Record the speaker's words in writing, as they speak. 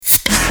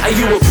Are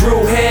you a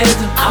brewhead?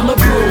 I'm a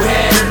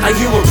brewhead. Are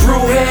you a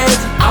brewhead?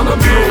 I'm a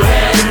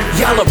brewhead.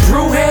 Y'all are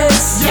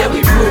brewheads? Yeah,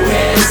 we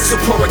brewheads. So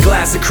pour a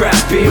glass of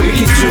craft beer, we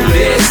can do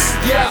this.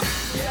 Yeah.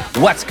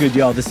 What's good,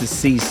 y'all? This is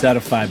C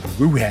Certified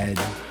Brewhead.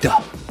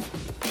 Duh.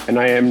 And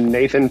I am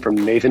Nathan from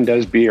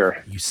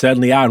NathanDoesBeer. You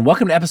certainly are. And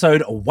welcome to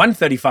episode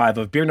 135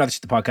 of Beer and Other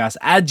Shit, the podcast,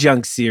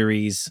 Adjunct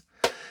series.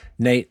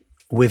 Nate,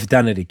 we've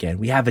done it again.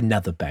 We have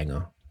another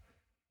banger.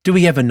 Do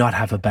we ever not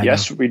have a banger?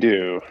 Yes, we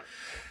do.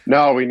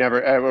 No, we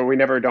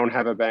never don't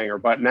have a banger.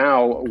 But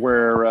now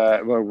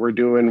we're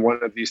doing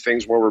one of these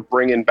things where we're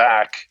bringing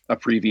back a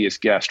previous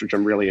guest, which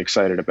I'm really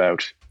excited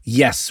about.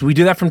 Yes, we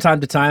do that from time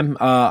to time.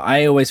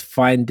 I always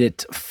find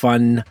it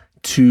fun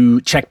to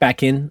check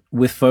back in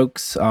with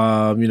folks,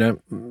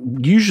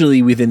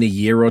 usually within a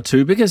year or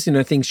two, because,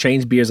 things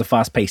change. Beer is a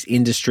fast-paced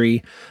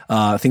industry.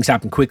 Things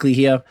happen quickly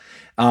here.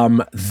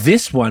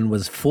 This one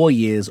was 4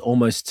 years,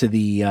 almost to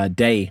the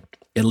day,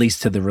 at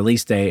least to the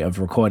release day of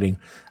recording,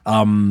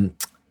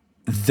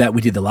 that we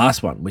did the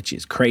last one, which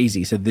is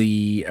crazy. So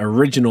the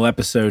original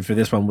episode for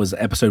this one was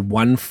episode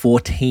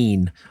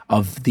 114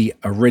 of the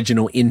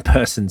original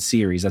in-person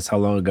series. That's how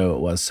long ago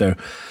it was. So,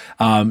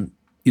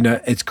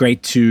 it's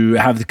great to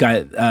have the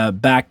guy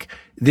back.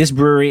 This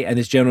brewery and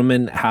this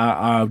gentleman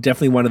are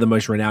definitely one of the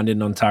most renowned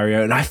in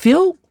Ontario. And I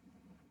feel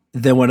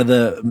they're one of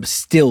the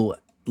still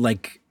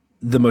like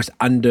the most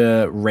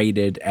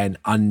underrated and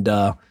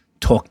under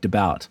talked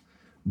about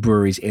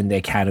breweries in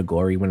their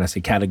category. When I say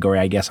category,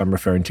 I guess I'm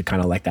referring to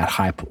kind of like that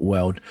hype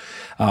world.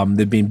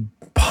 They've been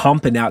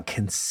pumping out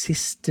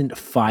consistent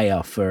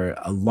fire for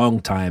a long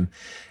time.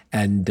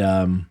 And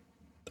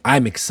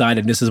I'm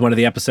excited. This is one of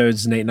the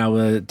episodes Nate and I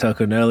were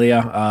talking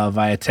earlier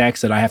via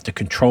text that I have to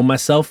control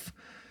myself,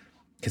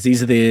 because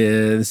this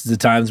is the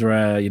times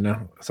where,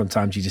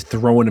 sometimes you're just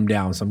throwing them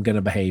down. So I'm going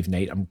to behave,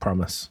 Nate. I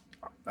promise.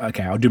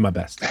 Okay, I'll do my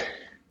best.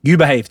 You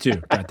behave too,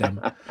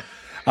 goddammit.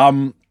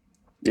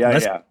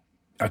 Yeah.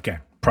 Okay,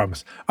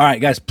 promise. All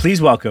right, guys, please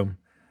welcome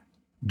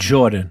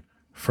Jordan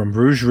from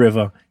Rouge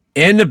River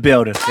in the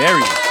building. There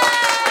he is.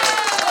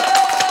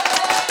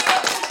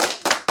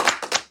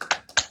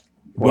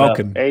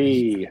 Welcome.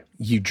 Hey.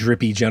 You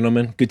drippy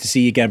gentleman. Good to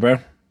see you again, bro.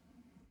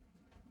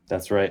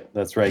 That's right.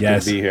 Yes.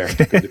 Good to be here.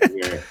 Good to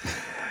be here.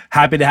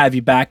 Happy to have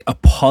you back.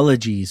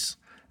 Apologies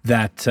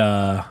that,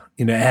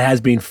 it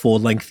has been 4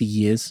 lengthy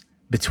years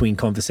between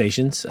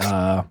conversations.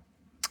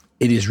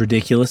 It is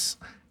ridiculous.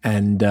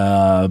 And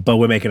but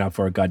we're making up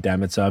for it,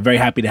 goddammit. So I'm very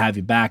happy to have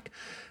you back.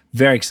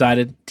 Very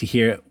excited to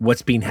hear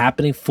what's been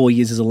happening. 4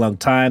 years is a long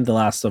time. The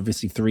last,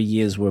 obviously, 3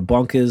 years were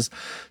bonkers.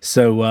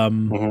 So,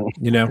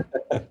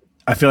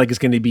 I feel like it's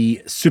going to be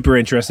super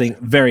interesting.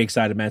 Very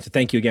excited, man. So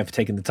thank you again for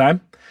taking the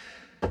time.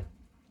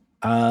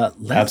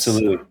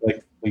 Absolutely.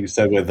 Like you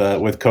said, with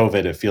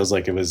COVID, it feels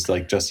like it was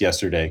like just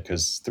yesterday,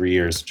 because 3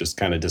 years just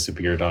kind of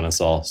disappeared on us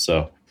all.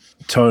 So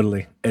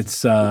totally.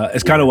 It's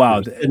kind of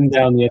wild. Sitting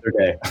down the other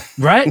day.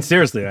 Right?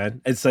 Seriously,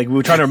 man. It's like we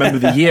were trying to remember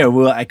the year.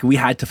 We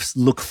had to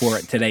look for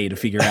it today to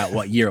figure out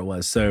what year it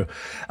was. So,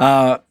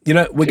 we're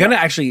going to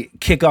actually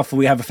kick off.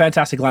 We have a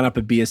fantastic lineup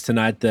of beers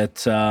tonight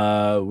that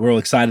we're all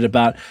excited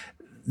about.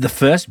 The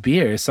first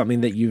beer is something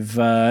that you've,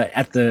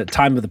 at the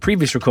time of the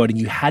previous recording,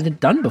 you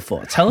hadn't done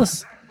before. Tell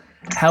us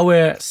how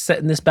we're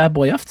setting this bad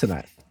boy off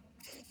tonight.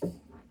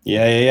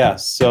 Yeah.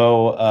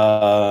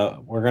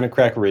 So we're going to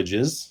crack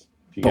Ridges.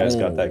 You guys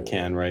got that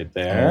can right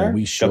there.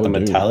 We sure got the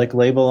metallic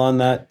label on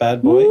that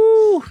bad boy.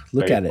 Ooh,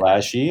 look Very at it.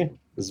 Flashy,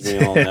 as we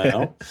all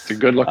know. It's a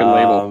good looking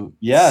label.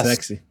 Yes.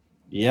 Sexy.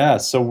 Yeah.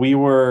 So we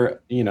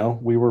were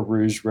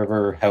Rouge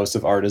River House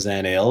of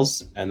Artisan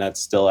Ales, and that's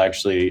still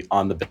actually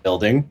on the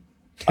building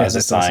as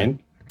a sign.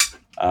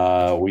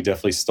 Awesome. We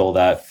definitely stole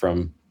that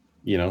from,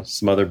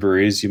 some other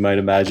breweries you might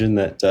imagine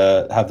that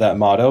have that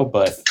motto,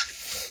 but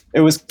it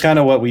was kind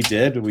of what we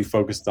did. We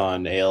focused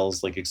on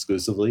ales like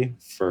exclusively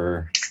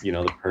for,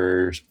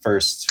 the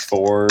first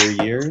 4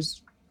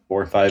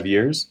 or 5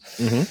 years.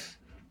 Mm-hmm.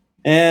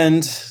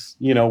 And,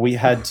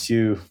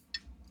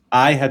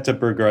 I had to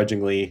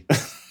begrudgingly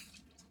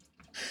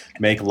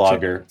make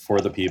lager for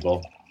the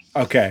people.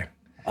 Okay.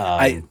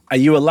 Are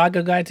you a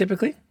lager guy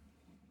typically?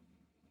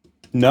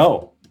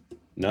 No.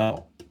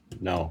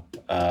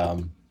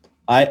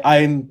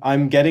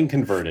 I'm getting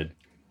converted.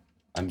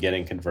 I'm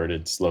getting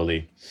converted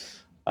slowly.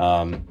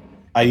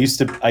 I used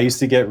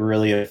to get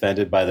really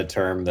offended by the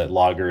term that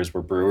lagers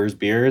were brewers'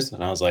 beers,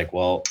 and I was like,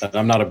 well,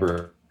 I'm not a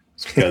brewer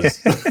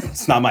because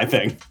it's not my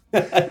thing.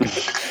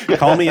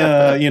 Call me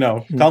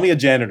a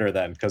janitor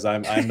then, because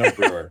I'm no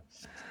brewer.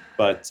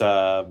 But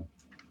I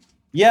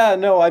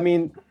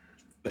mean,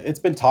 it's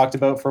been talked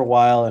about for a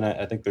while, and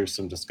I think there's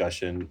some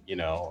discussion,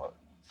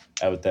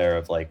 out there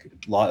of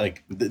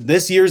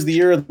this year's the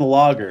year of the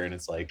lager, and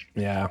it's like,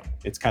 yeah,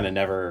 it's kind of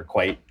never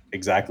quite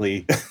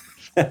exactly.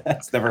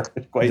 It's never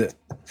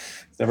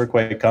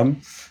quite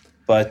come,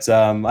 but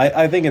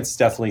I think it's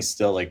definitely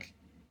still like,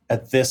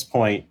 at this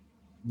point,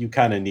 you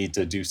kind of need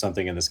to do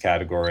something in this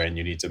category, and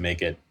you need to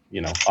make it.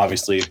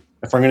 Obviously,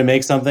 if I'm going to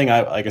make something,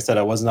 like I said,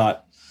 I was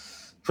not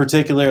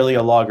particularly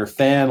a lager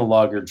fan, a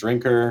lager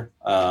drinker.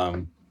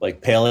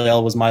 like pale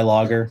ale was my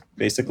lager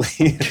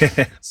basically.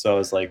 So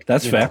it's like,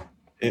 that's fair.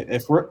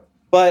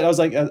 But I was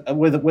like,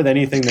 with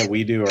anything that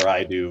we do or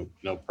I do,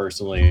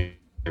 personally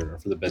or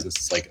for the business,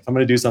 it's like, if I'm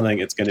going to do something,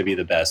 it's going to be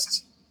the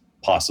best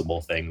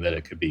possible thing that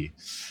it could be.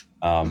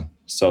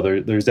 So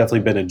there's definitely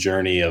been a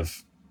journey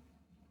of,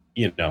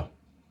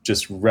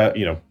 just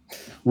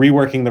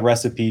reworking the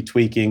recipe,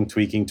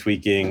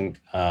 tweaking.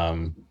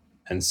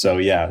 And so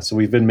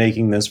we've been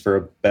making this for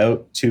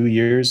about 2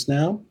 years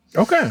now.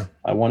 Okay.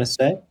 I want to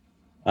say.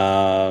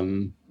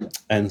 And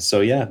so,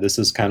 this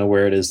is kind of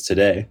where it is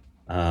today.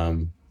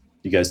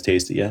 You guys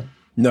taste it yet?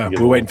 No,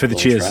 we're waiting for the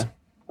cheers. I'm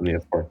gonna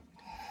get four.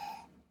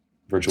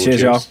 Virtual cheers,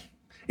 y'all.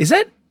 Is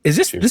this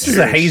Cheers. this is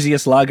the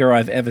haziest lager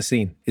I've ever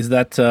seen? Is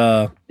that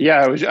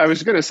Yeah, I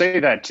was gonna say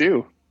that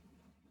too.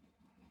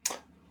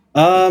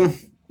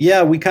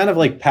 Yeah, we kind of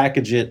like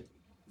package it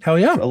hell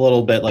yeah a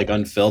little bit like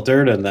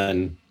unfiltered, and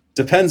then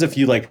depends if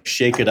you like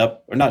shake it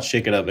up or not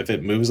shake it up, if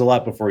it moves a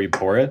lot before you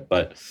pour it,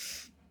 but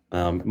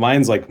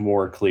mine's like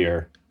more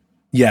clear.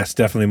 Yes,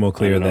 definitely more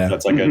clear there.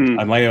 That's like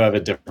I might have a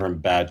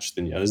different batch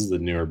than this is the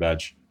newer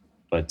batch.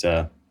 But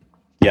the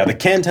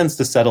can tends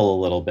to settle a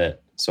little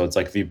bit. So it's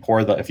like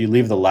if you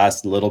leave the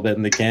last little bit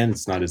in the can,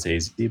 it's not as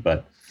hazy.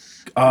 But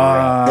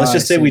let's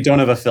just say we don't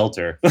have a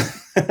filter.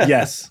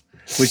 Yes,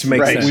 which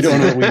makes sense. We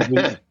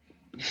don't.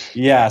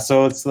 Yeah,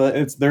 so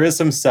there is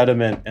some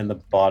sediment in the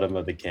bottom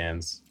of the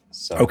cans.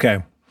 So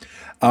okay,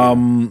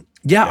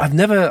 I've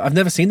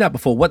never seen that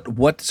before.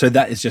 What? So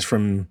that is just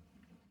from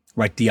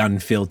like the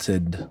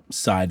unfiltered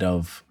side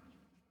of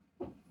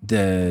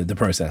the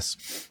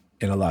process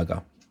in a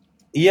lager.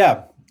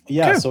 Yeah.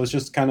 Okay. So it's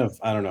just kind of,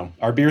 I don't know.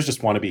 Our beers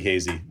just want to be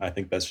hazy. I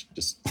think that's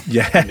just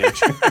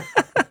nature.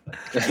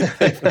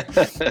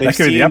 They've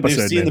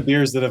seen the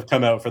beers that have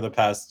come out for the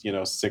past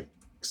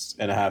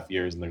 6.5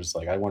 years, and they're just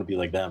like, I want to be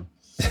like them.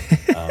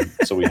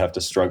 So we have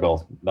to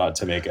struggle not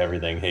to make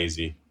everything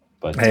hazy.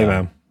 But hey,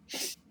 man.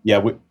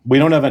 Yeah, we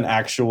don't have an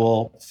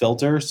actual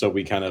filter, so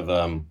we kind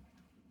of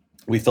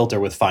we filter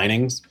with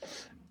finings,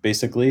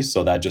 basically.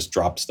 So that just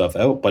drops stuff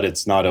out, but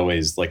it's not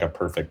always like a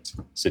perfect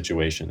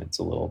situation. It's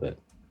a little bit,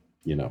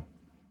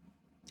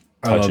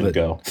 touch and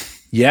go.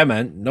 Yeah,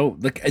 man. No,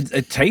 look,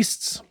 it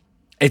tastes.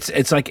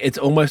 It's like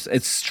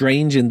it's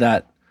strange in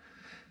that.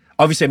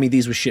 Obviously, I mean,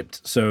 these were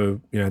shipped,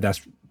 so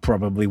that's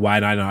probably why.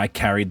 And I know I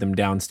carried them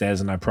downstairs,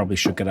 and I probably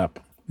shook it up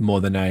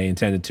more than I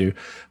intended to.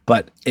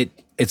 But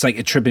it's like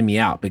it tripping me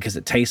out because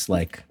it tastes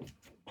like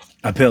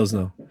a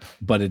Pilsner,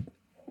 but it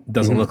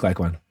doesn't look like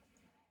one.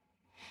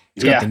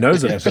 It's got the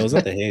nose of a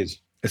Pilsner. The haze.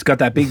 It's got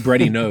that big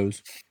bready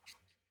nose.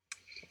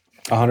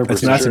 100%.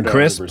 It's nice and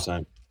crisp.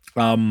 100%.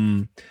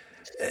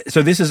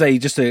 So this is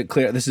this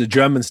is a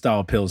German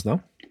style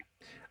Pilsner.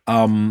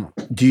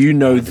 Do you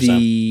know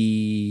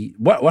 100%.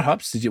 what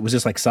hops was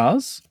this like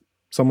Saaz?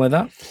 Something like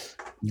that?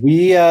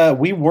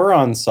 We were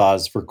on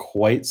Saaz for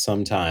quite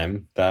some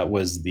time. That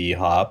was the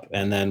hop.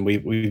 And then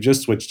we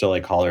just switched to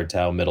like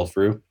Hallertau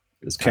Mittelfrüh.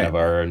 It's kind of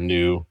our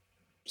new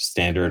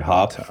standard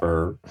hop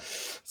for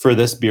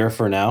this beer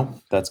for now.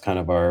 That's kind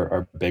of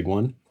our big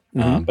one.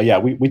 Mm-hmm. But yeah,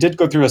 we did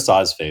go through a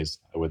Saaz phase,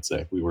 I would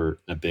say. We were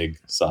in a big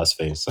Saaz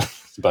phase.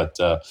 But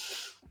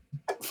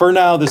for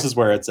now, this is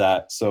where it's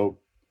at. So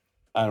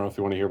I don't know if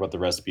you want to hear about the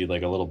recipe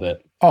like a little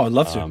bit. Oh, I'd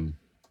love to.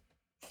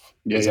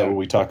 Is that what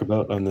we talk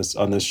about on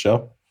this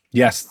show?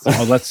 Yes.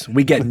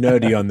 We get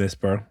nerdy on this,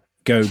 bro.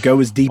 Go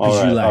as deep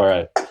as you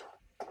like.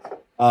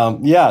 All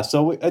right.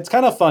 So it's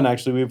kind of fun,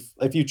 actually.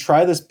 If you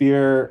try this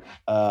beer,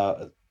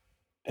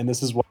 and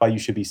this is why you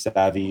should be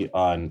savvy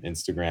on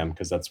Instagram,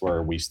 because that's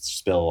where we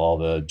spill all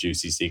the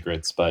juicy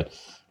secrets. But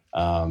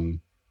a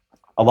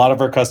lot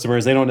of our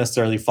customers, they don't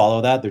necessarily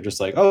follow that. They're just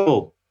like,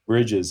 oh,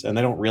 bridges, and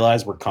they don't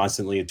realize we're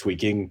constantly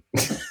tweaking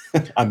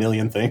a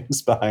million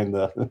things behind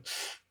the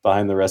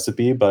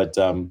recipe. But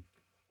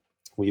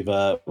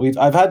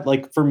I've had,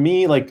 like, for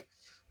me, like,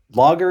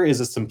 lager is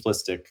a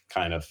simplistic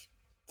kind of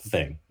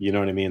thing. You know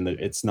what I mean?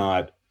 It's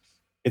hard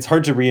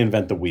to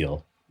reinvent the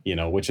wheel,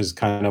 which is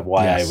kind of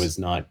why I was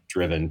not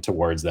driven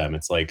towards them.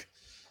 It's like,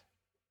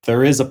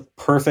 there is a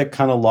perfect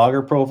kind of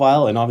lager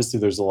profile, and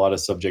obviously there's a lot of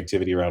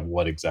subjectivity around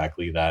what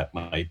exactly that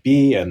might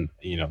be. And,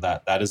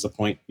 that is a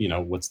point,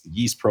 what's the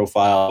yeast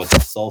profile, what's the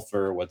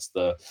sulfur, what's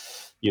the,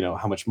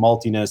 how much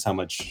maltiness, how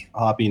much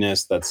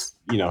hoppiness, that's,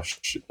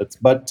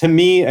 but to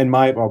me and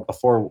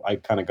before I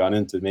kind of got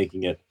into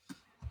making it,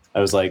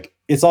 I was like,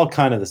 it's all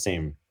kind of the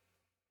same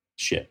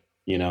shit,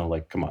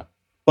 like, come on.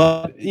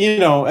 But,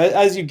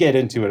 as you get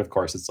into it, of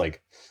course, it's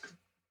like,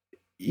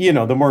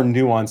 the more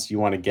nuanced you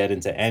want to get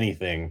into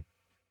anything,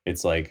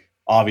 it's like,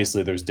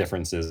 obviously there's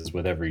differences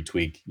with every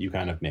tweak you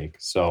kind of make.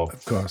 So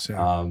of course,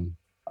 yeah.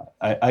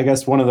 I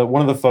guess one of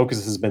the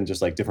focuses has been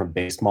just like different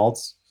base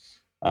malts.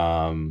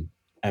 And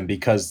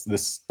because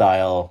this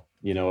style,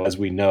 as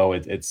we know,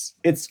 it's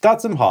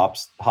got some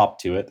hop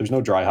to it. There's no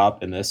dry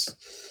hop in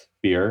this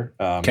beer.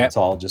 It's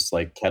all just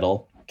like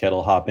kettle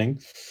hopping.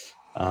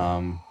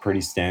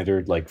 Pretty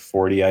standard, like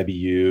 40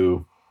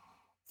 IBU,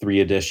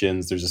 3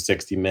 additions. There's a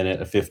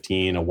 60-minute, a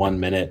 15, a 1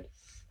 minute.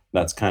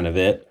 That's kind of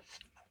it.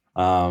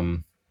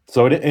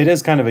 So it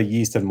is kind of a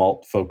yeast and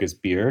malt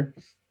focused beer,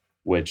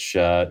 which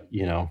has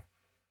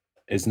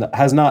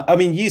not. I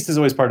mean, yeast is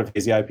always part of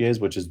hazy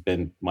IPAs, which has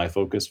been my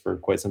focus for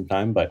quite some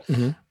time. But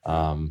the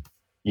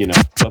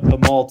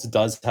malt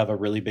does have a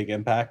really big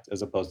impact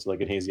as opposed to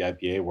like a hazy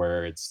IPA,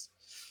 where it's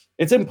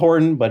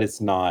important, but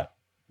it's not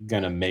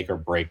gonna make or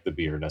break the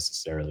beer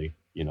necessarily.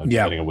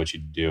 Depending on what you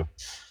do.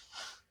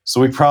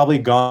 So we've probably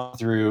gone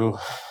through,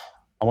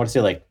 I want to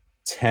say like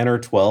 10 or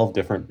 12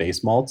 different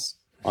base malts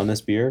on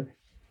this beer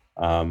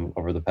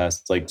over the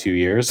past like 2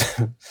 years,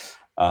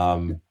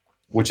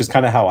 which is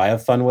kind of how I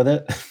have fun with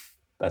it.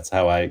 That's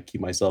how I keep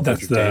myself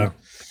entertained.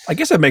 I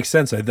guess that makes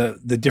sense.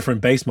 The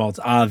different base malts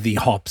are the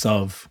hops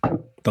of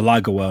the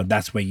lager world.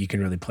 That's where you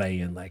can really play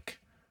and like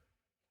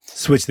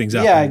switch things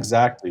up. Yeah,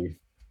 exactly.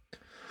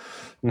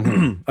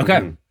 Mm-hmm. Okay.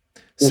 Mm-hmm.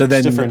 So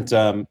then different,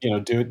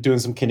 doing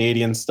some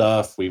Canadian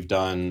stuff. We've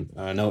done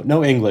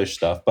no English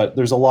stuff, but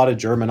there's a lot of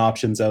German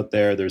options out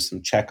there. There's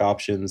some Czech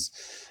options,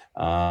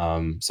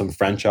 some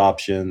French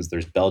options.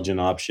 There's Belgian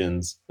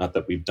options. Not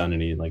that we've done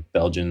any like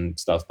Belgian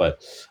stuff,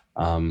 but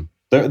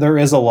there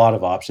is a lot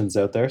of options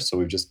out there.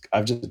 So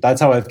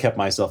that's how I've kept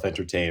myself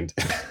entertained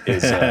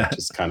is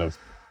just kind of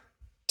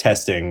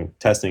testing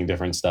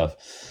different stuff.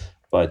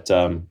 But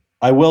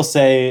I will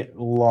say,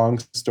 long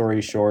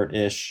story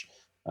short-ish,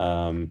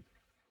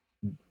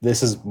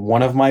 this is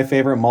one of my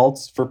favorite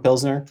malts for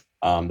Pilsner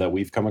that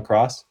we've come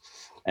across,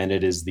 and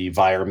it is the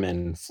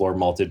Weyermann floor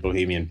malted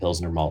Bohemian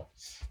Pilsner malt.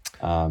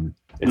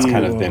 It's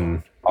kind of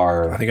been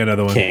our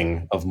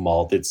king of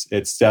malt.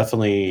 It's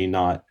definitely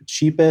not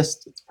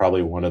cheapest. It's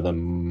probably one of the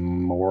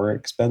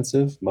most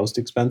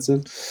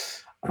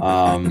expensive.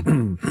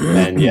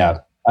 And yeah,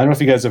 I don't know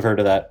if you guys have heard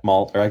of that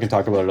malt, or I can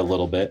talk about it a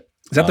little bit.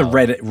 Is that the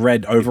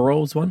red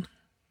overalls one?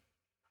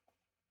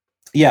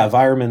 Yeah,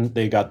 Weyermann,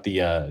 they got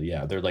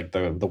they're like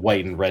the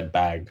white and red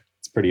bag.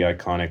 It's pretty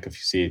iconic. If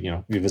you see it,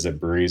 if you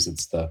visit breweries,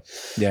 it's the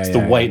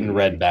white and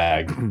red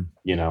bag,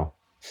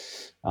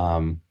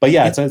 But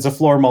yeah, it's a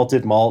floor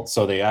malted malt.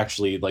 So they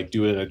actually like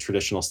do it in a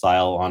traditional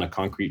style on a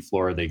concrete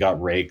floor. They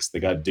got rakes, they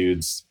got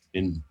dudes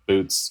in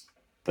boots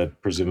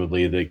that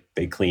presumably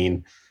they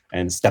clean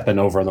and stepping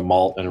over the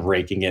malt and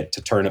raking it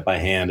to turn it by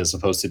hand as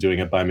opposed to doing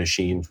it by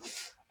machine.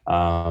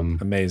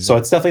 Amazing. So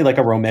it's definitely like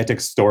a romantic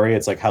story.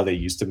 It's like how they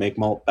used to make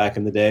malt back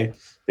in the day.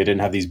 They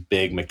didn't have these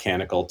big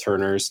mechanical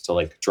turners to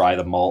like dry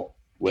the malt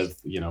with,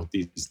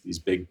 these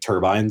big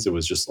turbines. It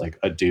was just like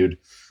a dude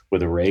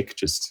with a rake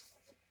just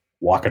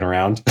walking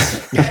around.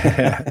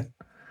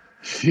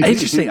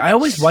 Interesting. I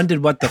always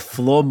wondered what the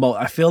floor malt.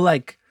 I feel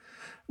like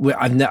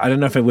I don't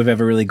know if we've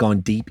ever really gone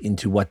deep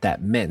into what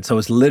that meant. So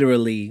it's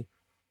literally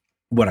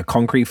what, a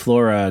concrete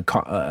floor, a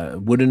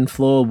wooden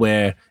floor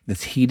where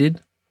it's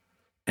heated,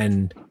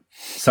 and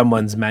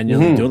someone's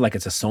manually doing, like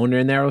it's a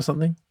sauna in there or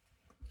something.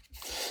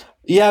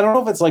 Yeah, I don't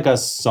know if it's like a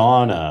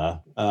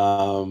sauna.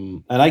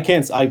 And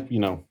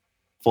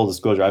full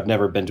disclosure, I've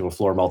never been to a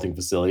floor malting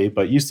facility,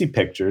 but you see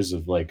pictures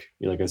of like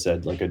I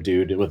said, like a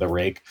dude with a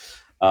rake.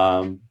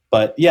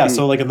 But yeah,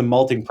 so like in the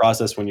malting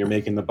process, when you're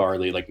making the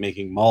barley, like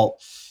making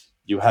malt,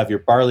 you have your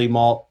barley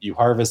malt, you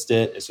harvest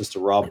it. It's just a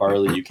raw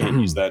barley. You can't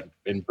use that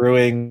in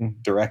brewing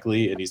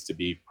directly. It needs to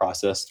be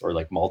processed or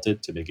like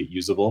malted to make it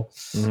usable.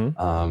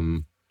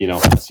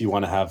 Unless you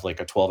want to have like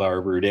a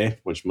 12-hour brew day,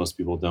 which most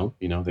people don't,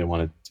 they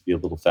want it to be a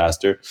little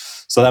faster.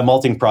 So that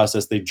malting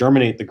process, they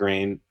germinate the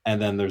grain,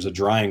 and then there's a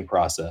drying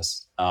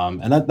process.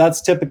 And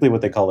that's typically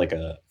what they call like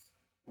a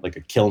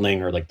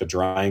kilning, or like the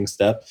drying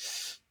step.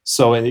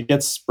 So it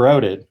gets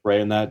sprouted,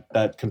 right? And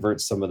that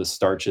converts some of the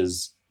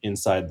starches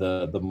inside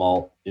the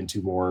malt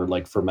into more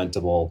like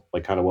fermentable,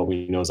 like kind of what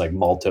we know as like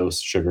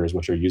maltose sugars,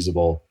 which are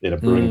usable in a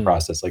brewing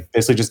process, like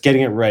basically just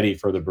getting it ready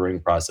for the brewing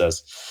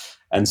process.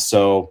 And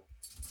so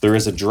there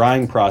is a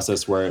drying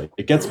process where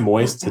it gets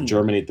moist to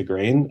germinate the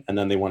grain, and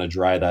then they want to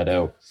dry that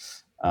out.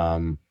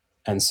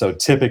 And so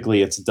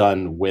typically it's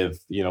done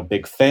with,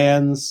 big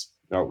fans,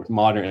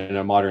 in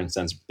a modern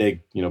sense,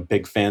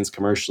 big fans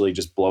commercially,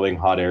 just blowing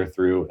hot air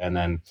through, and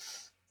then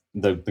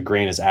the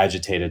grain is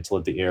agitated to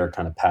let the air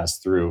kind of pass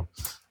through.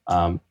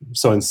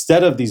 So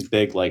instead of these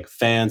big like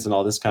fans and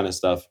all this kind of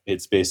stuff,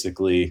 it's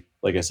basically,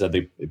 like I said,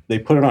 they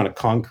put it on a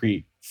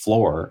concrete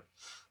floor.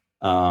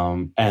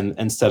 And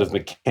instead of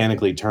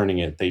mechanically turning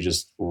it, they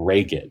just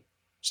rake it.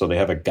 So they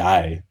have a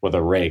guy with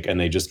a rake, and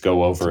they just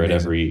go over it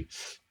every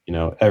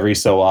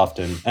so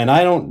often. And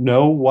I don't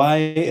know why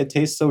it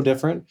tastes so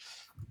different,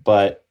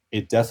 but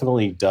it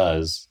definitely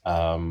does.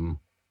 And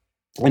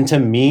to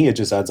me, it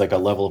just adds like a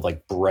level of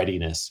like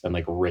breadiness and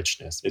like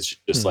richness. It's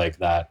just like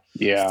that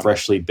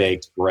freshly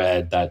baked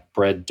bread, that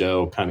bread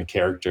dough kind of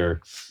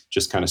character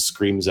just kind of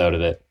screams out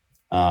of it.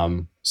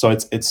 So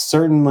it's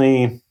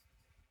certainly,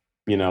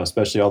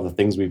 especially all the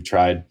things we've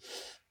tried.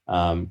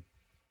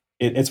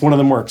 It's one of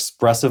the more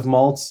expressive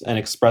malts, and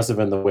expressive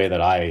in the way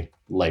that I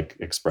like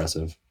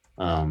expressive.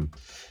 And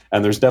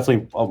there's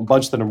definitely a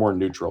bunch that are more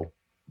neutral,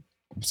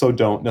 so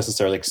don't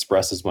necessarily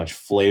express as much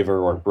flavor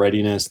or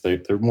breadiness. They're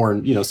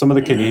more, some of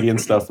the Canadian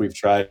stuff we've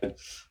tried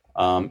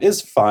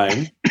is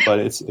fine, but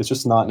it's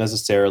just not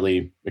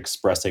necessarily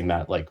expressing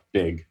that like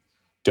big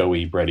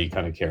doughy, bready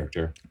kind of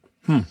character.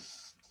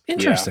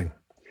 Interesting.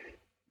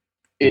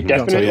 It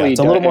definitely so, it's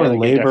a little more like,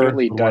 labor, it a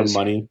little more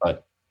money,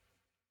 but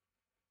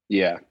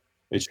it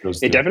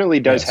shows. It definitely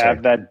does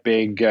have that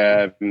big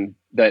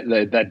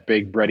that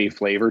big bready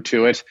flavor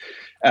to it,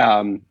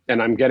 and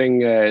I'm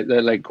getting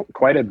like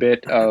quite a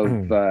bit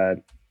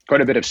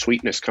of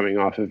sweetness coming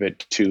off of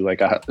it too,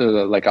 like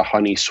a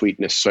honey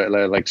sweetness,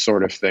 like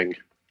sort of thing.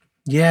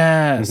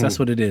 Yes, that's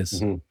what it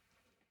is.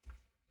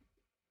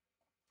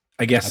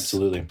 I guess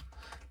Absolutely.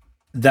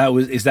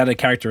 is that a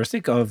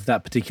characteristic of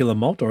that particular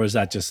malt, or is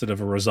that just sort of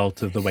a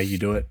result of the way you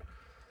do it?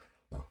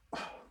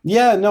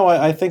 Yeah, no,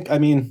 I think, I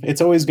mean,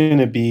 it's always going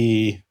to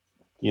be,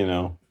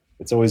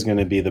 it's always going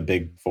to be the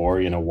big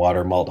four,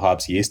 water, malt,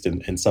 hops, yeast,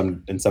 in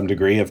some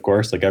degree, of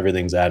course, like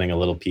everything's adding a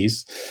little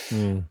piece.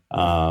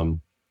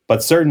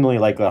 But certainly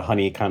like the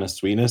honey kind of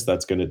sweetness,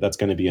 that's going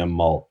to be a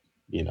malt,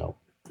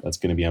 that's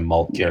going to be a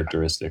malt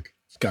characteristic.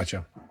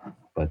 Gotcha.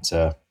 But,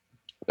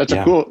 that's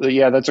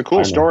a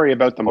cool story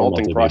about the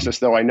malting process,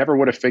 though. I never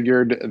would have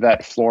figured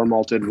that floor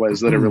malted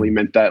was literally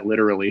meant that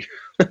literally.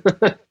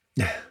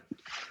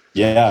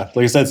 Yeah,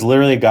 like I said, it's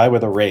literally a guy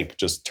with a rake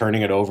just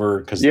turning it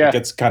over because it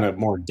gets kind of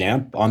more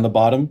damp on the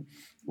bottom,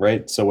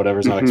 right? So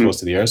whatever's not exposed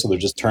to the air, so they're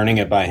just turning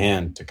it by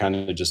hand to kind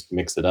of just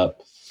mix it up.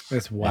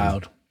 That's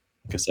wild. And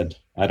like I said,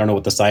 I don't know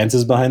what the science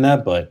is behind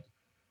that, but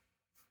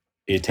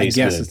it tastes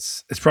good. I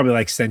guess it's probably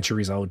like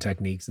centuries old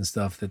techniques and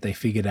stuff that they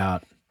figured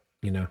out,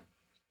 a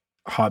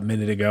hot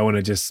minute ago,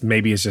 and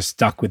maybe it's just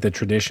stuck with the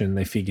tradition.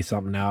 They figure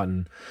something out,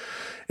 and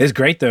it's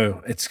great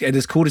though. It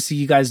is cool to see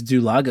you guys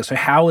do lager. So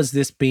how has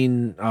this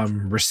been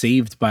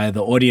received by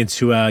the audience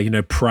who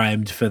are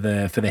primed for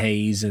the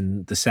haze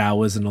and the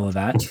sours and all of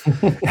that?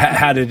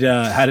 How did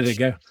it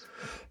go?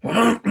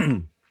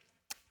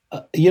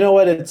 You know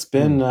what? It's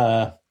been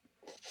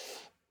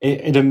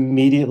it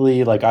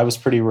immediately, like, I was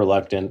pretty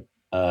reluctant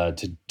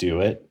to do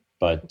it,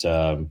 but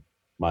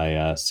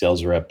my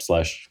sales rep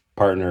 /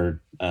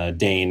 partner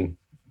Dane,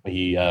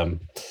 he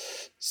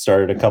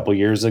started a couple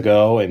years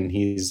ago, and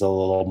he's a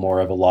little more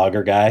of a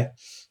lager guy,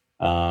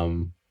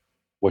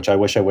 which I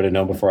wish I would have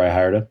known before I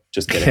hired him.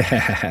 Just kidding.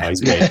 No,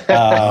 he's great.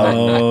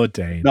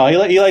 Dane. No,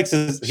 he likes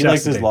his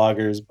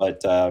lagers,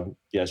 but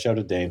shout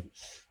out Dane.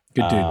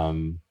 Good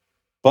dude.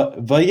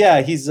 But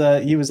yeah,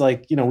 he was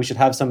like, we should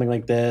have something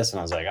like this, and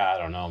I was like, I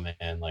don't know,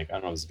 man. Like, I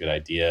don't know if it's a good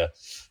idea.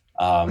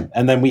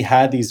 And then we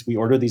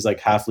ordered these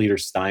like 1/2 liter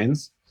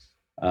steins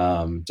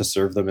to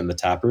serve them in the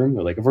tap room.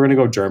 They're like, if we're gonna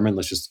go German,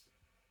 let's just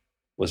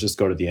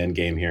go to the end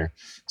game here.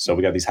 So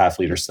we got these 1/2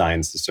 liter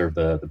steins to serve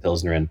the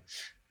Pilsner in.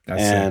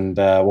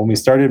 When we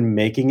started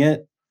making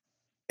it,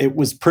 it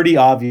was pretty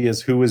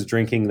obvious who was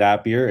drinking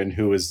that beer and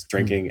who was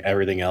drinking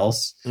everything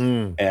else.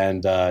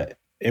 And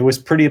it was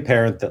pretty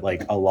apparent that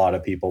like a lot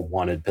of people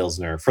wanted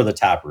Pilsner for the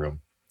tap room,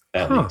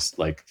 at least.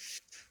 Like,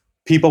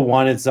 people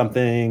wanted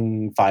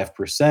something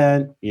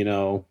 5%,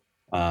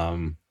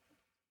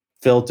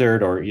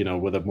 filtered, or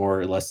with a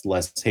more or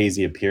less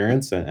hazy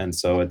appearance, and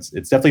so it's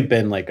definitely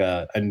been like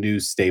a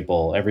new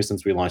staple ever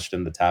since we launched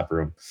in the tap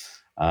room.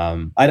 I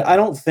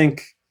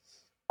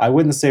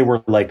wouldn't say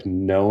we're like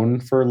known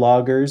for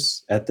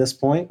lagers at this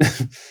point.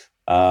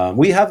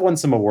 We have won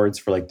some awards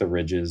for like the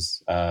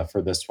Ridges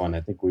for this one.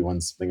 I think we won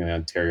something in the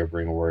Ontario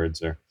Brewing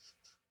Awards, or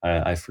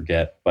I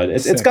forget, but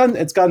it's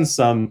gotten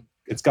some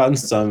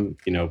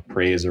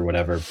praise or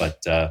whatever.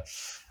 But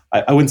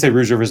I wouldn't say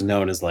Rouge River is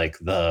known as like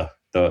the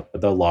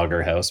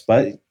lager house,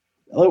 but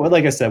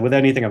like I said, with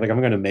anything, I'm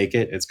going to make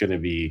it. It's going to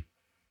be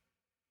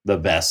the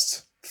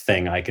best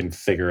thing I can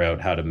figure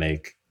out how to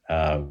make.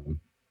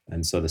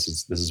 And so this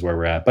is where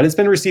we're at. But it's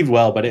been received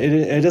well. But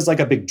it is like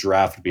a big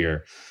draft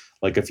beer.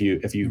 Like if you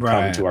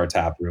come to our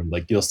tap room,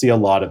 like you'll see a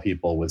lot of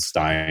people with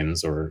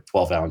steins or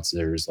 12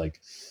 ounces,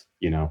 like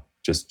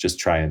just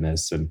trying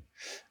this. And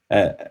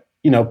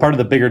part of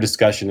the bigger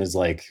discussion is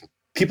like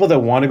people that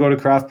want to go to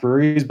craft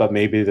breweries, but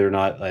maybe they're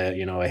not,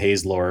 a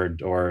Haze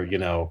Lord or,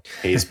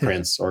 Haze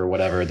Prince or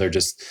whatever. They're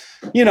just,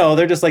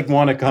 like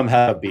want to come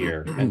have a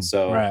beer. And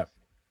so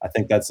I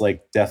think that's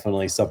like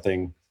definitely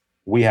something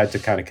we had to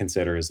kind of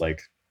consider, is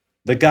like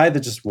the guy that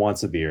just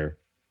wants a beer.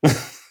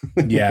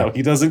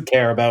 He doesn't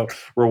care about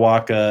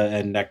Rawaka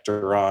and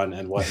Nectaron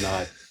and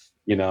whatnot,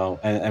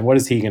 and what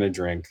is he going to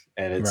drink?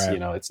 And it's,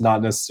 it's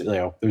not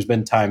necessarily, there's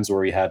been times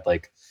where we had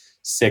like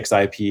 6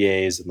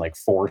 IPAs and like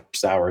 4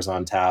 sours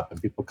on tap,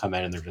 and people come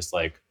in and they're just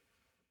like,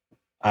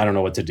 I don't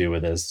know what to do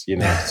with this,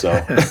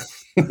 so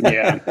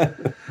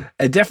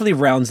it definitely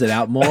rounds it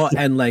out more.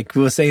 And like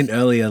we were saying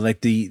earlier,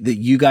 like the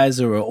you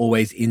guys are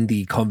always in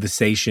the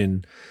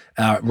conversation,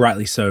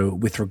 rightly so,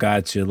 with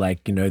regard to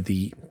like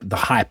the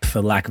hype,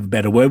 for lack of a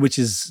better word, which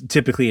is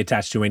typically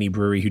attached to any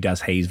brewery who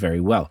does haze very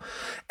well.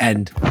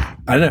 And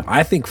I don't know,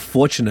 I think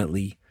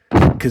fortunately,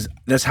 because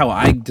that's how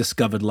I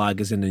discovered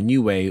lagers in a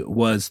new way,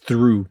 was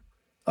through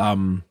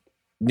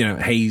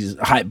haze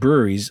hype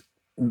breweries.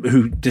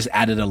 who just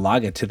added a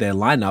lager to their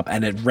lineup,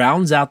 and it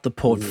rounds out the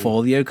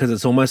portfolio because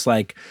it's almost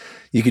like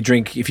you could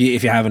drink if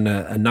you're having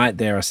a night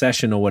there, a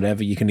session or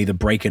whatever. You can either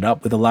break it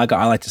up with a lager.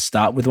 I like to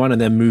start with one and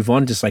then move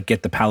on, just like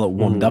get the palate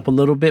warmed up a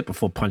little bit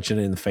before punching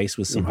it in the face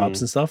with some hops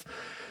and stuff.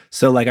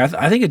 So like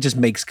I think it just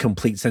makes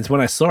complete sense.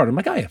 When I saw it, I'm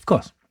like, oh yeah, of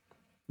course,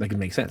 like it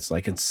makes sense.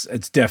 Like it's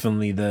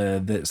definitely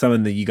the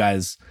something that you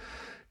guys,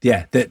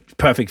 that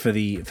perfect for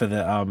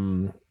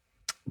the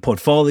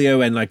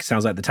portfolio, and like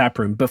sounds like the tap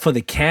room. But for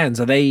the cans,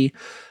 are they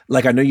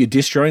like, I know you're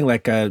distroing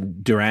like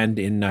Durand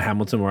in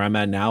Hamilton where I'm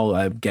at now.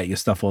 I get your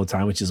stuff all the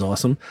time, which is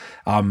awesome.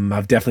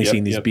 I've definitely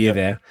seen this beer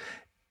there.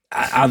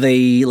 Are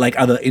they like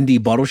other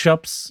indie bottle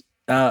shops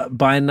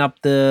buying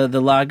up the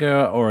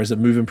lager, or is it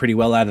moving pretty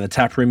well out of the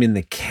tap room in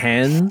the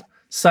can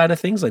side of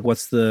things? Like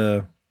what's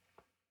the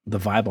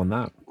vibe on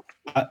that?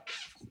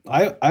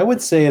 I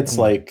would say it's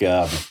like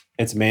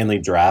it's mainly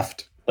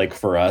draft. Like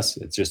for us,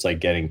 it's just like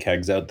getting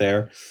kegs out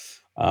there.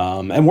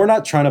 And we're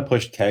not trying to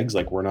push kegs.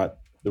 Like we're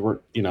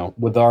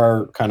with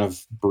our kind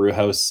of brew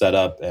house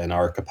setup and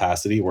our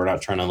capacity, we're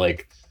not trying to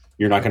like,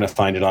 you're not going to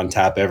find it on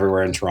tap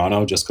everywhere in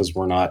Toronto just because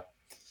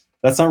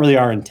that's not really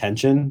our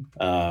intention.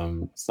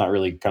 It's not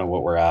really kind of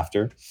what we're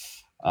after.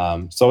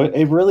 So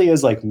it really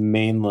is like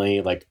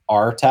mainly like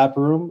our tap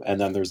room. And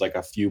then there's like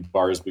a few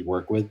bars we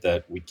work with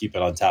that we keep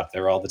it on tap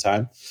there all the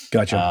time.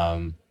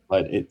 Gotcha.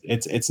 But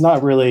it's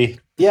not really,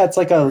 it's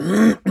like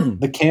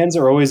the cans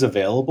are always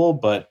available,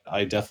 but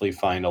I definitely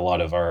find a lot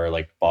of our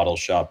like bottle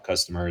shop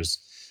customers,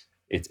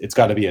 it's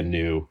got to be a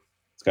new brand.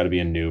 It's got to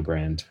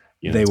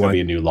be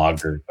a new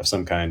lager of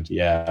some kind.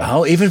 Yeah.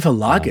 Oh, even for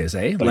lagers,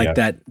 like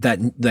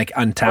that like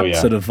untapped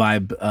sort of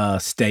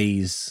vibe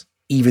stays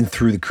even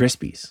through the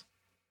Crispies.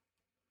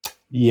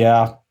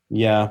 Yeah.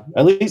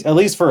 At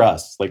least for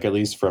us, like at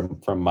least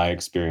from my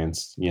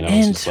experience,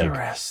 Interesting. It's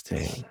just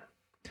like,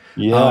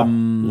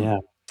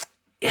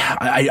 Yeah,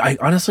 I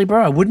honestly,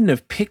 bro, I wouldn't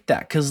have picked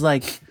that because,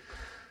 like,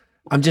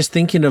 I'm just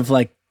thinking of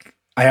like,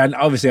 I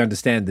obviously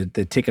understand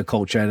the ticker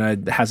culture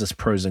and it has its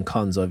pros and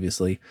cons,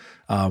 obviously,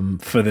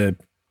 for the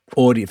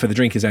for the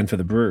drinkers and for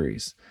the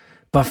breweries.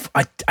 But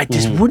I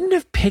just wouldn't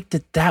have picked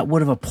that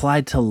would have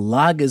applied to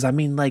lagers. I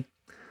mean, like,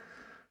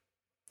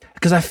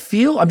 because I'm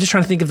just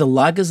trying to think of the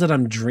lagers that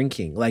I'm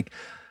drinking. Like,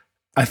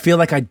 I feel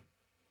like I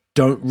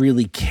don't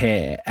really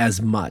care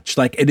as much.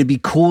 Like it'd be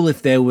cool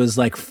if there was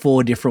like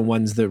 4 different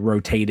ones that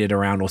rotated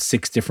around or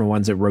 6 different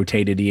ones that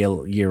rotated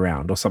year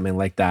round or something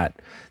like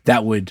that.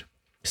 That would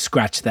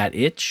scratch that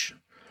itch.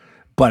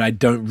 But I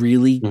don't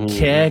really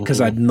care because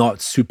I'm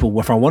not super.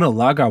 If I want a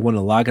lager,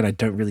 and I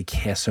don't really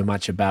care so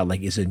much about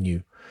like, is it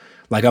new?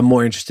 Like I'm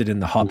more interested in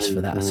the hops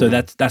for that. So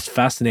that's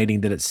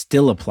fascinating that it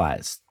still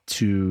applies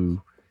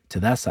to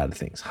that side of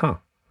things, huh?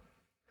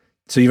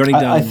 So you've already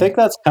done. I think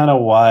that's kind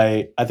of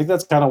why. Like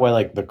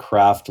the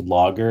craft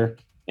lager,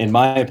 in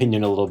my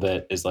opinion, a little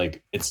bit is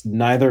like it's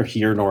neither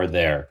here nor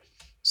there.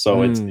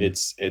 So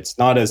it's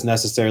not as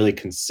necessarily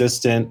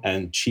consistent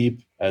and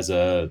cheap as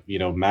a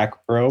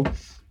macro,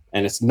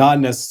 and it's not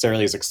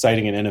necessarily as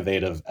exciting and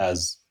innovative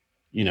as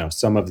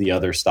some of the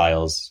other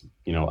styles,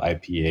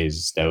 IPAs,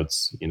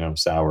 stouts,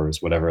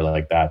 sours, whatever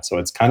like that. So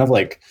it's kind of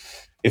like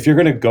if you're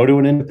going to go to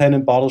an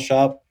independent bottle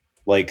shop,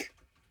 like,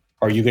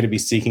 are you going to be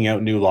seeking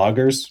out new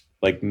lagers?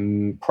 Like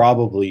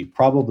probably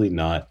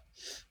not.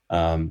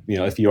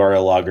 If you are a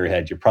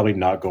lagerhead, you're probably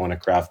not going to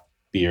craft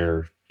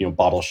beer,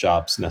 bottle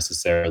shops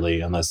necessarily,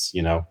 unless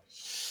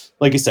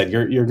like you said,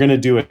 you're going to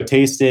do a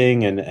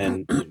tasting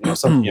and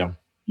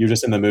you're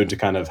just in the mood to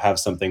kind of have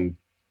something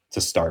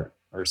to start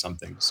or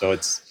something. So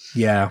it's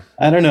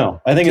I don't know.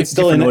 I think it's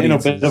still in a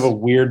bit of a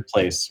weird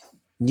place.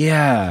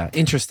 Yeah,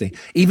 interesting.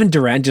 Even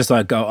Durand, just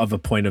like of a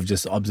point of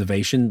just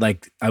observation,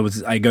 like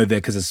I go there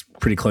because it's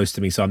pretty close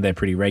to me, so I'm there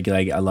pretty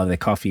regularly. I love their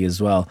coffee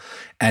as well,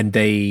 and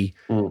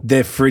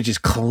their fridge is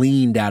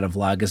cleaned out of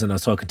lagers. And I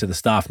was talking to the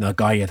staff, and they're like,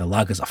 "Oh yeah, the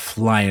lagers are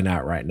flying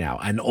out right now,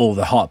 and all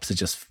the hops are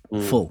just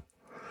full."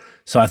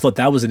 So I thought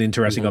that was an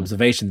interesting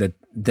observation.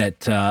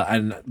 That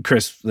and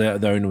Chris,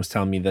 the owner, was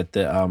telling me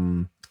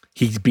that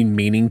he's been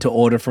meaning to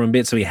order for a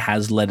bit, so he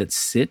has let it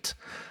sit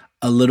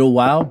a little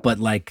while, but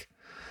like.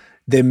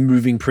 They're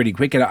moving pretty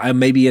quick, and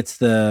maybe it's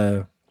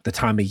the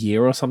time of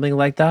year or something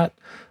like that.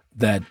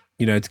 That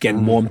it's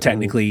getting warm.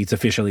 Technically, it's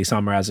officially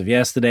summer as of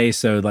yesterday,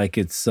 so like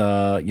it's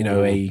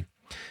maybe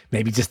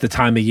just the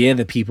time of year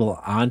that people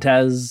aren't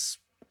as,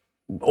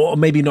 or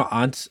maybe not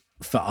aren't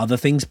for other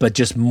things, but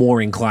just more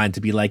inclined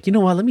to be like, you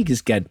know what, let me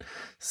just get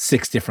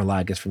 6 different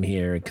lagers from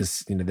here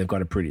because they've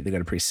got a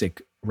pretty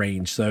sick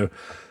range. So.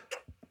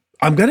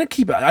 I'm going to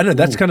keep, I know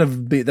that's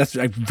that's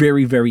like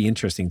very, very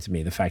interesting to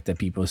me. The fact that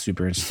people are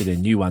super interested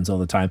in new ones all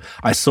the time.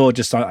 I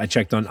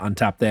checked on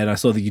Untapped there and I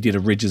saw that you did a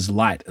Ridges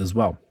Light as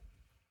well.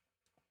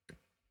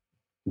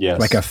 Yes.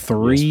 Like a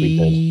 3,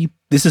 yes,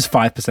 this is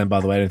 5% by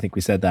the way. I don't think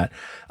we said that.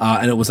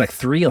 And it was like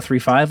 3 or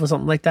 3.5 or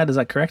something like that. Is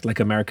that correct? Like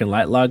American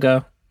Light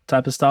Lager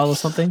type of style or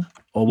something?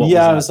 Or what?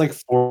 Yeah, was it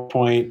was like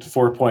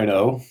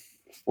 4.0.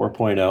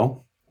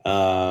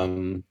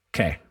 4.0.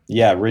 Okay.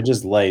 Yeah,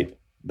 Ridges Light.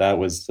 That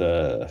was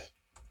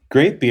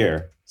great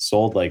beer.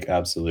 Sold like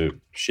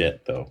absolute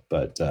shit though,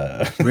 but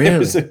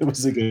Really? it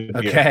was a good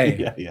beer.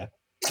 Okay.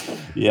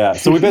 Yeah.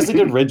 So we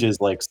basically did ridges,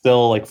 like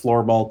still like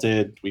floor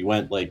malted. We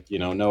went like,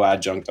 no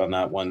adjunct on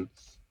that one.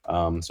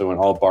 So we went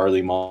all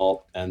barley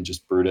malt and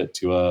just brewed it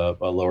to a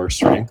lower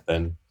strength,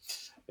 and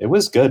it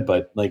was good,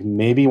 but like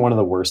maybe one of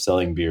the worst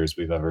selling beers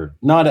we've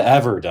not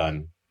ever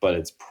done, but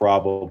it's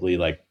probably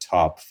like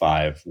top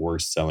 5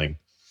 worst selling.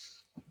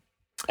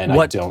 And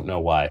I don't know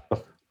why.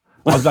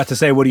 I was about to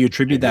say, what do you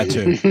attribute that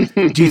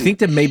to? Do you think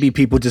that maybe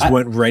people just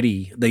weren't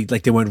ready? They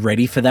weren't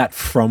ready for that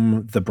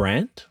from the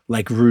brand?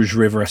 Like Rouge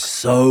River are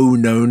so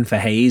known for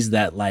haze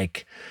that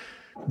like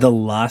the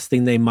last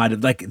thing they might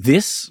have, like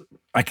this,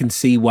 I can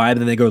see why, but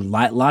then they go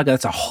light lager.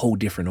 That's a whole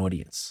different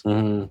audience.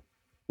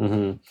 Mm-hmm.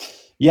 Mm-hmm.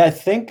 Yeah, I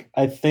think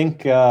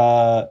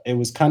it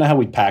was kind of how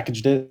we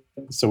packaged it.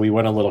 So we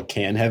went a little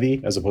can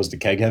heavy as opposed to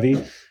keg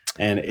heavy,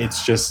 and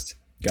it's just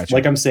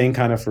like I'm saying,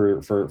 kind of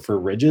for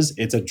Ridges,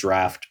 it's a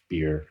draft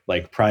beer.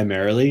 Like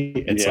primarily,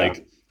 it's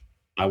like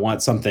I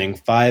want something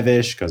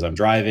 5-ish because I'm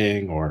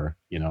driving, or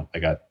I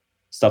got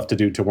stuff to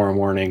do tomorrow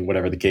morning,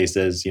 whatever the case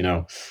is.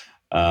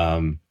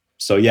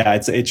 So yeah,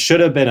 it should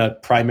have been a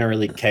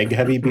primarily keg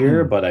heavy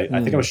beer, but I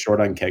think I was short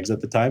on kegs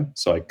at the time,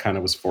 so I kind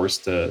of was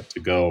forced to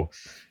go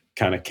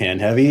kind of can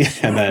heavy,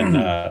 and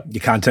then you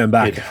can't turn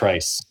back. Paid the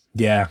price.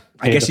 Yeah,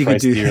 I guess you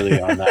could do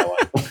dearly on that one.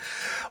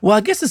 Well,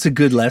 I guess it's a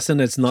good lesson.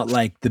 It's not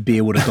like the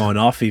beer would have gone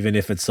off even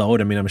if it's sold.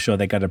 I mean, I'm sure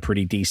they got a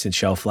pretty decent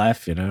shelf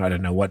life. I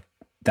don't know what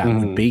that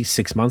would be,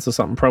 6 months or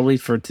something probably,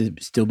 for it to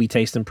still be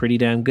tasting pretty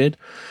damn good.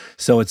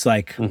 So it's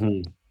like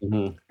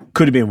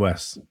could have been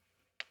worse,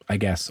 I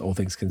guess, all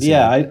things considered.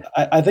 Yeah,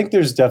 I think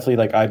there's definitely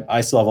like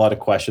I still have a lot of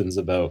questions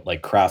about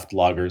like craft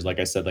lagers. Like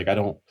I said, like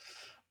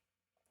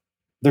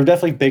they're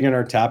definitely big in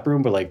our tap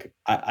room, but like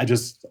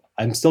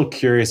I'm still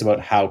curious about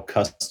how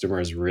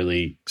customers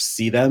really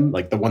see them,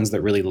 like the ones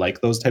that really like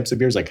those types of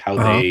beers, like how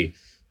they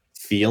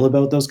feel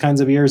about those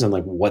kinds of beers and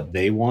like what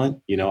they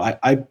want.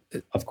 I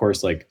of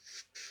course, like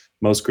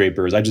most great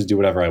brewers, I just do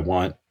whatever I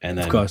want, and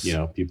then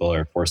people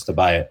are forced to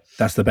buy it.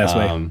 That's the best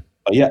way.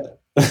 But yeah.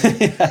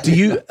 Do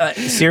you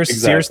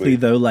seriously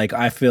though? Like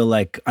I feel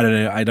like I don't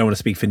know. I don't want to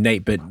speak for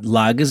Nate, but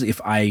lagers,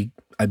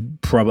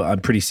 I'm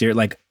pretty serious.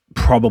 Like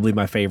probably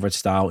my favorite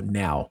style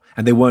now,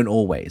 and they weren't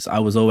always. I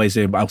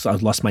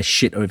lost my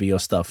shit over your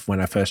stuff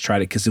when I first tried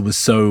it because it was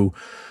so.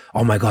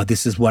 Oh my god,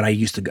 this is what I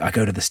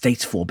go to the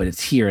States for, but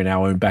it's here in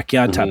our own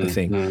backyard type of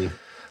thing.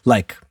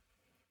 Like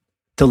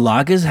the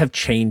lagers have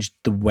changed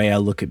the way I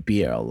look at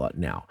beer a lot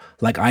now.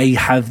 Like I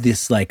have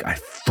this, like I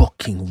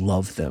fucking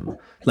love them.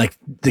 Like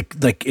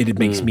it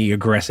makes me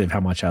aggressive how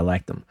much I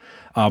like them.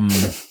 And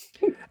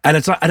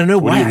it's I don't know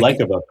what why. What do you like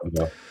about them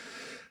though?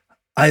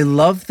 I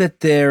love that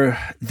they're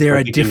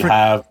a different. You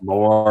have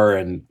more,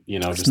 and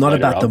it's just not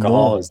about the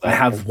more. I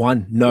have good?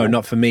 one. No,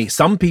 not for me.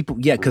 Some people,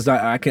 because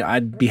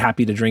I'd be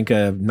happy to drink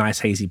a nice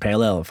hazy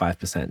pale ale at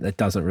 5%. That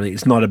doesn't really.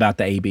 It's not about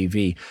the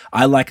ABV.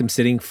 I like them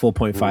sitting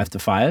 4.5 to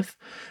 5.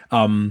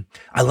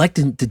 I like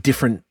the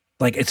different.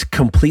 Like it's a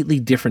completely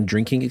different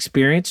drinking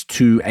experience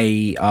to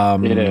a.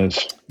 It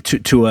is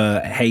to a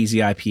hazy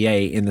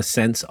IPA in the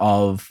sense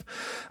of.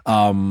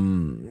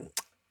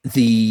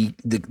 The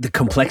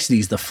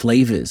complexities, the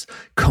flavors,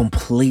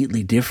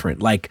 completely different.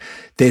 Like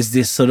there's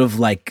this sort of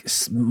like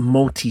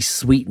malty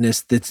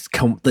sweetness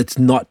that's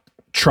not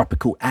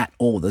tropical at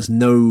all. There's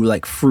no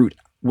like fruit,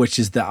 which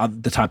is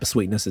the type of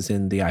sweetness that's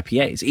in the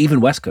IPAs.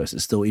 Even West Coast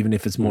is still, even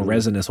if it's more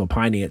resinous or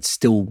piney, it's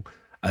still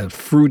a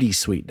fruity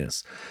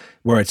sweetness,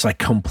 where it's like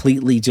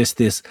completely just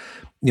this,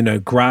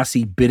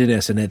 grassy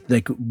bitterness. And it,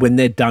 like when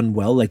they're done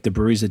well, like the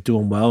breweries are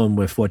doing well, and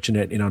we're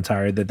fortunate in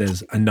Ontario that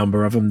there's a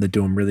number of them that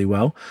do them really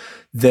well.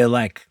 They're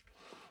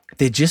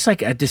just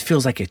like, it just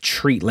feels like a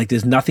treat. Like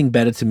there's nothing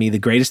better to me. The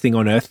greatest thing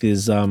on earth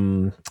is a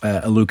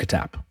Luca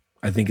tap.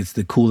 I think it's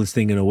the coolest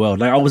thing in the world.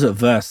 Like I was at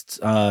Verst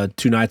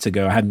 2 nights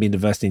ago. I hadn't been to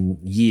Verst in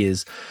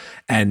years,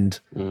 and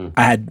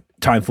I had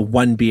time for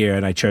one beer,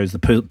 and I chose the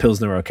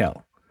Pilsner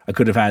Urquell. I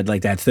could have had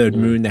like that Third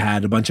Moon. They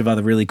had a bunch of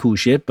other really cool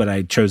shit, but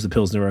I chose the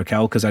Pilsner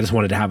Urquell because I just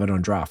wanted to have it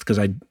on draft, because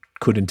I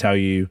couldn't tell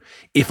you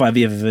if I've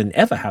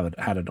ever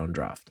had it on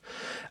draft.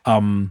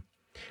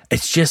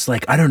 It's just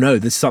like, I don't know.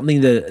 There's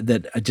something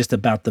that just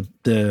about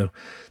the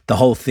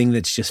whole thing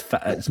that's just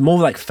it's more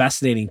like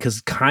fascinating, because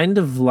kind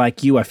of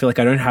like you, I feel like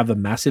I don't have a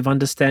massive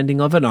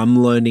understanding of it.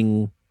 I'm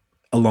learning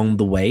along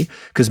the way,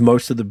 because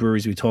most of the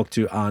breweries we talk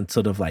to aren't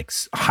sort of like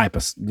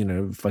hyper,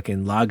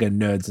 fucking lager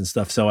nerds and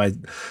stuff. So I,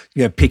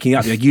 picking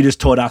up, like you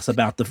just taught us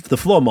about the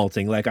floor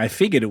malting. Like I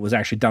figured it was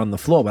actually done on the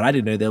floor, but I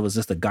didn't know there was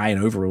just a guy in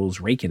overalls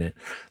raking it.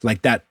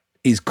 Like that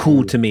is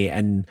cool to me.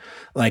 And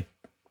like,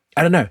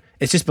 I don't know,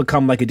 it's just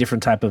become like a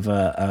different type of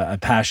a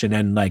passion.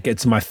 And like,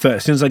 it's my first,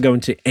 as soon as I go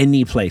into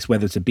any place,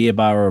 whether it's a beer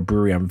bar or a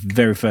brewery,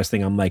 very first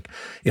thing I'm like,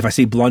 if I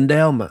see blonde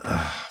ale, I'm like,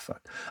 oh,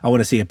 fuck. I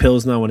want to see a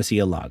Pilsner, I want to see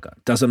a lager.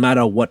 Doesn't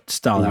matter what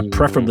style,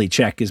 preferably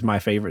Czech is my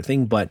favorite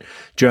thing, but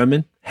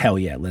German, hell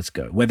yeah, let's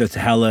go. Whether it's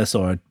Helles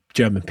or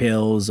German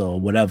Pils or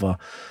whatever.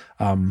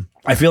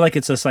 I feel like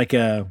it's just like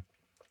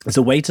it's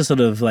a way to sort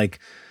of like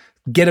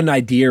get an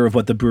idea of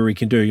what the brewery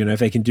can do. You know, if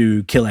they can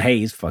do killer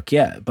haze, fuck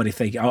yeah. But if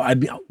they,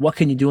 what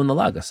can you do on the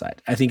lager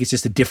side? I think it's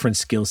just a different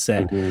skill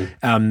set.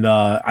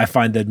 I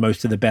find that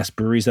most of the best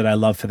breweries that I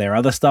love for their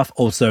other stuff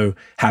also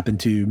happen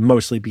to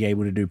mostly be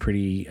able to do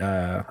pretty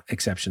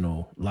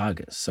exceptional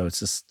lagers. So it's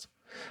just,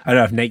 I don't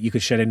know if Nate, you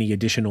could shed any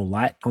additional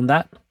light on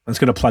that. I'm just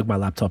going to plug my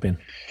laptop in.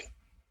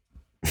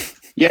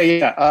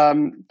 Yeah.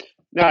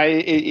 No,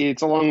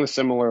 it's along the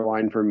similar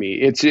line for me.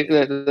 It's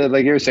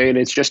like you're saying,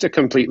 it's just a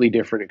completely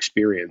different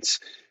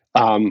experience.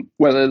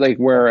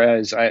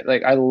 Whereas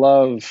I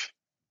love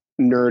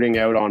nerding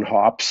out on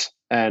hops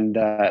and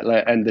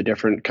the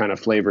different kind of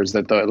flavors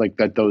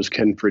that those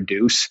can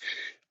produce.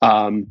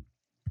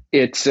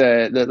 It's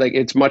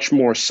it's much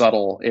more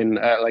subtle in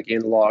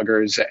in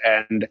lagers,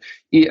 and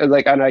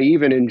and I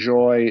even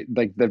enjoy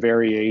like the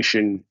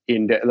variation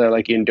in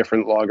in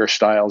different lager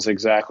styles,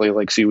 exactly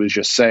like C was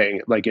just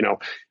saying.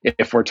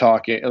 If we're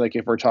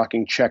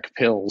talking Czech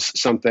pills,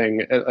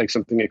 something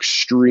something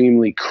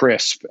extremely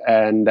crisp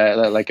and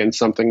and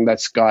something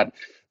that's got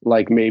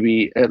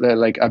maybe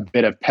a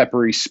bit of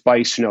peppery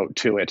spice note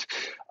to it.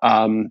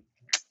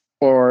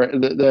 Or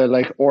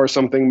or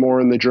something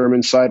more on the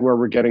German side where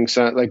we're getting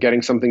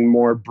something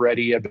more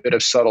bready, a bit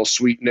of subtle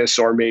sweetness,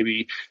 or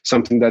maybe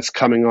something that's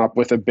coming up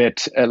with a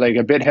bit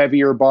a bit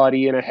heavier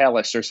body in a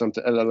Helles or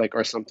something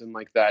or something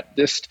like that.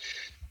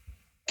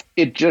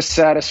 It just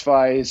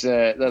satisfies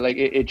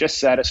it just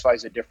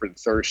satisfies a different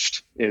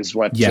thirst is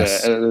what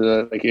Yes.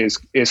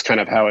 Is kind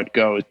of how it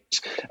goes.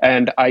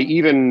 And I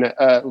even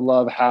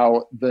love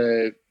how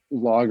the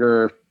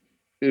lager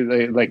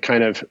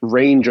kind of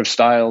range of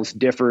styles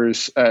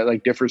differs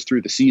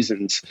through the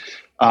seasons.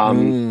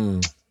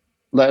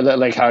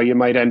 Like how you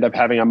might end up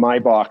having a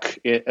Maibach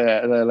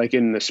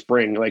in the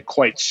spring,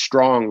 quite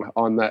strong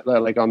on that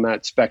on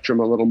that spectrum,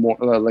 a little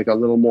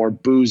more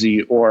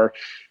boozy. Or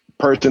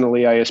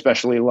personally, I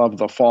especially love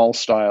the fall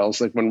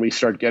styles, like when we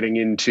start getting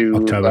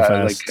into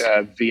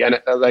Vienna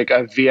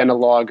Vienna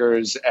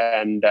lagers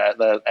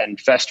and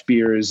fest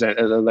beers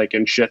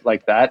and shit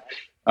like that.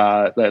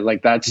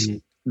 That's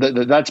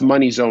that's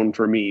money zone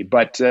for me.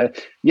 But I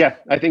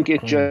think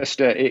it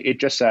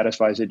just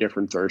satisfies a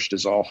different thirst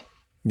is all.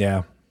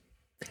 Yeah.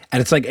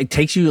 And it's it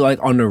takes you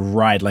on a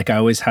ride.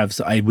 I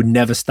would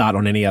never start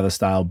on any other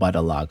style but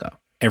a lager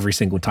every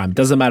single time. It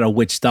doesn't matter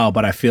which style,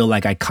 but I feel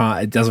like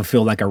it doesn't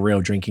feel like a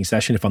real drinking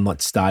session if I'm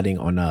not starting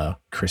on a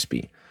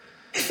crispy.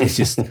 It's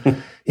just,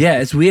 yeah,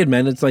 it's weird,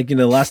 man. It's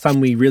last time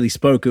we really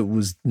spoke, it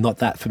was not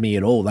that for me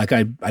at all. I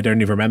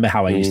don't even remember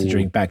how I used to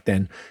drink back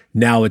then.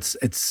 Now it's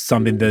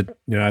something that,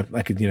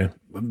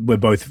 we're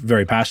both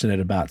very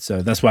passionate about.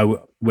 So that's why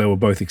we're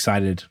both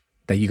excited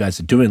that you guys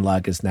are doing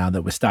lagers now,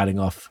 that we're starting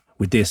off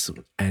with this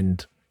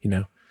and,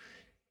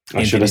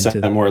 I should have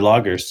sent more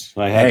lagers.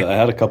 I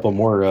had a couple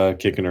more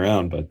kicking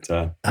around, but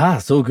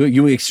so good.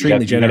 You were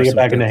extremely generous. You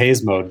got to get back into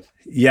haze mode.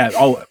 Yeah.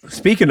 Oh,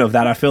 speaking of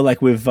that, I feel like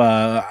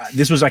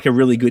this was a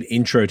really good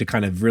intro to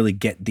kind of really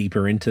get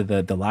deeper into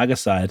the lager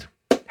side.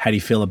 How do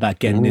you feel about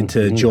getting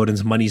into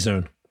Jordan's money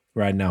zone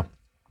right now?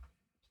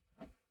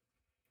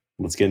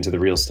 Let's get into the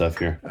real stuff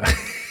here.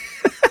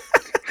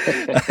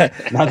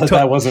 Not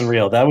that wasn't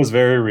real. That was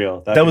very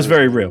real. That was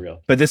very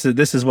real. But this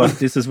is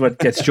what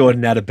gets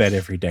Jordan out of bed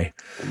every day.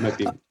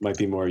 It might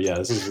be more. Yeah,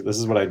 this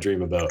is what I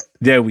dream about.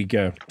 There we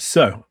go.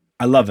 So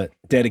I love it.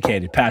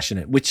 Dedicated,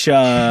 passionate. Which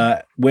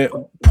we're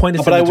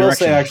pointed. But I will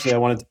say, actually,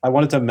 I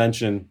wanted to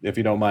mention, if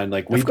you don't mind,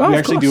 we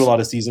actually do a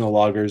lot of seasonal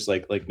lagers,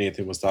 like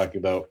Nathan was talking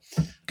about.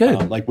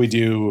 Good. We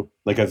do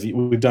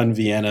we've done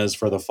Viennas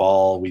for the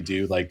fall. We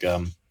do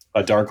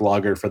a dark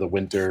lager for the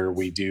winter.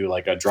 We do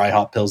a dry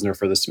hop pilsner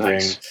for the spring.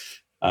 Nice.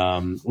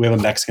 We have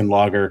a Mexican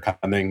lager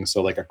coming,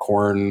 so a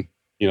corn,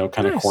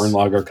 kind of corn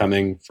lager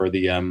coming for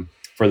the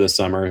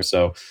summer.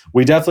 So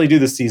we definitely do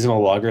the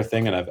seasonal lager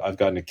thing, and I've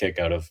gotten a kick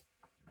out of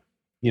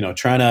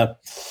trying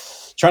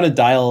to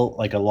dial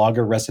a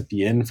lager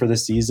recipe in for the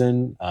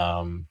season,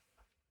 and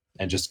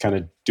just kind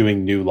of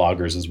doing new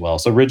lagers as well.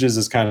 So Ridges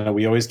is kind of,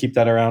 we always keep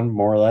that around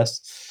more or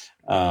less,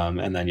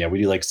 and then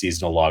we do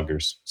seasonal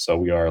lagers. So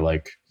we are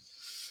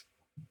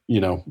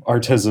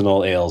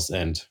artisanal ales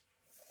and,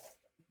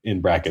 in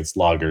brackets,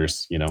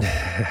 lagers,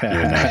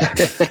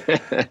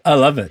 I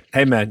love it.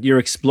 Hey man, you're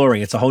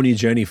exploring. It's a whole new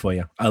journey for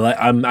you.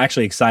 I'm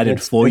actually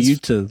excited for you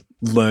to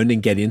learn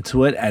and get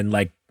into it,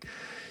 and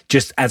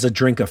just as a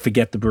drinker,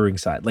 forget the brewing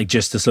side,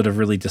 just to sort of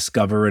really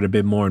discover it a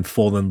bit more and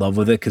fall in love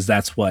with it, because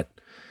that's what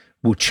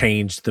will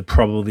change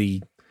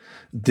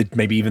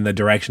maybe even the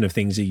direction of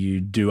things that you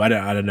do. I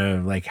don't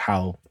know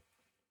how,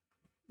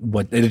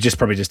 it just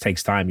probably just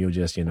takes time. You'll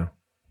just,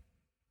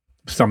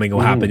 something will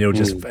happen. It'll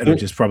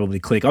just probably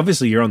click.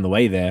 Obviously you're on the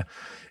way there.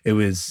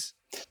 I'm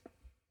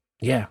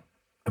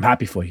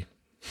happy for you.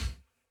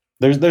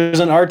 There's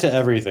an art to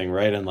everything,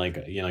 right? And like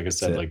I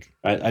said,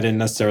 I didn't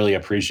necessarily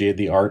appreciate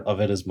the art of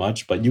it as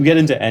much, but you get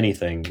into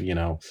anything,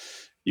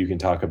 you can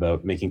talk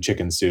about making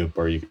chicken soup,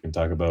 or you can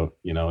talk about,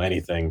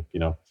 anything,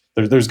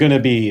 there's going to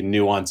be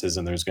nuances,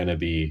 and there's going to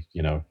be,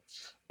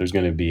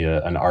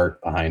 an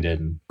art behind it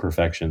and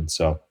perfection.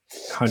 So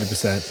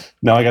 100%.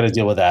 Now I got to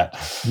deal with that.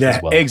 Yeah,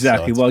 as well,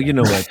 exactly. so Well, you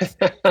know what?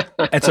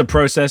 It's a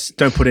process.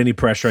 Don't put any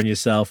pressure on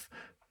yourself.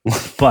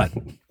 But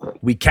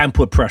we can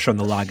put pressure on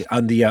the lager,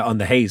 on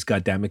the haze,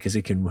 goddammit, because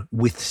it can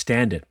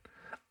withstand it.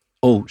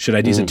 Oh, should I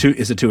use it too?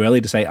 Is it too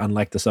early to say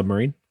unlike the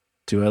submarine?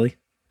 Too early?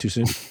 Too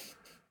soon?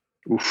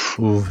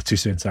 Ooh, too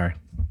soon. Sorry.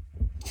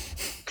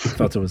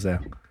 Thought it was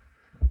there.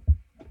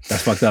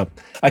 That's fucked up.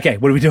 Okay,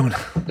 what are we doing?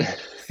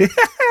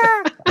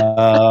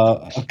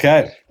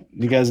 Okay.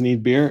 You guys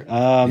need beer?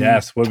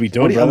 Yes, what are we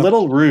doing? A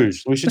little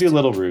Rouge. We should do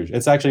Little Rouge.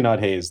 It's actually not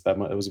haze. It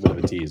was a bit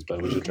of a tease,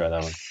 but we should try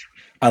that one.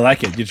 I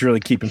like it. You're really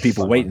keeping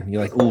people waiting.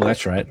 You're like, oh,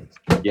 that's right.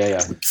 Yeah.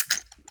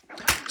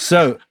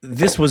 So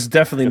this was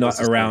definitely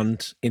not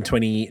around in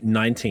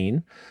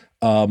 2019.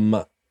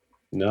 No.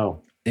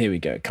 Here we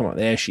go. Come on,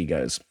 there she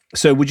goes.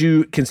 So would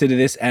you consider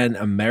this an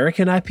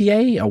American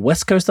IPA, a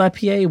West Coast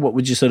IPA?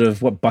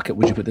 What bucket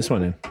would you put this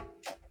one in?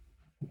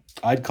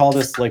 I'd call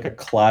this like a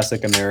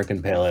classic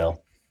American pale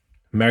ale.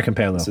 American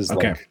pale ale. This is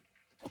okay. like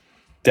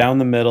down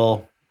the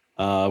middle.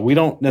 We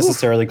don't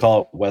necessarily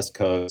call it West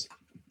Coast.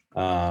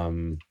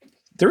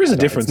 There is a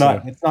difference.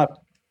 It's not.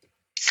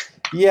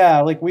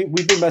 Yeah, like we've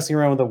been messing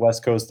around with the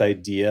West Coast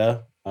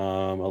idea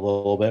a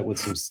little bit with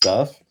some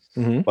stuff,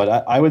 but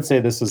I would say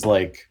this is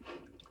like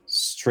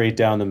straight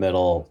down the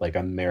middle, like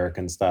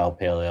American style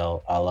pale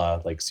ale, a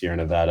la like Sierra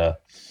Nevada.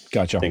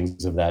 Gotcha.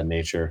 Things of that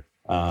nature.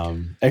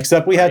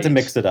 Except we had to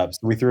mix it up. So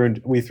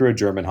we threw a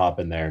German hop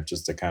in there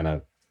just to kind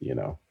of,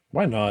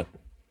 why not?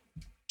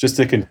 Just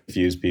to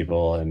confuse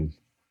people and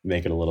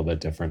make it a little bit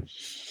different.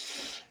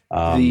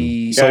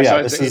 This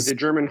is the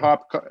German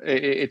hop.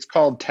 It's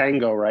called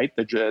Tango, right?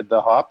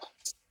 The hop.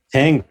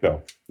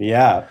 Tango.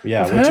 Yeah. Which,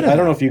 I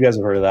don't know if you guys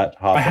have heard of that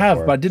hop. I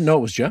have, but I didn't know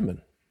it was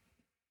German.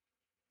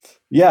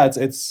 Yeah,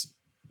 it's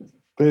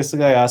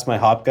basically I asked my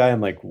hop guy, I'm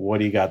like, what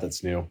do you got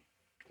that's new?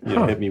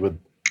 Hit me with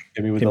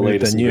the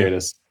latest and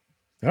greatest.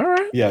 All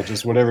right. Yeah,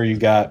 just whatever you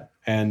got.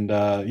 And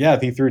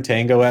he threw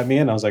Tango at me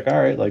and I was like,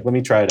 all right, like let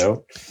me try it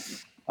out.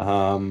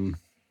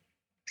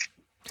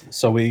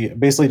 So we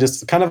basically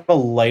just kind of a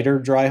lighter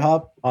dry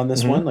hop on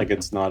this one. Like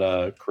it's not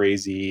a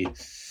crazy,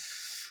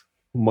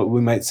 what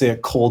we might say a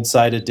cold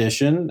side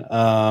edition.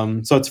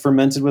 So it's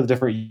fermented with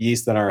different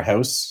yeast than our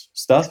house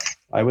stuff,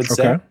 I would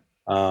say.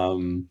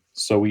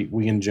 So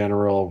we in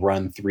general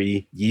run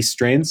 3 yeast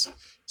strains.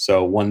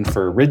 So one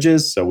for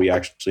ridges. So we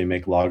actually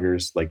make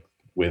lagers like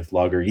with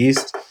lager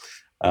yeast.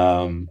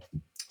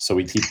 So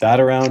we keep that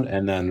around,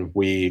 and then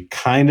we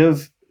kind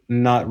of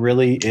not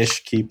really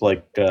keep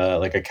like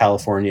a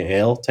California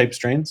ale type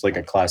strains, like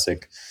a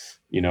classic,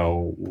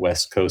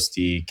 West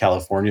Coasty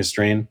California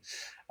strain.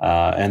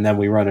 And then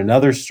we run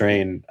another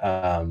strain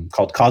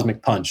called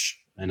Cosmic Punch.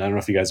 And I don't know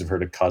if you guys have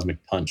heard of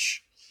Cosmic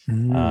Punch,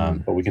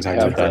 but we can talk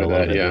about that a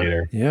little bit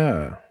later.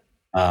 Yeah.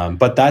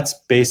 But that's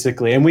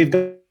basically, and we've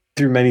gone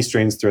through many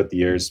strains throughout the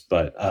years,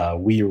 but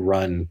we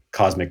run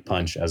Cosmic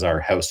Punch as our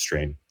house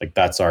strain. Like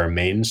that's our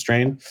main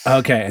strain.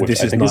 Okay. And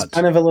this is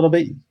kind of a little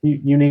bit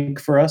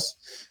unique for us.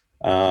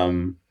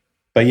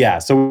 But yeah,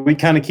 so we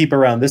kind of keep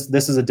around this.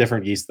 This is a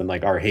different yeast than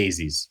like our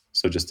hazies.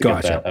 So just to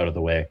get that out of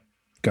the way.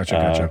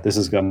 Gotcha. This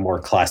is a more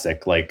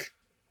classic, like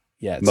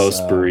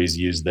most breweries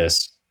use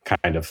this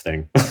kind of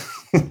thing.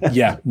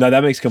 Yeah, no,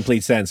 that makes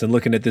complete sense. And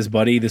looking at this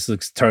body, this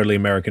looks totally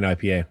American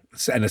IPA,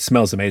 and it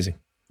smells amazing.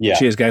 Yeah.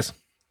 Cheers, guys.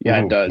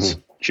 Yeah, it does.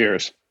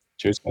 Cheers.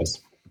 Cheers,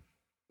 guys.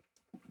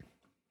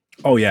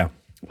 Oh yeah,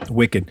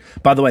 wicked.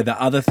 By the way, the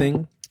other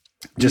thing,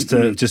 just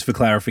for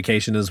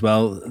clarification as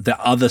well, the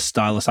other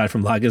style aside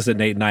from lagers that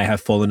Nate and I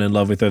have fallen in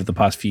love with over the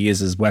past few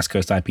years is West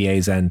Coast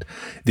IPAs, and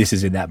this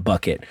is in that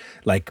bucket.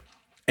 Like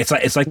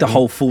it's like the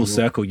whole full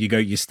circle.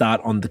 You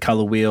start on the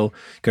color wheel,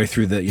 go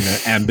through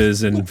the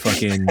ambers and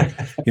fucking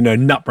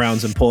nut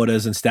browns and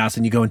porters and stouts,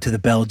 and you go into the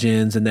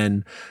Belgians and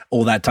then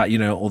all that type,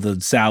 all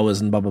the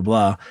sours and blah blah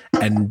blah,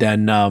 and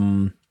then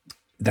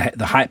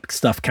the hype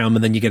stuff come,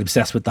 and then you get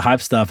obsessed with the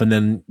hype stuff, and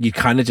then you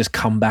kind of just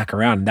come back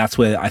around. And that's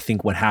where I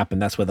think what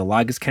happened. That's where the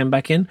lagers came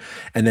back in,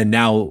 and then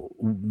now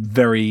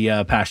very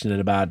passionate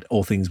about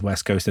all things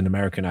West Coast and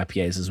American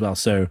IPAs as well.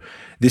 So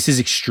this is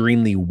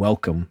extremely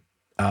welcome.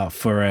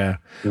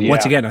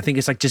 Once again, I think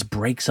it's like just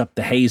breaks up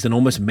the haze and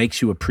almost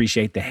makes you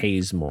appreciate the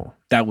haze more.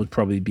 That would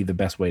probably be the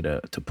best way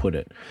to put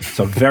it.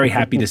 So I'm very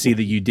happy to see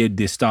that you did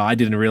this style. I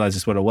didn't realize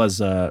this what it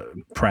was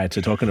prior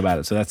to talking about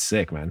it. So that's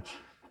sick, man.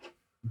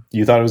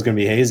 You thought it was going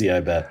to be hazy, I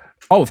bet.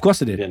 Oh, of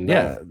course I did. You didn't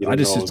know it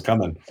was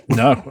coming.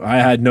 No, I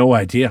had no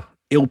idea.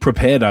 Ill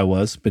prepared I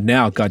was, but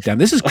now, goddamn,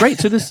 this is great.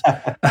 So this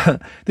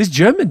this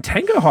German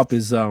Tango hop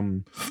is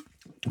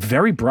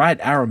very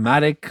bright,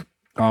 aromatic.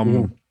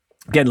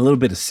 Getting a little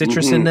bit of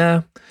citrus in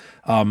there.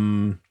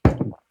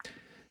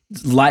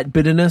 Light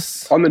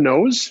bitterness on the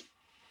nose.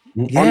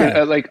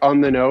 Yeah,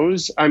 on the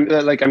nose, I'm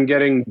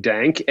getting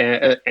dank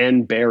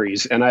and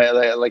berries, and I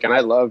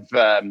love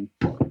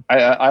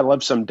I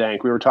love some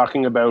dank. We were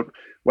talking about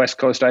West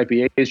Coast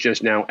IPAs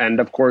just now, and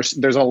of course,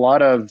 there's a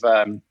lot of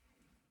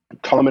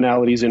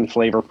commonalities in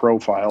flavor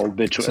profile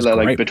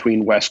great.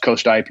 between West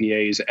Coast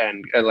IPAs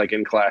and like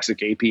in classic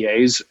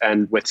APAs,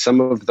 and with some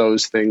of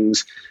those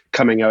things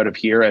coming out of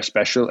here,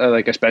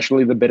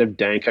 especially the bit of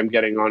dank I'm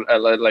getting on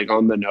like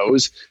on the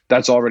nose,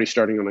 that's already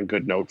starting on a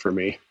good note for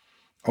me.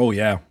 Oh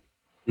yeah.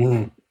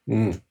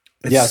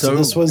 Yeah. So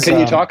this was. Can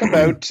you talk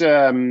about?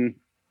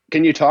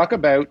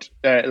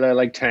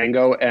 Like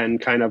Tango and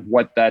kind of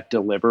what that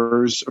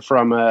delivers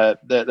from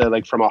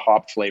from a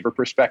hop flavor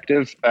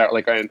perspective,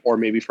 or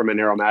maybe from an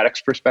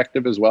aromatics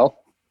perspective as well?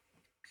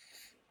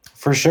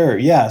 For sure,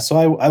 yeah.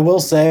 So I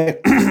will say,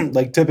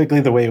 like typically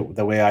the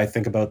way I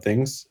think about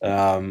things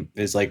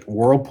is like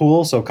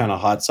whirlpool, so kind of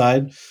hot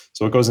side.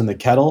 So it goes in the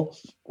kettle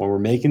when we're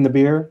making the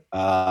beer,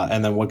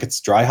 and then what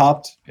gets dry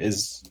hopped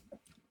is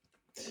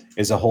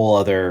a whole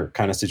other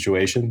kind of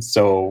situation.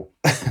 So.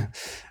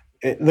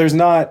 There's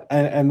not,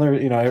 and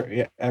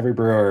there, every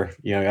brewer,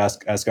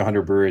 ask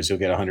 100 brewers, you'll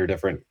get 100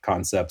 different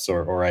concepts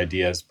or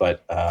ideas,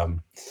 but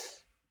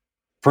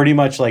pretty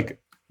much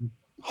like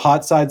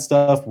hot side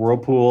stuff,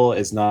 whirlpool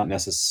is not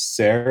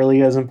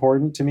necessarily as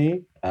important to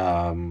me.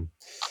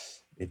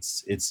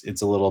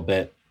 It's a little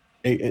bit,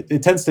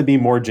 it tends to be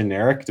more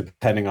generic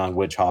depending on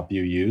which hop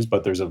you use,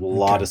 but there's a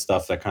lot of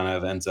stuff that kind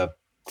of ends up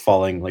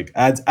falling, like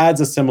adds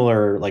a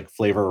similar like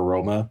flavor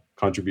aroma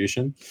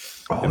contribution.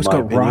 Oh, it's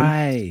got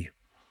rye.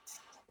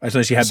 I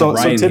suppose you had the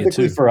rye. So in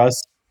typically here too. for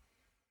us,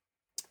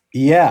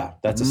 yeah,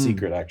 that's a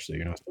secret. Actually,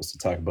 you're not supposed to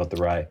talk about the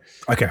rye.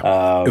 Okay,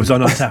 it was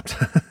on Untapped.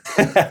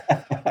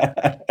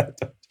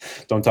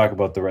 Don't talk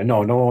about the rye. No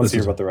one wants to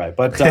hear about the rye.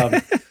 But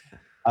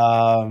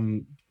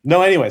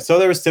no. Anyway, so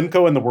there was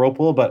Simcoe in the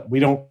whirlpool, but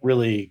we don't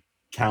really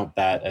count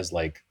that as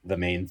like the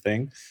main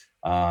thing.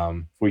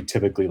 We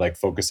typically like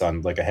focus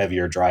on like a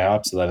heavier dry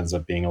hop, so that ends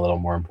up being a little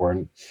more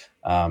important.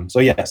 So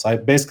yes,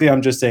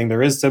 I'm just saying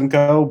there is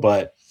Simcoe,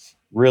 but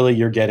really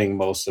you're getting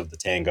most of the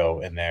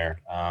Tango in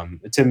there.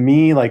 To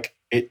me, like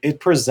it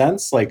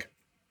presents like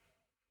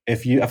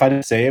if I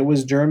didn't say it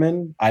was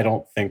German, I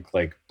don't think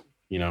like,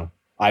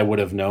 I would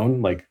have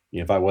known, like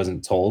if I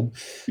wasn't told.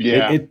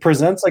 Yeah. It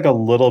presents like a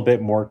little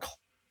bit more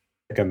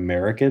like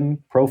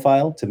American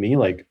profile to me.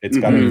 Like it's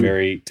got a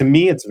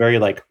it's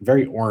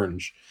very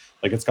orange.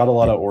 Like it's got a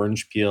lot of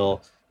orange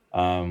peel.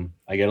 I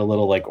get a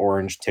little like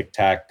orange Tic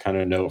Tac kind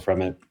of note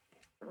from it.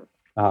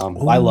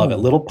 I love it. A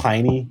little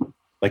piney,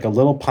 like that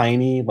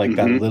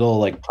little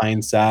like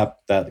pine sap,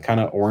 that kind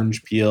of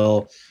orange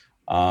peel.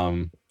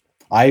 Like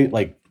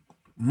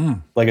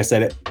I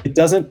said, it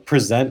doesn't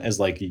present as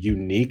like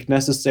unique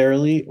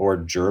necessarily or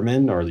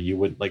German, or you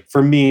would like,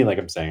 for me, like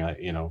I'm saying,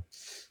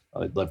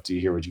 I'd love to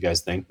hear what you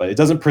guys think, but it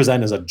doesn't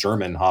present as a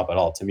German hop at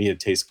all. To me, it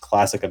tastes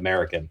classic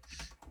American,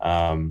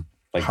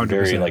 like 100%.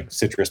 Very like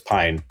citrus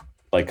pine,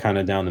 like kind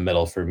of down the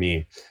middle for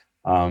me.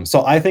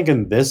 So I think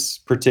in this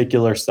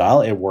particular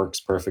style, it works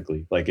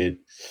perfectly. Like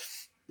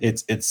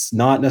it's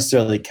not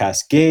necessarily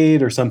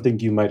Cascade or something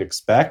you might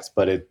expect,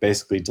 but it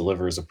basically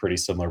delivers a pretty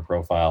similar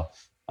profile.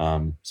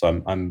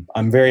 So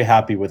I'm very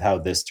happy with how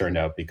this turned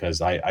out,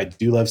 because I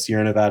do love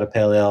Sierra Nevada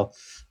Pale Ale.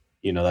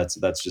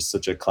 That's just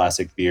such a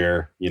classic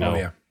beer.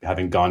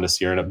 Having gone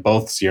to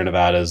both Sierra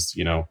Nevadas,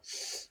 the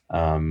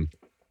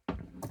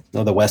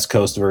West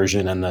Coast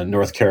version and the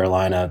North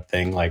Carolina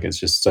thing, like it's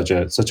just such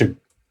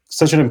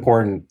an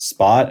important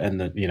spot. And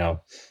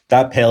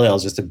that pale ale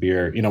is just a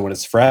beer, when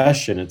it's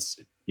fresh and it's,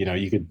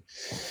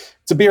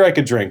 it's a beer I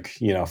could drink,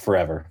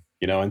 forever,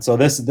 and so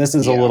this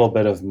is a little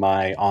bit of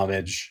my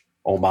homage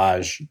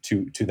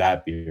to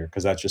that beer,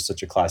 because that's just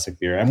such a classic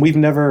beer. And we've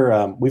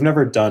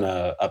never done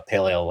a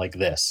pale ale like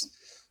this,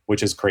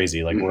 which is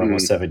crazy. Like we're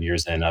almost 7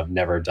 years in. I've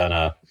never done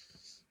a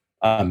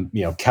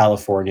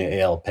California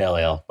ale pale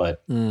ale,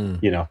 but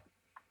it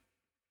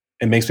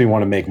makes me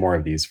want to make more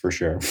of these for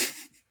sure.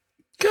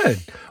 Good.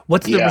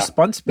 What's the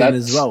response been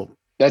as well?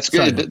 That's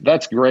good. Sorry.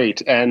 That's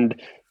great. And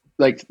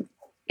like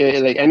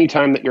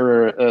anytime that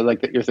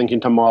you're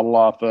thinking to model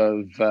off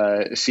of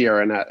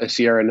Sierra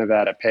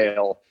Nevada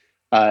Pale,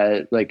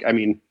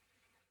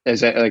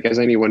 as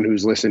anyone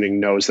who's listening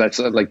knows, that's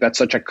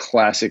such a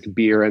classic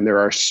beer, and there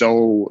are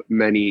so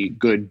many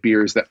good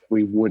beers that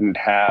we wouldn't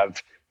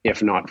have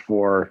if not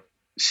for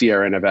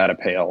Sierra Nevada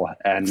Pale.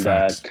 And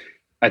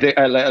I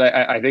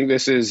think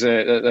this is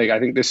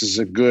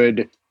a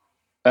good,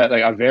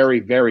 a very,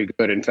 very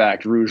good, in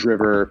fact, Rouge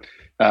River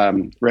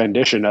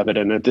rendition of it.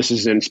 And if this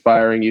is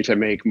inspiring you to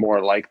make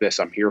more like this,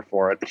 I'm here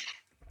for it.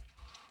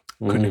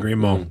 Couldn't agree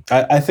more.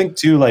 I think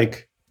too,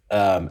 like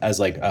as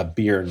like a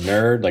beer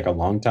nerd, like a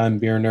longtime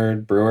beer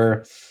nerd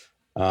brewer,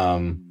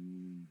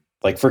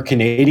 like for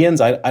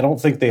Canadians, I don't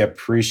think they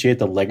appreciate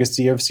the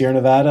legacy of Sierra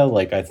Nevada.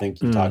 Like I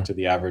think you talk to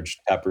the average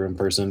taproom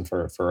person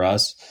for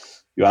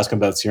us, you ask them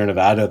about Sierra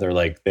Nevada, they're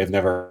like, they've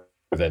never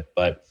heard of it.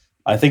 But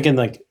I think in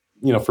like,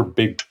 for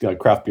big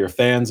craft beer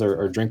fans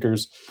or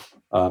drinkers,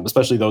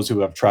 especially those who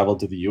have traveled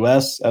to the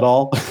US at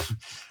all,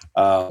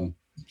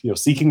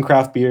 seeking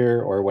craft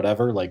beer or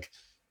whatever, like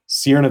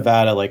Sierra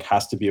Nevada like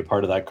has to be a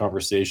part of that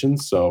conversation.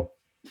 So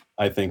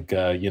I think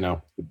the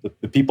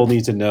people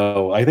need to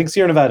know. I think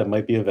Sierra Nevada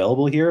might be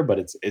available here, but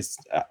it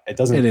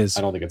doesn't. It is.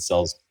 I don't think it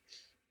sells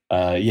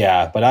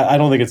Yeah, but I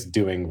don't think it's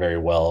doing very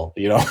well,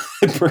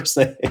 per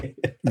se.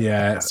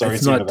 Yeah, Sorry,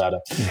 it's to not. about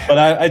it,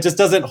 but it just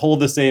doesn't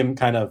hold the same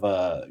kind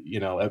of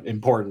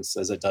importance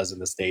as it does in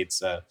the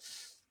States.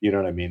 You know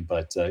what I mean?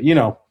 But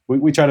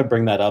we try to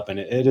bring that up, and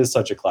it is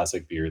such a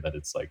classic beer that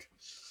it's like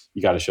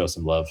you got to show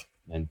some love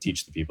and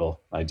teach the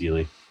people,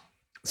 ideally.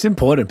 It's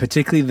important,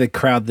 particularly the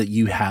crowd that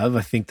you have.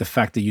 I think the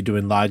fact that you're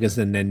doing lagers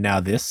and then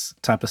now this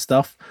type of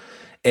stuff,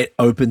 it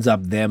opens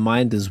up their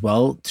mind as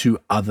well to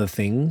other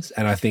things.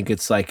 And I think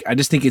it's like, I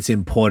just think it's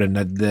important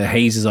that the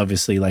haze is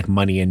obviously like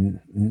money and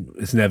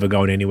it's never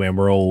going anywhere and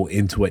we're all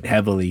into it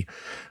heavily.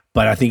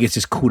 But I think it's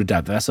just cool to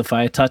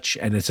diversify a touch.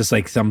 And it's just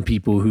like some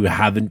people who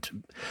haven't,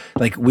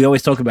 like we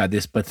always talk about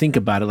this, but think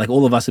about it. Like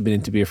all of us have been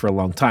into beer for a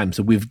long time.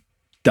 So we've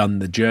done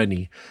the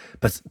journey.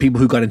 But people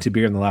who got into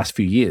beer in the last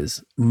few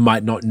years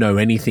might not know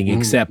anything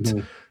except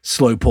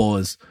slow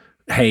pours,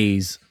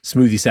 haze,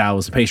 smoothie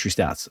sours, pastry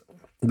stouts.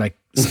 Like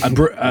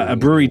a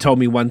brewery told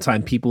me one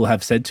time people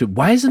have said to,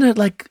 why doesn't it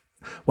look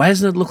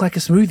like a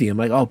smoothie? I'm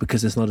like, oh,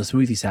 because it's not a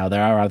smoothie sour.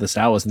 There are other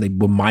sours. And they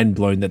were mind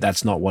blown that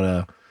that's not what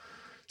a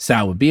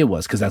sour beer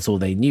was, because that's all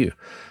they knew.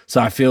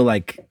 So I feel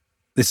like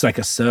it's like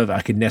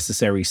a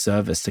necessary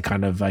service to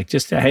kind of like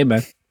just, hey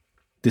man,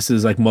 this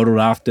is like modeled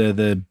after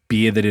the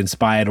beer that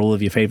inspired all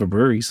of your favorite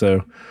breweries.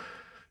 So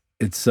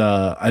it's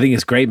I think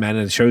it's great, man,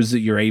 and it shows that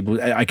you're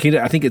able. I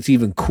think it's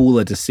even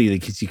cooler to see,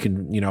 because you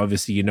can,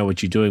 obviously you know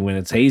what you're doing when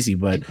it's hazy,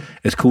 but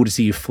it's cool to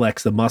see you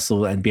flex the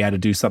muscle and be able to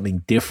do something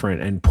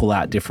different and pull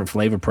out different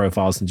flavor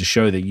profiles and to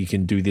show that you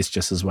can do this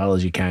just as well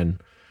as you can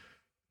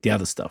the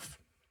other stuff.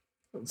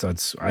 So I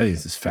think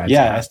it's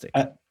fantastic.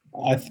 Yeah,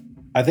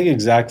 I think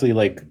exactly,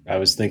 like I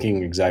was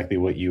thinking exactly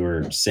what you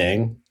were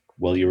saying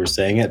while you were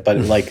saying it, but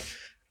like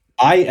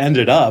I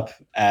ended up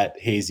at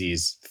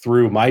Hazy's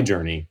through my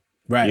journey.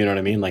 Right. You know what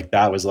I mean? Like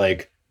that was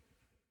like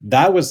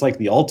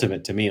the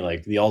ultimate to me,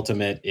 like the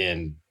ultimate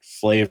in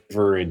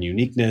flavor and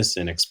uniqueness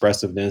and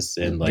expressiveness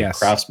and like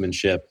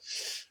craftsmanship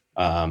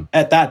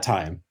at that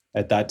time,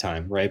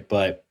 right?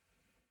 But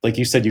like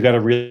you said, you got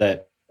to realize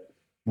that,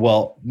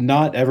 well,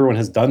 not everyone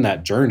has done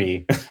that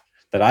journey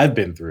that I've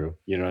been through,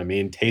 you know what I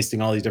mean?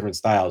 Tasting all these different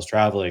styles,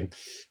 traveling,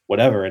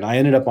 whatever. And I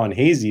ended up on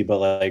Hazy, but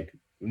like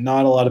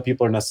not a lot of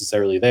people are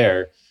necessarily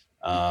there.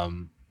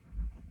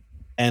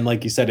 And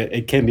like you said,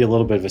 it can be a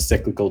little bit of a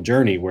cyclical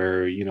journey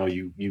where,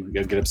 you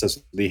get obsessed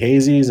with the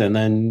hazies and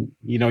then,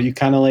 you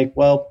kind of like,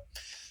 well,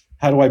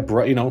 how do I,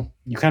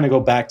 you kind of go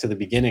back to the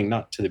beginning,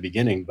 not to the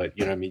beginning, but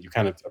you know what I mean? You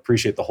kind of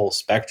appreciate the whole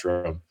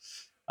spectrum.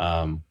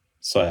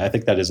 So I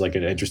think that is like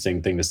an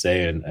interesting thing to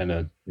say and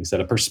like you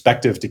said, a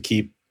perspective to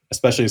keep,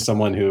 especially as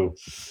someone who,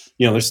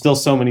 there's still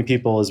so many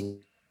people as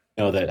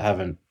that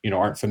haven't,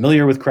 aren't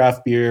familiar with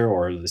craft beer,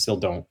 or they still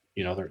don't,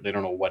 they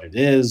don't know what it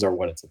is or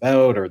what it's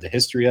about or the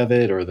history of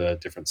it or the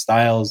different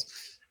styles.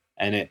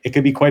 And it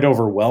could be quite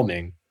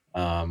overwhelming,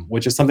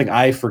 which is something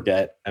I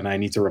forget. And I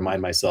need to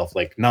remind myself,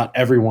 like, not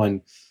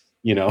everyone,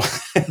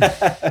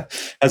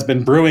 has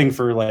been brewing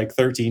for like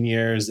 13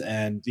 years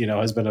and,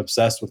 has been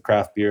obsessed with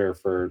craft beer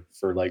for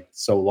like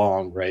so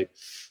long. Right.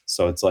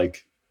 So it's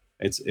like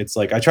I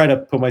try to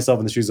put myself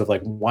in the shoes of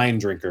like wine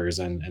drinkers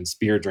and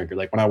spear drinkers.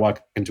 Like when I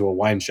walk into a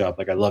wine shop,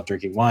 like I love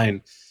drinking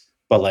wine,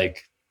 but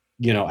like,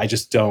 I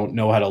just don't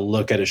know how to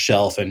look at a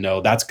shelf and know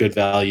that's good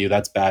value,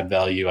 that's bad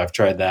value. I've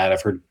tried that.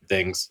 I've heard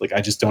things like,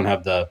 I just don't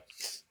have the,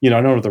 I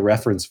don't have the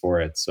reference for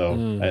it. So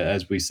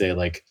as we say,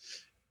 like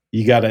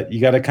you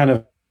gotta kind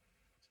of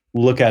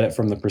look at it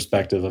from the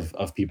perspective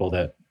of people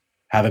that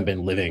haven't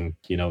been living,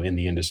 in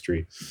the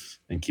industry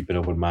and keep an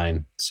open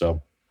mind.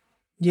 So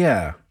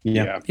yeah,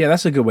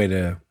 that's a good way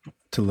to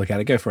look at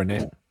it. Go for it,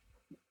 Nate.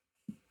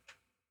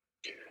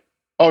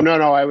 Oh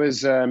no, I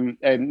was, and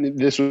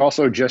this was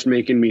also just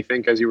making me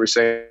think, as you were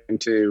saying,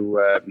 to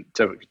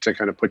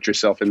kind of put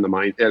yourself in the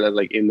mind,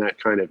 like in that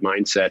kind of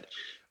mindset.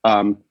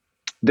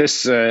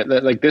 This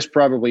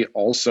probably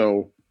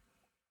also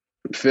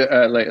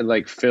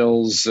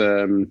fills fills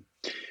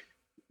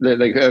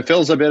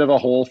a bit of a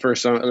hole for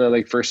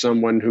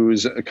someone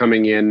who's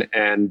coming in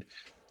and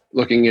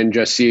looking and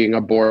just seeing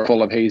a board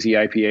full of hazy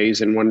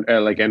IPAs and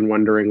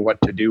wondering what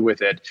to do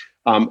with it.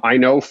 I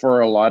know for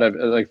a lot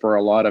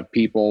of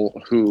people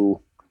who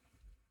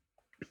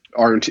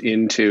aren't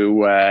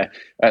into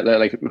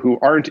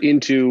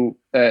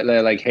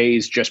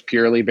haze just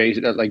purely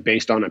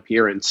based on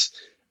appearance,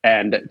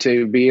 and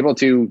to be able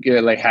to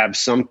have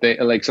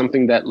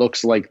something that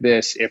looks like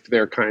this, if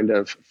they're kind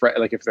of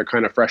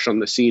fresh on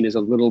the scene, is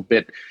a little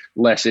bit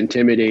less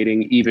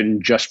intimidating,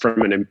 even just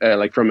from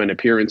an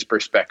appearance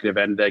perspective,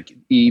 and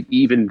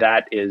even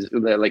that is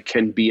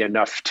can be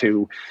enough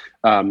to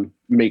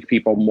make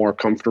people more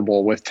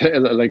comfortable with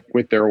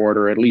their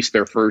order, at least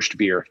their first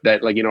beer.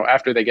 That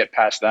after they get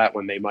past that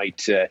one, they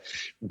might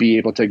be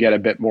able to get a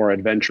bit more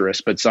adventurous.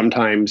 But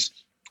sometimes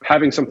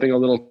having something a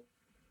little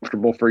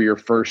comfortable for your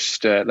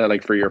first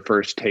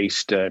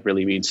taste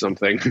really means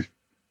something.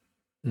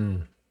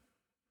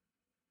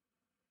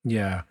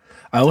 Yeah,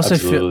 I also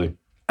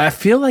I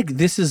feel like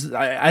this is,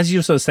 as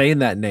you were saying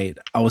that, Nate,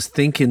 I was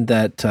thinking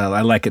that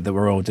I like it that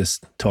we're all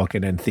just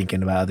talking and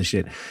thinking about other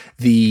shit.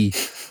 The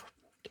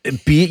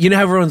beer, you know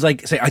how everyone's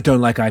like, say, I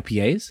don't like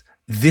IPAs?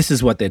 This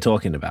is what they're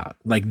talking about.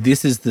 Like,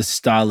 this is the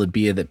style of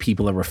beer that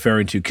people are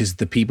referring to, because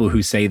the people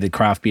who say that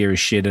craft beer is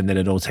shit and that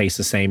it all tastes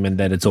the same and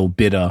that it's all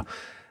bitter,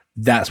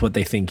 that's what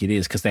they think it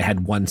is, because they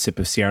had one sip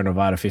of Sierra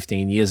Nevada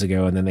 15 years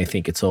ago and then they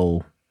think it's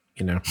all,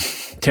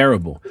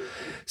 terrible.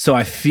 So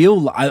I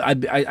feel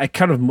I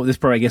kind of, this is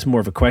probably, I guess, more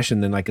of a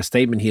question than like a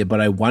statement here,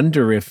 but I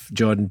wonder if,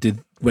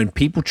 Jordan, when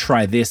people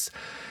try this,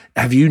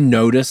 have you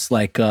noticed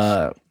like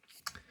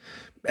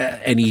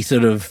any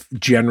sort of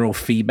general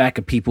feedback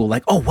of people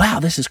like, oh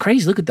wow, this is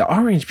crazy, look at the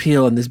orange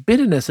peel and this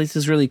bitterness, this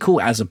is really cool,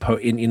 as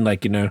opposed in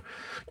like,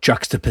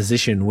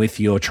 juxtaposition with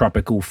your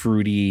tropical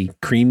fruity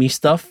creamy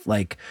stuff?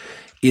 Like,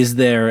 has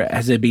there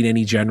been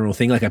any general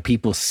thing, like, are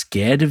people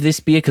scared of this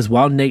beer? Because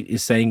while Nate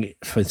is saying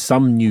for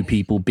some new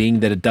people,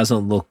 being that it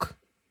doesn't look,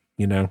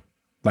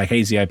 like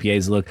hazy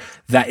IPAs look,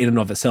 that in and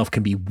of itself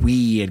can be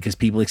weird because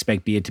people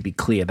expect beer to be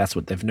clear. That's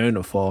what they've known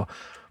it for.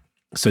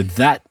 So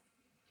that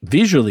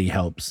visually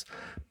helps.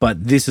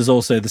 But this is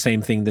also the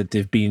same thing that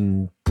they've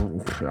been,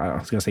 I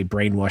was going to say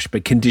brainwashed,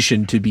 but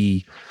conditioned to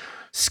be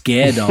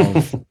scared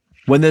of.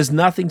 When there's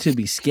nothing to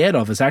be scared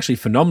of, it's actually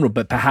phenomenal,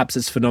 but perhaps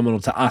it's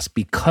phenomenal to us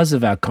because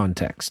of our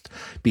context,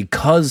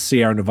 because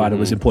Sierra Nevada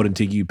was important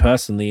to you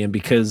personally, and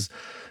because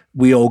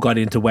we all got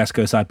into West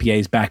Coast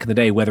IPAs back in the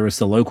day, whether it's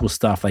the local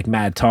stuff like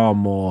Mad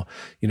Tom or,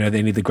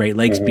 any of the Great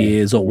Lakes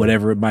beers or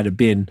whatever it might have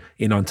been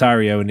in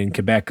Ontario and in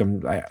Quebec,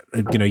 and,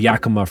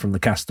 Yakima from the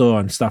Castor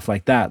and stuff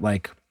like that.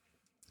 Like,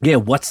 yeah,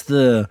 what's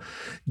the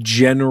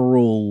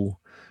general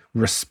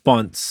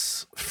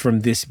response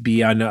from this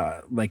beer? I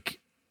know, like,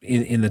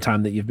 in the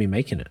time that you've been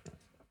making it.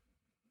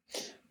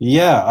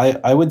 Yeah,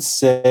 I would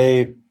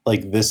say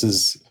like this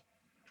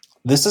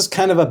is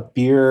kind of a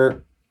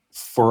beer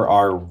for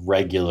our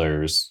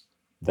regulars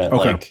that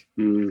like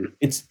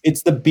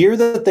it's the beer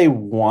that they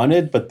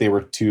wanted but they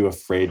were too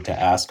afraid to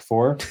ask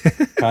for,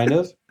 kind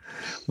of.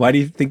 Why do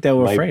you think they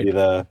were afraid?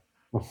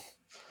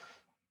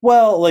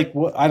 Well, like,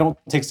 I don't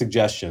take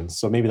suggestions,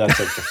 so maybe that's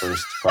like the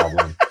first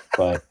problem.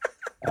 But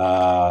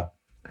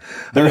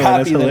they're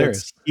happy that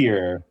it's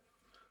here.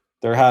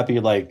 They're happy,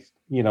 like,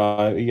 you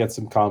get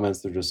some comments.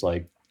 They're just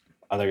like,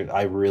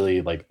 I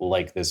really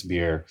like this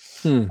beer.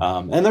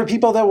 And there are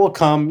people that will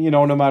come,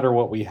 no matter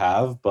what we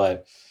have.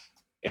 But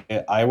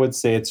I would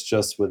say it's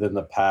just within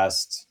the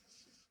past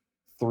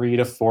 3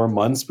 to 4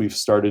 months, we've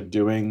started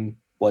doing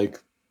like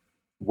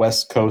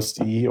West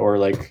Coast-y or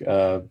like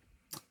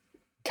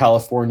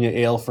California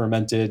ale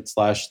fermented /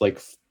 like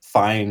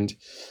fined,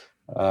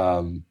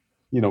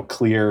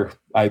 clear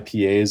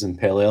IPAs and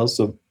pale ales.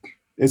 So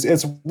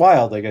it's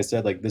wild. Like I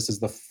said, like this is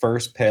the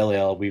first pale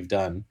ale we've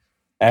done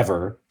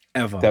ever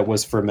that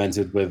was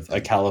fermented with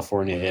a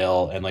California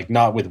ale, and like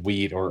not with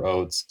wheat or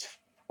oats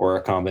or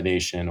a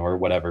combination or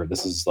whatever.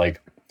 This is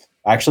like,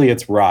 actually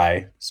it's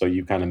rye. So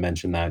you kind of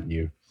mentioned that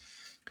you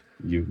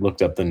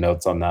looked up the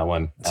notes on that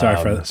one. Sorry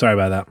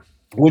about that.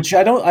 Which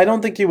I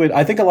don't think you would.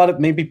 I think a lot of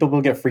maybe people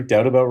get freaked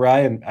out about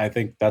rye, and I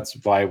think that's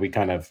why we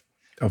kind of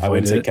I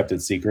wouldn't say kept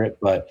it secret,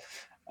 but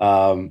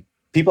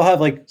people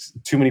have like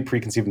too many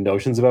preconceived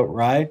notions about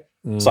rye.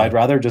 So I'd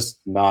rather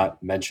just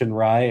not mention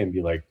rye and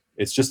be like,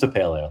 it's just a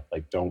pale ale.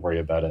 Like, don't worry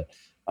about it.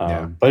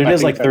 But it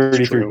is like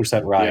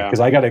 33% rye, because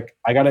I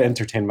gotta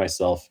entertain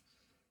myself.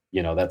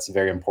 That's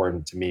very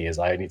important to me. Is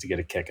I need to get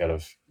a kick out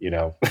of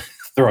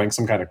throwing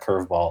some kind of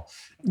curveball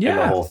in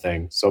the whole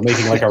thing. So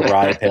making like a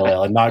rye pale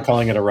ale and not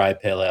calling it a rye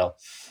pale ale.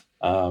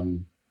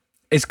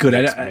 It's good.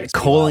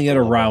 Calling it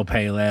a rye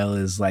pale ale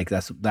is like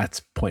that's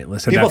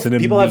pointless. And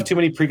people have too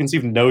many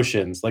preconceived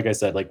notions. Like I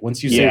said, like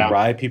once you say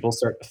rye, people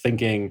start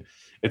thinking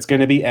it's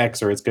going to be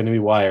X or it's going to be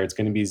Y or it's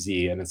going to be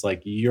Z, and it's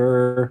like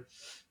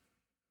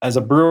as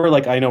a brewer,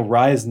 like I know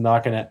rye is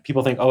not going to.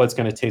 People think, oh, it's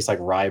going to taste like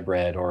rye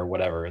bread or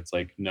whatever. It's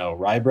like, no,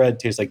 rye bread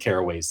tastes like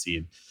caraway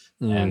seed,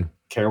 and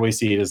caraway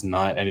seed is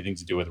not anything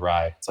to do with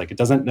rye. It's like it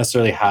doesn't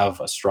necessarily have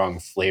a strong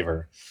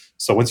flavor.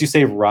 So once you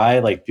say rye,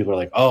 like people are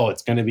like, oh,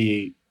 it's going to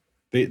be.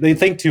 They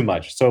think too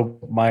much. So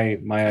my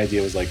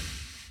idea was like,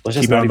 let's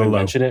just not even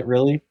mention it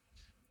really,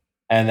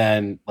 and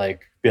then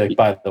like be like,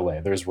 by the way,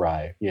 there's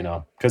rye.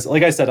 Because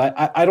like I said,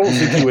 I don't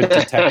think you would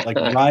detect like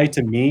rye.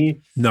 To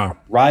me, no,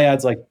 rye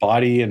adds like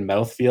body and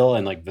mouthfeel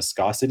and like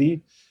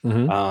viscosity.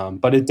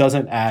 But it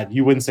doesn't add.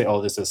 You wouldn't say,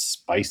 oh, this is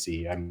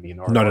spicy. I mean,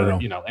 or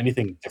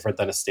anything different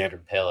than a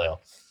standard pale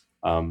ale.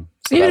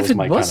 So even if it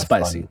was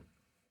spicy,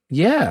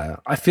 yeah,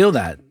 I feel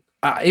that.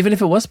 Even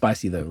if it was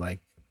spicy though,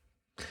 like.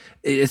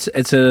 It's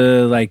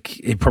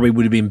it probably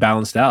would have been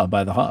balanced out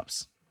by the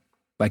hops,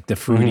 like the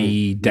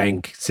fruity,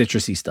 dank,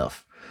 citrusy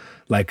stuff.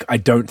 Like I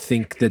don't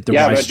think that the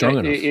rye is strong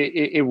enough.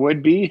 It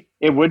would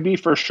be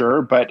for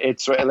sure, but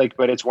it's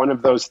one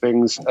of those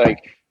things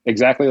like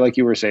exactly like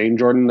you were saying,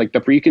 Jordan. Like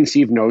the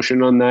preconceived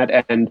notion on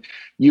that, and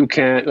you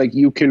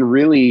can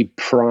really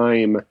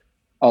prime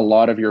a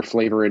lot of your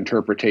flavor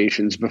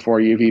interpretations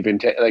before you've even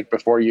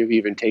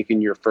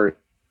taken your first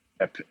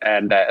step,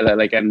 and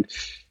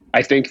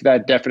I think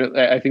that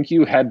definitely. I think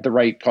you had the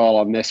right call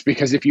on this,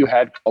 because if you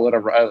had called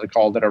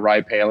it a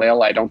rye pale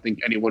ale, I don't think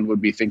anyone would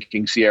be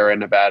thinking Sierra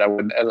Nevada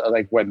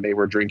when they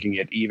were drinking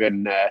it.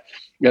 Even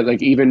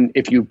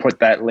if you put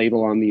that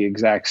label on the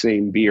exact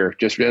same beer,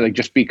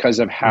 just because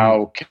of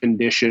how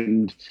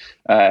conditioned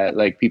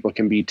people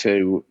can be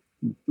to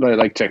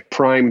to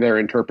prime their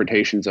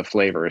interpretations of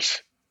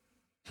flavors.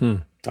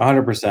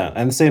 100%.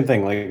 And the same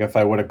thing, like if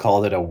I would have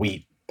called it a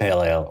wheat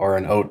pale ale or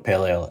an oat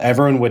pale ale,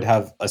 everyone would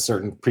have a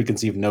certain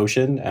preconceived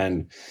notion.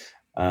 And,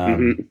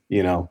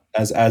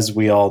 as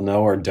we all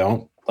know or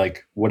don't,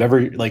 like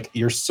whatever, like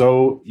it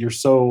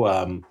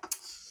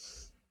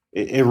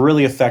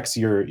really affects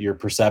your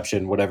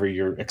perception, whatever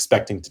you're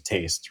expecting to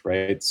taste.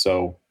 Right.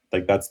 So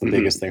like, that's the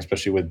biggest thing,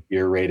 especially with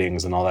beer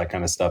ratings and all that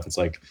kind of stuff. It's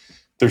like,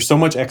 there's so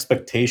much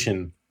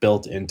expectation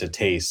built into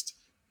taste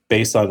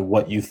based on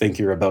what you think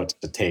you're about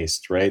to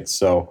taste. Right.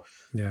 So,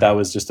 that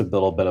was just a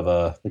little bit of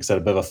a bit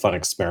of a fun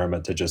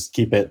experiment to just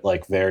keep it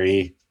like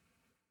very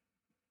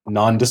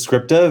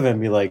non-descriptive and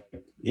be like,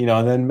 and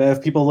then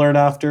if people learn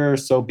after,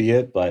 so be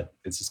it. But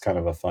it's just kind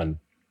of a fun,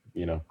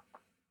 it's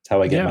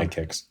how I get my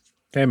kicks.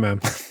 Hey,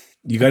 man,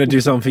 you got to do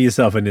something for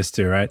yourself in this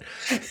too, right?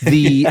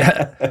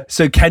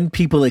 So can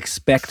people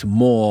expect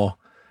more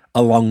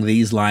along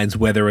these lines,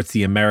 whether it's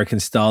the American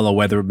style or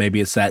whether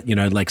maybe it's that,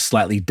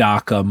 slightly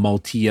darker,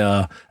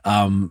 maltier,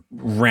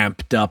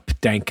 ramped up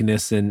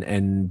dankness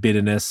and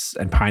bitterness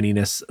and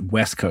pininess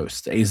West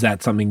Coast? Is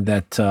that something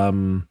that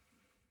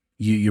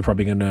you're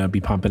probably going to be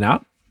pumping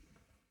out?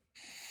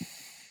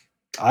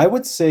 I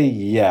would say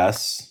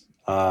yes.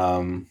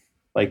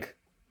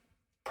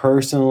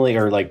 Personally,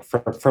 or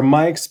from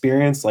my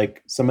experience,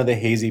 like some of the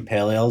hazy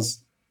pale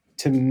ales,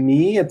 to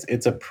me,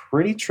 it's a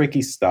pretty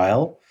tricky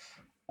style.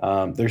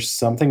 There's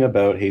something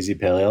about hazy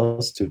pale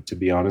ales, to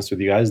be honest with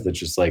you guys, that's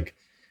just like,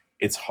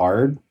 it's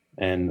hard.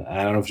 And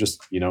I don't know if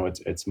just,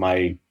 it's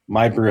my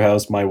brew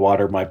house, my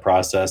water, my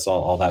process,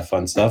 all that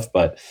fun stuff.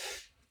 But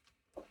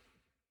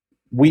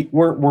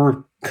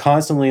we're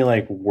constantly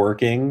like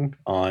working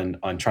on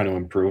trying to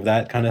improve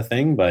that kind of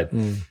thing. But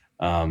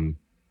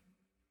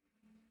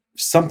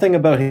something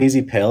about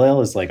hazy pale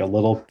ale is like a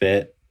little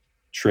bit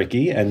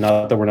tricky, and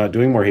not that we're not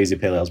doing more hazy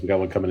pale ales. We got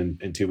one coming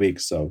in 2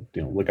 weeks, so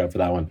look out for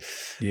that one.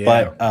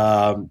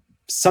 But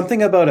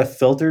something about a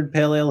filtered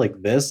pale ale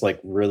like this like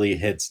really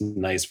hits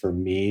nice for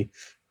me,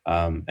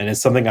 and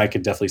it's something I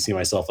could definitely see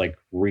myself like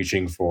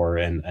reaching for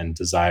and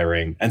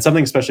desiring, and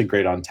something especially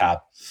great on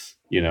tap,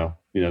 to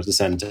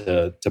send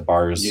to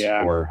bars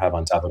or have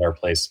on tap at our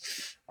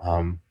place.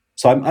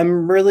 So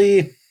I'm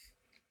really,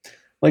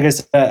 like I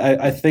said,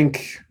 I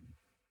think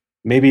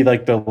maybe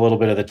like the little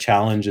bit of the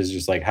challenge is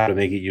just like how to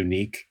make it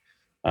unique.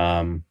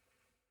 And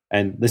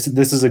this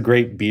is a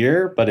great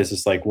beer, but it's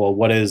just like, well,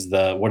 what is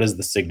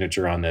the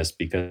signature on this?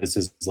 Because this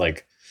is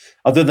like,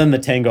 other than the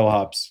tango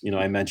hops,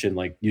 I mentioned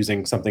like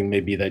using something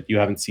maybe that you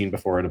haven't seen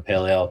before in a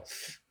pale ale,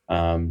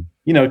 kind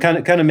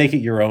of make it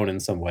your own in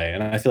some way.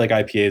 And I feel like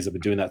IPAs have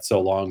been doing that so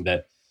long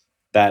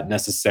that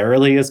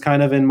necessarily is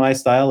kind of in my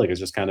style. Like it's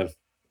just kind of,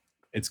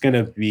 it's going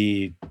to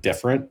be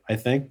different, I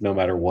think, no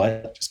matter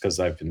what, just because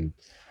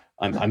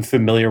I'm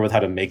familiar with how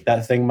to make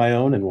that thing my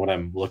own and what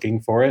I'm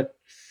looking for it.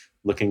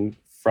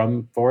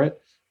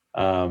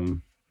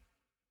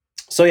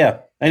 So yeah.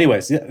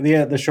 Anyways,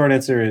 the short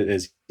answer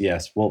is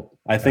yes. Well,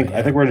 I think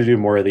we're going to do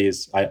more of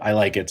these. I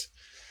like it.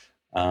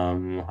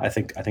 I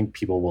think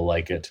people will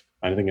like it.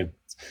 I think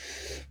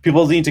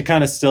people need to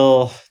kind of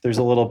still. There's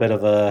a little bit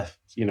of a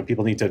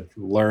people need to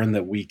learn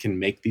that we can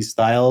make these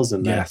styles,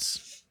 and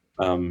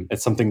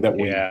it's something that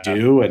we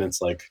do, and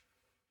it's like.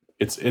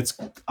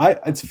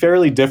 It's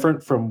fairly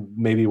different from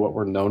maybe what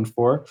we're known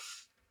for,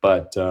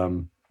 but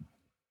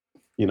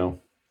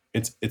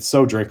it's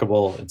so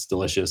drinkable, it's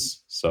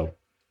delicious. So,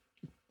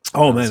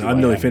 man, I'm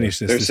nearly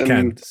finished this.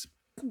 Can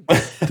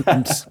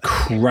I'm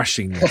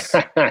crushing this.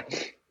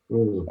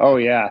 Oh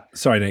yeah.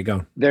 Sorry, Nate.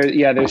 Go.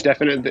 There's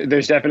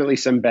definitely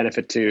some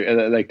benefit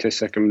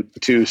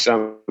to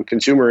some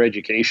consumer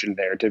education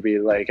there, to be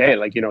like, hey,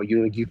 like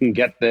you can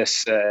get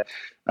this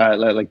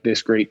like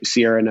this great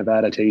Sierra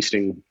Nevada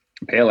tasting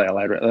pale ale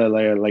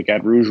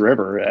at Rouge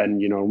River, and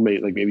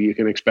maybe you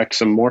can expect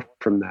some more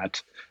from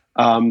that.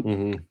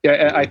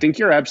 I think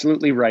you're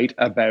absolutely right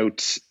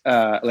about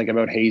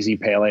hazy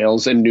pale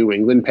ales and New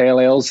England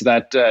pale ales.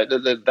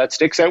 That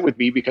sticks out with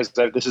me because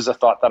this is a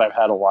thought that I've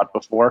had a lot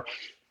before.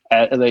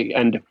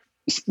 And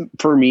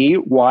for me,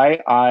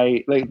 why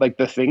I like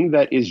the thing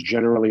that is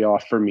generally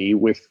off for me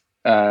with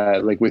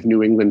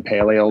New England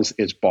pale ales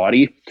is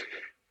body.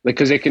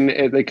 Because it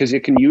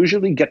can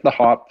usually get the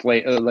hop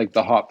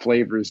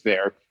flavors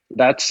there.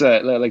 That's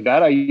that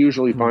I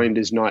usually find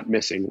is not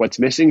missing. What's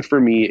missing for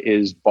me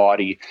is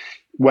body.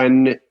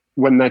 When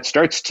that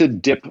starts to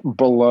dip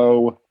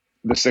below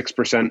the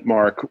 6%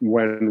 mark,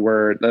 when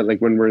we're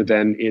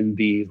then in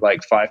the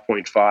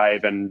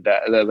 5.5 and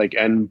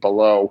and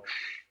below,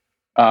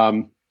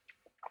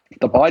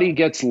 the body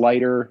gets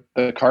lighter.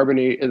 The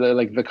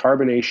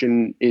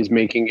carbonation is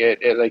making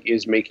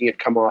it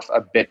come off a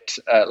bit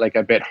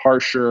a bit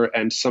harsher,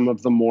 and some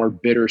of the more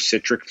bitter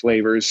citric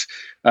flavors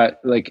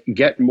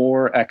get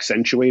more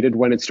accentuated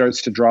when it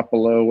starts to drop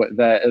below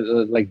that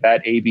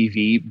that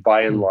ABV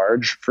by and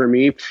large for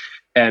me,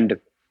 and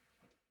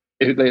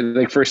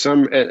for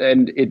some,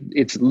 and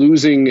it's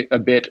losing a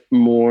bit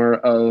more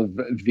of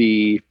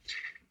the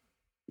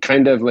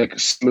kind of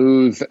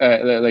smooth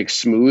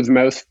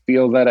mouth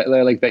feel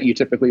that you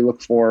typically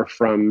look for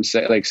from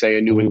say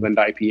a New England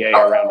IPA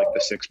around the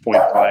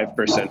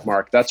 6.5%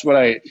 mark. That's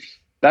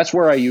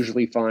where I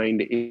usually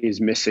find is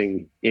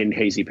missing in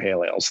hazy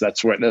pale ales.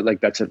 That's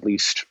at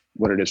least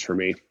what it is for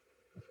me.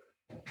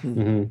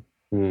 Mm-hmm.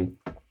 Mm-hmm.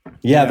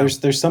 Yeah,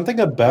 there's something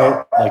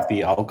about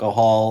the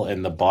alcohol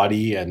and the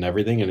body and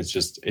everything, and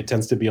it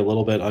tends to be a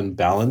little bit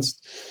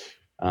unbalanced.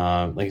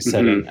 Like I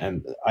said, mm-hmm.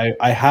 and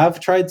I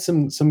have tried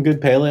some good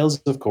pale ales,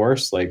 of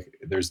course.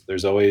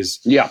 There's always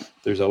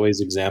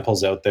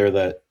examples out there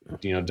that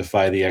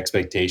defy the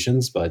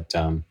expectations, but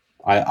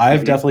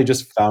I've definitely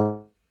just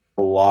found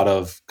a lot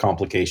of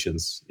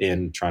complications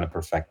in trying to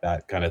perfect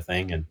that kind of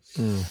thing. And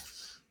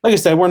like I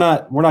said, we're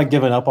not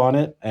giving up on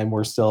it, and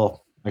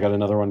I got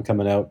another one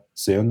coming out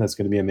soon that's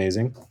going to be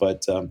amazing.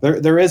 But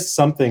there is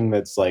something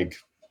that's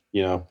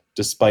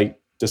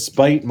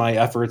despite my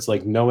efforts,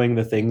 knowing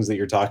the things that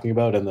you're talking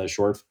about and the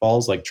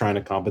shortfalls, trying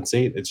to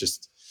compensate, it's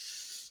just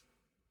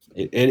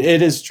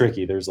it is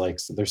tricky. There's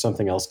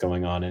something else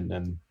going on,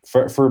 and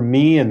for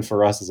me and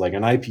for us is an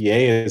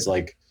IPA is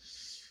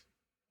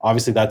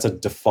obviously that's a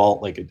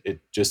default.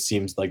 It just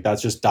seems like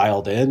that's just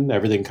dialed in.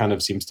 Everything kind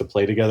of seems to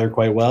play together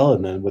quite well,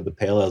 and then with the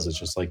pale ales, it's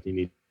just you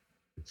need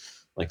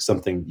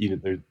something. You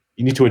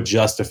need to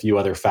adjust a few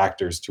other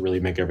factors to really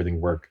make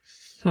everything work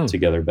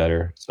together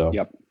better. So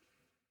yep.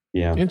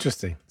 Yeah.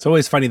 Interesting. It's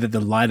always funny that the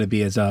lighter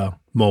beers are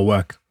more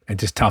work and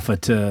just tougher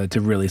to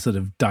really sort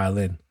of dial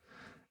in.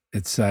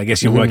 It's I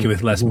guess you're working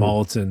with less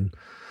malt and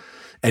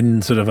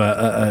sort of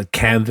a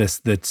canvas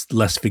that's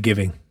less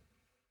forgiving,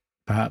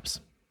 perhaps.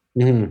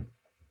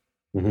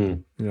 Mm-hmm.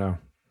 Mm-hmm. Yeah.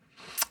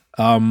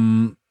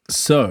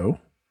 So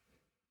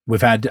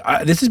we've had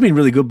this has been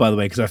really good, by the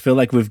way, because I feel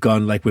like we've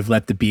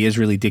let the beers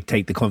really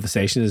dictate the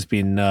conversation. It's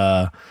been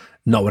not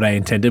what I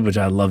intended, which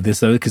I love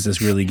this though, because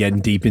it's really getting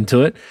deep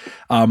into it.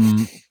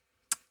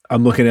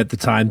 I'm looking at the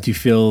time. Do you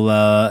feel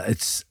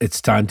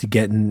it's time to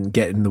get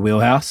in the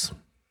wheelhouse?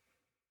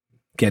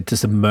 Get to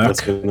some Merc.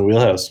 Let's get in the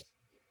wheelhouse.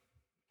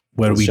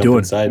 What are we doing?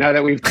 Inside. Now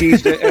that we've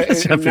teased it,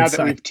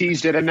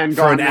 and then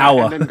for an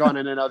hour, and then gone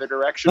in another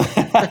direction,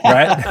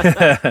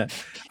 right?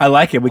 I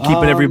like it. We're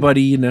keeping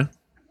everybody,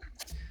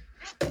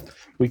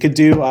 We could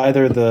do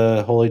either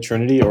the Holy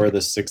Trinity or the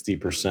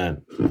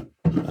 60%.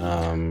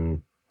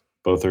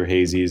 Both are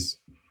hazies.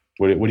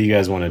 What do you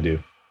guys want to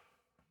do?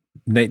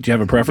 Nate, do you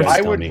have a preference?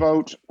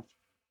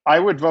 I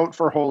would vote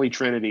for Holy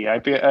Trinity.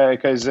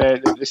 Because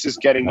this is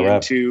getting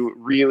into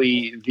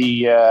really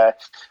the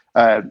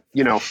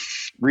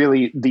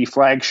really the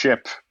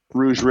flagship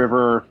Rouge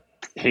River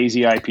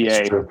hazy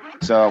IPA.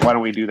 So why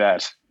don't we do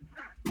that?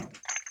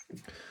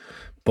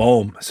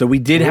 Boom. So we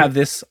did have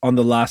this on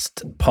the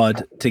last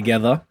pod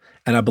together,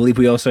 and I believe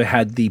we also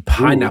had the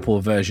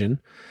pineapple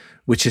version,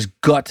 which has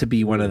got to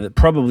be one of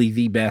probably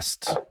the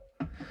best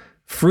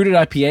fruited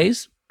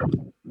IPAs.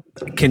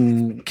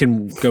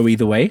 Can go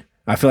either way.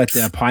 I feel like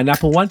the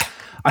pineapple one.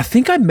 I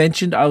think I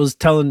mentioned, I was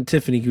telling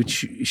Tiffany,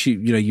 which she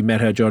you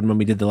met her, Jordan, when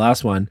we did the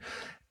last one,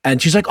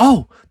 and she's like,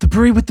 "Oh, the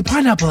brewery with the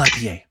pineapple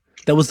IPA."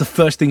 That was the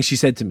first thing she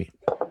said to me,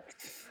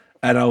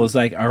 and I was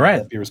like, "All right,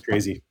 that beer was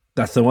crazy.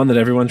 That's the one that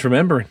everyone's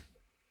remembering."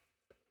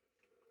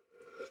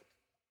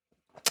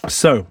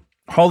 So,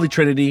 Holy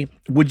Trinity,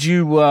 would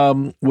you?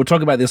 We'll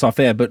talk about this off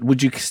air, but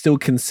would you still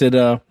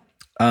consider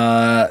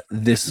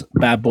this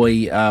bad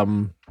boy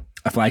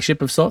a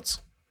flagship of sorts?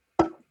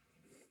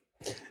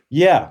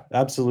 Yeah,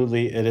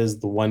 absolutely. It is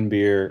the one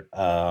beer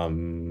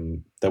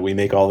that we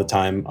make all the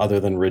time, other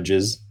than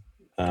Ridges.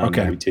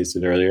 That we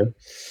tasted earlier.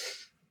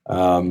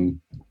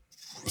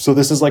 So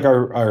this is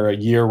our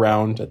year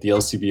round at the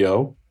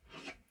LCBO.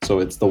 So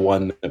it's the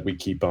one that we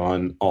keep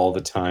on all the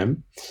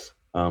time.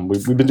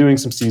 We've been doing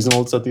some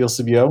seasonals at the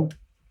LCBO.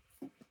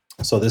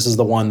 So this is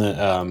the one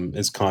that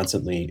is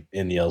constantly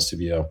in the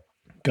LCBO.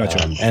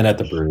 Gotcha. And at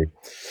the brewery.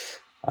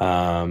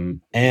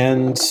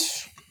 And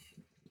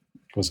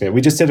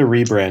we just did a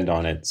rebrand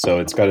on it, so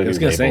it's got a new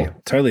label. Say,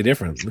 totally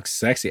different. Looks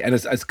sexy, and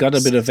it's got a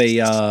bit of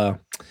a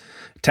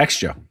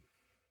texture.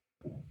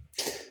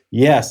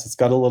 Yes, it's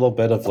got a little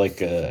bit of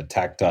a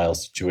tactile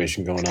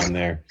situation going on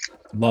there.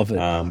 Love it.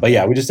 But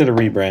yeah, we just did a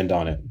rebrand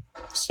on it,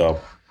 so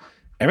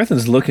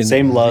everything's looking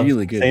same love,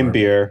 really good. Same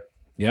beer.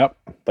 Yep.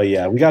 But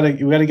yeah, we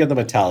gotta get the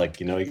metallic.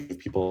 You give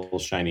people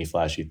shiny,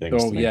 flashy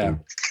things. Oh yeah.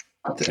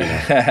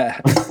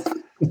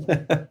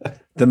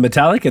 The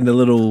metallic and the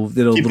little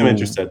keep them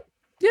interested.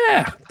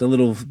 Yeah, the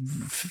little,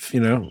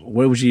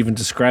 what would you even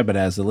describe it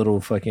as? The little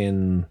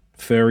fucking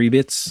furry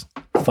bits?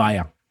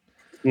 Fire.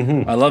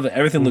 Mm-hmm. I love it.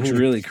 Everything looks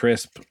really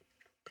crisp.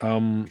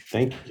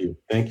 Thank you.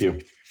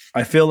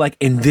 I feel like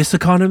in this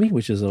economy,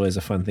 which is always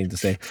a fun thing to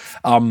say,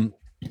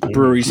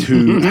 breweries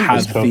who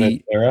have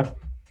the era.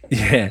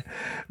 Yeah,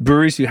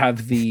 breweries who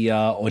have the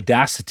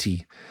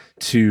audacity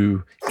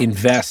to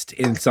invest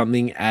in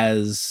something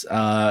as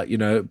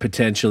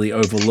potentially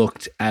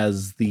overlooked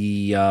as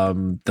the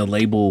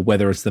label,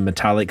 whether it's the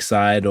metallic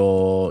side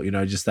or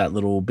just that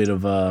little bit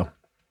of a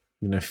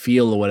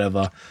feel or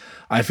whatever.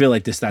 I feel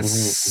like that's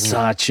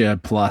such a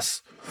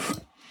plus.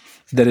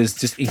 That is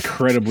just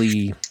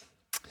incredibly.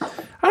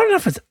 I don't know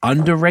if it's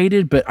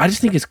underrated, but I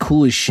just think it's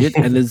cool as shit.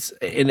 And there's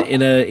in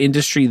an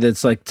industry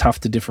that's like tough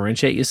to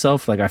differentiate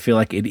yourself. Like I feel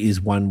like it is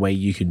one way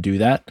you can do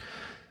that.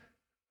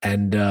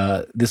 And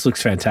this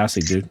looks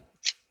fantastic, dude.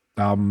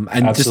 And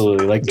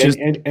absolutely, just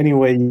any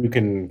way you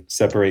can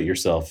separate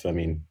yourself. I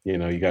mean, you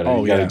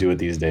gotta do it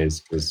these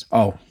days.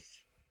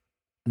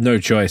 No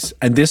choice.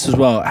 And this as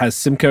well has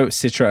Simcoe,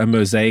 Citra, and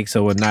Mosaic.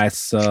 So a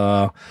nice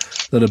little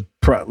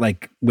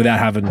without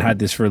having had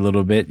this for a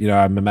little bit,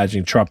 I'm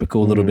imagining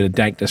tropical, a little bit of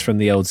dankness from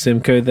the old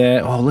Simcoe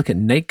there. Oh, look at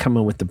Nate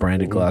coming with the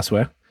branded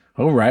glassware.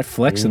 All right,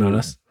 flexing on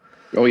us.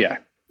 Oh yeah.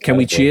 Can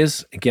we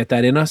cheers? Get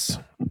that in us,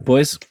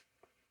 boys.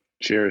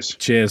 Cheers.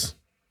 Cheers.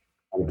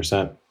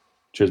 100%.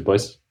 Cheers,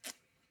 boys.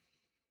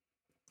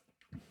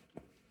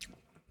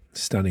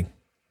 Stunning.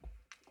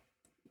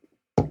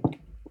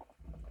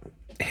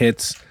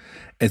 Hits.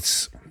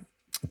 It's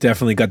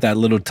definitely got that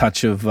little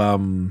touch of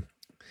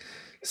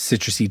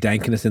citrusy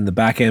dankness in the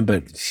back end,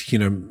 but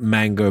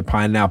mango,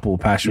 pineapple,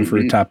 passion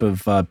fruit type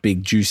of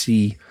big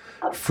juicy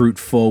fruit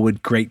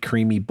forward, great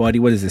creamy body.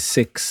 What is this?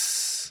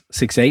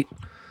 6'8"?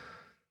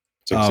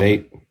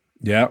 6'8".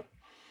 Yeah.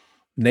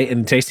 Nate,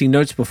 and tasting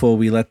notes before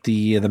we let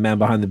the man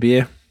behind the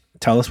beer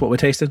tell us what we're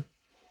tasting.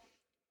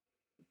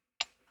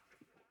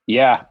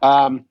 Yeah.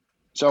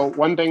 So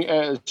one thing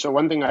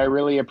I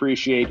really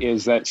appreciate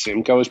is that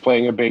Simcoe is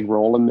playing a big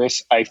role in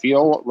this. I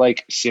feel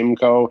like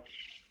Simcoe,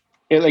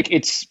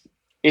 it's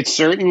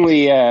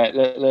certainly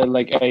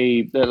like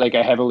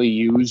a heavily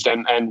used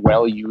and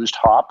well used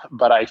hop,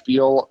 but I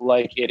feel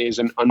like it is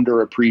an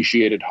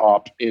underappreciated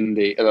hop in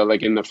the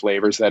in the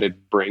flavors that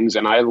it brings,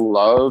 and I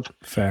love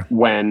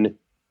when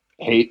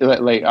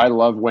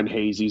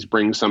hazies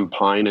bring some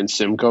pine, and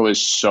Simcoe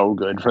is so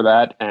good for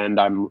that, and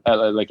I'm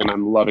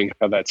loving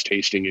how that's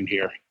tasting in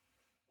here.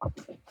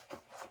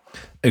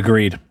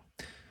 Agreed.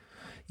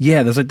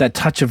 Yeah, there's like that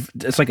touch of,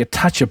 it's like a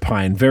touch of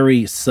pine,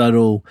 very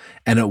subtle,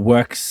 and it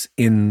works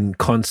in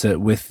concert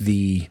with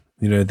the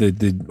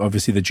the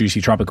obviously the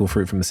juicy tropical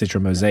fruit from the Citra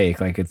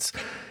Mosaic. Like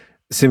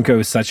Simcoe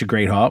is such a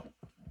great hop.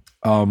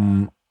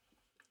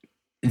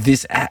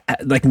 This,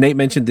 like Nate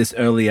mentioned this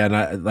earlier, and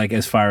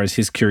as far as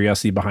his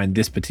curiosity behind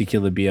this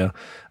particular beer,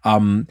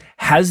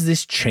 has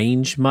this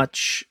changed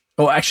much?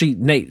 Oh, actually,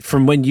 Nate,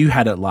 from when you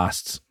had it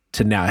last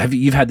to now,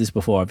 you've had this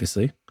before,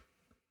 obviously,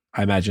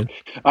 I imagine.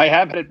 I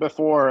have had it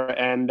before,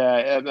 and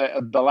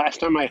the last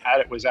time I had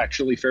it was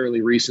actually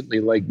fairly recently,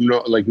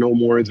 no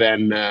more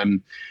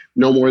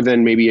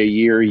than maybe a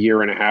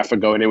year and a half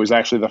ago, and it was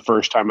actually the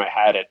first time I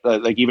had it.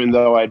 Even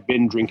though I'd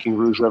been drinking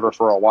Rouge River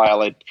for a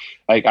while,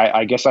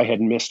 I guess I had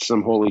missed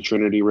some Holy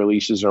Trinity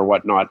releases or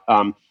whatnot.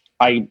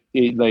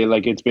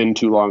 It's been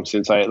too long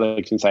since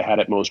I had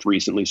it most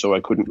recently, so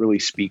I couldn't really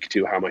speak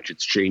to how much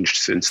it's changed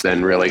since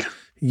then, really.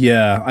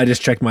 Yeah, I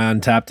just checked my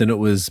Untapped, and it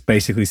was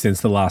basically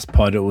since the last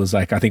pod. It was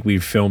I think we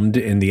filmed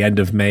in the end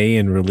of May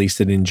and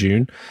released it in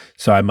June.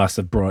 So I must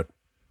have brought,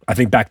 I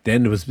think back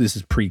then this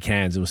is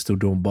pre-cans. It was still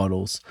doing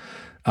bottles.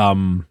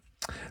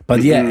 But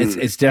yeah,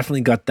 it's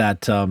definitely got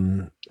that,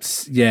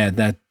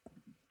 that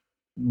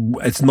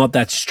it's not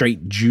that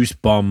straight juice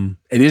bomb.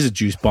 It is a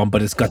juice bomb,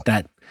 but it's got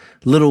that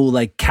little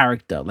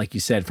character, like you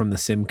said, from the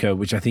Simcoe,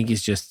 which I think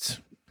is just,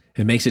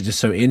 it makes it just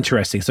so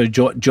interesting. So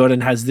Jordan,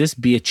 has this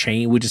beer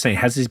changed? We're just saying,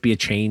 has this beer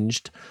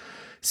changed,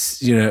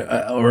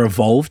 or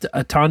evolved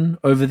a ton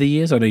over the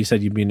years? I know you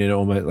said you've been in it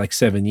almost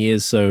 7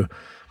 years. So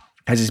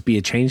has this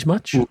beer changed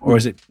much, or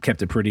has it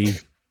kept it pretty?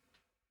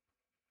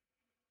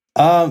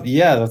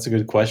 Yeah, that's a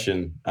good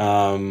question.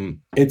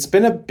 It's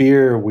been a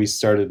beer we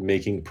started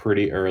making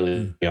pretty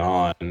early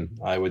on.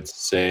 I would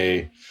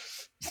say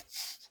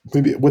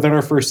maybe within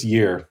our first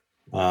year.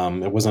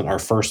 It wasn't our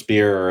first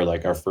beer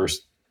or our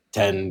first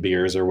 10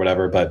 beers or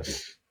whatever, but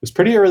it was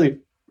pretty early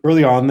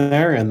on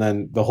there. And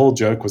then the whole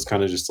joke was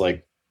kind of just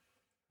I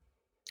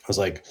was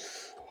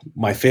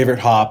my favorite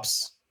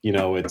hops,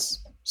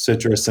 it's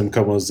Citra,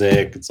 Simcoe,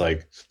 Mosaic.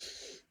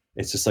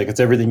 It's just it's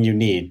everything you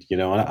need,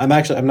 and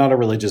I'm not a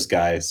religious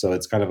guy, so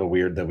it's kind of a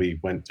weird that we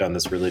went down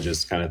this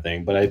religious kind of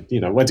thing, but I,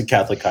 went to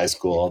Catholic high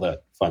school, all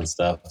that fun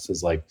stuff. So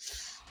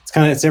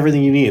it's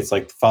everything you need. It's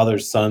like Father,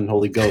 Son,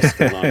 Holy Ghost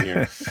going on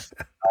here.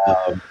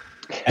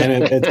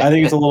 And I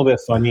think it's a little bit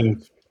funny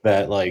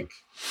that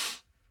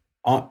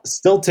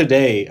still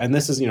today, and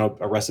this is,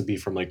 a recipe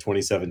from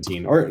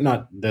 2017, or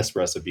not this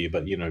recipe,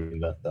 but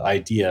the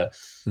idea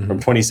from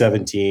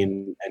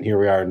 2017, and here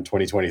we are in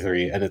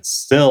 2023, and it's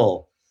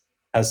still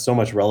has so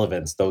much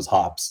relevance, those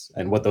hops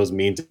and what those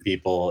mean to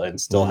people, and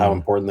still how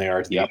important they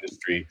are to the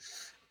industry.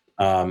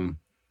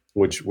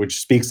 which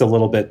speaks a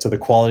little bit to the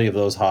quality of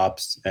those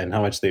hops and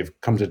how much they've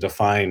come to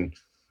define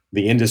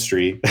the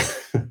industry,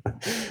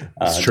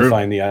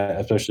 define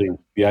especially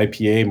the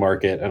IPA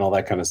market and all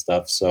that kind of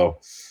stuff. So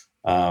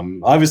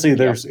obviously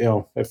there's,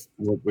 if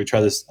we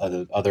try this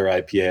other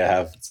IPA I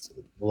have, it's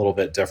a little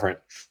bit different.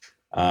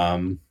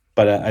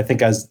 But I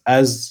think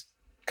as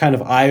kind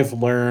of I've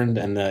learned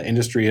and the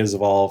industry has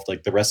evolved,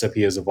 like the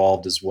recipe has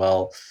evolved as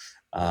well.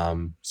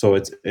 So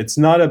it's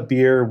not a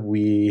beer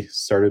we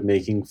started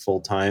making full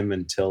time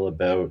until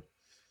about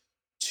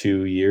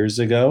 2 years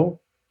ago.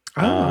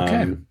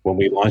 When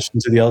we launched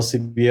into the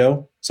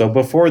LCBO. So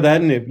before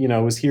then, it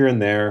was here and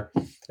there.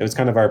 It was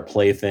kind of our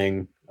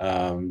plaything.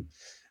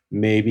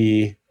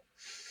 Maybe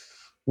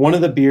one of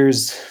the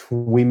beers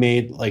we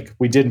made, like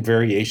we did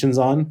variations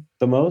on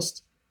the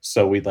most.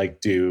 So we'd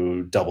like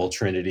do double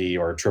Trinity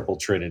or triple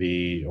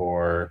Trinity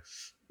or,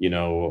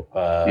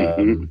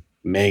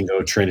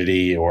 mango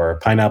Trinity or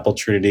pineapple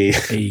Trinity.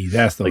 Hey,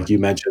 that's the like one you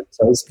mentioned.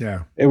 So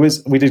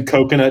we did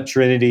coconut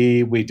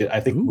Trinity. We did, I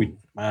think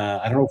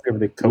I don't know if we ever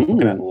did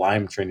coconut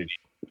lime Trinity.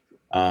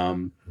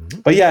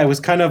 But yeah, it was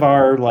kind of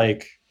our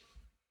like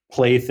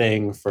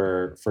plaything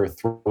for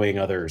throwing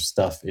other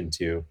stuff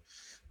into.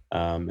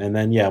 And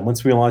then,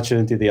 once we launched it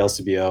into the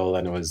LCBO,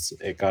 then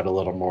it got a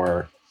little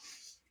more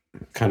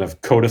kind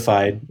of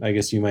codified, I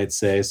guess you might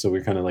say. So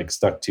we kind of like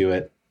stuck to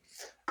it.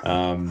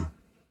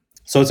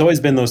 So it's always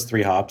been those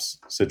 3 hops,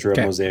 Citra,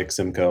 Mosaic,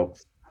 Simcoe.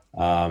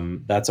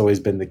 That's always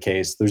been the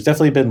case. There's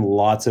definitely been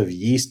lots of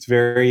yeast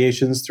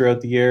variations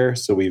throughout the year.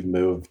 So we've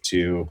moved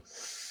to,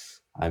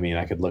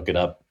 I could look it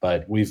up,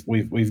 but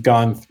we've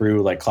gone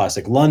through like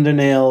classic London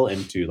ale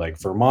into like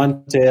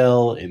Vermont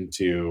ale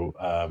into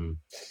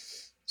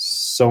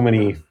so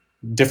many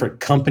different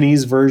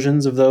companies'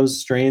 versions of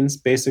those strains,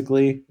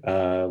 basically,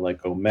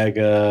 like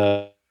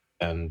Omega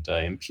and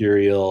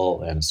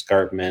Imperial and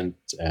Escarpment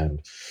and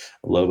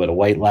a little bit of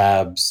White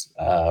Labs.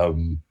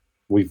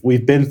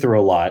 We've been through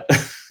a lot,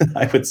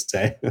 I would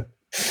say,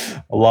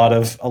 a lot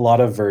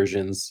of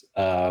versions.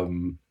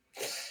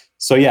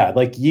 So yeah,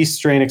 like yeast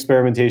strain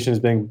experimentation has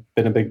been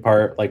a big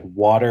part. Like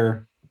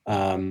water,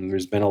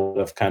 there's been a lot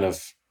of kind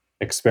of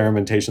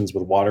experimentations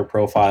with water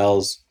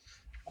profiles.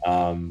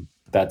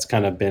 That's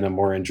kind of been a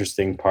more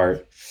interesting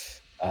part.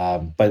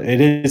 But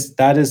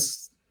that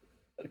is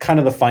kind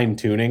of the fine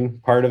tuning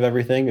part of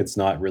everything. It's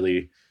not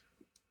really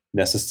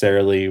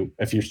necessarily,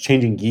 if you're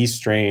changing yeast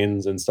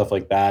strains and stuff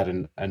like that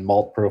and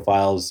malt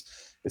profiles,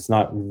 it's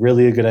not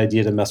really a good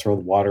idea to mess around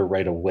with water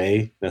right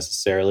away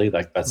necessarily.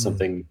 Like that's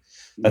something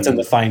that's in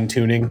the fine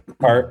tuning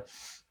part.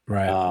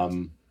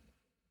 Right.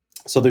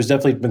 So there's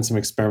definitely been some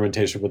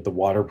experimentation with the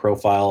water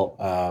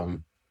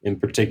profile, in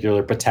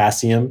particular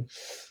potassium.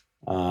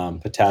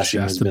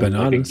 Potassium has been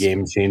like a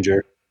game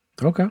changer.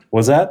 Okay.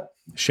 Was that?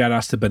 Shout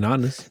outs to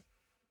bananas.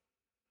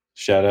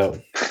 Shout out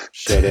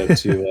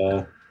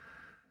to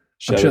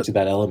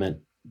that element.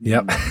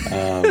 Yep.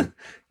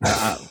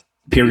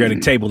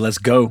 Periodic table. Let's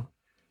go.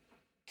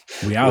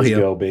 We out here.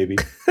 Let's go, baby.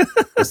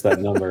 What's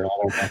that number? I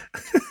don't know.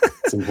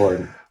 It's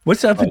important.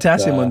 What's that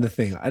potassium on the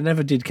thing? I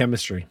never did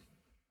chemistry.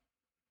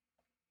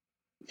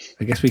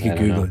 I guess we could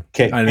Google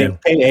it. I know.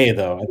 Ka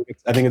though.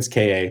 I think it's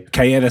Ka.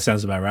 Ka. That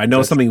sounds about right. I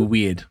know something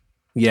weird.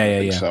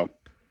 Yeah. So.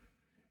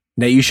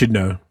 Nate, you should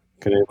know.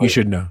 You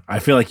should know. I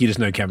feel like you just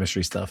know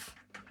chemistry stuff.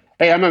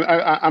 Hey, I'm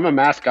a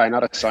math guy,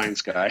 not a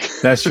science guy.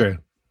 That's true.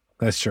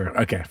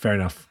 Okay, fair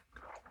enough.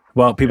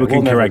 Well, people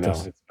can correct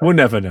us. We'll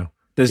never know.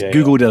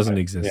 Google doesn't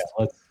exist.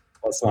 Yeah,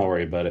 let's not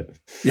worry about it.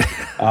 Yeah.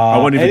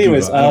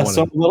 Anyways,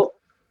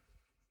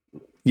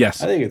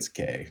 yes, I think it's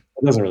K.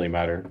 It doesn't really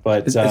matter,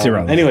 but it's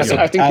irrelevant. Anyway,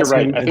 I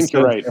think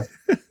you're right.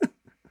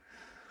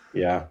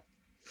 Yeah.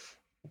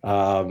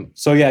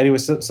 Anyway,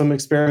 some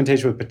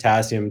experimentation with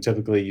potassium.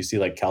 Typically, you see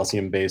like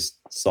calcium-based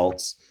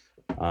salts,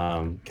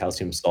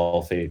 calcium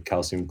sulfate,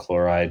 calcium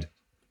chloride.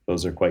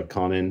 Those are quite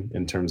common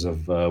in terms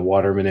of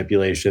water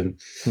manipulation.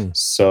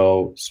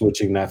 So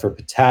switching that for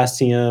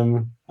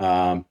potassium,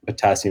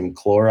 potassium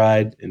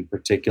chloride in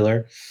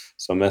particular.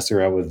 So messing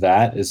around with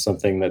that is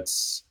something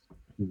that's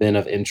been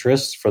of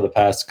interest for the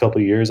past couple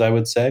of years, I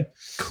would say.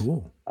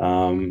 Cool.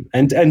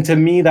 And to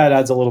me, that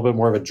adds a little bit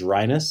more of a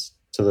dryness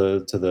to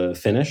the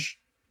finish.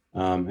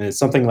 And it's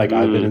something like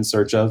I've been in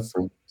search of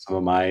from some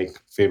of my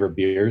favorite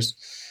beers.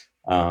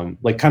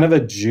 Like kind of a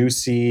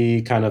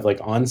juicy kind of like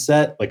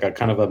onset, like a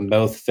kind of a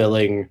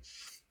mouth-filling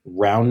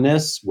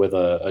roundness with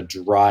a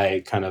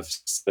dry kind of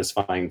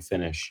satisfying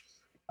finish.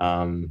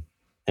 And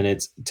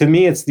to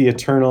me, it's the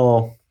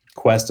eternal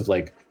quest of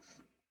like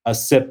a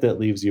sip that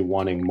leaves you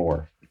wanting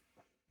more.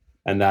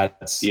 And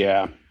that's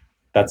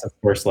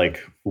of course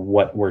like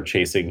what we're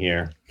chasing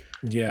here.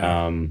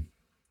 Yeah.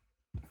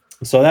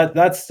 So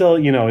that's still,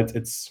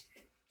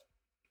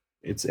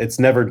 it's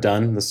never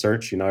done, the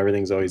search,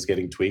 everything's always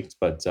getting tweaked,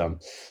 but so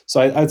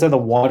I'd say the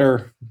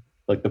water,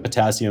 like the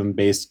potassium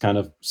based kind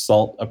of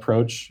salt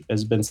approach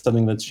has been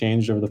something that's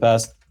changed over the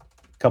past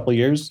couple of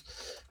years.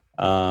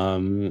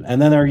 And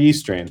then our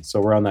yeast strain.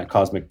 So we're on that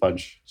Cosmic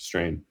Punch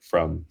strain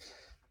from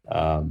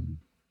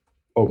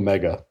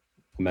Omega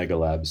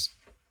Labs.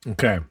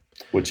 Okay.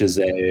 which is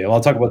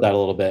I'll talk about that a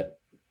little bit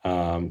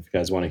if you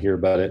guys want to hear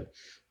about it.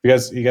 You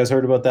guys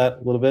heard about that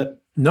a little bit?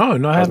 No, I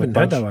Cosmic haven't heard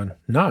Punch? that one.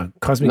 No,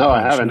 Cosmic No,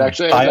 I Punch. haven't No.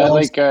 actually.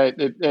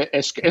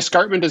 Thiols?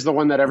 Escarpment is the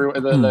one that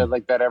everyone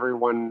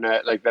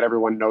that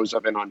everyone knows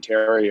of in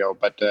Ontario.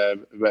 But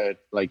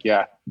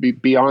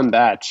beyond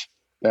that,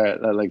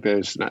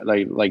 there's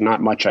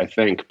not much, I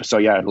think. So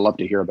yeah, I'd love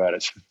to hear about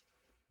it.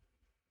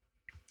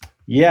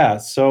 Yeah,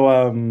 so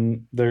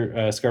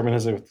Escarpment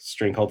has a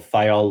strain called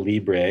Thiol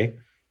Libre,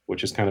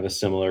 which is kind of a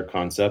similar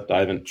concept. I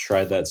haven't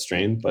tried that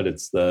strain, but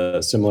it's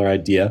the similar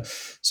idea.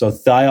 So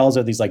thiols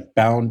are these like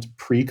bound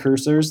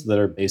precursors that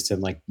are based in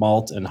like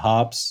malt and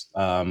hops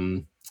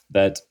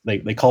that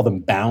they call them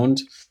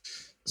bound.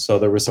 So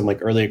there were some like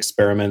early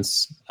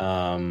experiments.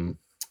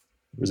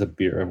 Where's the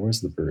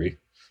brewery?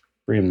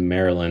 Brewery in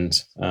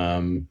Maryland.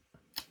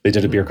 They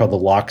did a beer called the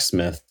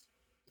Locksmith.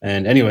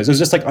 And anyways, it was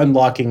just like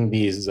unlocking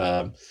these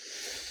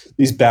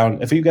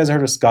bound. If you guys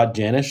heard of Scott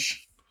Janish,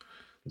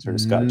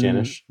 Scott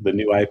Janish, the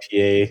new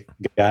IPA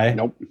guy?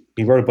 Nope.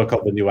 He wrote a book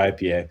called The New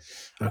IPA.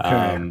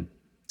 Okay.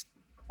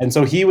 And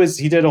so he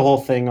did a whole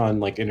thing on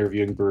like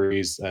interviewing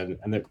breweries and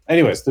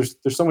anyways, there's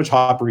so much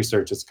hop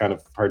research. It's kind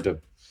of hard to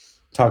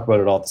talk about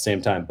it all at the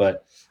same time.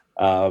 But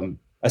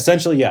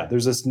essentially, yeah,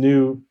 there's this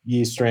new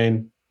yeast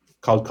strain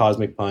called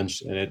Cosmic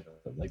Punch, and it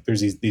like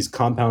there's these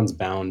compounds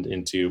bound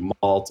into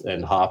malt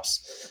and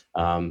hops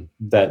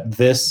that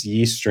this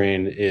yeast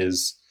strain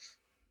is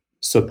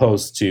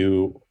supposed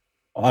to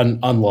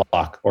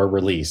unlock or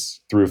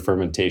release through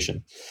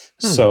fermentation.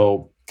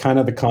 So kind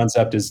of the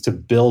concept is to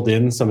build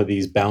in some of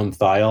these bound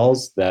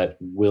thiols that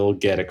will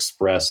get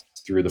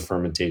expressed through the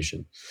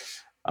fermentation.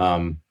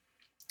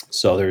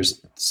 So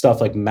there's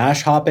stuff like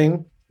mash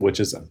hopping, which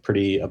is a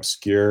pretty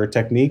obscure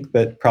technique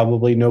that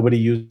probably nobody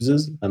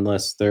uses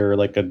unless they're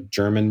like a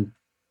German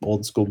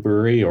old school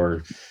brewery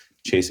or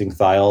chasing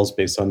thiols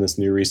based on this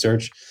new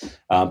research,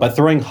 by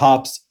throwing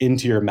hops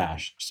into your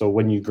mash. So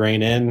when you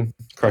grain in,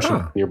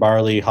 crushing your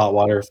barley, hot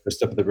water, first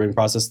step of the brewing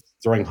process,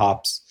 throwing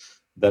hops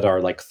that are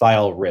like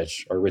thiol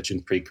rich or rich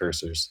in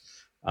precursors.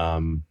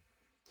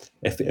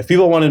 If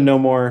people want to know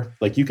more,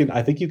 like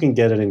I think you can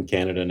get it in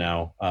Canada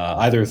now,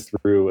 either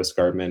through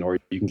Escarpment or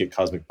you can get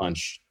Cosmic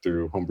Punch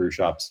through homebrew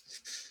shops.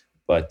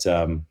 But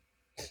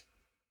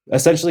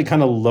essentially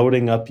kind of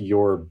loading up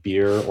your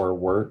beer or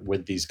wort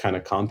with these kind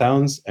of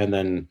compounds, and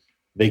then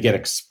they get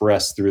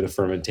expressed through the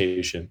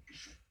fermentation.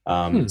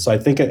 So I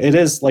think it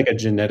is like a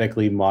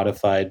genetically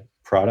modified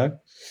product.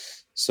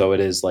 So it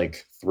is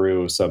like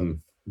through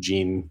some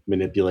gene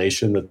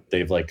manipulation that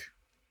they've like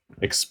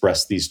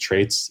expressed these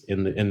traits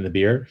in the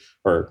beer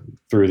or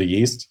through the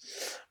yeast.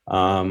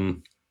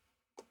 And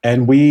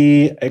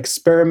we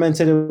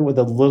experimented with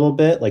a little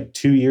bit like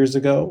 2 years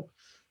ago,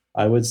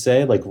 I would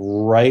say, like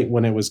right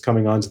when it was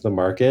coming onto the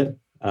market.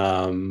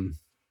 And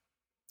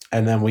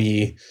then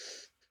we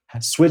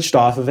switched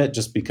off of it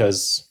just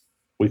because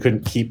we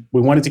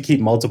wanted to keep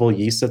multiple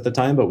yeasts at the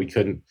time, but we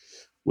didn't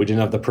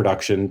have the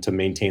production to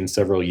maintain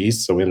several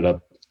yeasts. So we ended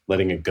up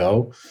letting it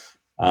go.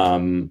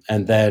 And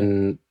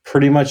then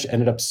pretty much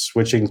ended up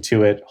switching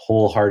to it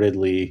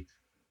wholeheartedly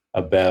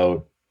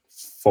about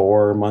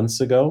 5 months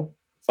ago.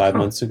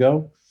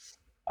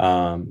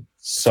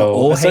 So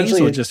all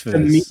essentially haze or just for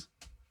this?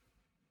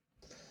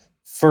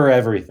 For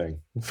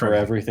everything,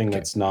 everything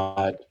that's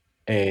not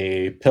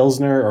a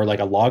Pilsner or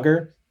like a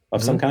lager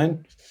of some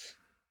kind,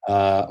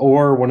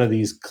 or one of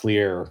these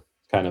clear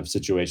kind of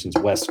situations,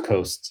 West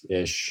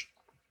Coast-ish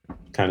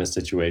kind of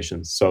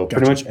situations. So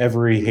pretty much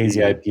every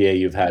hazy IPA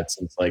you've had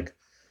since like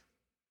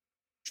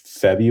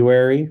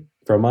February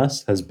from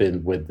us has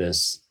been with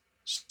this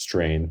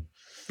strain,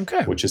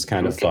 which is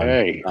kind of fun.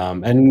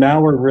 And now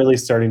we're really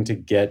starting to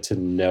get to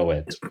know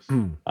it.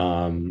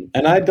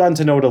 And I'd gotten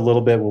to know it a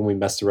little bit when we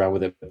messed around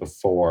with it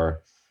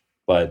before,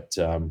 but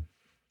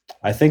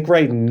I think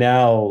right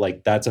now,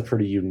 like that's a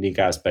pretty unique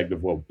aspect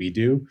of what we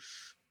do,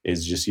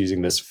 is just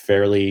using this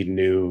fairly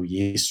new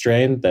yeast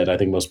strain that I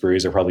think most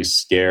breweries are probably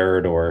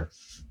scared or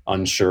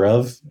unsure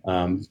of.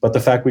 But the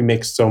fact we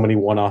make so many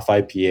one-off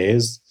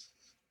IPAs,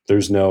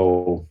 there's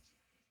no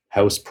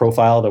house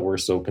profile that we're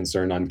so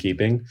concerned on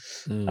keeping.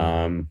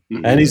 And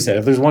he said,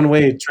 if there's one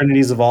way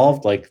Trinity's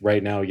evolved, like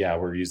right now, yeah,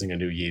 we're using a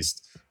new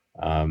yeast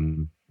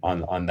on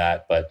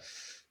that. But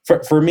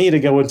for me to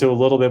go into a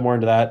little bit more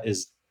into that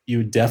is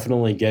you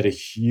definitely get a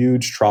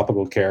huge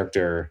tropical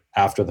character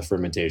after the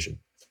fermentation.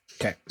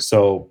 Okay.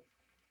 So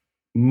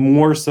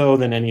more so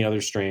than any other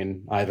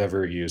strain I've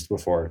ever used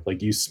before.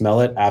 Like you smell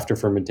it after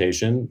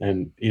fermentation,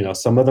 and you know,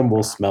 some of them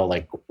will smell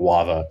like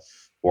guava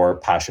or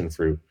passion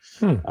fruit.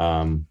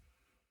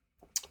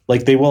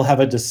 Like they will have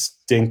a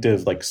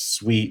distinctive, like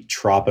sweet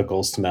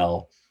tropical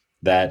smell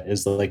that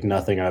is like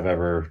nothing I've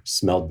ever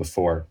smelled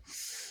before.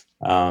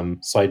 So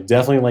I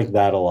definitely like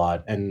that a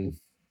lot. And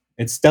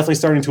it's definitely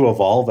starting to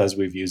evolve as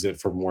we've used it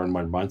for more and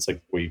more months.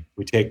 Like we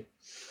take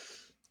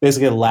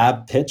basically a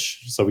lab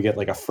pitch. So we get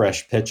like a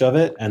fresh pitch of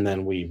it, and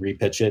then we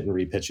repitch it and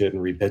repitch it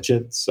and repitch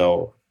it.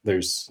 So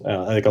there's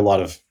like a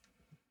lot of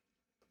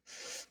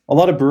a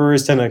lot of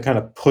brewers tend to kind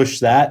of push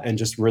that and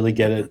just really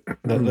get it.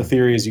 The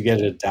theory is you get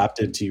it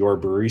adapted to your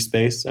brewery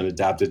space and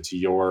adapted to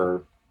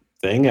your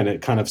thing, and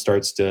it kind of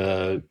starts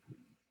to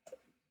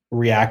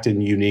react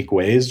in unique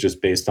ways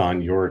just based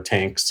on your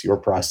tanks, your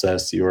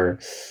process, your,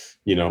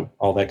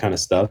 all that kind of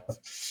stuff.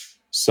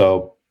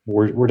 So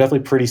we're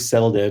definitely pretty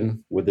settled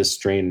in with this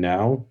strain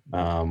now,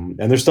 and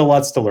there's still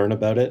lots to learn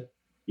about it.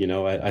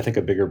 I think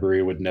a bigger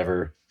brewery would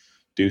never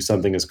do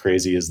something as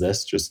crazy as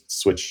this, just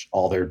switch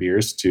all their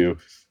beers to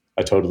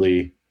a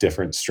totally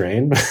different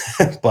strain.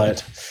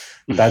 But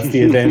that's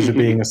the advantage of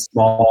being a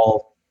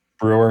small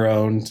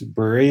brewer-owned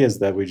brewery, is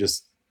that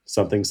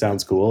something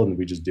sounds cool and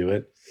we just do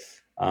it.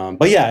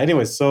 But yeah,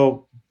 anyways,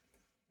 so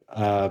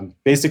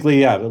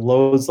basically, yeah, it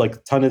loads like a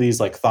ton of these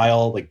like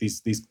thiol, like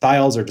these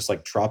thiols are just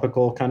like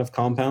tropical kind of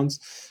compounds,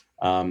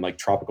 like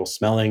tropical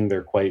smelling.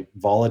 They're quite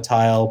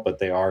volatile, but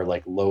they are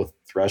like low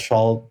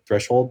threshold,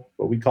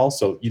 what we call.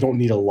 So you don't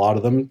need a lot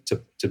of them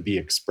to be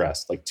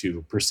expressed, like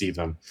to perceive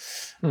them.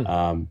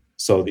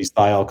 So these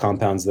thiol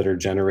compounds that are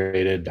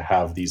generated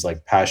have these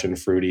like passion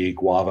fruity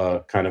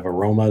guava kind of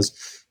aromas,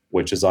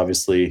 which is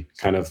obviously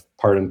kind of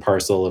part and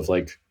parcel of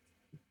like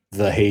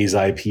the haze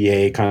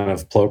IPA kind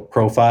of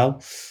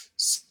profile.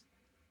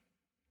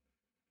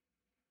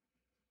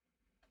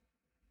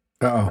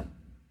 Uh-oh.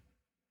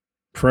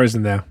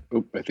 Frozen there.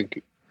 Oop, I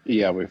think,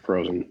 yeah, we're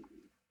frozen.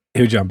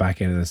 He'll jump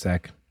back in a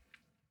sec.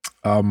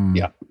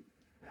 Yeah.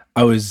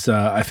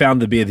 I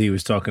found the beer that he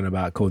was talking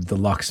about called the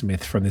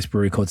Locksmith from this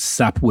brewery called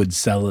Sapwood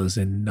Cellars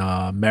in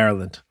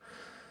Maryland.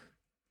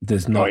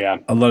 There's not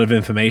a lot of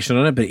information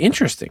on it, but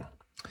interesting.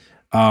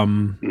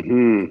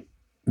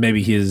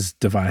 Maybe his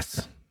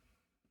device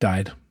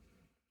died.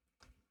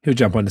 He'll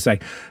jump on to say,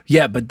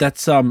 yeah, but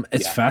that's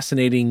it's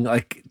fascinating,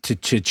 like to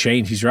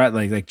change. He's right,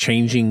 like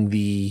changing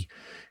the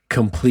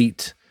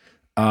complete,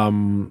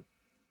 I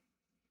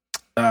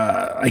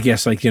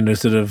guess, like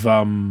sort of.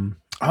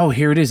 Oh,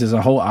 here it is. There's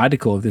a whole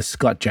article of this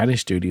Scott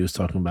Janish dude he was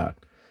talking about,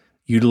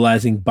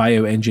 utilizing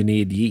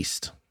bioengineered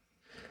yeast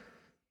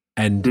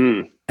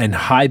and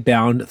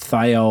high-bound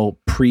thiol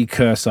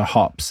precursor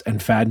hops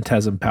and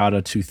phantasm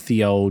powder to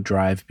thiol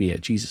drive beer.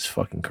 Jesus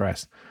fucking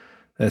Christ,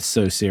 that's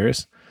so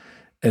serious.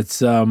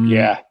 It's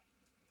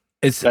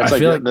It's that's I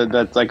feel like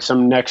that's like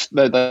some next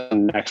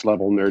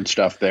level nerd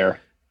stuff there.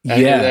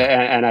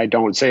 And I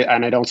don't say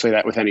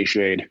that with any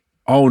shade.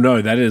 Oh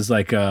no, that is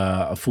like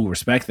a full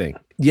respect thing.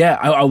 Yeah,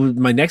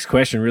 my next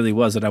question really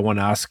was that I want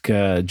to ask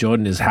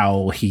Jordan is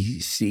how he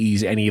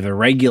sees any of the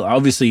regular.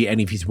 Obviously,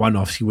 any of his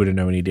one-offs he wouldn't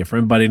know any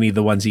different, but any of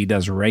the ones he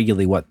does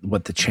regularly,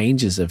 what the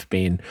changes have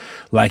been.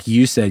 Like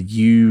you said,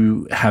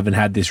 you haven't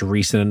had this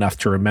recent enough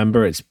to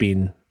remember. It's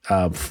been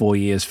 4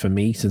 years for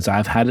me since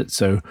I've had it,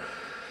 so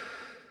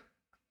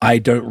I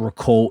don't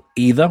recall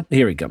either.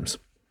 Here he comes.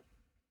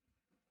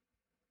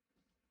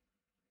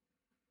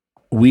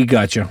 We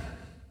got you.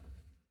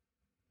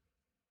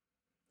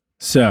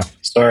 So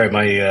sorry,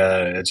 my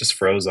it just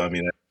froze on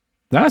me.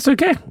 That's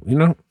okay.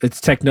 It's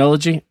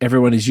technology.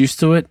 Everyone is used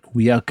to it.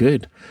 We are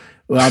good.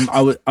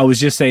 I was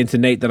just saying to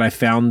Nate that I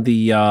found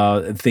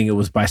the thing. It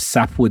was by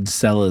Sapwood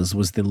Cellars,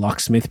 was the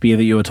Locksmith beer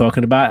that you were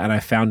talking about, and I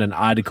found an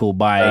article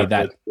by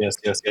that.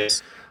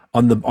 Yes.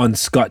 On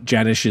Scott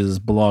Janish's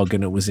blog,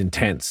 and it was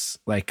intense,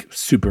 like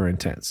super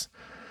intense.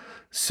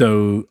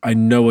 So I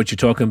know what you're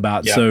talking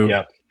about. He's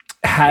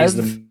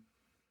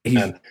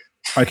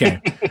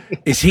okay.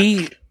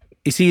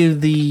 Is he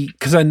the?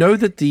 Because I know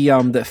that the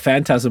that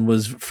Phantasm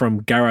was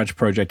from Garage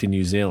Project in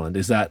New Zealand.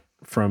 Is that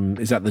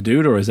the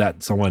dude, or is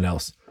that someone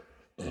else?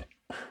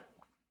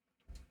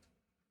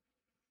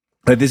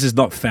 Like, this is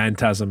not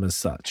Phantasm as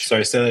such.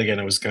 Sorry, say that again.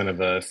 It was kind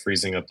of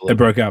freezing up a little. It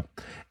broke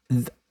up.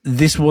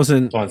 This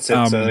wasn't. Say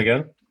that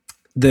again.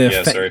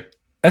 Sorry.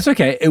 That's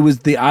okay. It was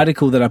the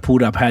article that I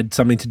pulled up had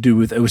something to do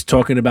with. It was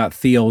talking about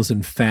thiols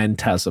and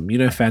Phantasm.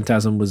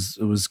 Phantasm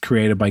was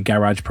created by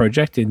Garage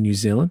Project in New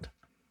Zealand.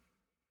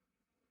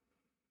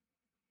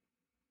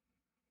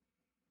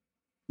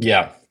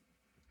 Yeah.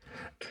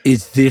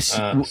 Is this?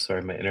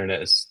 Sorry, my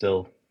internet is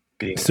still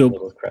being a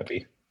little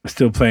crappy.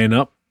 Still playing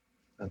up.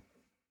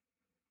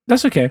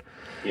 That's okay.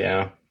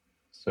 Yeah.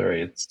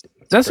 Sorry,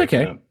 that's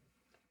okay. Up.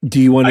 Do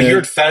you want to?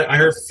 I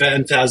heard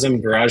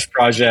Phantasm Garage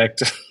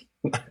Project.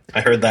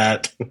 I heard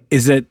that.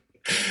 Is it?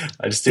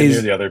 I just didn't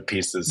hear the other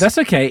pieces. That's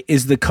okay.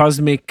 Is the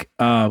Cosmic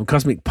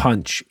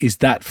Punch? Is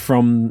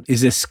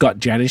this Scott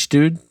Janish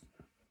dude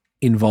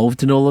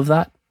involved in all of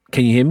that?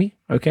 Can you hear me?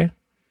 Okay.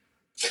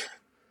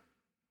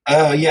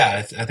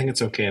 Yeah, I think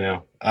it's okay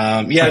now.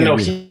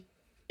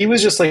 He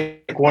was just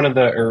like one of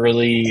the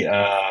early,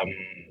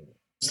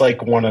 it's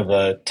like one of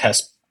the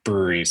test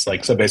breweries.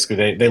 Like, so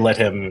basically they let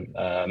him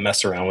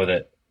mess around with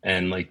it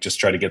and like just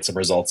try to get some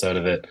results out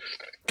of it.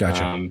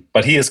 Gotcha.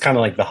 But he is kind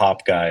of like the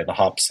hop guy, the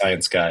hop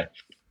science guy.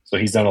 So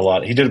he's done a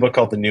lot. He did a book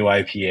called The New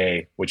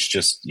IPA, which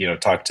just,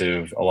 talked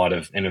to a lot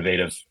of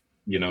innovative,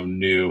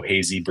 new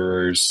hazy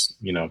brewers,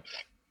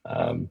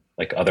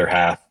 like Other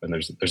Half. And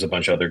there's a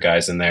bunch of other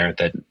guys in there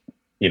that,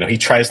 he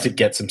tries to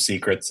get some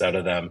secrets out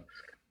of them.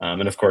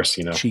 And of course,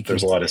 Cheeky.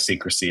 There's a lot of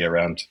secrecy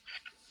around.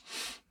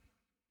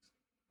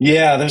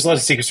 Yeah, there's a lot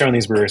of secrets around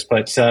these brewers,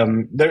 but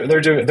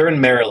they're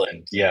in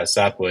Maryland. Yeah,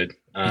 Sapwood.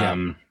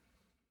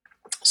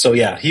 So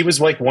yeah, he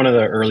was like one of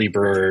the early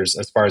brewers,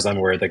 as far as I'm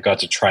aware, that got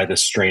to try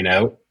this strain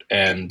out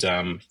and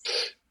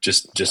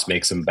just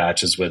make some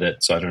batches with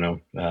it. So I don't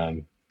know.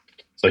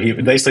 So he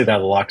basically,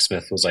 that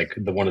locksmith was like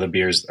one of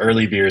the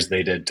early beers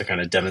they did to kind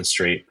of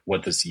demonstrate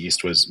what this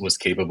yeast was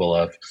capable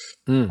of.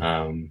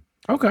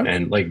 Okay.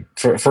 And like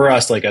for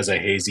us, like as a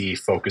hazy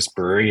focused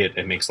brewery,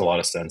 it makes a lot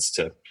of sense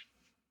to,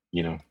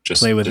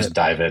 just play with just it.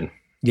 dive in.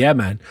 Yeah,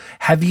 man.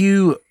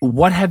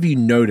 What have you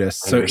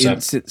noticed?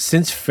 100%. So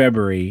since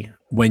February,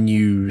 when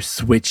you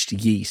switched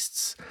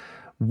yeasts,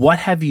 what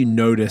have you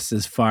noticed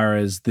as far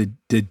as the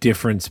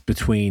difference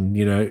between,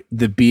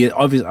 the beer?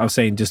 Obviously, I was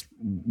saying just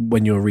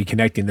when you were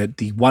reconnecting that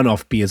the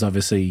one-off beers,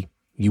 obviously,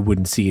 you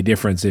wouldn't see a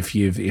difference if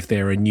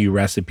they're a new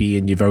recipe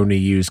and you've only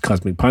used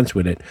Cosmic Punch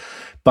with it.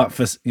 But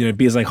for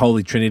beers like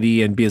Holy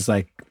Trinity and beers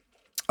like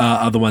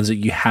other ones that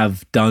you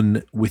have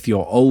done with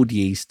your old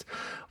yeast,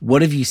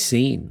 what have you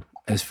seen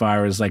as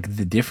far as like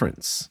the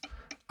difference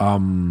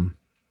from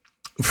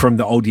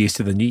the old yeast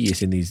to the new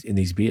yeast in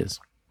these beers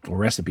or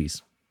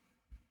recipes?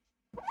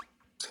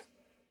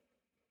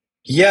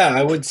 Yeah,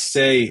 I would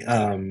say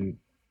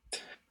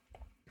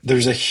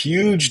there's a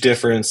huge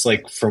difference,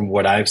 like from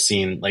what I've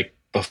seen, like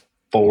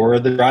before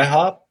the dry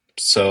hop.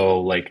 So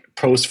like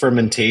post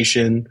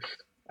fermentation,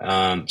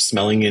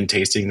 smelling and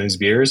tasting those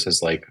beers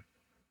is like,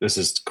 this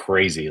is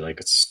crazy. Like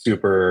it's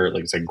super,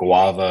 like it's like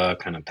guava,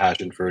 kind of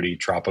passion fruity,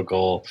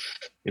 tropical.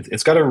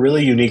 It's got a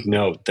really unique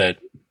note that,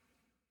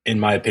 in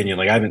my opinion,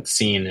 like I haven't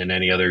seen in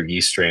any other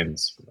yeast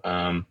strains.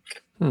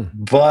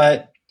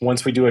 But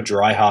once we do a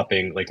dry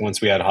hopping, like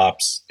once we add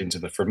hops into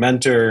the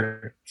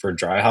fermenter for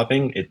dry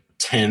hopping, it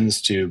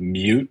tends to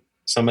mute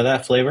some of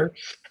that flavor.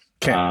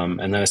 Okay.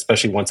 And then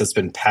especially once it's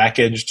been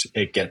packaged,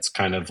 it gets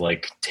kind of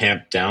like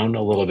tamped down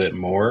a little bit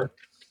more.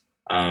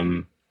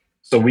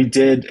 So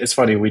it's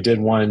funny, we did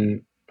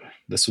one,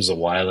 this was a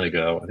while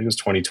ago, I think it was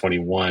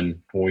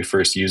 2021 when we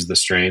first used the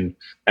strain,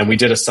 and we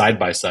did a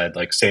side-by-side,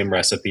 like same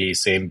recipe,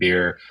 same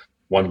beer,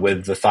 one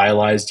with the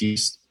thiolized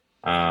yeast,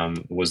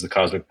 was the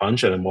Cosmic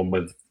Punch, and then one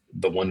with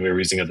the one we were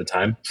using at the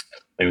time.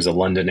 It was a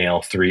London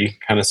Ale 3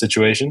 kind of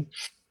situation.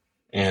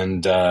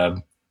 And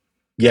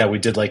we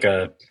did we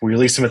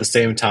released them at the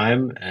same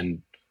time,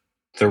 and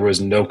there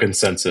was no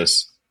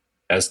consensus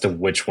as to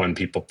which one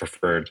people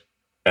preferred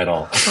at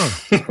all.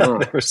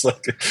 There was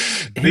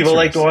people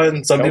liked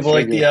one, some people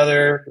liked the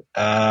other.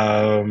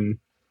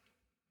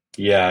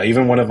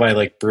 Even one of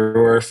my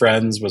brewer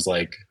friends was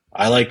like,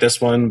 I like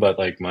this one, but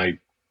like my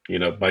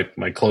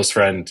close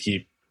friend,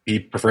 he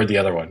preferred the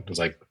other one. It was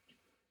like,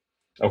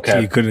 okay, so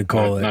you couldn't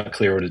call it. Not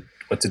clear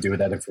what to do with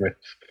that information.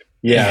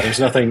 Yeah, there's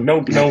nothing,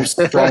 no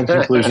strong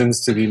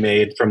conclusions to be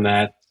made from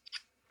that.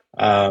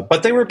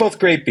 But they were both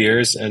great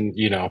beers, and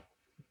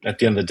at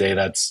the end of the day,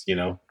 that's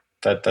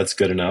that's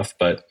good enough.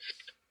 But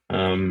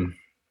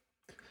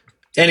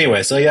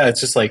anyway, so yeah, it's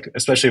just like,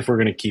 especially if we're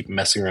going to keep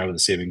messing around with the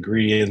same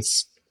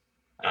ingredients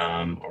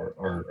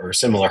or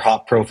similar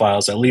hop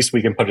profiles, at least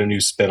we can put a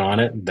new spin on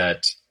it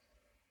that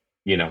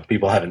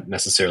people haven't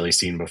necessarily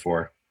seen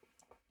before.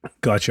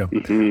 Gotcha.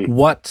 Mm-hmm.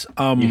 What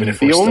even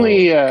if we're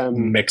still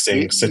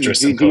mixing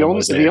citrus and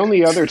the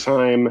only other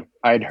time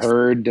I'd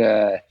heard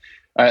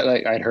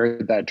I'd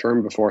heard that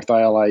term before,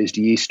 thiolized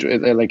yeast,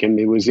 and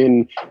it was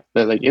in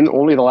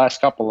only the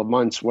last couple of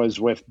months, was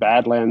with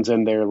Badlands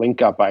and their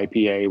Link Up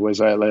IPA was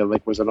an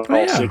all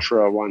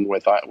Citra one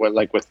with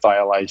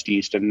thiolized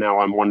yeast, and now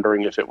I'm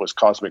wondering if it was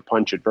Cosmic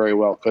Punch. It very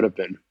well could have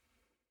been.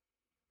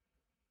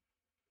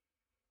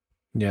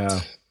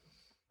 Yeah.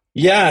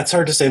 Yeah, it's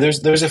hard to say.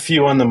 There's a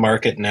few on the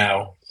market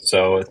now,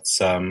 so it's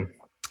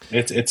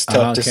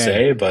tough to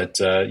say. But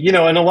and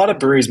a lot of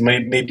breweries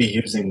may be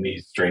using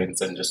these strains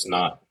and just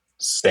not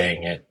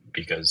saying it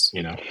because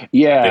they don't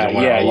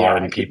want to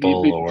alarm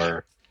people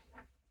or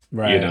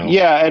right.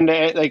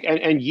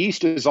 And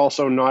yeast is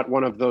also not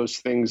one of those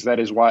things that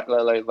is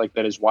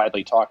that is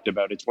widely talked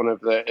about. It's one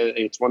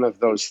of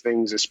those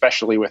things,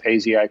 especially with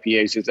hazy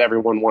IPAs, is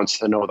everyone wants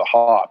to know the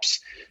hops.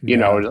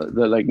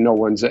 No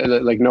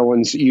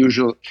one's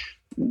usually.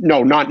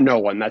 No, not no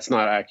one. That's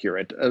not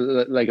accurate.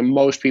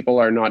 Most people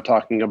are not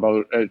talking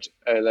about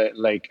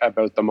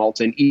about the malts,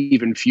 and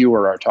even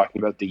fewer are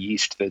talking about the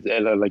yeast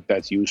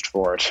that's used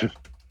for it.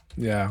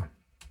 Yeah.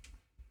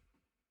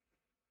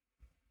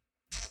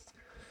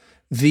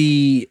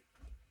 Hang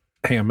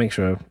on, make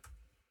sure.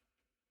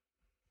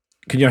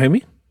 Can y'all hear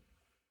me?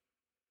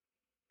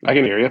 I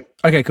can hear you.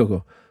 Okay,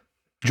 cool.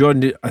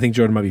 Jordan, I think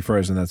Jordan might be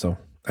frozen. That's all.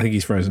 I think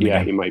he's frozen. Yeah,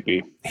 again. He might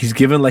be. He's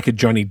given like a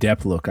Johnny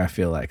Depp look. I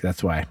feel like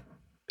that's why.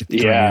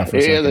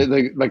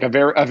 Like a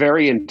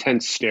very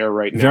intense stare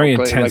right now. Very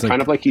intense, kind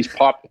of like he's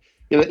popped.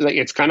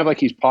 It's kind of like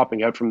he's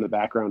popping out from the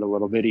background a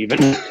little bit, even.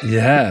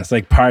 Yeah, it's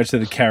like Pirates of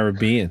the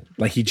Caribbean.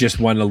 Like he just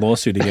won a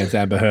lawsuit against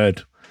Amber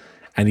Heard,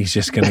 and he's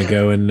just gonna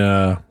go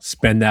and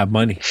spend that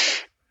money.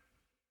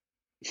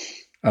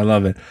 I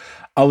love it.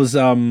 I was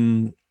what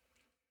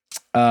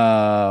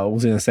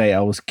was I gonna say?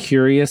 I was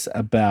curious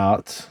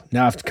about.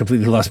 Now I've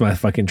completely lost my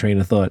fucking train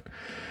of thought.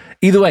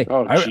 Either way.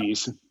 Oh,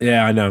 jeez.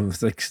 Yeah, I know.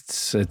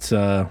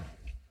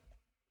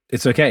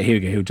 It's okay. Here we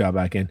go. He'll drop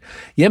back in.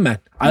 Yeah, man.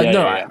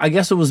 I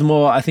guess it was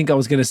more. I think I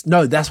was gonna.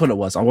 No, that's what it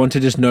was. I want to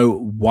just know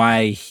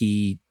why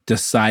he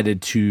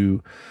decided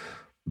to,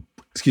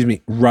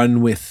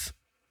 run with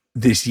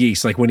this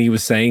yeast. Like when he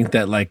was saying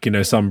that, like, you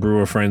know, some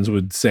brewer friends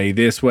would say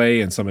this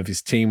way, and some of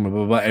his team, blah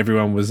blah blah.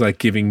 Everyone was like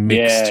giving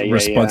mixed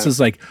responses.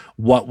 Like,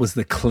 what was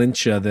the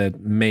clincher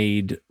that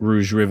made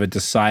Rouge River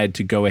decide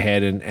to go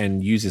ahead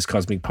and use this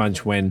Cosmic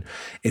Punch when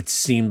it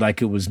seemed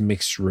like it was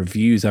mixed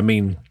reviews? I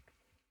mean,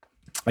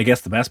 I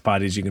guess the best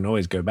part is you can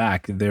always go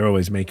back. They're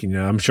always making, you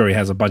know, I'm sure he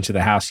has a bunch of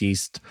the house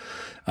yeast.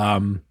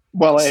 And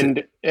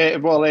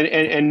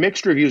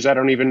mixed reviews, I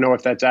don't even know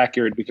if that's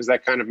accurate, because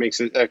that kind of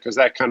makes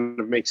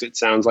it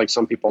sounds like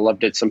some people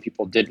loved it, some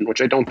people didn't, which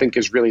I don't think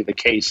is really the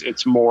case.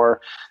 It's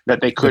more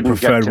that they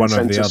couldn't get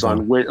consensus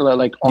on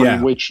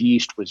which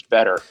yeast was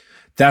better.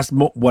 That's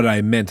what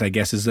I meant, I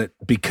guess, is that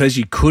because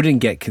you couldn't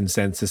get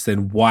consensus,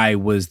 then why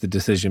was the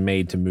decision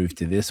made to move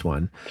to this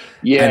one?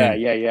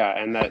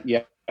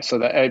 So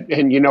that,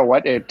 and you know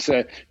what, it's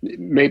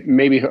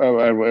maybe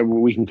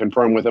we can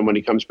confirm with him when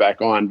he comes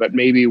back on, but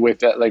maybe with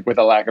that, like with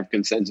a lack of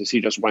consensus, he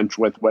just went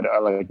with what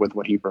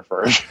he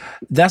prefers.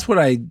 That's what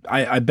I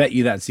bet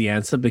you that's the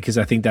answer, because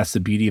I think that's the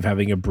beauty of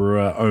having a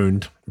brewer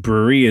owned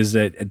brewery, is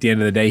that at the end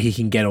of the day, he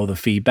can get all the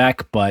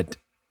feedback, but,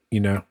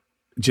 you know,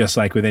 just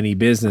like with any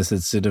business,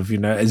 it's sort of, you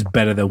know, it's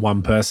better that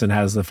one person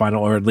has the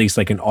final, or at least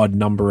like an odd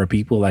number of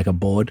people, like a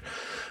board,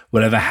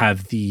 whatever,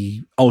 have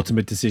the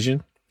ultimate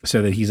decision.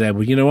 So that he's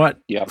able, you know what?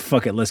 Yeah,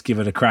 fuck it, let's give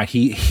it a crack.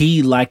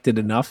 He liked it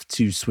enough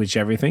to switch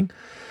everything,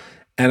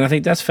 and I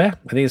think that's fair.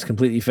 I think it's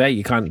completely fair.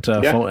 You can't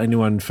fault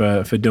anyone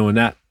for doing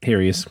that. Here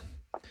he is.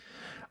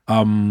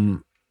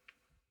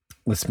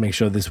 Let's make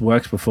sure this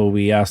works before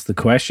we ask the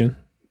question.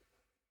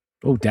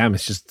 Oh, damn!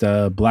 It's just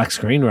a black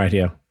screen right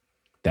here.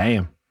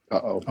 Damn.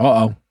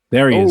 Uh-oh.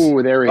 There he is.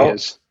 Oh, there he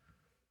is.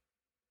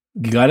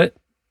 You got it?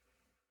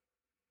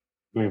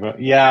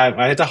 Yeah,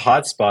 I had to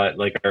hotspot.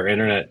 Like our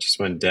internet just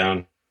went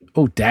down.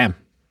 Oh, damn.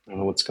 I don't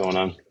know what's going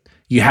on.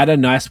 You had a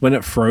nice, when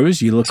it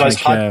froze, you looked like,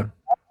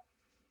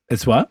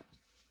 it's what?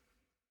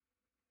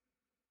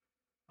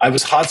 I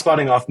was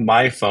hotspotting off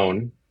my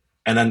phone,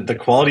 and then the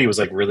quality was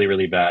like really,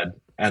 really bad.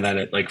 And then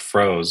it like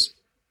froze.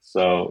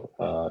 So,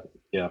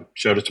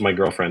 showed it to my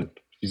girlfriend.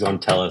 She's on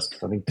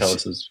TELUS. I think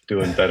TELUS is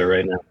doing better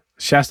right now.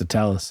 Shouts to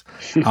TELUS.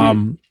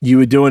 You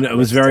were doing, it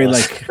was very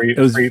like, free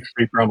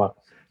promo.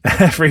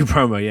 Free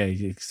promo, yeah.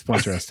 You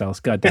sponsor us,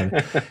 Telus. God damn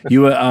it.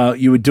 You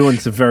were doing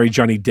some very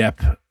Johnny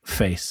Depp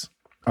face.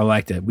 I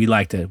liked it. We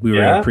liked it. We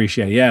really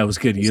appreciate it. Yeah, it was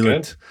good. You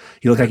looked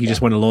like you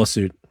just won a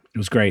lawsuit. It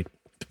was great.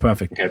 It's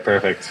perfect. Okay,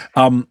 perfect.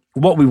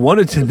 What we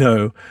wanted to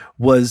know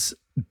was,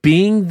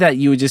 being that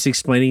you were just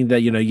explaining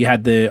that, you know, you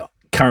had the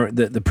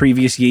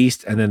previous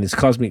yeast and then this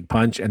Cosmic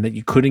Punch, and that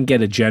you couldn't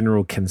get a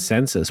general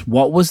consensus.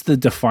 What was the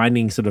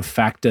defining sort of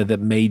factor that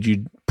made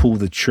you pull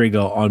the trigger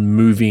on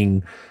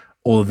moving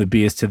all of the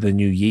beers to the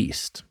new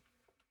yeast?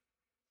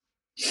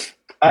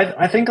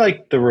 I think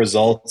like the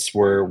results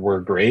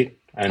were great,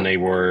 and they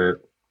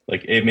were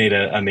like, it made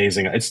an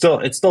amazing. It's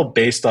still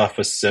based off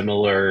a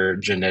similar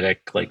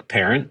genetic like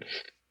parent.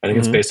 I think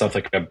it's based off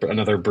like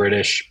another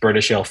British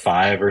Ale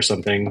 5 or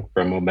something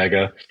from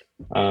Omega.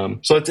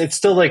 So it's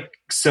still like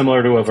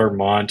similar to a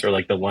Vermont or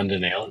like the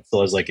London Ale. It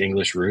still has like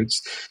English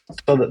roots.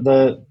 So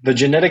the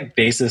genetic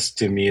basis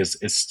to me is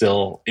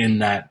still in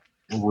that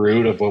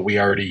root of what we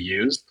already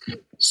used.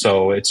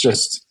 So it's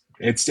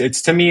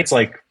to me, it's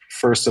like,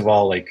 first of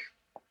all, like,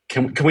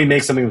 can we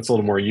make something that's a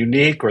little more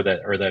unique, or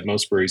that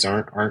most breweries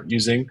aren't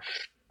using?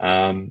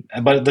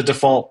 But the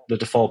default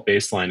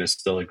baseline is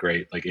still a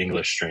great like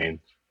English strain,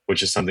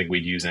 which is something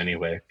we'd use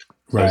anyway.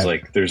 So right. It's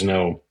like, there's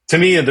no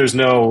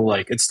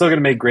like, it's still going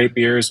to make great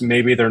beers.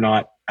 Maybe they're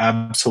not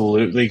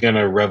absolutely going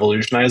to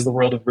revolutionize the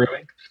world of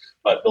brewing,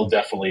 but they'll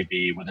definitely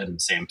be within the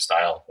same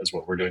style as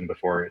what we're doing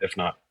before, if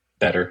not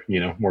better, you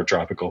know, more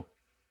tropical.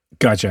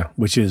 Gotcha,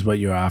 which is what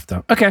you're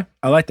after. Okay,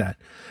 I like that.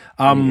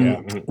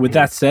 With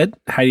that said,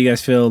 how do you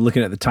guys feel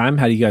looking at the time?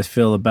 How do you guys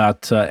feel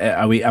about,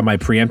 am I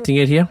preempting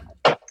it here?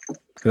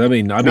 I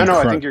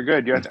think you're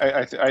good.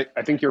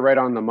 I think you're right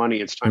on the money.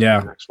 It's time for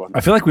the next one.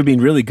 I feel like we've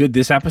been really good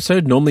this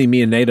episode. Normally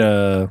me and Nate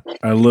are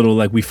a little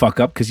like, we fuck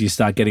up because you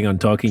start getting on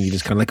talking. You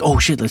just kind of like, oh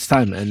shit, let's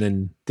time. And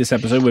then this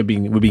episode we're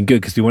being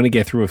good because we want to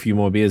get through a few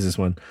more beers this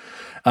one.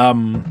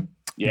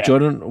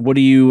 Jordan, what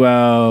do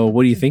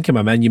you thinking,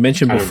 my man? You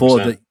mentioned before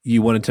 100%. That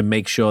you wanted to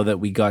make sure that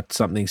we got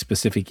something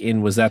specific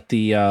in. Was that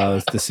the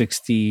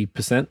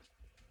 60%?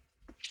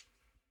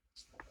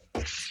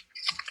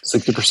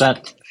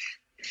 60%.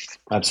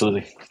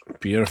 Absolutely.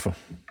 Beautiful.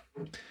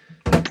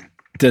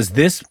 Does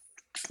this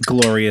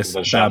glorious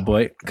bad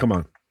boy, come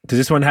on, does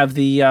this one have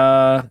the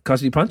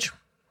Cosmic Punch?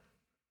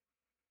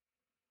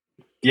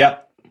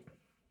 Yep.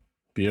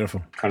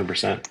 Beautiful.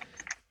 100%.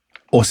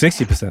 Or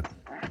 60%.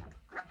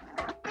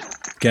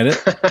 Get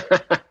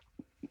it?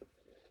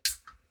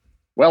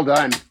 Well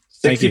done.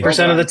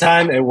 60% of the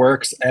time, it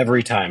works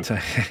every time.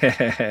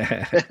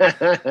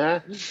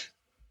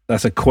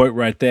 That's a quote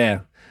right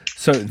there.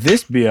 So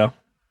this beer,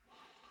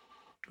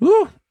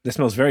 ooh, this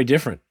smells very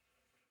different.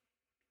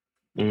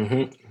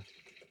 Mm-hmm.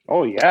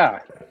 Oh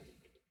yeah.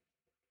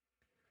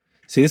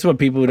 See, this is what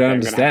people don't I'm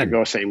gonna have to understand.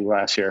 go same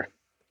glass here.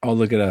 Oh,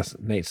 look at us.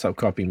 Nate, stop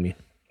copying me.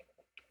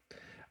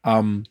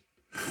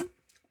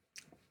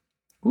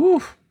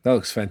 Ooh, that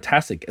looks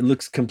fantastic. It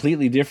looks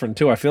completely different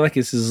too. I feel like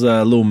this is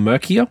a little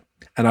murkier,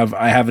 and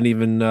I haven't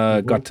even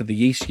got to the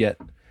yeast yet.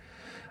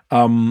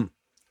 Now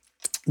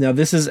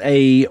this is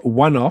a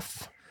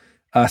one-off,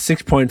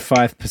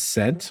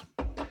 6.5%.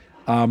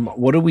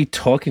 What are we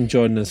talking,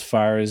 Jordan, as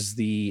far as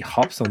the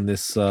hops on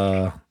this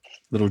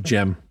little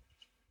gem?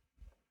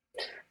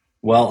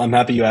 Well, I'm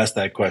happy you asked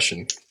that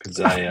question because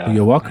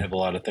You're welcome. I have a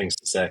lot of things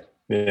to say.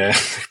 Yeah.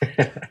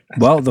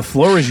 Well, the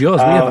floor is yours.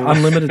 We have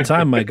unlimited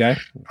time, my guy.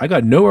 I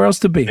got nowhere else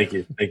to be. Thank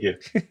you.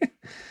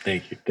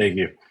 Thank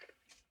you.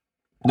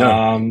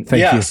 No,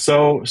 thank you.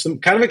 So some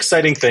kind of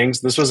exciting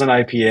things. This was an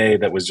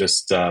IPA that was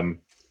just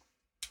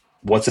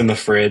what's in the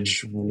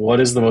fridge.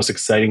 What is the most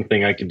exciting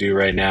thing I can do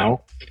right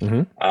now?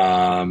 Mm-hmm.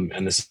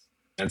 And this is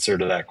the answer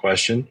to that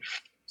question.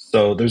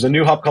 So there's a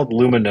new hop called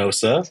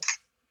Luminosa,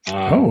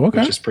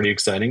 which is pretty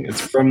exciting.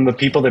 It's from the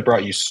people that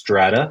brought you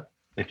Strata.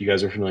 If you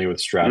guys are familiar with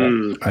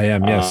Strata. I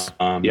am, yes.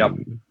 Yep.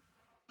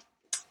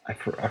 I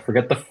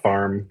forget the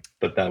farm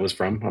that was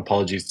from.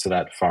 Apologies to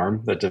that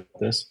farm that did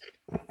this.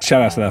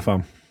 Shout out to that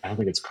farm. I don't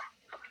think it's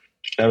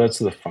shout out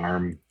to the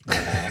farm.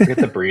 I forget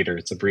the breeder.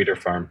 It's a breeder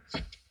farm.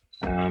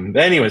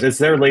 But anyways, it's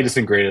their latest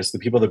and greatest. The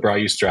people that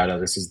brought you Strata,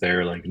 this is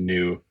their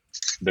new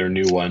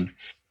one.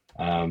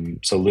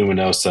 So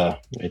Luminosa,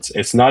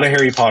 it's not a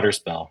Harry Potter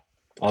spell,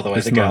 although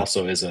I think it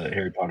also is a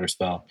Harry Potter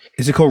spell.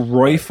 Is it called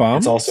Roy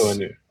Farms? It's also a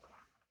new.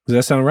 Does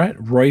that sound right?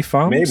 Roy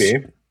Farms?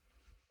 Maybe.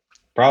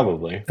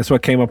 Probably. That's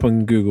what came up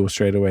on Google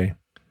straight away.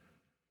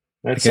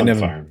 That's some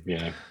farm,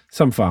 yeah.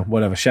 Some farm,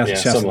 whatever. Something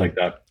like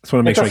that. Just want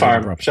to make sure I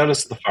get it proper. Shout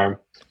us to the farm.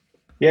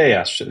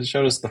 Yeah.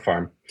 Shout us to the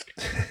farm.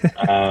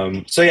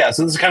 So this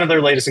is kind of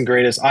their latest and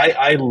greatest.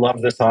 I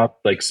love this hop.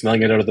 Like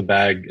smelling it out of the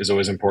bag is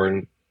always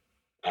important.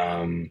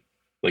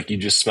 Like you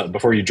just smell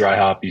before you dry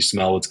hop, you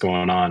smell what's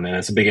going on, and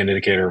it's a big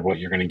indicator of what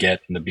you're going to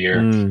get in the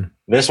beer.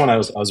 This one I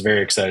was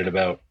very excited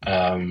about.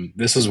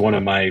 This is one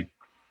of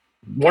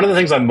the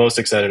things I'm most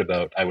excited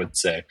about, I would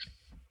say.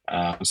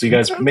 So you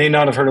guys may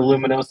not have heard of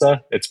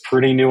Luminosa. It's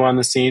pretty new on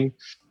the scene.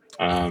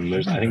 I think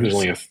there's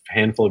only a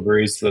handful of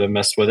breweries that have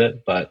messed with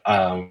it, but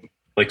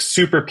like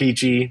super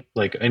peachy,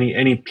 like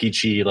any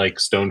peachy like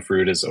stone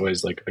fruit is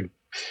always like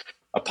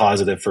a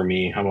positive for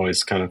me. I'm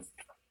always kind of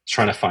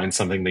trying to find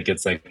something that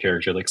gets that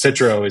character. Like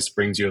Citra always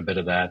brings you a bit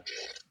of that,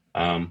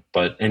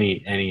 but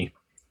any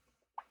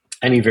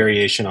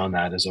variation on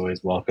that is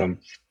always welcome.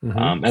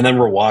 And then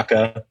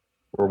Rawaka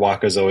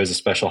is always a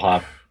special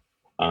hop.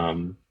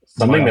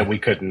 Something that we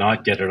could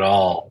not get at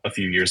all a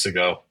few years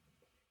ago,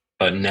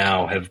 but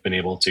now have been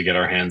able to get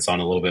our hands on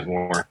a little bit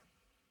more,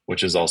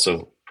 which is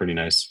also pretty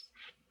nice.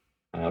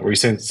 Were you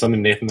saying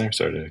something, Nathan, there?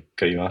 Sorry to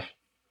cut you off.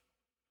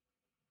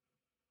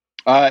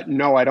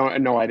 No, I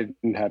don't. No, I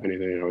didn't have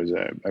anything.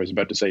 I was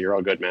about to say you're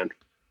all good, man.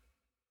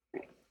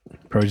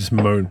 Probably just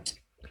moan.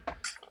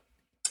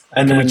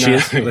 And then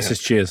cheers. Let's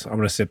just cheers. I'm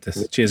gonna sip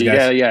this. Cheers,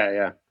 guys.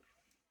 Yeah.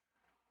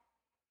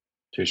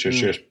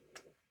 Cheers.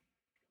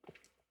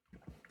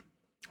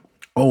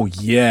 Oh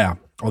yeah.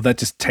 Oh, that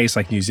just tastes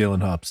like New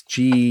Zealand hops.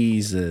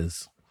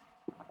 Jesus.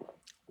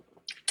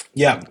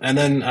 Yeah, and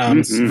then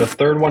the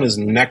third one is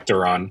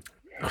Nectaron.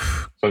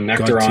 So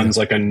Nectaron's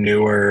like a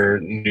newer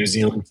New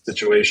Zealand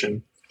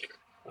situation.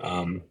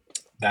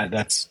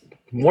 That's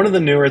one of the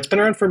newer. It's been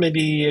around for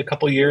maybe a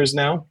couple years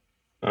now.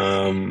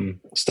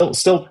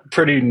 Still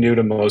pretty new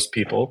to most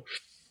people,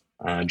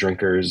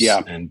 drinkers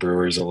and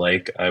brewers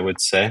alike, I would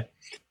say.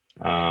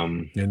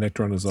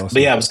 Nectaron is awesome.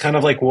 But yeah, it was kind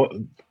of like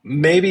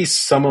maybe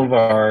some of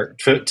our,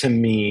 to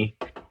me,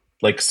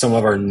 like some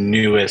of our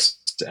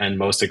newest and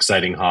most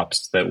exciting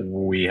hops that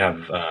we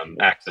have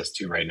access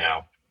to right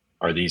now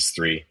are these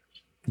three.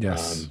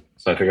 Yes.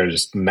 So I figured I'd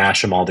just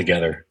mash them all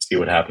together, see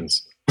what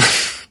happens.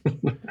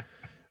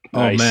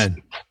 Oh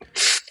man,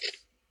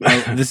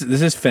 this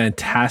is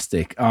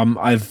fantastic.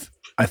 I've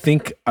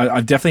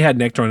definitely had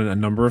Nectaron a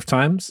number of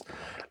times,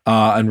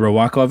 and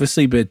Rawaka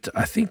obviously, but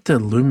I think the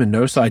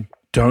Luminosa I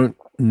don't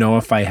know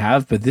if I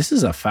have, but this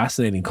is a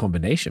fascinating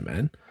combination,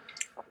 man.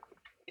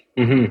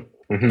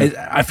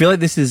 I feel like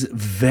this is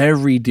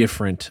very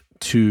different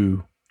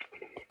to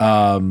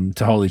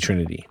Holy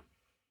Trinity.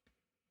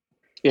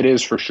 It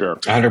is for sure.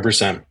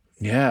 100%.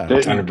 Yeah,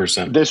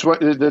 100%. This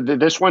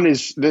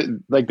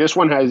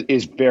one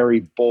is very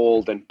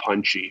bold and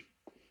punchy.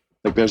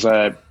 Like there's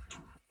a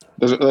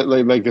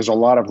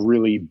lot of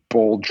really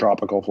bold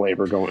tropical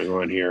flavor going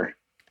on here,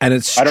 and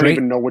it's I don't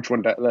even know which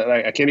one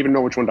I can't even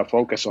know which one to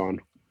focus on.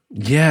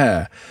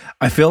 Yeah,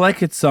 I feel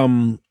like it's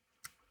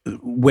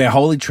where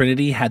Holy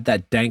Trinity had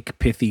that dank,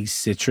 pithy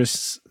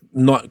citrus,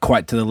 not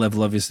quite to the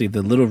level, obviously, of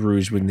the Little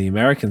Rouge with the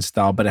American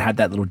style, but it had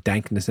that little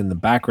dankness in the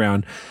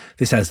background.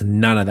 This has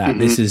none of that.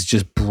 This is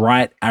just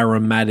bright,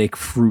 aromatic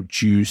fruit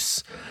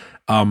juice.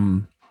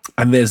 And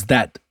there's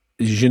that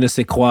je ne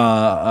sais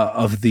quoi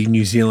of the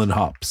New Zealand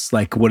hops,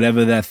 like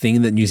whatever that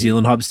thing that New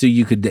Zealand hops do.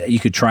 You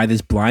could try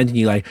this blind, and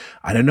you're like,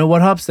 I don't know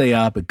what hops they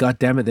are, but god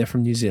damn it, they're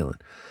from New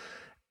Zealand.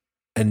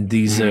 And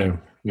these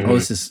are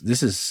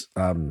this is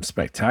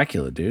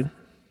spectacular, dude.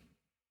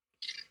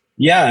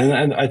 Yeah,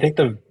 and I think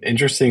the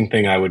interesting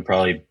thing I would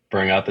probably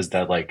bring up is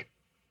that like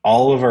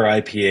all of our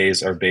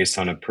IPAs are based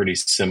on a pretty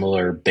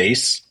similar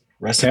base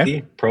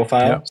recipe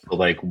profile. Yep. So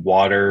like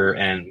water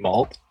and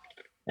malt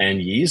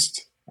and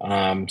yeast.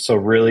 So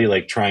really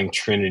like trying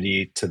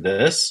Trinity to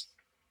this,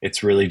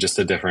 it's really just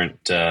a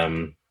different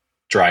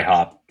dry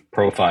hop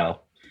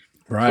profile.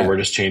 Right. So we're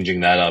just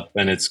changing that up,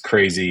 and it's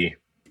crazy,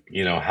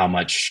 how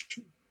much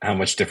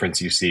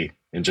difference you see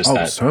in just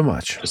that. So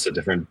much. Just a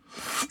different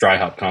dry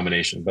hop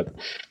combination. But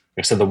like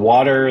I said, the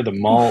water, the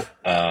malt,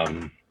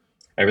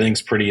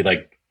 everything's pretty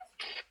like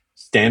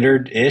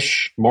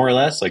standard-ish, more or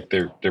less. Like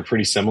they're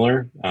pretty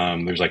similar.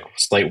 There's like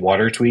slight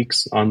water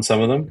tweaks on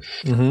some of them,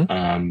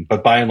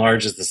 but by and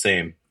large, it's the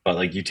same. But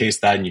like you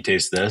taste that and you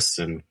taste this,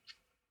 and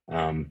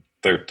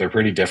they're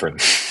pretty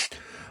different.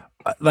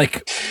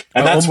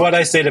 And that's what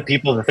I say to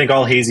people that think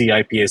all hazy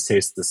IPAs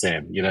taste the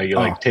same. You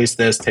like taste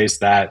this, taste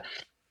that.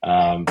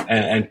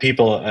 And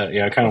people,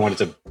 I kind of wanted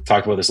to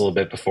talk about this a little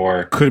bit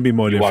before. Could be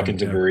more. You walk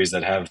into breweries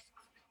that have,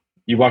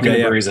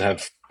 breweries that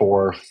have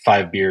 4 or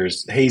 5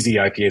 beers, hazy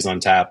IPAs on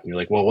tap, and you're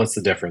like, well, what's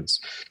the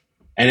difference?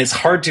 And it's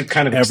hard to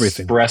kind of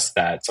express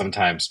that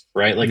sometimes,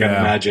 right? Like I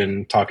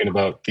imagine talking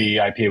about the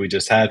IPA we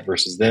just had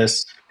versus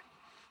this.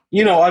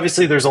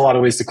 Obviously there's a lot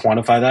of ways to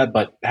quantify that,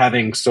 but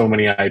having so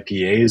many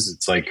IPAs,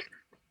 it's like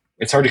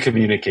it's hard to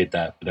communicate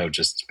that without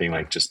just being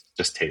like, just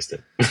taste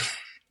it.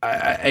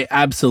 I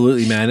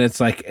absolutely, man.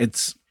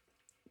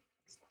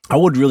 I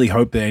would really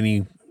hope that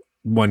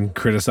anyone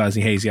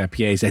criticizing hazy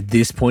IPAs at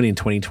this point in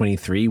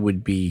 2023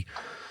 would be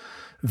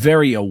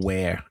very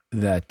aware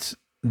that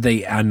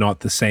they are not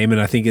the same. And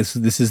I think this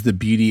is the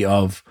beauty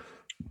of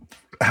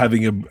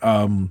having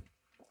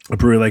a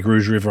brewery like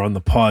Rouge River on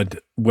the pod,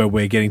 where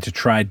we're getting to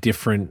try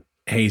different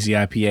hazy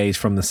IPAs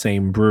from the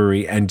same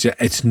brewery, and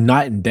it's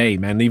night and day,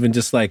 man. Even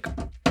just like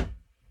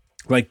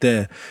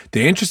the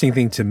interesting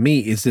thing to me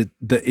is that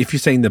if you're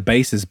saying the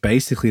base is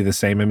basically the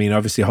same, I mean,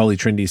 obviously Holy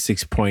Trinity is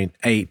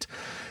 6.8,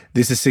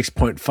 this is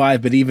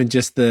 6.5, but even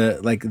just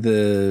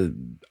the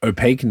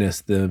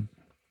opaqueness, the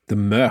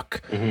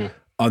murk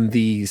on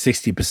the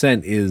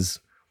 60% is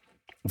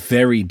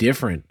very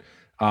different.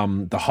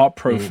 The hop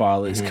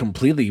profile is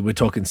completely, we're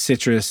talking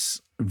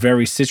citrus,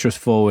 very citrus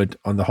forward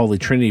on the Holy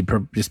Trinity,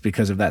 just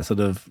because of that sort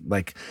of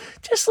like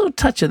just a little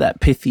touch of that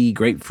pithy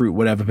grapefruit,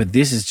 whatever. But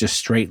this is just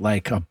straight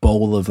like a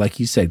bowl of, like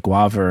you said,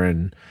 guava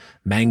and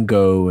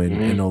mango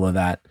and all of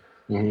that.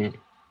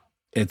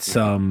 It's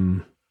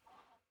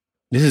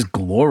this is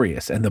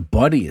glorious, and the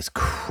body is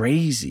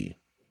crazy.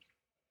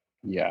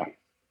 Yeah.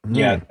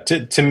 Yeah.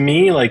 To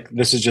me, like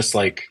this is just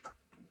like,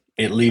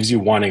 it leaves you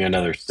wanting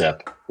another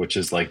sip, which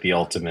is like the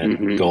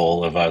ultimate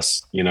goal of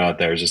us, out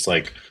there. Just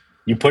like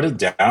you put it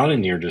down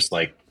and you're just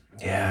like,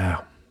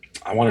 yeah,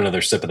 I want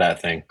another sip of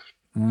that thing.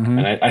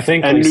 And I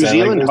think, and New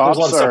Zealand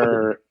hops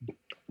are.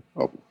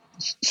 Oh,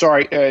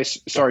 sorry,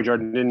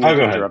 Jordan, didn't mean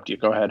to interrupt you.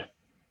 Go ahead.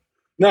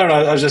 No,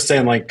 I was just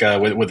saying, like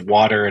with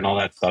water and all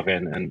that stuff,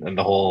 and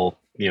the whole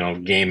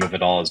game of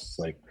it all is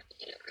like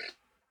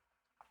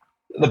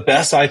the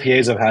best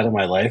IPAs I've had in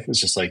my life. Is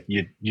just like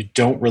you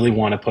don't really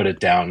want to put it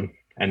down.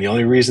 And the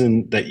only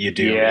reason that you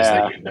do is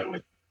that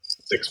it's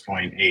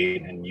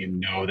 6.8, and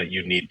that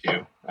you need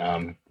to.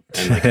 And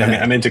like,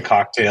 I'm into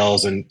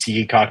cocktails and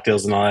tea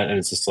cocktails and all that, and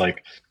it's just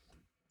like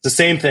it's the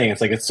same thing. It's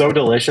like it's so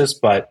delicious,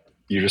 but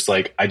you're just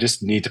like, I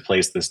just need to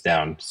place this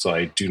down so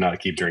I do not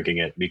keep drinking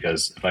it,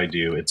 because if I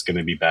do, it's going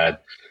to be bad.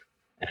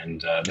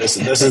 And this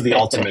is the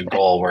ultimate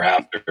goal we're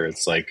after.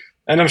 It's like,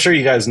 and I'm sure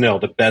you guys know,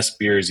 the best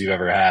beers you've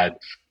ever had,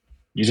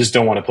 you just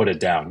don't want to put it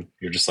down.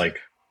 You're just like,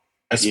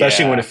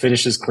 especially when it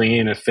finishes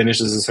clean, it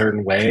finishes a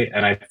certain way.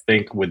 And I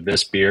think with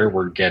this beer,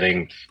 we're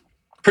getting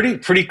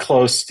pretty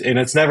close, and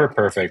it's never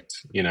perfect,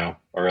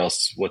 or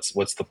else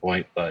what's the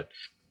point? But,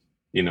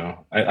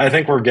 I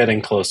think we're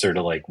getting closer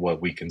to like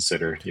what we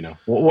consider,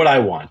 what I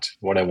want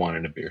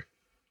in a beer.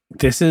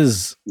 This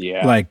is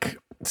like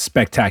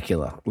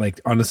spectacular.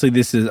 Like, honestly,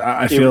 this is,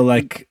 I feel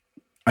like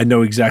I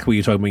know exactly what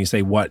you're talking about when you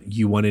say what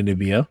you want in a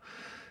beer.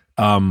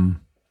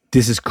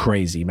 This is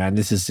crazy, man.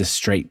 This is just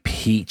straight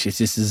peach.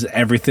 This is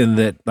everything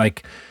that,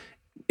 like,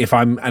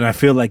 and I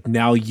feel like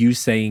now you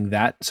saying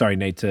that, sorry,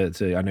 Nate,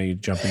 I know you're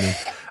jumping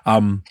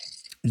in.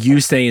 You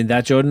saying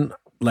that, Jordan,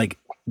 like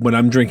when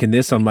I'm drinking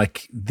this, I'm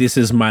like, this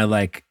is my,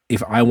 like,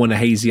 if I want a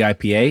hazy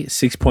IPA,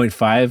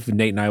 6.5,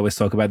 Nate and I always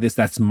talk about this.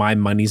 That's my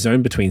money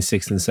zone between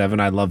 6 and 7.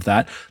 I love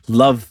that.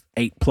 Love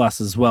 8+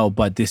 as well,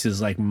 but this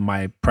is like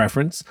my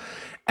preference.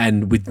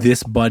 And with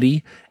this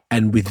body,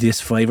 and with this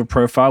flavor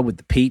profile, with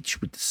the peach,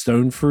 with the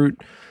stone fruit,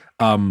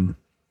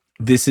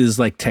 this is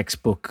like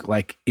textbook.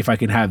 Like, if I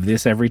can have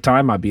this every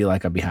time, I'd be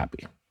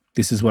happy.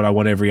 This is what I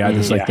want every year.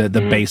 This is like the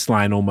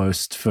baseline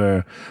almost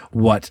for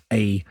what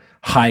a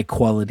high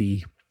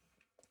quality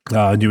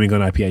New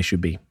England IPA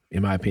should be.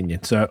 in my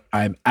opinion. So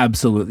I'm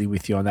absolutely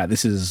with you on that.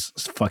 This is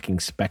fucking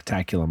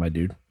spectacular, my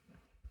dude.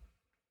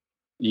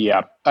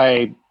 Yeah,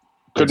 I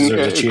couldn't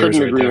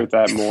agree with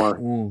that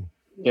more.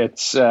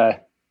 It's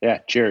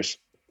cheers.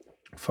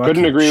 Fucking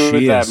couldn't agree cheers.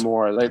 with that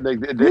more. Like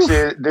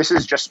this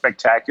is just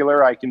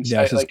spectacular. I can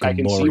Yeah, I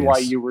can see why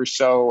you were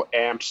so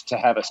amped to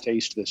have us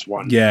taste this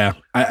one. Yeah,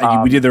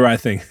 we did the right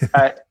thing.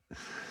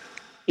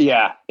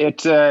 Yeah,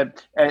 it's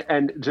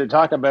and to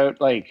talk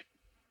about like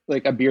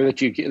a beer that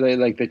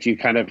you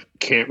kind of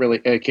can't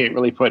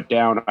really put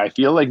down. I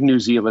feel like New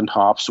Zealand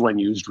hops, when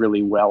used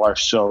really well, are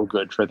so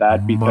good for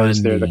that,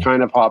 because they're the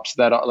kind of hops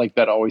that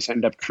always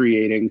end up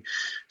creating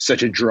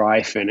such a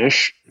dry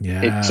finish.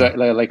 Yeah, it's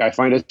like I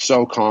find it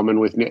so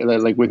common with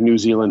New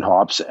Zealand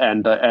hops,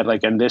 and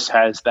this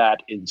has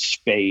that in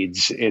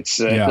spades. It's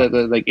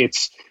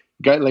it's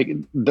got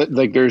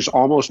there's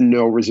almost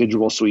no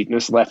residual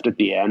sweetness left at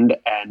the end,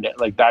 and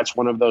that's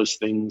one of those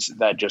things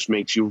that just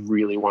makes you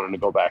really want to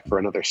go back for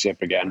another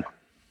sip again.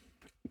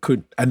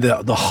 And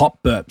the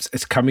hop burps,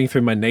 it's coming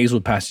through my nasal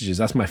passages.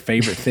 That's my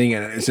favorite thing,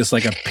 and it's just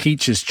like a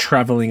peach is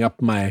traveling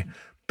up my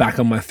back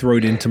of my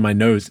throat into my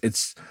nose.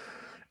 It's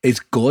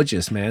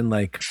gorgeous, man.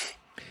 Like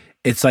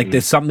it's like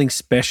there's something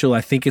special.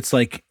 I think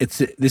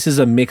this is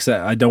a mix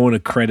that I don't want to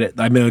credit.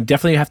 I mean, I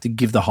definitely have to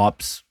give the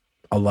hops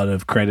a lot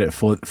of credit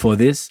for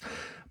this,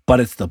 but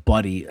it's the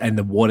body and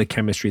the water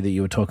chemistry that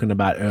you were talking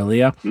about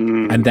earlier,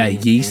 and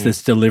that yeast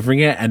that's delivering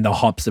it, and the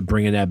hops that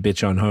bringing that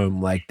bitch on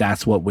home. Like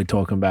that's what we're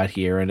talking about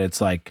here. And it's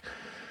like,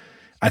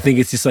 I think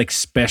it's just like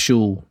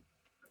special.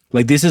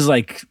 Like this is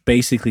like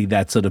basically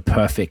that sort of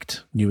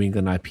perfect New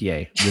England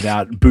IPA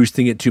without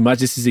boosting it too much.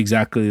 This is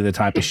exactly the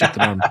type of shit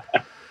that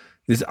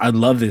I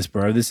love this,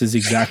 bro. This is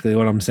exactly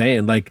what I'm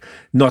saying. Like,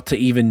 not to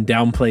even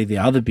downplay the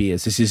other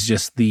beers. This is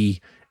just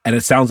and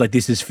it sounds like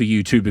this is for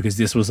you too, because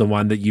this was the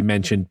one that you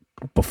mentioned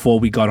before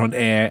we got on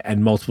air,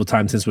 and multiple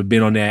times since we've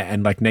been on air.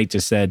 And like Nate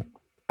just said,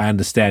 I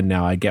understand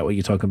now. I get what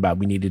you're talking about.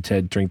 We needed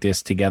to drink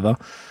this together.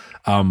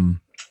 I'm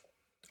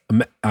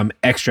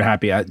extra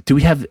happy. Do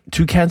we have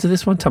 2 cans of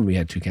this one? Tell me we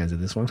had 2 cans of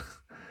this one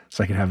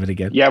so I can have it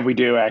again. Yeah, we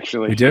do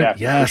actually. We do? Yeah.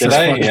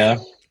 Yeah.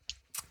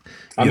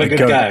 I'm a good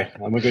guy.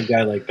 I'm a good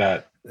guy like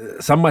that.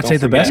 Some might say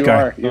the best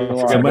guy. Don't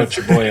forget about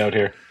your boy out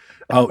here.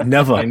 Oh,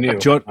 never. I knew.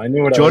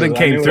 Jordan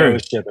came through.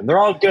 They're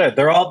all good.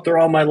 They're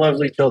all my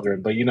lovely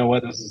children. But you know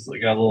what? This is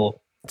like a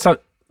little. So, do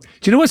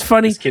you know what's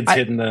funny? This kid's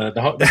hitting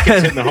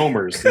the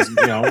homers. He's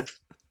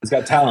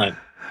got talent.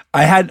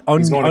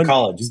 He's going to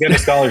college. He's getting a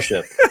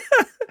scholarship.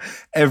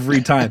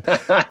 Every time.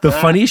 The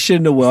funniest shit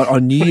in the world,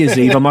 on New Year's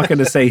Eve, I'm not going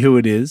to say who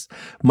it is.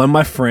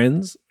 My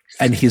friends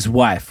and his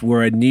wife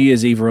were at New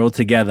Year's Eve, we're all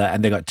together,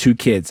 and they got 2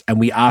 kids, and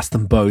we asked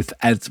them both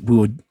as we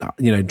were,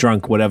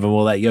 drunk, whatever.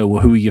 We're like, yo,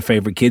 well, who are your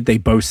favorite kid? They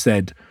both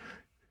said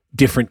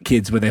different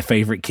kids were their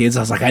favorite kids.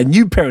 I was like, I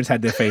knew parents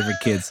had their favorite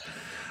kids.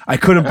 I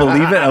couldn't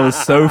believe it. It was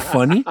so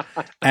funny,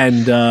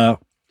 and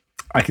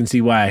I can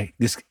see why.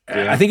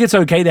 I think it's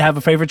okay to have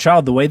a favorite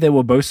child. The way they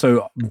were both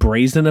so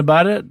brazen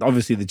about it.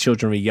 Obviously, the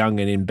children were young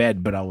and in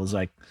bed, but I was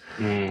like,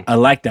 I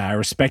like that. I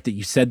respect that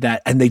you said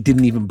that, and they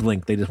didn't even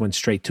blink. They just went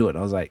straight to it.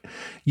 I was like,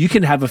 you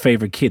can have a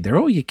favorite kid. They're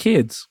all your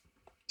kids.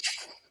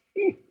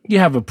 You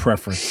have a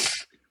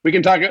preference. We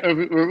can talk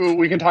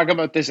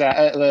about this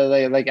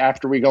like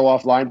after we go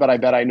offline, but I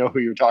bet I know who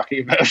you're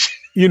talking about.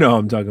 You know who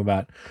I'm talking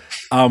about.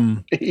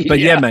 But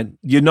yeah, man,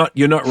 you're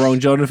not wrong,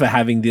 Jordan, for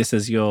having this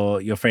as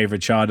your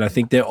favorite child. I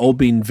think they're all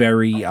been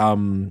very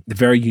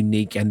very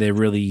unique, and they're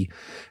really,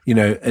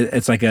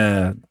 it's like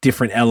a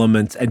different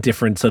element and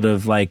different sort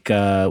of like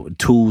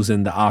tools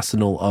in the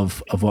arsenal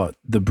of what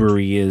the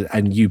brewery is,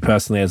 and you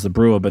personally as the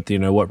brewer, but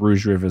what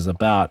Rouge River is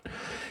about.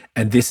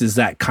 And this is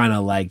that kind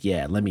of like,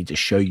 let me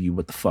just show you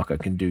what the fuck I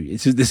can do.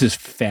 This is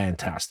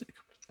fantastic.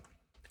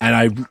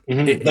 And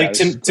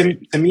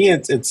to me,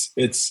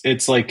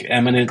 it's like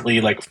eminently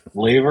like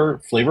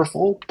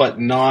flavorful, but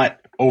not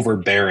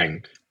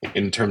overbearing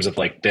in terms of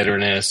like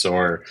bitterness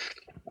or,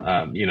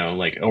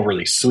 like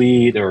overly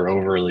sweet or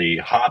overly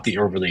hoppy,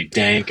 overly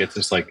dank. It's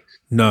just like,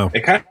 no,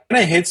 it kind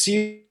of hits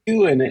you,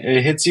 and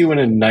it hits you in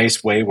a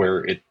nice way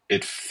where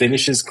it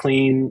finishes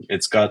clean.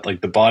 It's got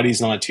like the body's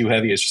not too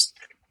heavy. It's just,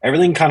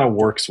 everything kind of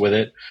works with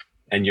it,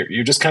 and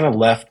you're just kind of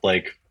left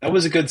like, that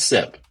was a good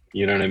sip.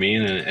 You know what I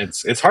mean? And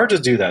it's hard to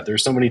do that.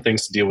 There's so many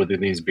things to deal with in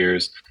these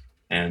beers,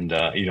 and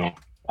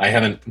I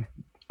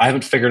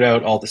haven't figured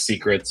out all the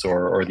secrets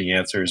or the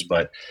answers.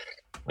 But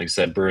like I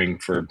said, brewing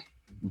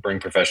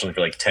professionally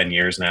for like 10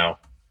 years now,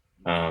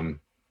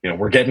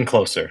 we're getting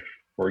closer.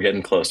 We're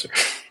getting closer.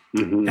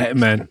 Hey,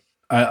 man,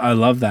 I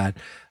love that.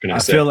 I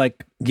feel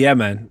like,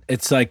 man,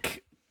 it's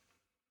like,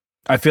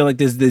 I feel like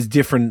there's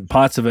different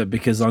parts of it,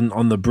 because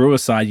on the brewer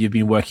side, you've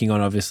been working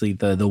on obviously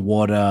the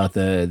water,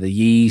 the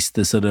yeast,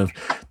 the sort of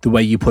the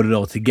way you put it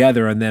all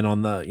together, and then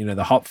on the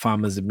the hop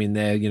farmers have been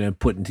there,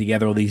 putting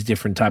together all these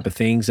different type of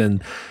things,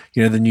 and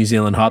the New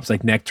Zealand hops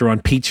like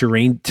Nectaron,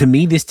 Peacherine. To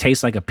me, this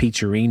tastes like a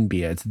Peacherine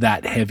beer. It's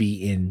that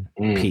heavy in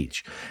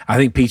peach. I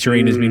think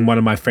Peacherine has been one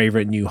of my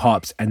favorite new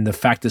hops, and the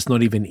fact it's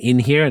not even in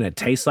here and it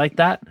tastes like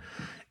that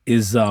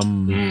is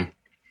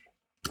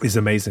is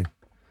amazing.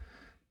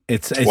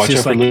 It's Watch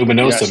just out for like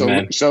Luminosa,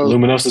 man. So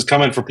Luminosa's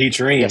coming for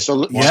Peacherine.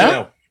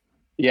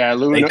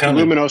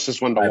 Luminosa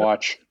is one to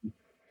watch.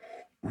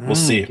 We'll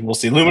see.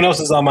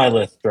 Luminosa's on my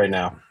list right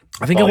now.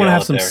 I think I want to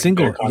have some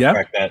single.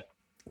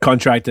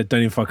 Contract it.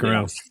 Don't even fuck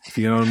around. If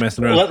you don't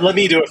messing around. Let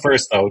me do it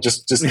first, though.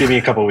 Just give me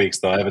a couple of weeks,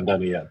 though. I haven't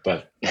done it yet.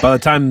 But by the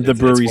time the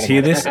breweries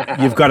hear this,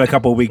 you've got a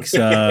couple of weeks. We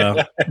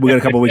got a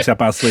couple of weeks up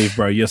our sleeve,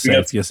 bro. You're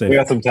safe. You're safe. We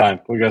got some time.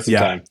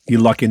 Time. You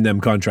lock in them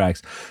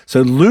contracts.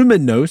 So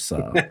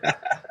Luminosa,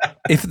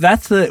 if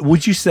that's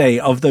would you say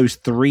of those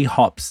 3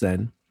 hops,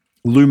 then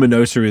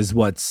Luminosa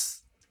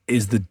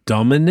is the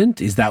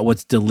dominant? Is that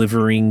what's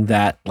delivering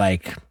that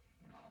like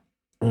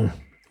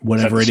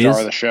whatever it is? Star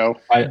of the show.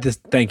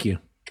 Thank you.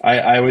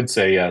 I would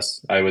say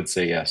yes.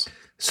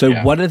 So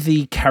what are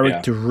the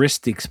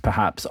characteristics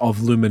perhaps of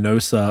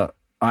Luminosa?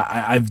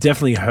 I've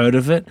definitely heard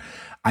of it.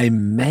 I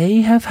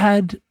may have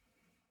had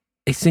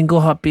a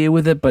single hop beer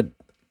with it, but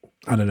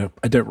I don't know.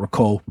 I don't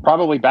recall.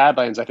 Probably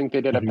Badlands. I think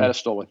they did a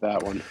pedestal with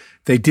that one.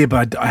 They did,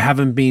 but I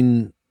haven't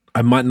been...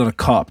 I might not have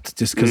copped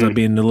just because I've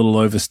been a little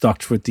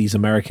overstocked with these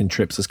American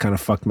trips. Has kind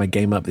of fucked my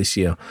game up this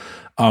year.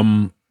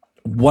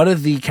 What are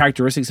the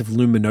characteristics of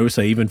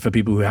Luminosa, even for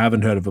people who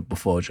haven't heard of it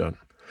before, John?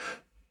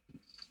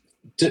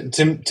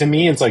 To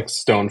me, it's like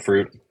stone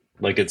fruit.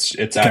 Like it's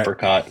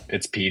apricot,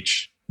 it's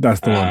peach. That's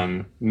the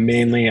one.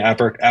 Mainly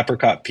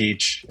apricot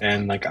peach,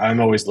 and like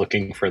I'm always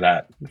looking for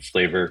that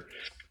flavor.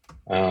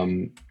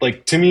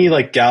 Like to me,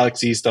 like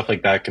Galaxy stuff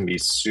like that can be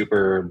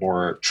super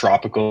more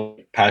tropical,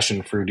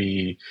 passion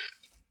fruity,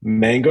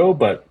 mango.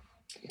 But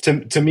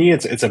to me,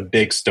 it's a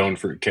big stone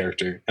fruit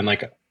character, and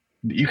like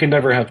you can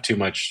never have too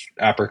much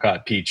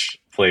apricot peach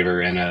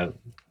flavor in a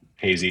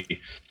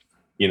hazy.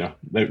 You know,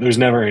 there's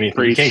never anything.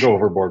 Preach. You can't go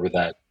overboard with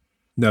that.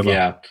 Never.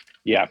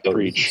 Yeah.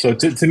 Preach. So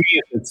to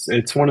me,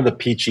 it's one of the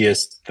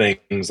peachiest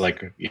things.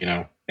 Like, you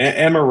know,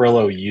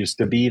 Amarillo used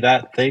to be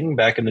that thing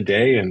back in the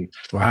day, and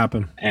what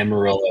happened?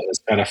 Amarillo is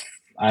kind of,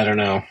 I don't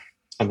know,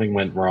 something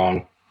went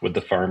wrong with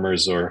the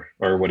farmers or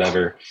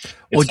whatever.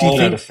 It's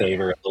fallen out of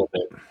favor a little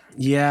bit.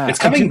 Yeah, it's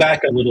coming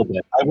back a little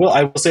bit.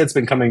 I will say it's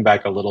been coming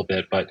back a little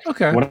bit, but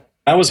when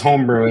I was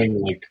home brewing,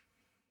 like,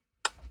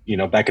 you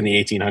know, back in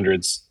the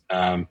 1800s.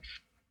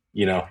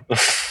 You know,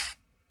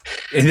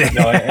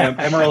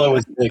 Amarillo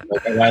was big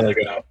like a while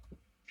ago.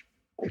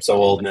 I'm so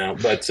old now,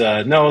 but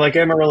no, like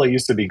Amarillo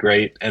used to be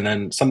great, and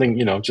then something,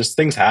 you know, just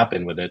things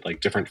happen with it.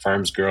 Like different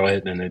farms grow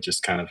it, and it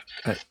just kind of,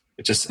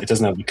 it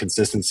doesn't have the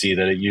consistency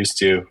that it used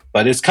to.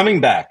 But it's coming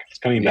back. It's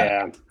coming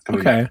back.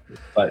 Back.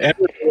 But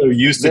Amarillo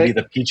used to be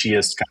the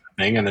peachiest kind of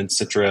thing, and then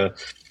Citra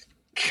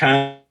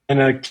kind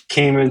of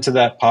came into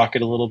that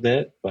pocket a little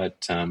bit.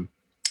 But to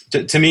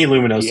me,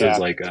 Luminosa is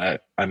like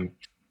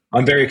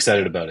I'm very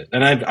excited about it,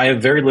 and I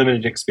have very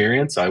limited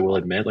experience. I will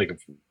admit, like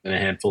in a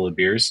handful of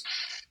beers,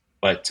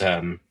 but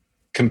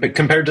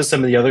compared to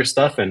some of the other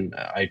stuff, and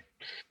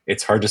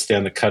it's hard to stay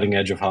on the cutting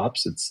edge of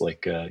hops. It's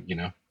like you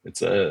know,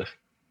 it's a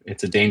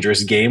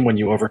dangerous game when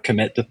you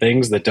overcommit to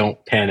things that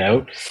don't pan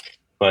out.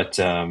 But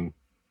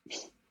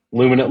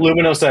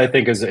Luminosa, I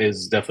think,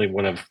 is definitely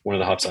one of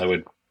the hops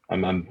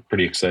I'm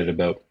pretty excited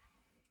about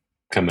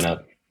coming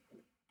up.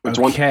 It's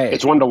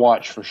one to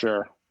watch for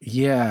sure.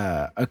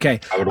 Yeah. Okay.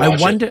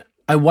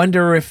 I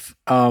wonder if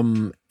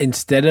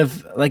instead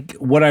of like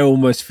what I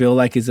almost feel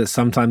like is that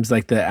sometimes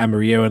like the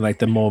Amarillo and like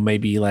the more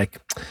maybe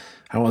like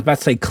I was about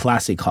to say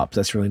classic hops.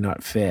 That's really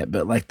not fair,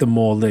 but like the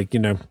more like, you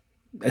know,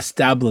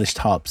 established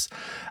hops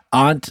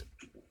aren't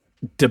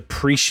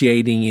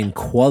depreciating in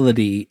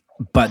quality,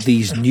 but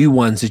these new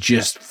ones are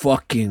just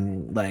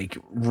fucking like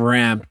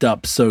ramped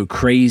up so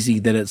crazy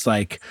that it's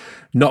like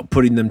not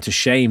putting them to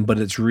shame, but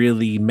it's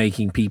really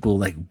making people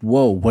like,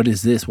 whoa, what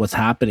is this? What's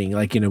happening?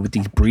 Like, you know, with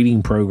these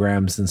breeding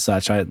programs and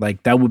such, I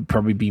like that would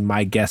probably be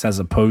my guess as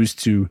opposed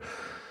to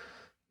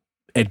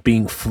it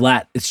being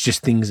flat. It's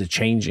just things are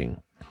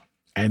changing.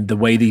 And the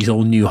way these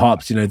all new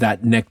hops, you know,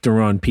 that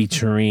Nectaron,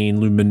 Peacherine,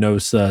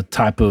 Luminosa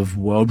type of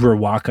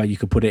Rawaka, you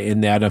could put it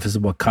in there. I don't know if it's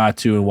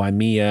Wakatu and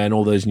Waimea and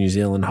all those New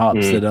Zealand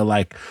hops that are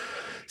like,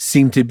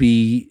 seem to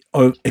be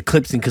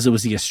eclipsing because it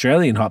was the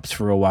Australian hops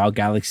for a while,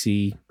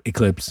 Galaxy,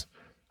 Eclipse,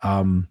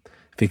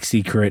 Vic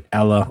Secret,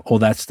 Ella, all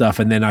that stuff.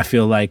 And then I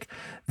feel like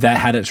that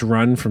had its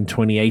run from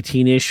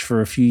 2018-ish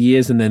for a few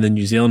years. And then the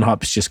New Zealand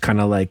hops just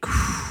kind of like,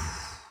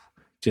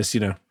 just, you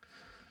know,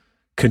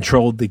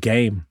 controlled the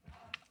game.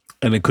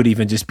 And it could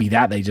even just be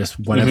that they just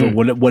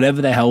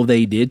whatever the hell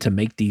they did to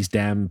make these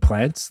damn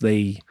plants,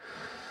 they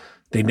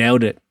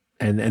nailed it,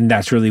 and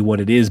that's really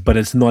what it is. But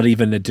it's not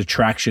even a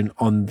detraction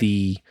on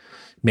the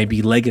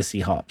maybe legacy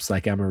hops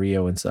like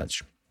Amarillo and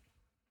such.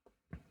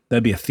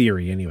 That'd be a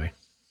theory anyway.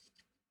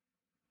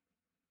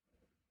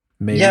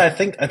 Maybe. Yeah, I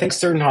think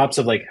certain hops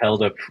have like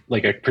held up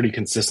like a pretty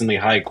consistently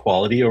high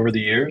quality over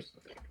the years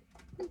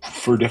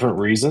for different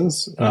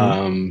reasons.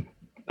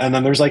 And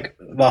then there's like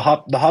the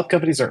hop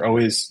companies are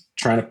always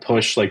trying to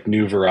push like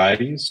new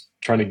varieties,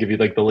 trying to give you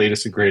like the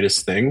latest and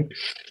greatest thing.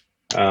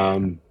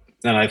 And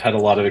I've had a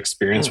lot of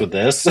experience with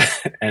this,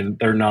 and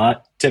they're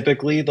not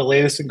typically the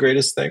latest and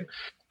greatest thing.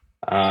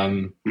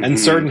 And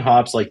certain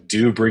hops like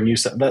do bring you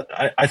some, but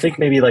I think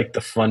maybe like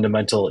the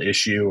fundamental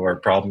issue or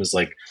problem is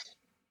like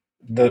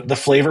the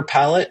flavor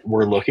palette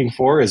we're looking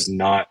for is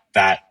not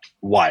that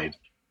wide.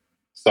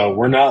 So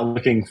we're not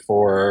looking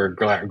for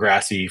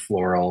grassy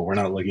floral. We're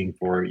not looking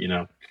for,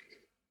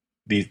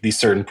 these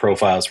certain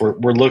profiles.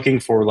 We're looking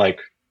for like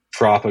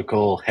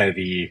tropical,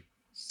 heavy,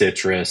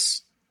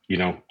 citrus,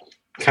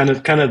 kind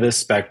of this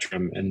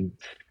spectrum. And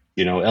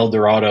El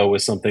Dorado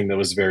was something that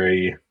was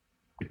very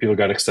people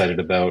got excited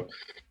about.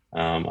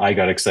 I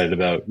got excited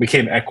about.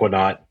 Became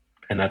Equinaut,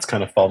 and that's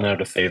kind of fallen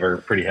out of favor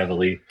pretty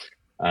heavily.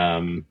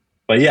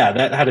 But yeah,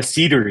 that had a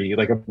cedary,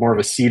 like more of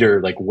a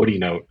cedar, like woody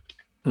note.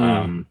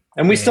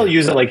 And we still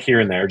use it like here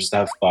and there, just to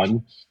have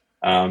fun.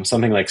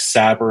 Something like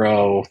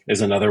Sabro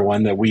is another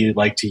one that we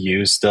like to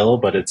use still,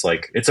 but it's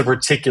a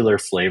particular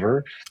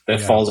flavor that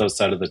falls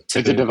outside of the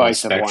typical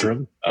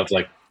spectrum of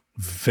like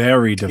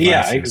very divisive.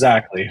 Yeah,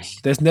 exactly.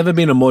 There's never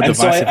been a more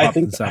divisive hop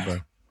than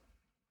Sabro.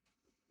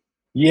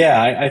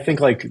 Yeah, I think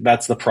like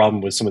that's the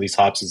problem with some of these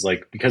hops is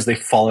like because they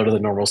fall out of the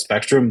normal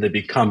spectrum, they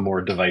become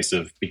more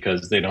divisive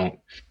because they don't,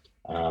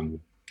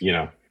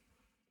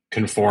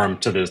 conform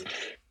to the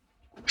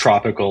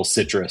tropical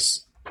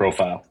citrus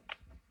profile.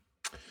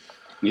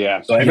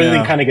 Yeah. So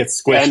everything kind of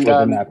gets squished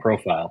within that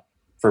profile,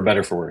 for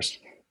better for worse.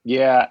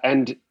 Yeah,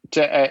 and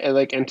to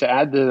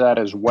add to that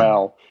as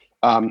well.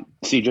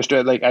 Just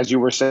as you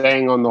were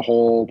saying on the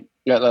whole,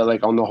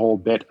 on the whole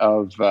bit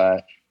of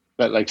that,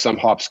 like some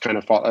hops kind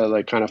of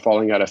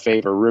falling out of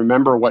favor.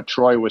 Remember what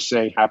Troy was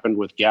saying happened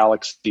with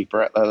Galaxy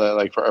for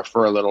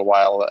a little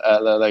while,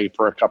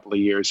 for a couple of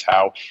years.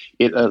 How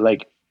it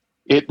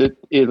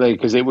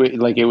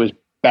was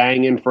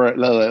banging for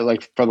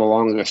the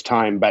longest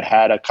time, but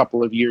had a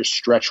couple of years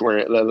stretch where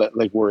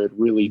it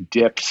really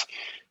dipped.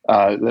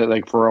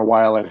 For a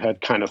while, it had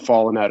kind of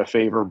fallen out of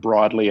favor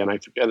broadly, and I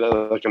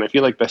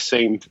feel like the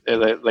same,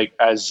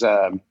 as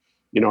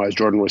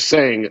Jordan was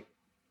saying,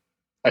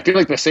 I feel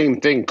like the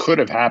same thing could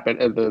have happened.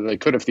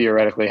 Could have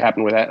theoretically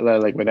happened with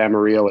with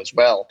Amarillo as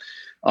well,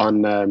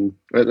 on on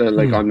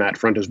that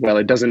front as well.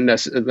 It doesn't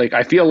necessarily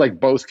I feel like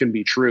both can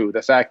be true.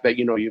 The fact that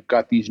you've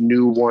got these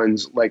new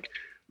ones like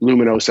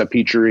Luminosa,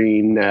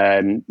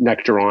 Peacherine,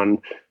 Nectaron,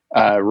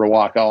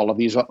 Rawaka, all of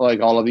these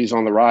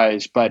on the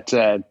rise, but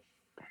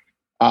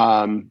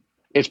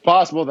it's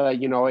possible that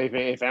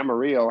if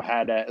Amarillo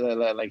had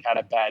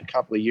a bad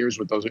couple of years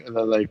with those with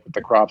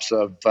the crops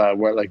of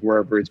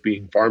wherever it's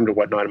being farmed and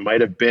whatnot, it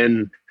might have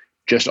been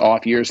just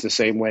off years the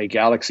same way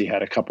Galaxy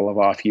had a couple of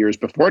off years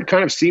before it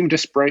kind of seemed to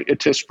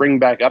spring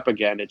back up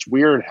again. It's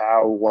weird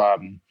how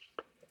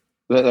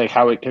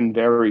how it can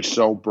vary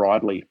so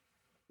broadly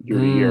year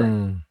to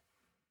year.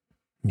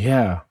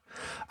 Yeah.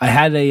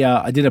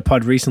 I did a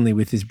pod recently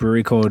with this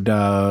brewery called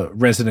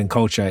Resident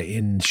Culture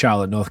in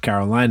Charlotte, North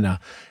Carolina,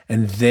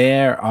 and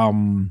their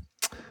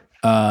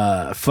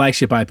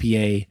flagship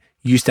IPA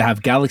used to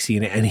have Galaxy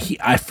in it, and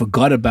I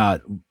forgot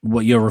about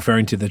what you're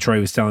referring to that Troy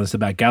was telling us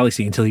about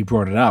Galaxy until he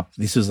brought it up.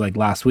 This was like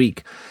last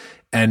week,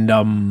 and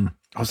I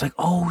was like,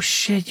 oh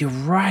shit, you're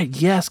right,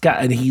 yes.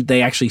 And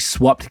they actually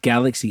swapped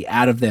Galaxy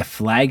out of their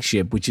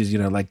flagship, which is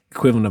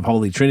equivalent of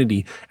Holy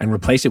Trinity, and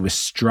replaced it with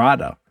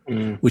Strata.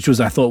 Which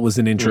I thought was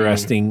an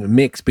interesting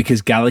mix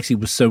because Galaxy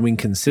was so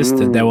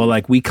inconsistent. They were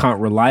like, we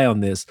can't rely on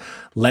this.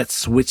 Let's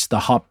switch the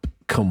hop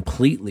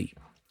completely.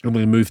 And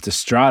we moved to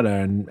Strata,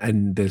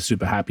 and they're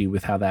super happy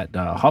with how that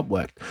hop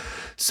worked.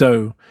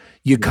 So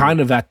you're kind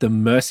of at the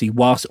mercy,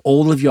 whilst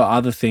all of your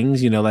other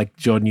things, like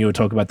Jordan, you were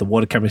talking about the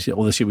water chemistry,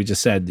 all the shit we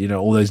just said,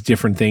 all those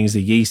different things,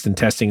 the yeast and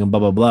testing and blah,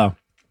 blah, blah.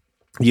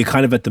 You're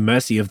kind of at the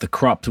mercy of the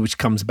crops, which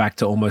comes back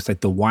to almost like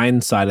the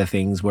wine side of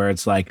things, where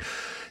it's like,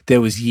 there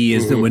was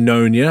years that were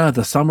known,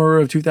 the summer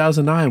of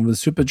 2009 was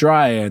super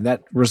dry and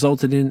that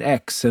resulted in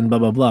X and blah,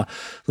 blah, blah.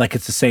 Like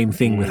it's the same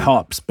thing with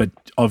hops, but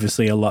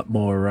obviously a lot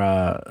more,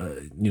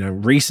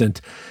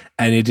 recent.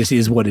 And it just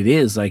is what it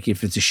is. Like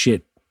if it's a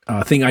shit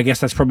thing, I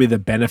guess that's probably the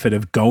benefit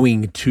of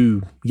going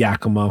to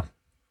Yakima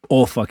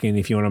or fucking,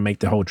 if you want to make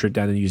the whole trip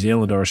down to New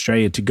Zealand or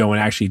Australia to go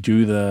and actually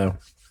do the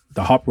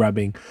hop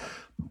rubbing.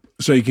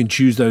 So you can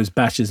choose those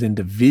batches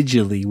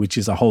individually, which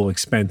is a whole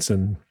expense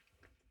and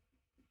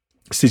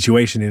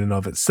situation in and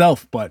of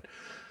itself, but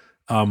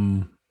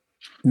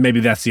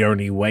maybe that's the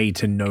only way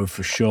to know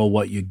for sure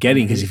what you're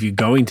getting, because if you're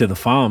going to the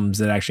farms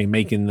that are actually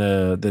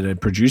that are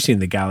producing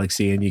the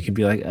Galaxy, and you can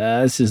be like,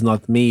 this is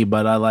not me,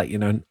 but I like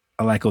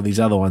all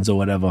these other ones or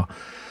whatever,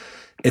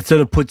 it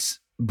sort of puts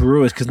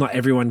brewers, because not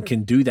everyone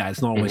can do that,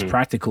 it's not always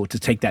practical to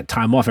take that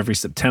time off every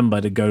September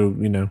to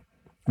go,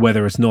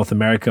 whether it's North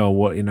America or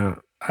what,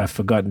 I've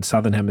forgotten,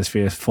 Southern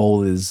Hemisphere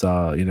fall is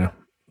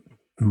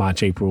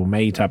March, April,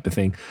 May type of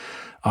thing.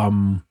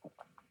 I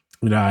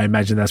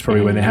imagine that's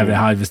probably when they have their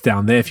harvest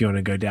down there. If you want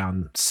to go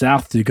down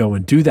south to go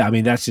and do that, I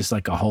mean, that's just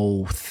like a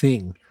whole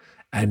thing,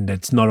 and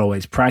it's not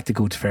always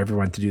practical for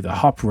everyone to do the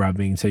hop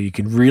rubbing. So you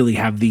can really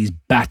have these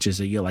batches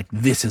that you're like,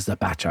 this is the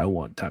batch I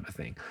want, type of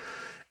thing.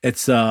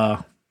 It's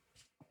a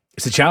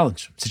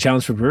challenge. It's a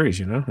challenge for breweries,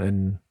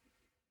 and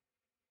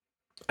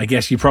I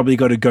guess you probably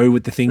got to go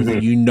with the things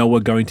that you know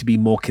are going to be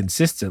more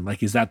consistent.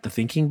 Like, is that the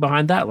thinking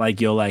behind that?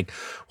 Like, you're like,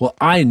 well,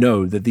 I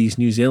know that these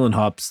New Zealand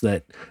hops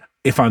that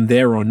if I'm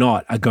there or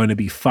not are going to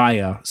be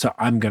fire, so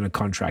I'm going to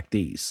contract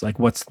these. Like,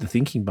 what's the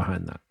thinking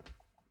behind that?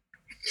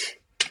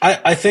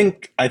 I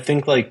think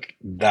like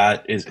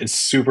that is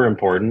super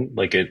important.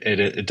 Like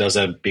it does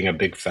have being a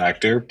big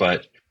factor,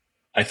 but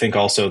I think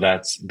also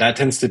that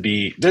tends to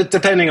be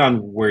depending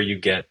on where you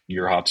get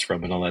your hops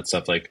from and all that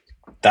stuff. Like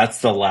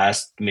that's the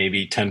last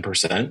maybe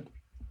 10%,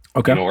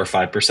 Okay. or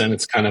 5%.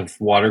 It's kind of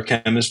water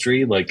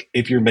chemistry. Like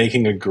if you're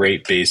making a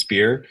great base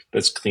beer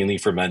that's cleanly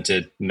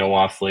fermented, no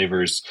off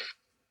flavors,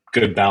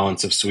 good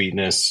balance of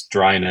sweetness,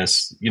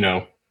 dryness,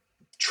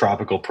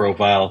 tropical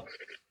profile,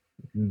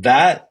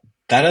 that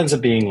ends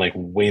up being like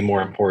way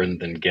more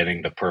important than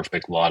getting the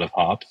perfect lot of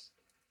hops.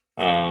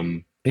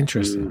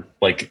 Interesting.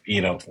 Like,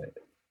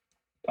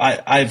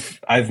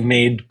 I've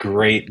made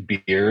great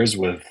beers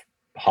with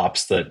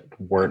hops that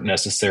weren't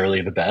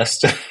necessarily the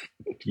best,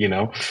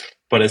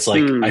 but it's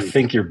like, I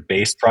think your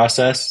base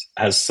process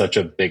has such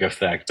a big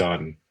effect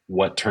on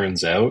what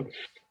turns out.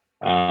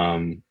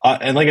 And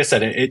like I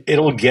said,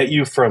 it'll get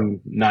you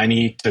from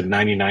 90 to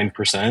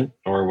 99%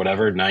 or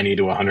whatever, 90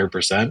 to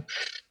 100%.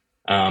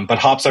 But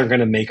hops aren't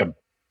going to make a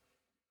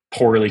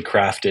poorly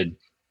crafted,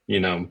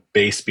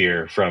 base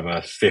beer from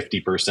a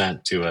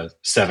 50% to a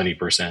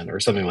 70% or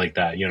something like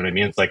that. You know what I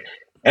mean? It's like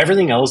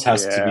everything else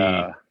has to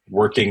be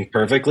working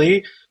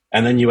perfectly.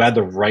 And then you add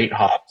the right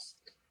hops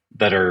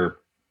that are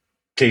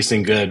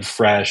tasting good,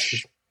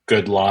 fresh,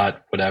 good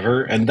lot,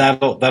 whatever. And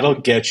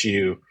that'll get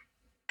you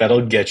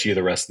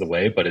the rest of the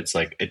way. But it's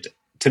like,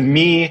 to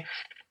me,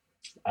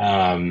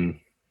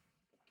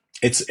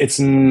 it's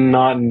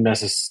not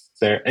necessary.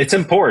 It's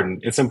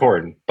important,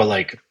 but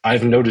like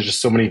I've noticed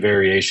just so many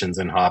variations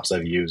in hops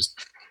I've used,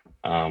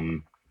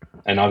 and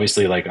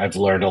obviously like I've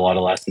learned a lot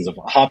of lessons of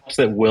hops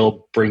that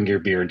will bring your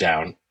beer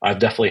down. I've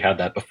definitely had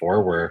that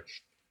before where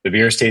the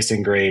beer's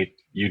tasting great,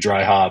 you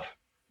dry hop,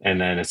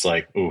 and then it's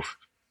like, oof,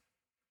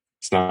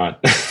 it's not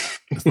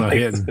it's not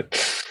hitting.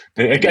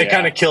 I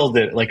kind of killed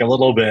it like a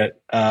little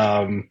bit,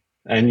 and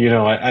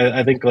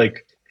I think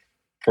like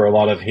for a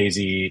lot of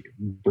hazy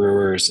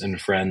brewers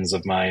and friends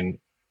of mine,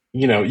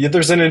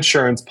 there's an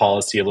insurance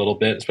policy a little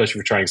bit, especially if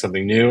you're trying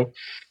something new,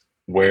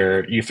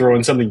 where you throw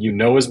in something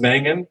is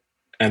banging,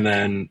 and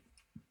then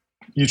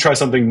you try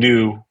something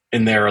new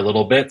in there a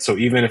little bit. So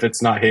even if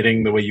it's not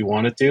hitting the way you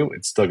want it to,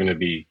 it's still going to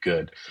be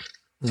good.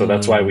 So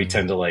that's why we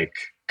tend to like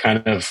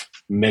kind of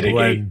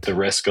mitigate the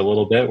risk a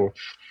little bit.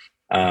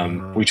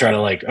 We try to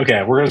like,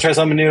 okay, we're going to try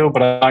something new,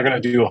 but I'm not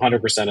going to do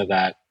 100% of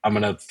that. I'm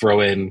going to throw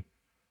in,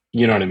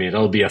 you know what I mean?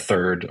 It'll be a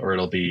third or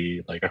it'll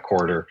be like a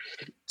quarter.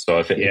 So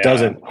if it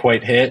doesn't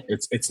quite hit,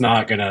 it's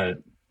not gonna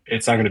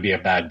be a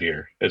bad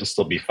beer. It'll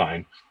still be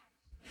fine.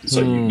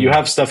 So you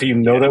have stuff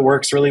that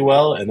works really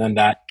well, and then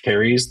that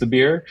carries the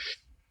beer.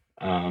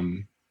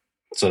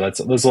 So that's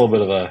a little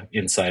bit of a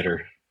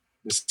insider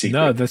secret.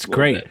 No, that's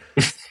great.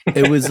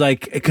 It was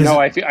like no,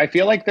 I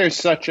feel like there's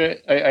such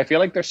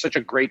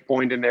a great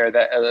point in there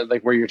that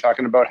like where you're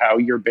talking about how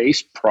your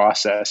base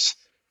process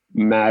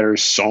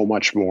matters so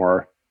much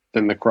more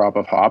than the crop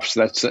of hops.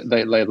 That's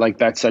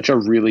such a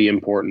really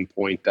important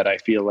point that I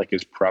feel like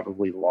is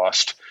probably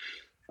lost.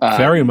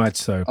 Very much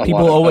so.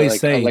 People always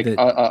say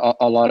that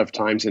a lot of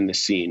times in the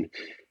scene.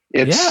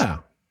 It's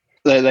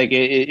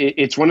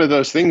it's one of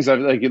those things that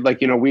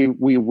we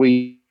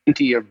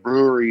plenty of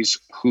breweries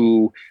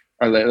who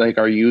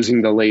are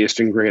using the latest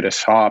and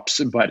greatest hops,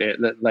 but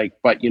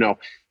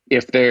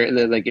if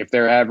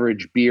their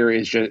average beer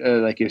is just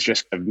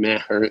a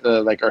meh or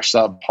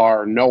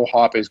subpar, no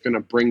hop is going to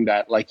bring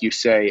that, like you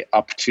say,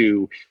 up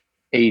to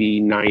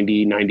 80,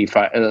 90,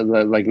 95,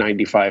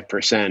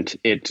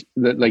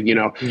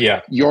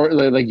 95%.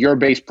 Your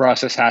base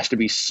process has to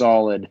be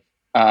solid.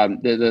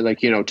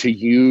 To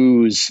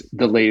use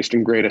the latest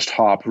and greatest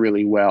hop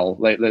really well.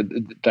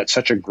 That's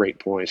such a great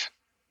point.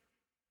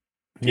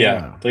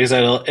 Yeah, because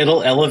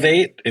it'll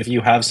elevate if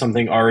you have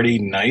something already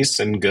nice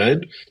and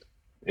good.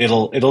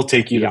 It'll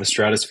take you to the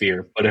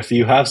stratosphere. But if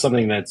you have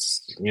something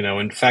that's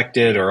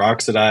infected or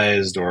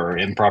oxidized or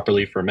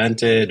improperly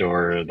fermented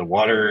or the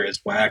water is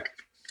whack,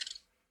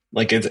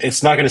 like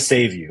it's not going to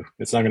save you.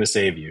 It's not going to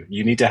save you.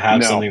 You need to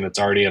have something that's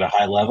already at a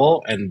high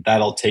level, and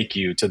that'll take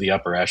you to the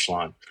upper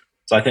echelon.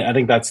 So I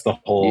think that's the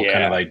whole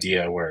kind of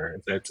idea where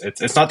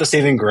it's not the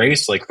saving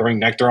grace. Like throwing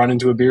nectar on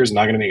into a beer is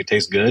not going to make it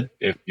taste good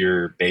if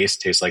your base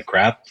tastes like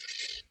crap.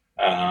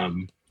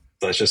 So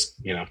it's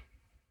just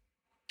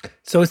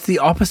So it's the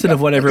opposite of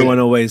what everyone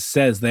always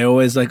says. They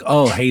always like,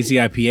 oh, hazy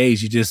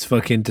IPAs, you just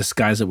fucking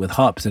disguise it with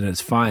hops and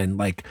it's fine.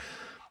 Like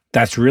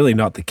that's really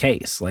not the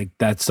case. Like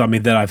that's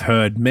something that I've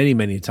heard many,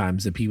 many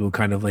times that people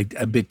kind of like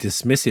a bit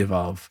dismissive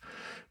of.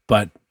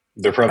 But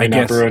they're probably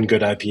not brewing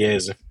good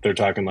IPAs if they're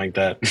talking like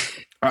that.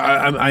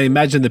 I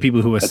imagine the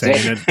people who are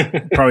saying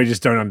it probably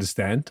just don't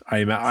understand.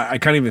 I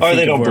can't even. Or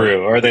they don't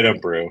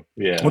brew.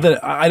 Yeah. Well,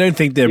 I don't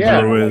think they're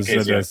brewers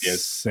that are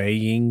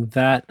saying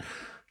that.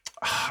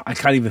 I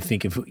can't even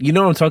think of. You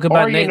know what I'm talking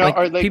about, Nate?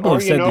 People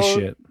have said this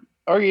shit.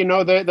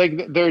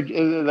 they're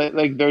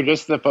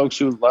just the folks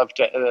who love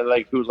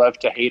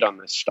to hate on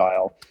this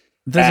style.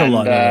 There's a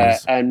lot of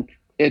those. And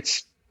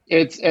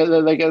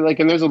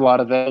and there's a lot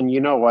of them. And you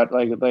know what?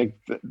 The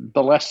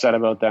less said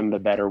about them, the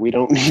better. We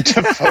don't need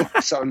to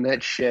focus on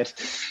that shit.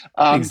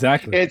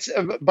 Exactly.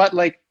 But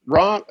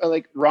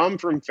Rom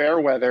from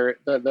Fairweather,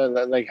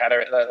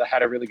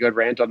 had a really good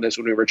rant on this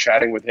when we were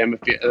chatting with him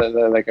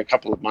a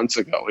couple of months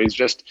ago. He's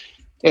just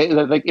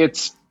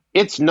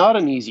it's not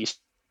an easy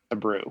to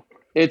brew.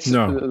 It's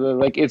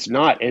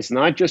not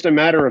just a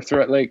matter of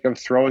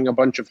throwing a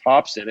bunch of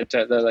hops in it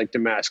to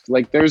mask.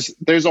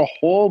 There's a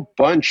whole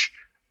bunch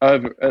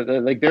of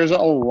there's a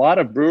lot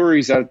of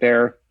breweries out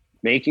there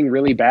making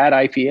really bad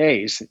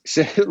IPAs.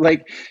 So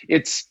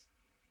it's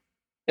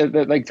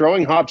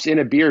throwing hops in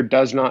a beer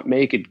does not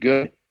make it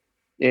good.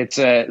 It's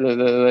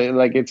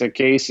it's a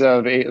case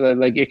of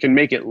it can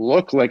make it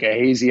look like a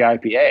hazy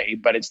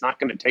IPA, but it's not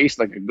going to taste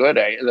like a good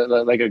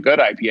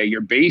IPA.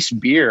 Your base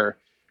beer,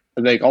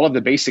 all of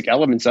the basic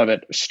elements of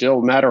it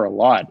still matter a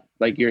lot.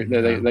 You're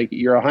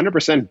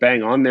 100%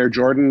 bang on there,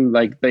 Jordan.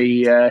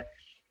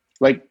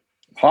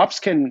 Hops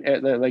can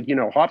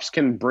hops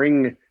can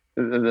bring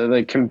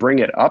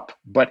it up,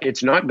 but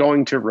it's not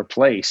going to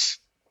replace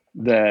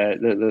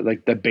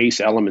the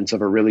base elements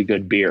of a really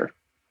good beer.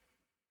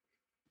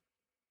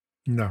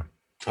 No,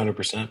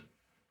 100%.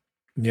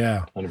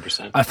 Yeah,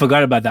 100%. I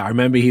forgot about that. I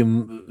remember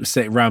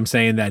Ram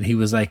saying that he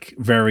was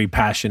very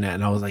passionate,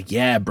 and I was like,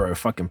 "Yeah, bro,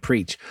 fucking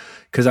preach,"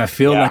 because I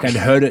feel like I'd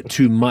heard it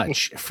too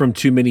much from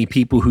too many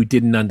people who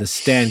didn't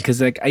understand.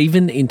 Because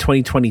even in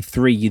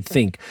 2023, you'd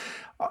think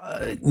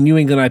New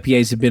England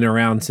IPAs have been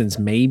around since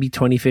maybe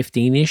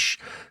 2015-ish.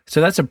 So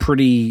that's a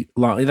pretty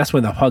long. That's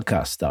when the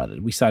podcast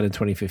started. We started in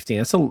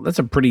 2015. That's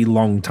a pretty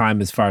long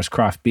time as far as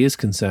craft beer is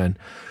concerned,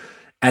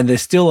 and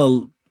there's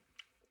still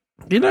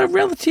a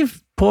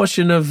relative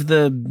portion of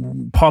the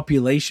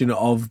population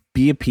of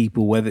beer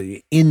people, whether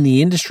in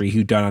the industry,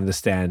 who don't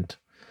understand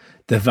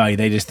the value.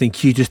 They just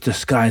think you just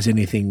disguise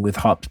anything with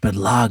hops, but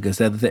lagers,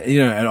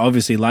 and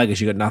obviously lagers,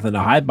 you got nothing to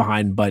hide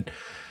behind, but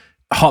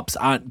hops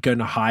aren't going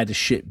to hide a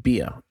shit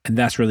beer. And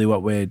that's really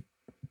what we're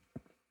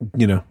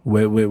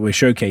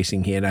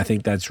showcasing here. And I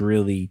think that's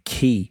really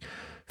key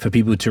for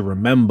people to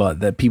remember,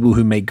 that people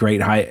who make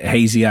great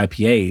hazy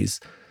IPAs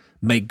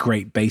make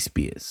great base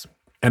beers.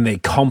 And they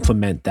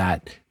complement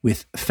that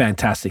with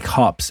fantastic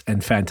hops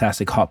and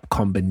fantastic hop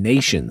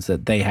combinations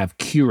that they have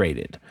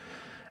curated,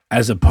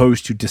 as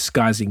opposed to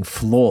disguising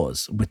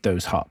flaws with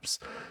those hops.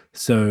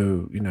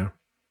 So,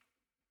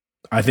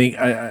 I think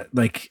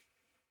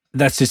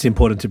that's just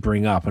important to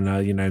bring up.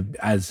 And,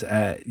 as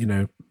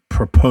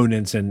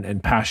proponents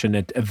and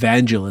passionate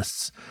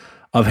evangelists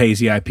of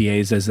hazy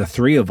IPAs, as the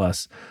three of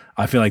us,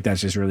 I feel like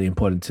that's just really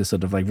important to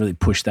sort of really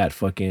push that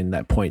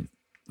point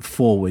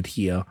forward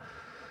here.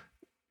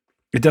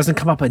 It doesn't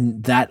come up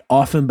that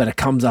often, but it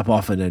comes up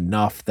often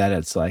enough that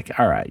it's all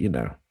right,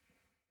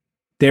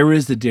 there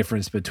is the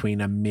difference between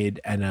a mid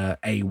and a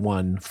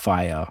A1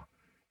 fire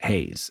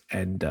haze,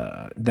 and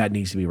that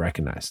needs to be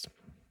recognized.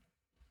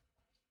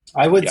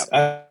 I would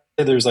say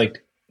there's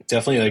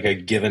definitely a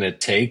give and a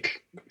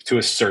take to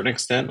a certain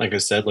extent. Like I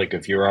said,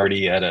 if you're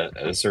already at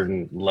a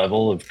certain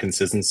level of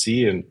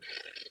consistency and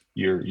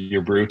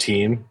your brew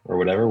team or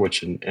whatever,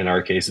 which in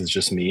our case is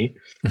just me,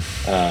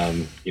 a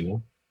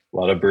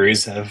lot of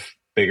breweries have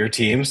bigger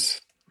teams,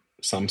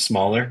 some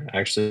smaller,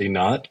 actually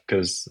not,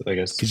 because I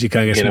guess you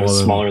can't get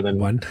smaller than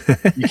one.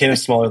 You can't have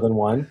smaller than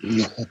one.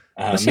 Maybe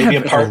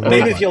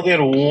if you only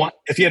had one,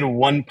 if you had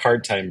one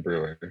part-time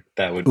brewer,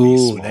 that would be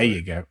smaller. There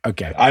you go.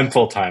 Okay, I'm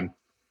full-time.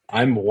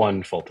 I'm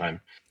one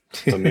full-time,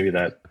 so maybe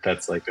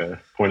that's a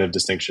point of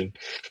distinction.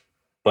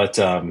 But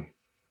no,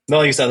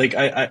 like I said,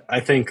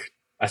 I think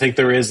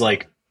there is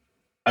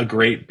a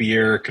great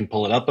beer can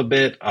pull it up a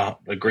bit.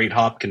 A great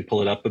hop can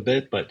pull it up a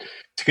bit, but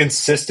to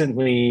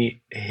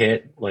consistently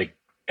hit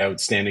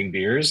outstanding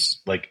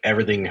beers,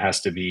 everything has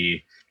to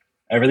be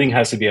at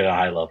a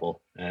high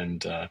level.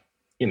 And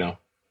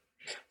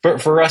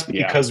for us,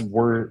 because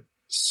we're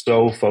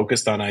so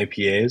focused on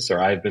IPAs, or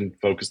I've been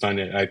focused on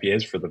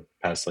IPAs for the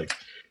past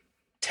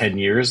 10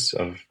 years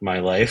of my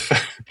life,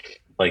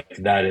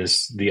 that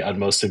is the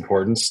utmost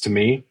importance to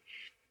me.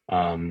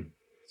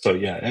 So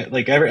yeah,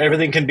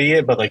 everything can be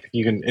it, but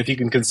if you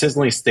can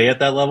consistently stay at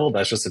that level,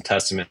 that's just a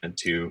testament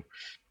to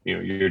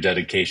your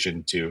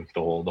dedication to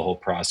the whole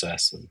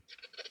process. And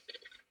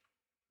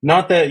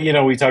not that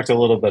we talked a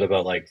little bit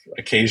about I'm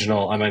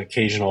an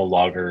occasional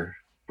lager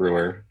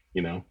brewer.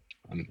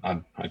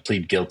 I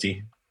plead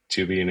guilty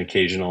to be an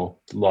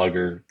occasional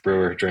lager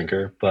brewer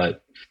drinker,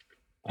 but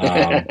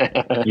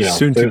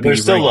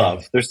there's still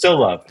love. There's still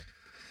love.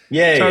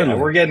 Yeah, totally. Yeah,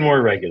 we're getting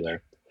more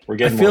regular.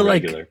 I feel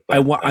regular,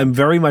 I'm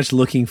very much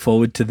looking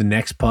forward to the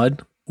next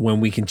pod when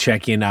we can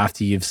check in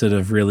after you've sort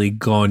of really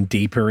gone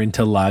deeper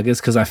into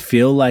lagers, because I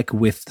feel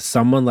with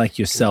someone like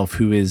yourself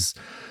who is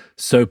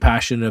so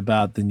passionate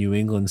about the New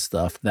England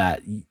stuff,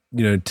 that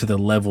to the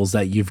levels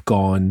that you've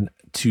gone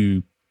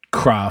to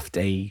craft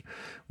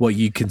what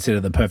you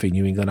consider the perfect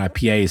New England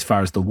IPA as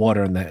far as the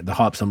water and the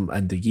hops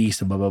and the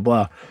yeast and blah blah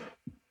blah.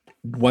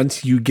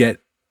 once you get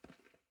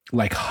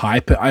like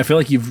hyper, I feel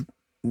like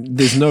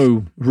there's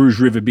no Rouge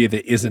River beer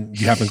that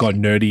you haven't got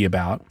nerdy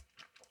about.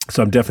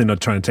 So I'm definitely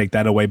not trying to take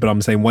that away, but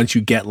I'm saying once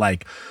you get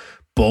like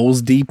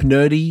balls deep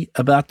nerdy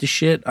about the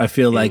shit, I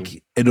feel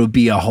like it'll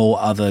be a whole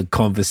other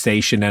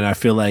conversation. And I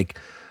feel like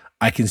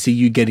I can see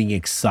you getting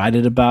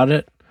excited about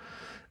it.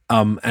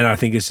 And I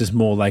think it's just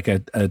more like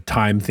a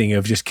time thing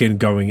of just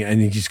going,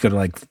 and you just got to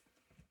like,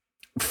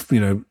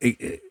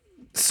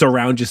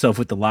 surround yourself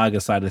with the lager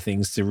side of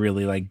things to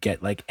really like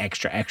get like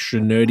extra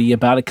nerdy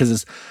about it.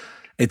 Cause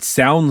it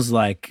sounds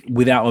like,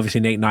 without obviously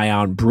Nate and I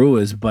aren't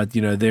brewers, but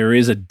there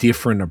is a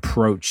different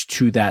approach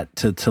to that,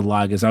 to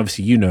lagers.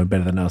 Obviously,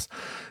 better than us,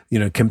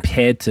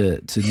 compared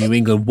to New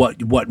England,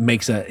 what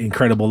makes an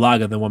incredible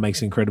lager than what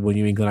makes an incredible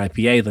New England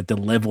IPA, that the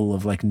level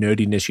of like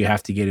nerdiness you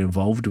have to get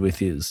involved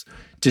with is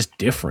just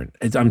different.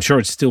 I'm sure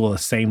it's still the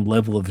same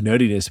level of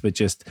nerdiness, but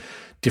just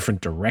different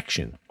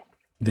direction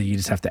that you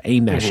just have to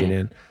aim that shit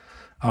in.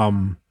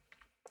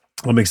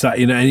 I'm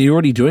excited, and you're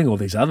already doing all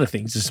these other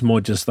things. It's more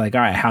just like,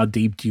 all right, how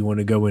deep do you want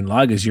to go in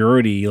lagers? You're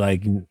already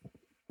like, you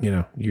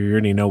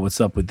already know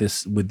what's up with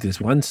this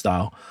one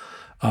style,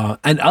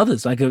 and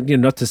others. Like,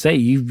 not to say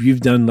you've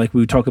done, like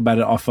we talked about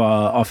it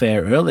off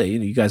air earlier.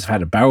 You guys have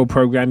had a barrel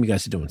program. You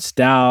guys are doing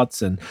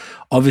stouts, and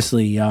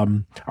obviously, I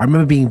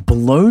remember being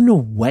blown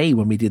away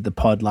when we did the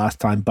pod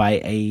last time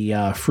by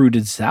a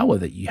fruited sour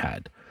that you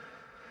had.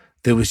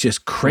 That was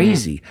just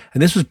crazy.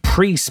 And this was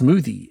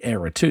pre-smoothie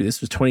era too.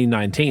 This was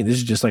 2019. This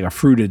is just like a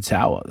fruited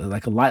sour,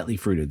 like a lightly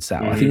fruited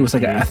sour. I think it was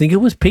I think it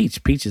was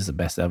peach. Peach is the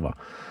best ever.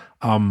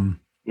 So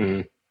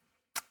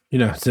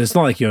it's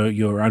not like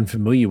you're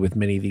unfamiliar with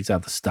many of these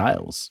other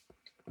styles.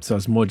 So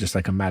it's more just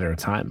like a matter of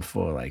time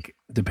for, like,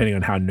 depending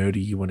on how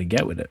nerdy you want to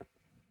get with it.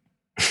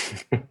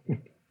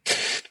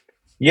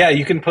 Yeah,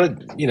 you can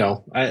put,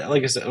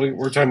 like I said,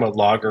 we're talking about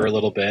lager a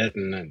little bit,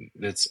 and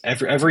it's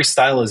every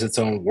style is its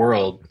own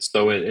world.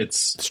 So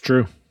it's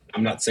true.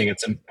 I'm not saying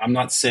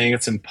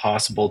it's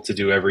impossible to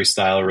do every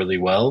style really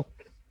well,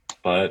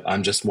 but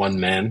I'm just one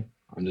man.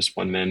 I'm just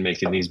one man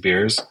making these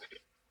beers.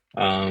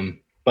 But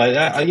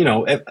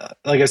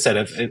like I said,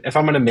 if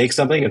I'm going to make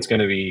something,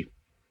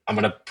 I'm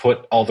going to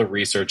put all the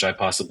research I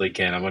possibly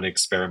can. I'm going to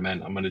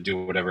experiment. I'm going to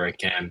do whatever I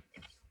can.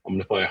 I'm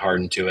going to put my heart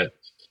into it.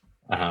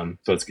 So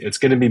it's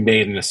going to be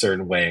made in a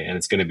certain way, and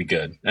it's going to be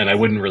good. And I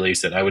wouldn't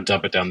release it. I would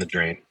dump it down the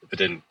drain if it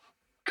didn't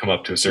come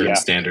up to a certain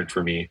standard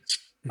for me.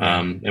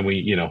 And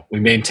we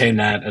maintain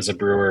that as a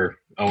brewer,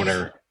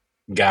 owner,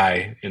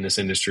 guy in this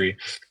industry.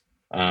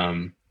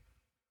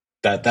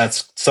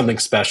 That's something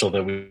special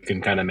that we can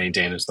kind of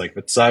maintain. It's like, if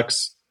it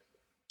sucks,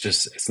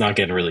 it's not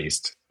getting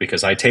released,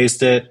 because I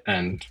taste it,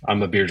 and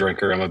I'm a beer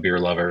drinker. I'm a beer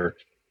lover,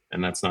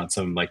 and that's not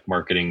some like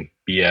marketing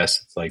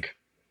BS. It's like,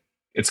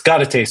 it's got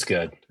to taste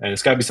good, and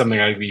it's got to be something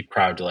I'd be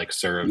proud to like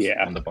serve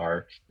on the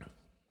bar,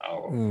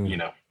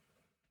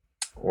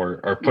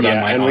 or put on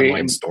my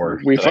online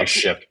store that I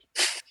ship.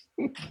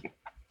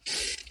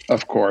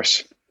 Of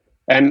course.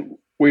 And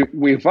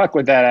we fuck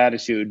with that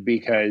attitude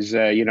because,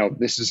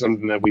 this is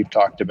something that we've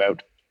talked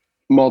about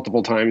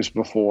multiple times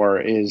before,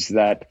 is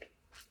that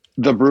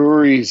the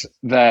breweries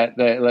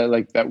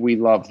that we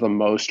love the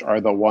most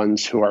are the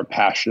ones who are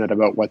passionate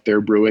about what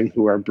they're brewing,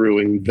 who are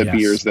brewing the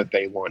beers that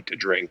they want to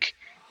drink.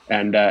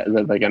 And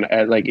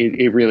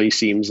it really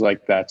seems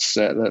like that's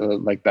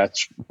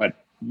what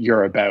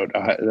you're about,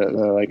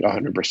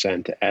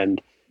 100%.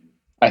 And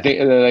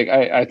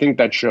I think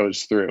that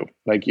shows through.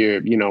 Like,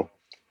 if you're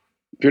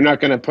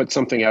not going to put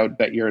something out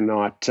that you're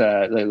not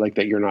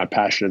that you're not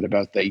passionate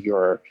about, that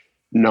you're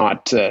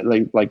not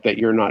that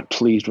you're not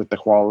pleased with the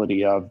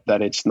quality of,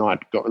 that it's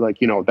not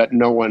that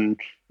no one,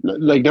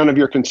 none of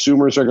your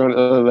consumers are going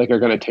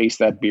to taste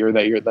that beer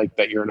that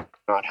you're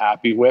not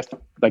happy with.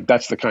 Like,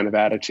 that's the kind of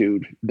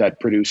attitude that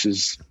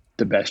produces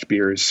the best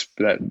beers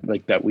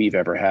that we've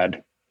ever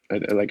had. I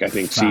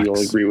think C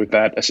will agree with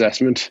that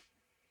assessment.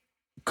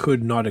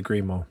 Could not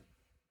agree more.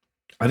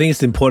 I think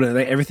it's important.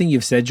 Like, everything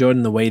you've said,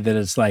 Jordan, the way that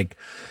it's like,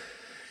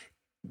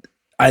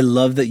 I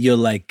love that you're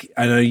like,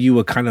 I know you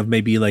were kind of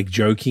maybe like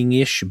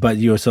joking-ish, but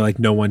you're also like,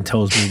 no one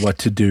tells me what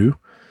to do.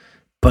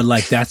 But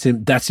like, that's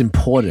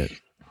important,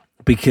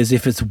 because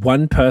if it's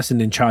one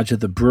person in charge of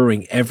the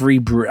brewing,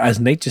 as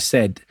Nate just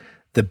said,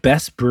 the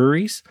best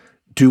breweries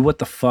do what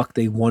the fuck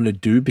they want to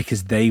do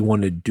because they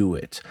want to do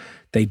it.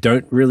 They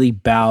don't really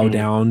bow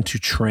down to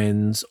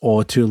trends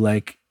or to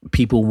like,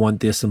 people want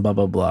this and blah,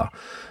 blah, blah.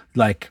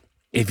 Like,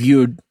 if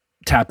you're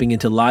tapping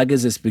into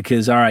lagers, it's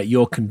because, all right,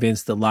 you're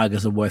convinced that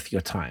lagers are worth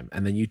your time,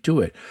 and then you do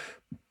it.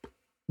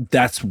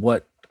 That's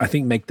what I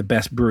think make the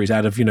best breweries.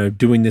 Out of,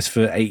 doing this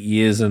for 8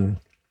 years and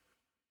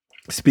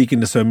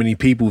speaking to so many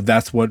people,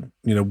 that's what,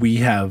 we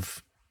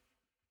have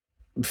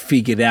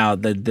figured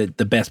out, that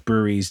the best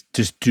breweries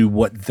just do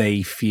what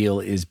they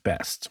feel is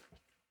best.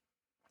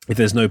 If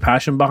there's no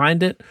passion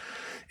behind it,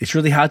 it's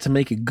really hard to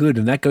make it good.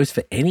 And that goes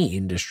for any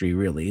industry,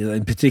 really.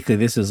 And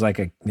particularly, this is like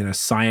a,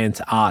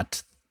 science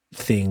art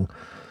thing.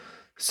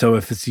 So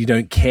if it's you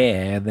don't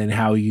care, then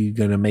how are you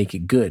going to make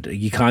it good?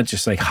 You can't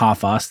just like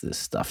half-ass this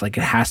stuff. Like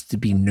it has to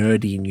be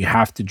nerdy, and you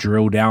have to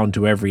drill down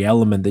to every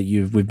element that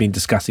we've been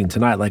discussing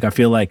tonight. Like I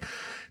feel like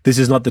this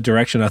is not the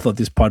direction I thought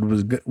this pod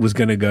was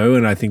going to go,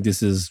 and I think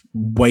this is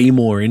way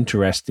more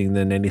interesting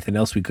than anything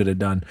else we could have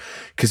done,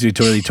 because we're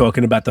really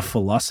talking about the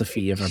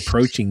philosophy of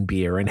approaching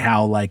beer and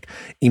how like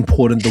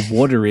important the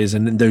water is,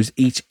 and those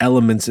each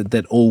elements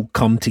that all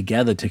come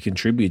together to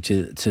contribute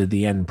to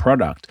the end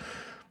product.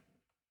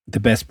 The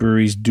best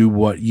breweries do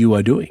what you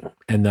are doing.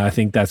 And I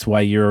think that's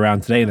why you're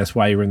around today. And that's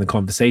why you're in the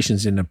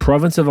conversations in the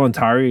province of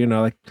Ontario. You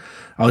know, like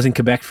I was in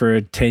Quebec for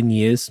 10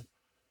 years,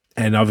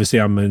 and obviously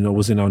I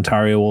was in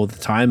Ontario all the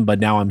time, but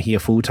now I'm here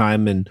full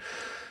time and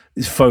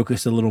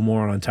focused a little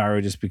more on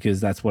Ontario just because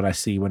that's what I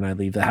see when I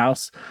leave the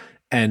house.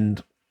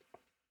 And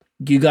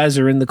you guys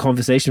are in the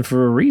conversation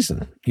for a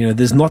reason. You know,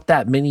 there's not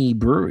that many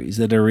breweries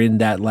that are in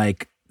that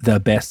like the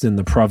best in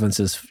the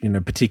provinces, you know,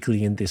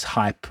 particularly in this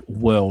hype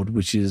world,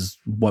 which is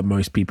what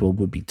most people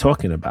would be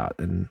talking about.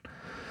 And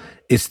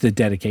it's the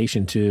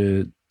dedication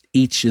to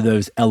each of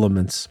those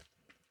elements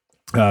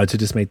to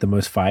just make the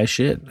most fire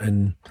shit.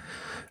 And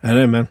I don't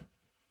know, man,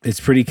 it's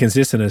pretty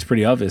consistent. It's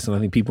pretty obvious. And I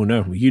think people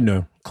know, you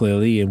know,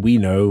 clearly, and we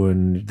know,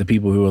 and the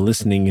people who are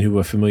listening and who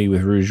are familiar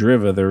with Rouge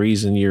River, the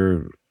reason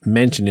you're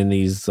mentioning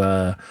these,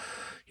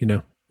 you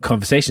know,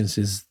 conversations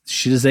is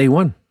shit is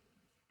A1.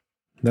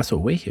 That's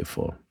what we're here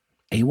for.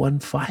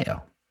 A1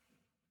 fire.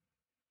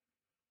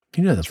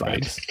 You know the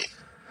vibes. Right.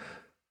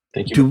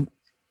 Thank you.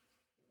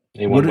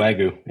 A1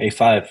 Wagyu.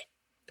 A5.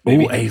 Oh,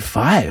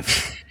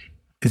 A5.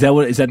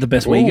 Is that the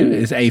best Wagyu?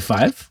 Is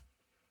A5?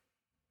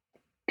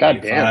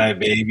 God damn. A5,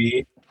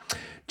 baby.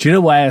 Do you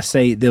know why I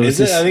say there was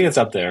this? I think it's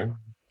up there.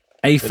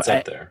 It's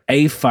up there.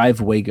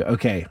 A5 Wagyu.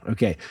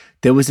 Okay.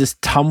 There was this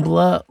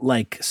Tumblr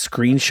like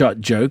screenshot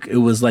joke. It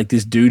was like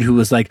this dude who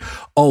was like,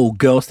 "Oh,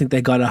 girls think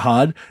they got it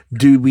hard.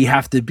 Do we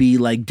have to be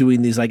like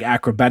doing these like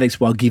acrobatics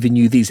while giving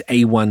you these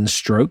A1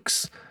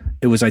 strokes?"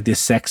 It was like this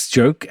sex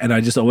joke, and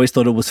I just always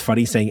thought it was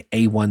funny saying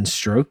A1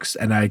 strokes,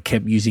 and I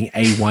kept using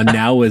A1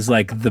 now as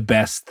like the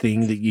best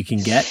thing that you can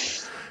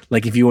get.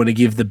 Like if you want to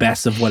give the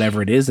best of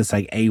whatever it is, it's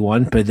like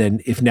A1. But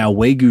then if now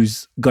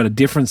Wagyu's got a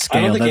different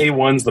scale, I don't think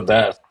A1's the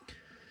best.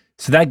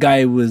 So that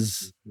guy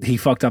he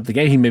fucked up the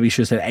game. He maybe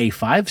should have said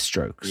A5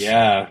 strokes.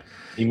 Yeah.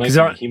 He might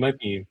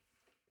be.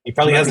 He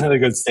probably hasn't had a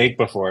good steak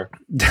before.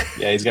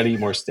 Yeah, he's got to eat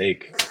more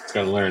steak. He's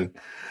got to learn.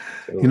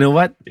 So, you know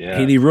what?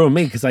 Yeah. He ruined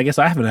me because I guess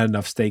I haven't had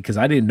enough steak because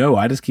I didn't know.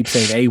 I just keep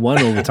saying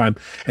A1 all the time.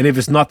 And if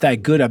it's not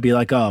that good, I'd be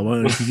like, oh, why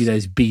don't you give you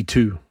guys B2?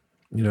 You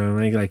know,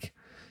 like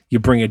you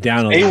bring it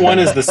down. A1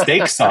 is the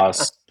steak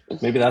sauce.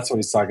 Maybe that's what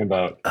he's talking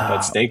about.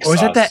 That steak sauce. Or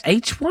is it that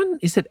H1?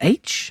 Is it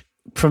H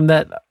from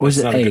that? Or is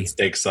it not A? A good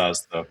steak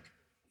sauce, though.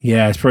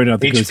 Yeah, it's probably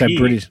not the good. It's that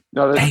British.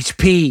 No,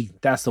 HP.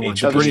 That's the one.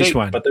 The British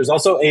one. But there's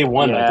also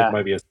A1 I think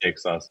might be a steak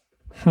sauce.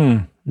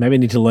 Maybe I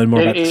need to learn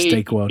more about the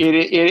steak world. It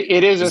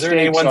is a steak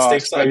A1 sauce.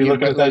 steak sauce? Are you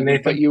looking at that,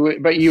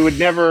 Nathan? But you would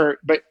never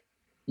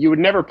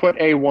put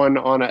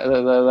A1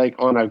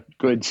 on a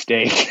good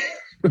steak.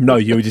 No,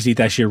 you would just eat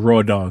that shit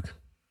raw dog.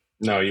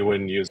 No, you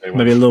wouldn't use A1.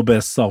 Maybe a little bit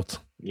of salt,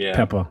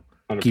 pepper.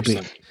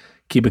 100%.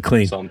 Keep it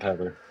clean. Salt and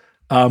pepper.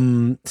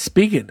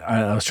 Speaking,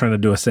 I was trying to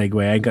do a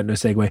segue. I ain't got no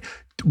segue.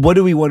 What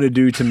do we want to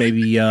do to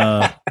maybe?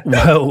 What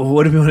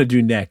do we want to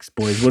do next,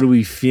 boys? What are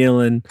we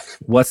feeling?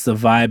 What's the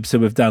vibe? So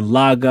we've done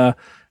lager,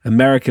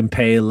 American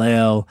pale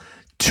ale,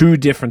 2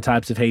 different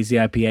types of hazy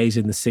IPAs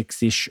in the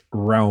 6-ish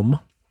realm.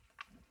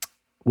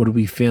 What are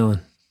we feeling?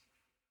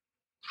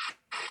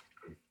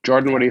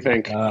 Jordan, what do you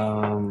think?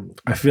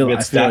 I feel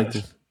like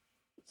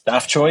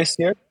staff choice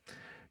here.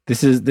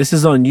 This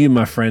is on you,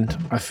 my friend.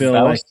 I feel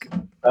like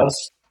that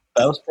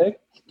was pick.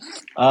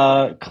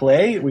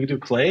 Clay. We could do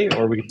clay,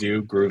 or we could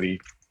do groovy.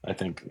 I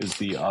think is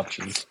the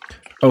options.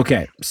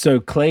 Okay, so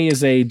clay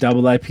is a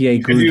double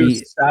IPA.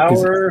 Groovy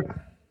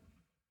sour.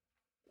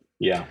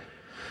 Yeah.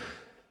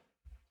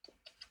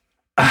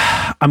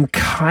 I'm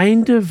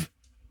kind of,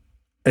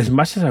 as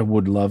much as I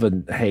would love a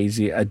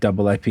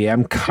double IPA,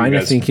 I'm kind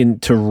of thinking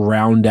to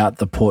round out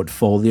the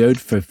portfolio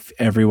for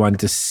everyone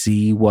to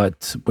see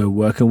what we're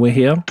working with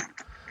here.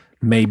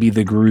 Maybe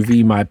the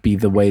groovy might be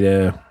the way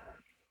to.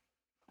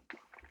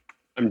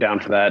 I'm down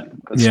for that.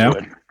 Let's do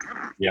it.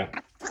 Yeah.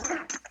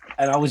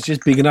 And I was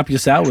just bigging up your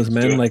sours,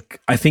 man. Like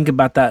I think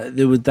about that.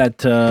 There was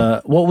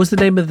that. What was the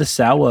name of the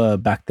sour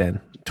back then?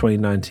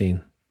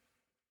 2019.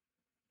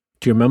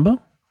 Do you remember?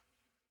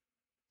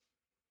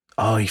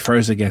 Oh, he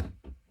froze again.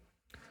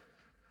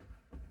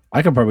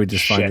 I could probably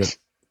just find it.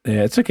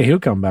 Yeah, it's okay. He'll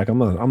come back. I'm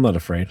not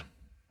afraid.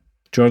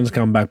 Jordan's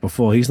come back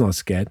before. He's not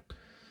scared.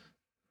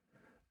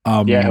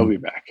 Yeah, he'll be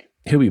back.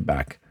 He'll be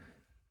back.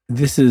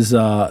 This is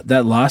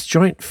that last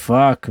joint.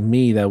 Fuck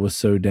me, that was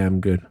so damn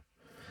good.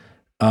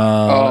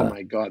 Oh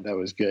my god, that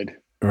was good.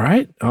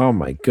 Right? Oh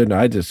my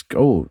goodness.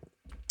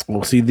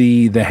 We'll see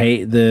the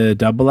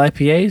double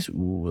IPAs.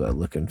 Ooh, they're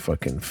looking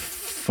fucking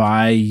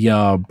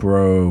fire,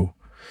 bro.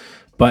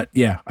 But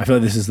yeah, I feel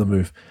like this is the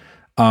move.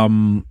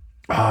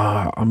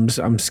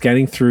 I'm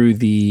scanning through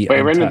the.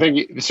 Wait, random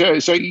thing.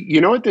 So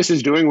you know what this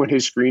is doing when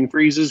his screen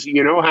freezes?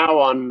 You know how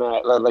on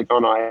like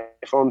on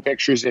iPhone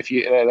pictures, if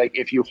you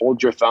if you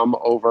hold your thumb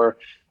over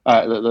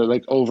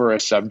like over a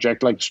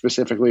subject, like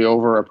specifically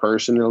over a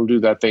person, it'll do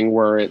that thing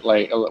where it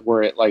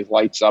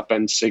lights up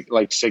and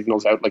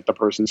signals out like the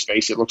person's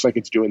face. It looks like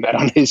it's doing that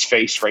on his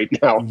face right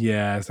now.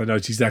 Yes, I know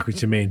exactly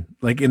what you mean.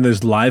 Like in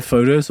those live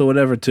photos or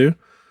whatever too.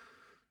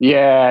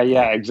 Yeah,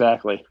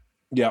 exactly.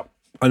 Yeah,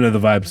 I know the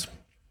vibes.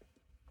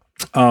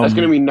 That's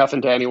going to mean nothing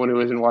to anyone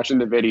who isn't watching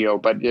the video,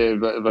 but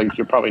like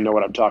you probably know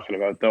what I'm talking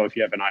about, though, if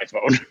you have an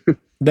iPhone.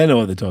 They know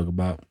what they talk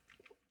about.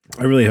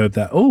 I really hope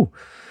that. Oh,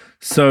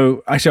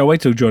 so actually, I'll wait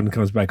till Jordan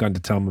comes back on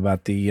to tell him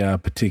about the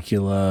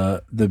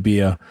the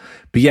beer.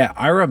 But yeah,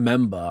 I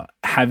remember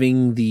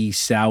having the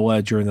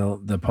sour during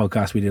the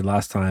podcast we did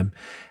last time,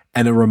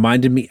 and it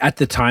reminded me at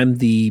the time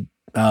the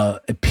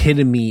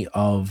epitome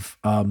of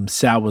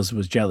sours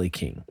was Jelly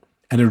King.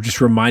 And it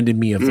just reminded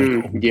me of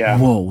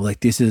whoa, like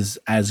this is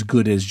as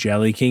good as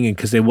Jelly King. And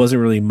because there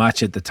wasn't really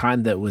much at the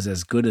time that was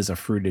as good as a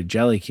fruited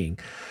Jelly King.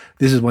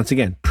 This is once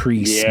again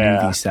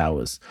pre-smoothie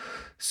sours.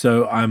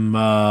 So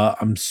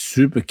I'm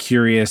super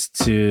curious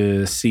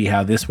to see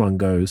how this one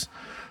goes.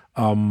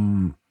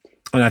 And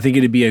I think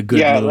it'd be a good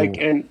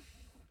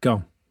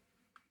go.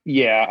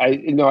 Yeah,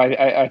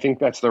 I think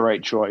that's the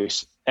right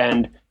choice.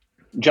 And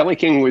Jelly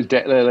King was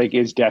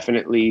is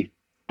definitely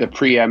the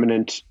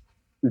preeminent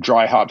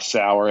dry hop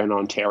sour in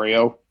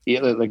Ontario,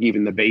 like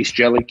even the base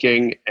Jelly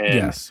King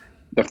and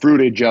the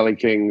fruited Jelly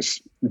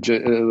Kings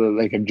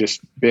have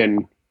just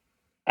been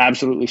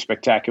absolutely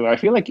spectacular. I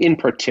feel like in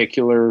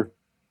particular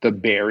the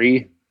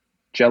berry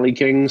Jelly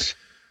Kings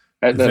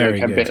have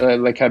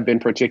been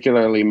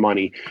particularly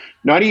money.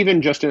 Not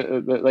even just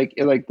like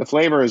the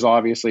flavor has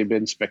obviously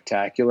been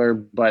spectacular,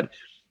 but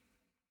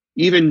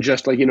even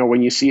just like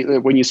when you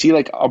see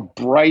like a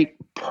bright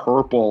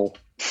purple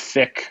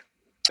thick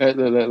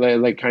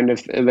kind of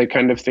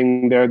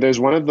thing there's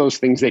one of those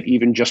things that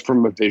even just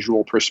from a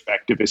visual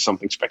perspective is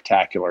something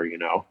spectacular.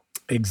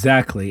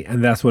 Exactly,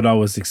 and that's what I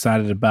was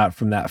excited about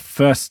from that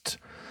first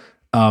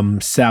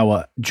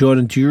sour.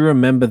 Jordan, do you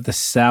remember the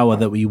sour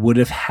that we would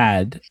have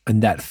had in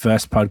that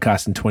first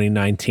podcast in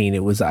 2019?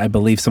 It was, I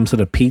believe, some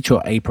sort of peach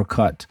or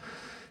apricot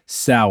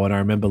sour, and I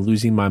remember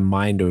losing my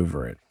mind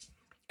over it.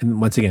 And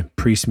once again,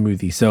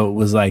 pre-smoothie, so it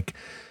was like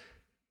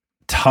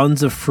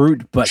tons of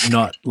fruit but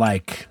not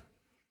like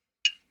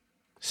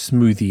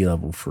smoothie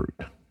level fruit.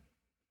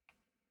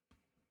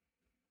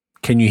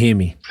 Can you hear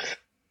me?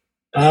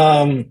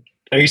 Are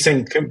you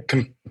saying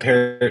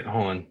compare?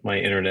 Hold on, my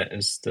internet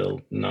is still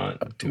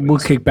not doing. We'll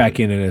kick back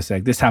in a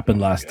sec. This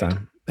happened last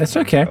time. That's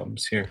okay.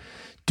 Here.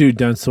 Dude,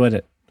 don't sweat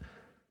it.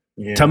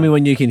 Yeah. Tell me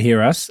when you can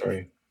hear us.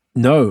 Sorry.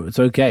 No, it's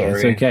okay. Sorry.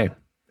 It's okay.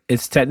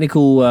 It's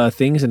technical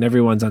things and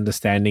everyone's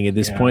understanding at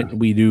this point.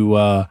 We do,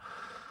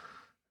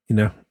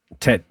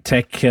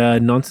 tech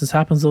nonsense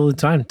happens all the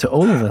time to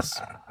all of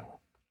us.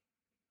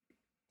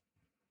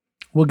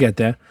 We'll get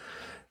there.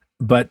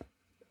 But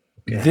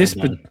that's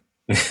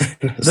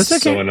okay.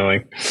 So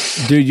annoying.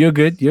 Dude, you're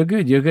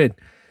good.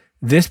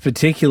 This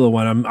particular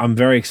one, I'm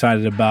very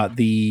excited about.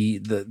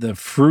 The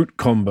fruit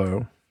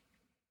combo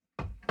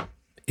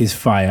is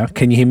fire.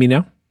 Can you hear me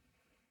now?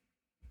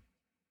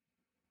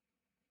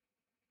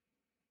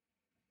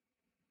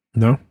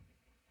 No?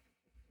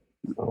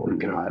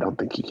 No, I don't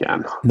think you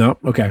can. No?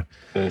 Okay.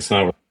 It's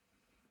not.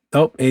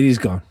 Oh, Eddie's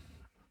gone.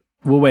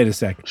 We'll wait a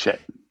sec. Shit.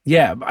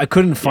 Yeah, I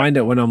couldn't find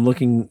it when I'm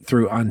looking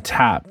through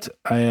Untapped.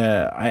 I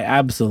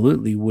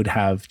absolutely would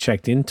have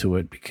checked into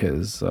it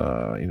because,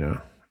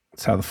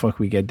 that's how the fuck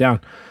we get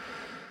down.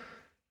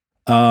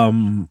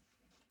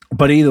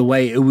 But either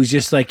way, it was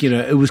just like,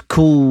 it was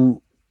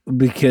cool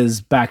because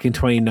back in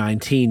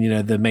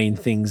 2019, the main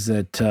things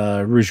that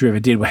Rouge River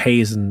did were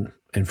haze and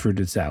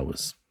fruited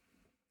sours.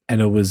 And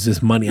it was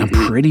just money. I'm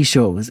pretty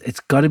sure it's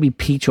got to be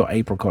peach or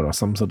apricot or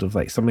some sort of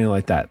something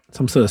like that.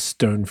 Some sort of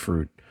stone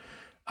fruit.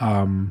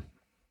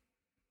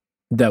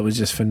 That was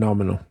just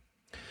phenomenal.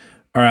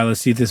 All right,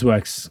 let's see if this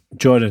works.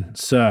 Jordan,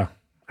 sir,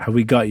 have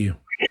we got you?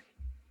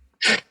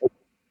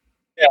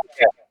 Yeah.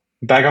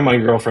 Back on my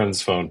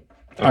girlfriend's phone.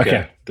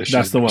 Okay.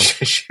 That's the one.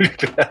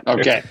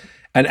 Okay.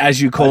 And as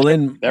you call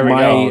in,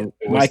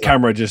 my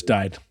camera just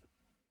died.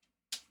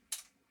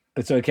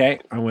 It's okay.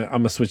 I'm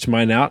gonna switch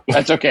mine out.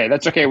 That's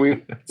okay.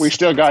 We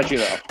still got you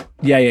though.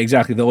 Yeah,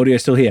 exactly. The audio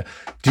is still here.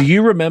 Do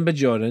you remember,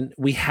 Jordan?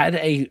 We had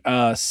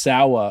a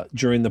sour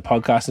during the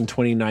podcast in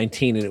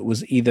 2019, and it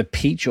was either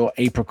peach or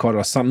apricot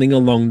or something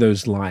along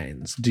those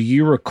lines. Do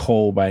you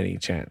recall, by any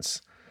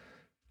chance,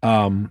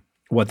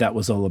 what that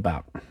was all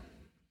about?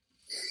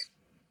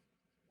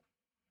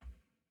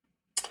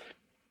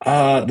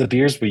 The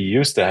beers we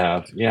used to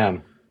have, yeah.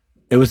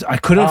 It was. I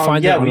couldn't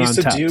find it. Yeah, on we used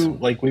Untapped. to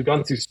do we've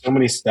gone through so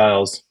many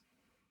styles.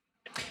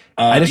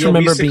 I just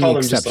remember being call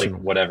exceptional. them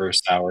just whatever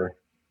sour.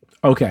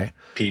 Okay.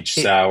 Peach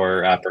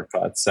sour,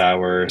 apricot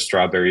sour,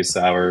 strawberry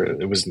sour.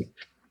 It was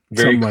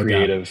very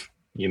creative.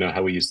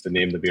 How we used to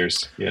name the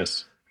beers.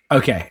 Yes.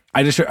 Okay.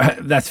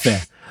 That's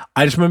fair.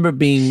 I just remember it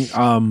being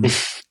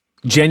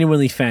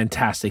genuinely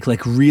fantastic.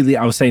 Like really,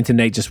 I was saying to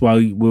Nate just while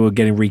we were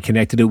getting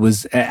reconnected, it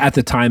was at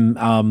the time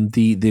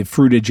the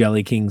fruited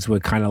Jelly Kings were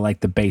kind of like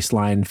the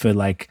baseline for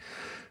like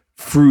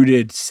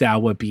fruited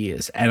sour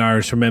beers, and I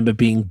just remember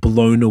being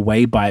blown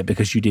away by it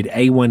because you did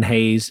A1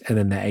 haze and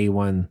then the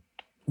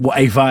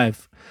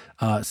A5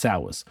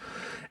 sours,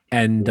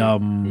 and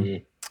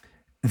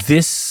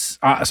this.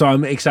 So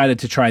I'm excited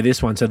to try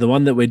this one. So the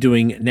one that we're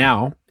doing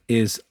now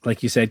is,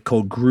 like you said,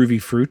 called Groovy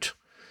Fruit.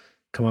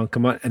 Come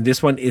on. And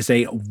this one is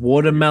a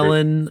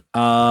watermelon,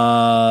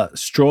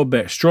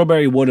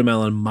 strawberry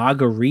watermelon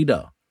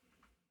margarita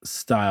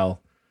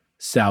style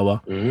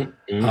sour,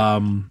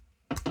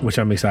 which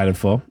I'm excited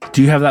for.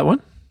 Do you have that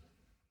one?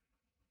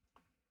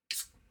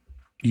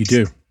 You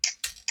do.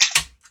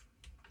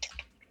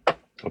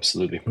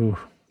 Absolutely. Ooh.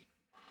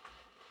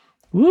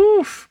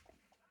 Woof.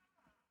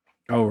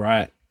 All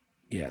right.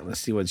 Yeah,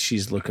 let's see what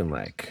she's looking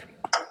like.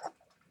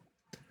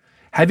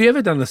 Have you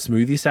ever done a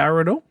smoothie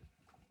sour at all?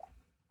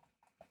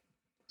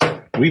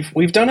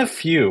 We've done a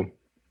few.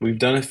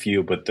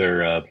 But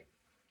they're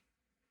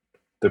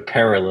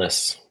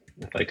perilous,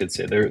 if I could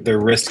say. They're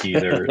risky.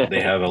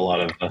 They have a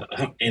lot of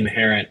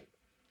inherent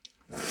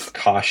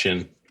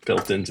caution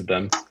built into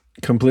them.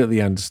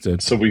 Completely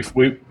understood. So we've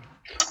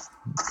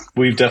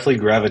definitely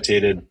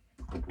gravitated,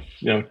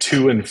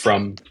 to and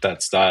from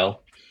that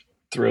style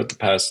throughout the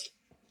past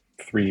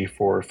 3,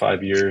 4,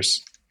 5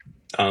 years.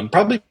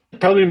 Probably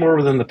more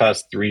within the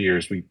past 3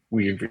 years.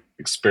 We've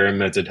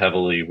experimented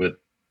heavily with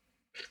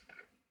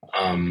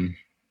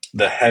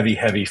the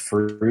heavy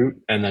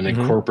fruit, and then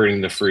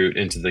incorporating the fruit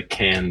into the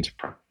canned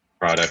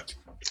product.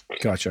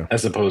 Gotcha.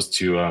 As opposed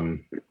to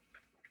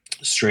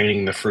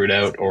straining the fruit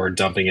out or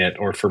dumping it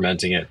or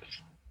fermenting it.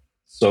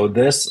 So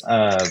this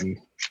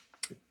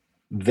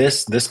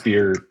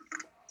beer,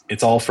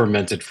 it's all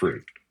fermented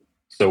fruit.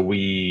 So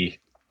we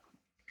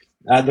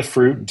add the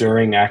fruit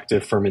during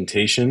active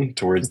fermentation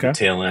towards the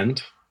tail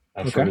end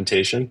of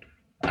fermentation,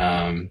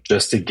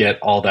 just to get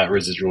all that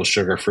residual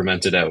sugar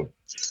fermented out.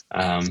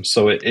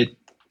 So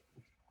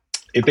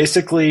it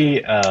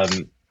basically,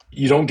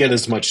 you don't get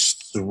as much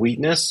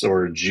sweetness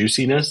or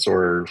juiciness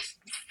or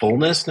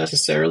fullness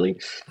necessarily,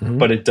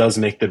 but it does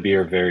make the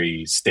beer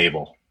very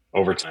stable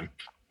over time.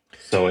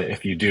 So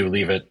if you do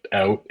leave it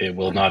out, it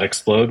will not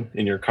explode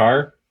in your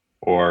car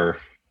or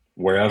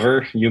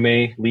wherever you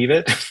may leave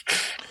it.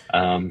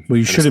 Well,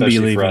 you shouldn't be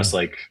leaving for us,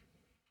 like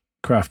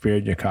craft beer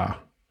in your car,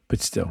 but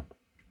still.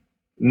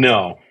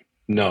 No,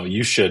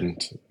 you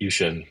shouldn't.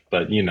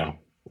 But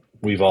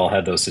we've all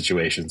had those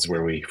situations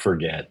where we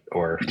forget,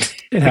 or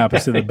it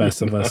happens to the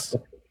best of us.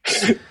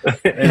 It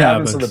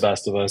happens to the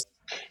best of us.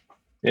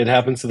 It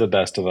happens to the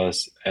best of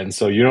us. And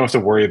so you don't have to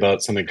worry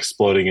about something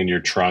exploding in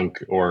your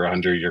trunk or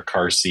under your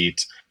car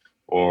seat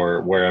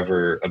or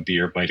wherever a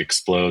beer might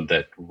explode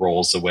that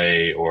rolls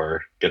away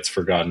or gets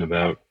forgotten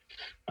about.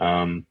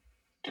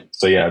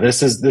 So yeah,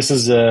 this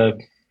is a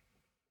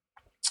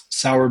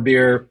sour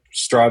beer,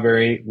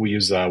 strawberry. We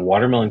use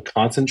watermelon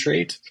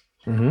concentrate,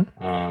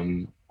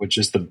 which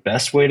is the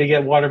best way to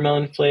get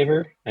watermelon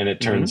flavor. And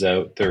it turns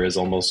out there is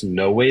almost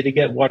no way to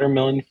get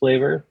watermelon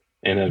flavor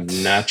in a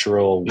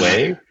natural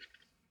way,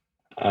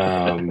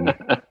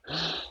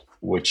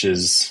 which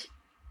is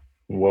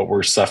what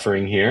we're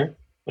suffering here.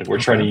 Like we're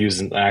trying to use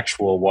an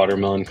actual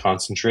watermelon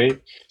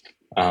concentrate.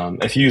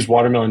 If you use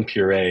watermelon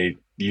puree,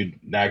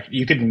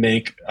 you could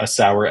make a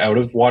sour out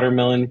of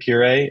watermelon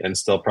puree and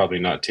still probably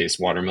not taste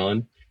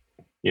watermelon.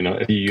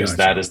 If you use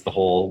that as the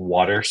whole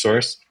water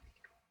source.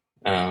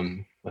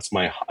 That's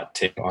my hot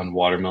take on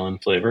watermelon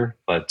flavor.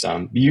 But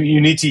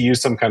you need to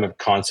use some kind of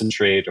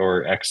concentrate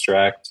or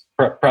extract,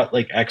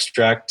 like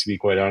extract, to be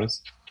quite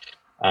honest.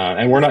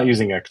 And we're not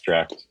using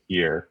extract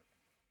here.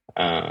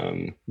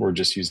 We're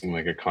just using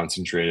like a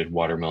concentrated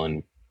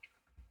watermelon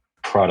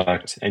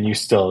product, and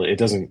it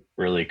doesn't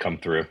really come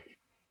through.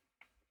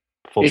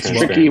 It's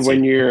tricky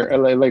when you're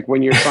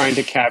when you're trying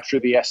to capture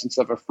the essence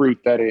of a fruit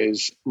that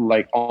is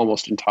like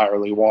almost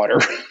entirely water.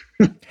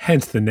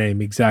 Hence the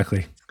name,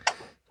 exactly.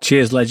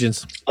 Cheers,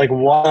 legends. Like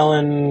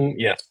watermelon,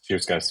 yes.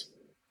 Cheers, guys.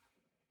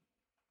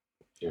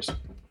 Cheers.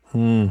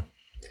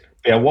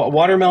 Yeah,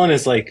 watermelon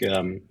is like.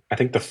 I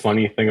think the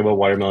funny thing about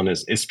watermelon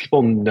is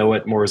people know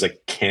it more as a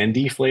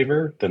candy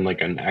flavor than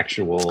like an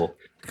actual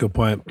good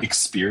point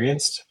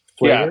experienced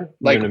flavor.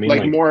 Yeah,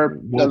 like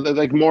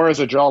more as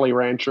a Jolly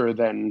Rancher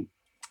than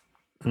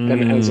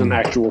as an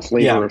actual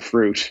flavor of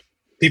fruit.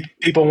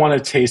 People want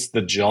to taste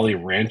the Jolly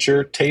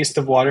Rancher taste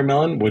of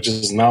watermelon, which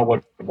is not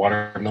what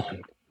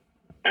watermelon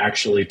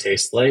actually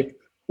tastes like,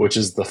 which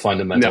is the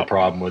fundamental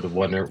problem with the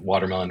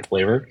watermelon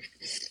flavor.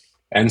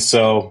 And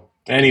so,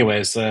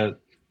 anyways,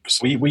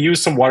 we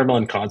use some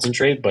watermelon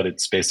concentrate, but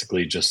it's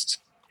basically just,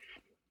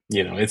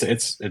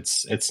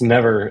 it's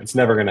never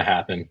going to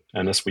happen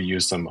unless we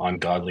use some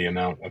ungodly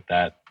amount of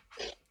that.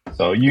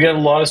 So you get a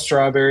lot of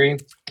strawberry.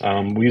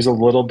 We use a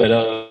little bit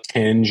of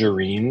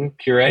tangerine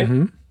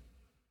puree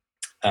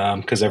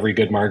because every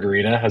good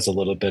margarita has a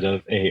little bit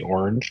of a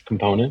orange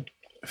component.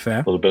 Fair.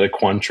 A little bit of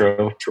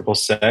Cointreau triple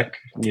sec,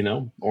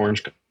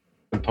 orange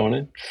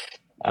component.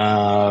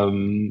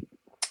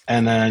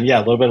 And then, a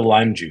little bit of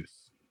lime juice.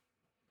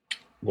 A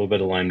little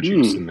bit of lime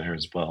juice in there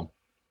as well,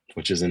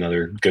 which is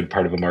another good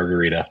part of a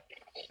margarita.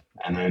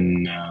 And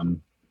then,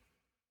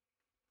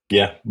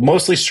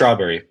 mostly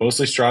strawberry.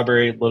 Mostly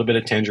strawberry, a little bit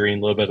of tangerine,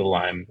 a little bit of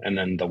lime, and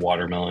then the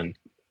watermelon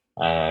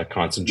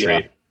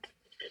concentrate. Yeah.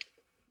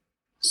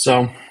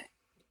 So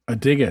I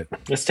dig it.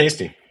 It's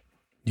tasty.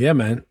 Yeah,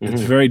 man. Mm-hmm.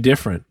 It's very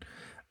different.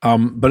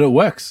 But it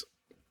works.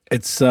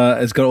 It's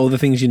got all the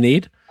things you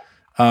need.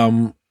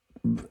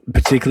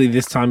 Particularly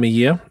this time of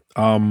year.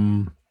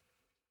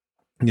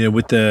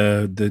 With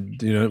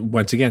the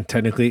once again,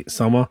 technically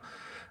summer.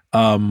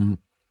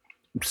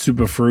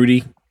 Super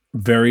fruity,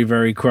 very,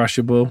 very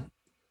crushable.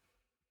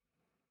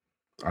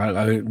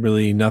 I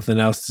really nothing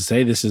else to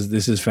say. This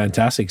is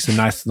fantastic. It's a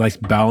nice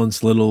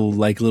balanced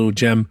little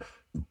gem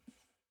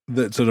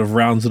that sort of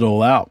rounds it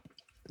all out.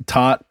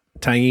 Tart,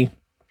 tangy.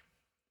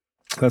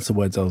 That's the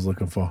words I was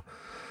looking for.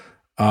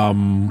 Yeah,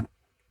 man.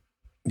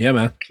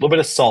 A little bit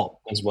of salt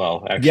as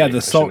well. Actually, yeah,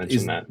 the salt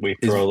is that we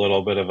throw a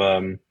little bit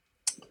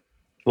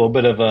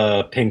of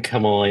a pink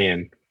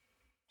Himalayan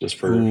just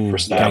for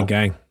style.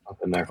 Gang up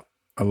in there.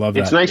 I love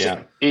that. It's nice.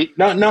 Yeah. It's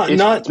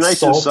nice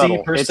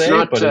salty per se,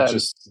 but it's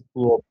just a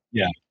little,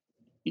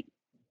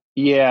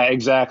 Yeah,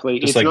 exactly.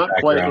 Just it's like not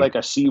background. Quite like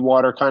a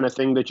seawater kind of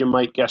thing that you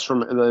might guess from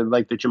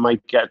that you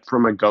might get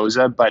from a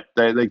Goza, but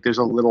there's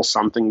a little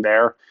something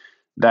there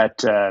that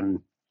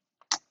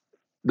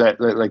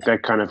that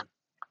kind of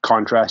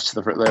contrasts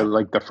the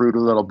fruit a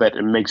little bit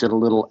and makes it a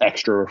little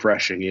extra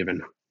refreshing.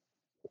 Even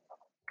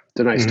it's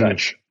a nice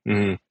touch.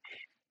 Mm-hmm.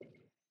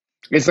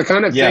 It's the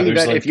kind of thing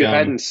that if you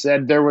hadn't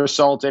said there was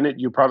salt in it,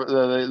 you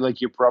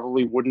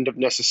probably wouldn't have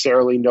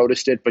necessarily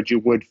noticed it, but you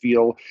would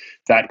feel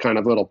that kind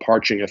of little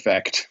parching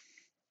effect.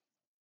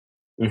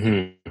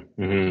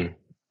 Mm-hmm. Mm-hmm.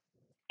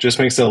 Just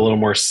makes it a little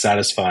more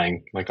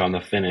satisfying, like on the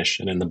finish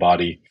and in the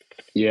body.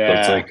 Yeah, so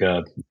it's like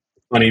a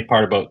funny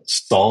part about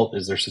salt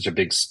is there's such a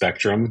big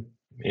spectrum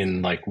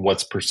in like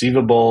what's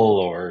perceivable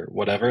or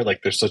whatever.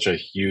 Like there's such a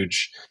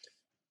huge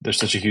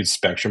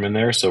spectrum in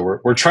there. So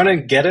we're trying to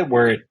get it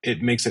where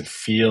it makes it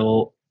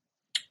feel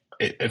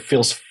it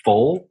feels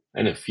full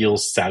and it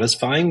feels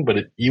satisfying,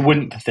 but you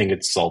wouldn't think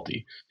it's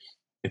salty.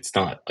 It's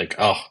not like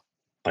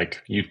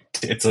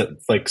it's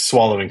like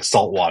swallowing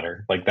salt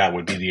water. Like that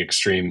would be the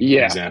extreme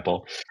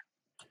example.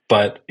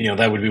 But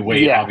that would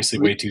be obviously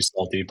way too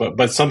salty.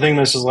 But something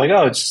that's just like,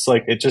 it's just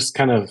like it just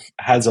kind of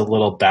has a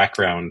little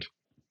background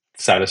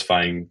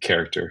satisfying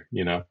character,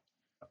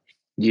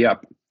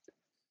 Yep.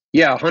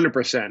 Yeah,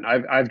 100%.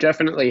 I've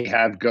definitely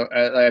had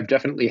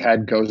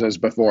Gozas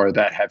before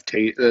that have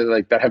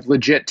that have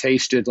legit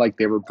tasted like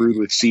they were brewed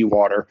with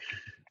seawater,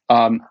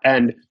 and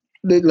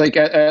and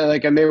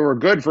they were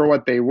good for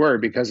what they were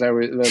because I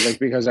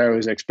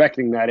was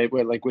expecting that it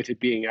would with it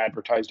being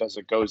advertised as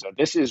a Goza.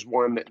 This is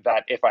one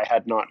that if I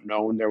had not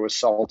known there was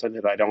salt in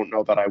it, I don't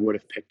know that I would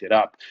have picked it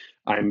up.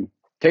 I'm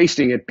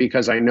tasting it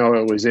because I know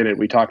it was in it.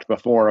 We talked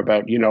before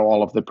about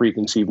all of the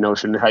preconceived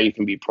notion how you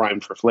can be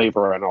primed for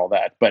flavor and all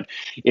that, but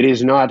it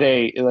is not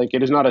a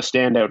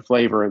standout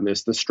flavor in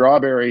this. The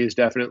strawberry is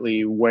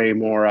definitely way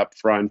more up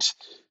front,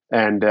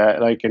 and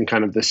and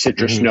kind of the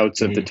citrus notes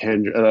of the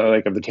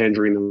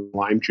tangerine and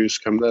lime juice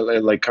come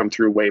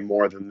through way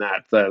more than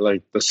that.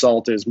 The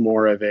salt is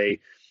more of a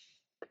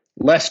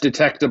less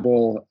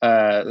detectable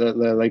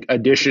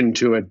addition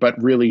to it,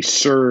 but really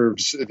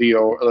serves the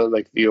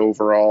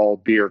overall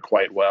beer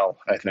quite well,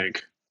 I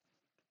think.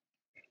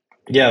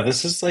 Yeah,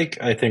 this is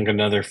I think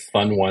another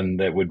fun one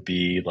that would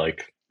be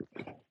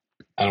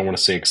I don't want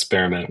to say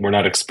experiment. We're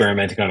not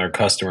experimenting on our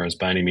customers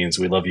by any means.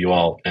 We love you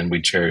all and we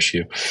cherish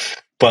you.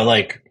 But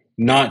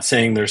not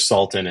saying there's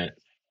salt in it,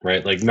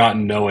 right? Not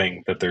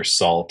knowing that there's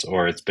salt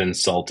or it's been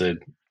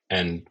salted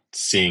and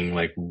seeing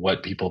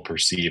what people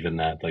perceive in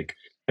that.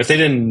 If they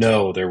didn't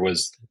know there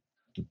was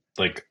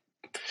about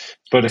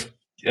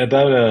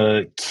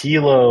a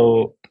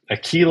kilo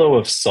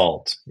of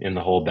salt in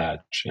the whole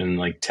batch in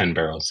 10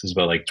 barrels is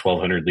about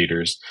 1,200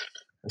 liters.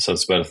 So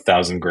it's about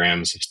 1,000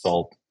 grams of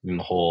salt in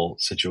the whole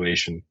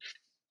situation.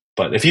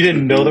 But if you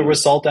didn't know there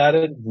was salt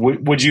added,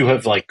 would you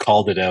have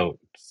called it out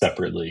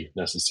separately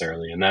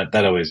necessarily? And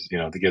that always,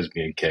 that gives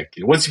me a kick.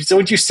 Once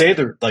you say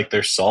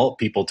there's salt,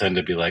 people tend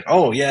to be like,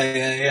 oh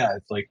yeah.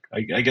 It's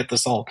I get the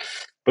salt.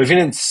 But if you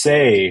didn't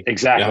say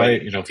exactly,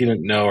 if you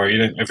didn't know, or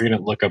if you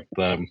didn't look up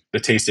the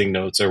tasting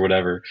notes or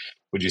whatever,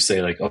 would you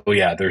say oh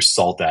yeah, there's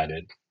salt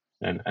added?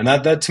 And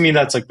that to me,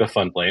 that's the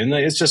fun play. And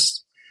it's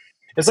just,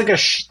 it's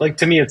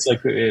to me, it's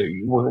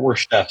we're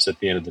chefs at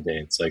the end of the day.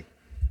 It's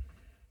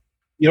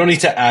you don't need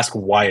to ask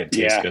why it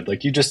tastes good.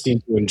 You just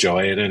need to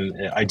enjoy it, and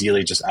it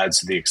ideally just adds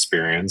to the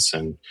experience.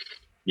 And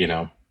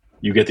you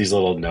get these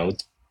little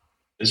notes.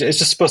 It's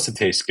just supposed to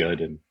taste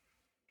good, and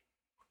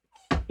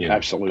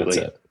absolutely.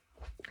 That's it.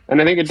 And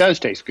I think it does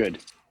taste good.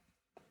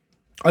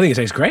 I think it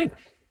tastes great.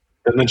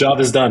 And the job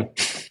is done.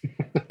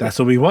 That's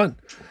what we want.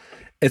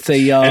 It's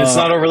and it's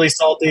not overly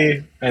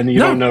salty, and you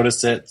don't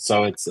notice it,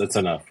 so it's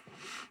enough.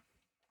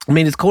 I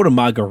mean, it's called a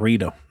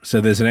margarita,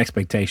 so there's an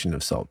expectation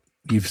of salt.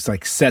 You've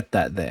set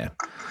that there,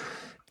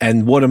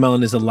 and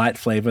watermelon is a light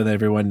flavor that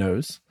everyone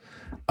knows.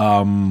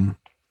 And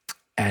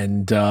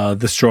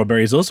the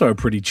strawberry is also a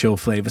pretty chill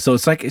flavor. So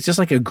it's just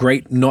like a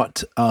great,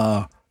 not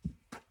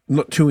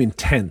too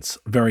intense,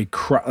 very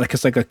like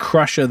it's like a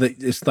crusher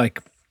that is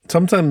like,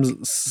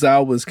 sometimes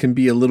sours can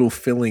be a little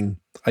filling,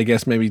 I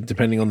guess, maybe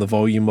depending on the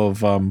volume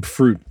of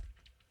fruit.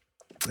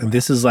 And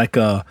this is like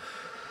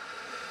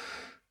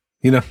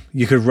you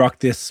could rock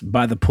this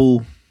by the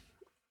pool,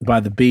 by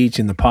the beach,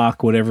 in the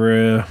park,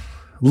 whatever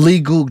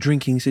legal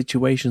drinking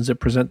situations that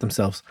present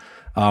themselves.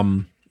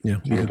 You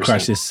could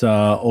crush this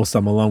all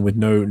summer long with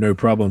no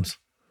problems,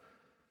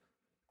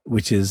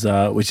 which is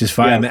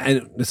fine,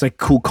 and it's like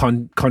cool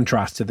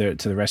contrast to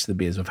the rest of the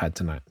beers we've had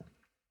tonight.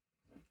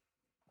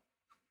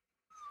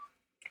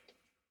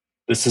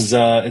 This is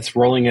it's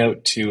rolling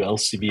out to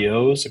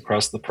LCBOs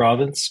across the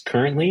province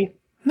currently.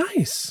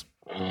 Nice.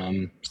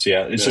 So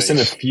yeah, it's just in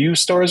a few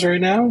stores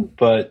right now,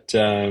 but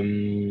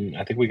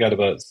I think we got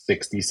about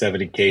 60,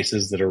 70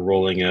 cases that are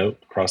rolling out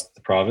across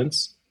the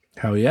province.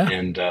 Hell yeah.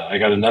 And I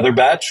got another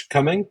batch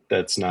coming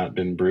that's not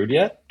been brewed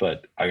yet,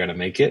 but I got to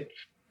make it.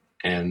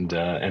 And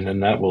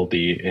then that will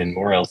be in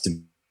more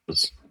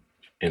LCBOs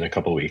in a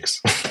couple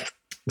weeks.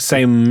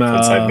 Same.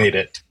 Once I made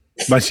it.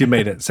 Once you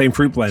made it. Same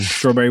fruit blend.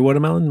 Strawberry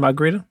watermelon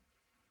margarita?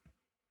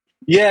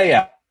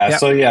 Yeah. Yep.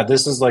 So yeah,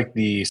 this is like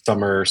the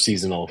summer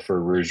seasonal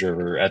for Rouge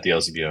River at the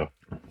LCBO.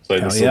 So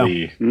this will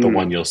be the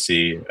one you'll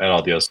see at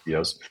all the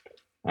LCBOs.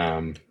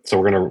 So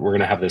we're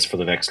gonna have this for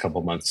the next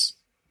couple months.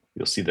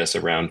 You'll see this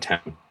around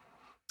town.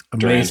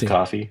 Amazing. Duran's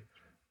Coffee.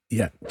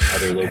 Yeah.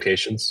 Other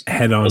locations.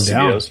 Head on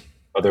LCBOs, down.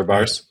 Other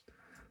bars.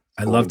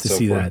 I'd love to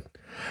see that.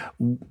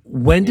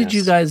 When did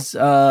you guys?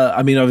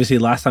 I mean, obviously,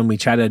 last time we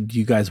chatted,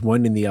 you guys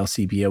weren't in the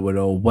LCBO at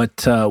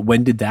all.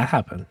 When did that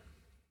happen?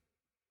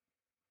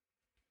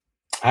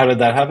 How did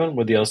that happen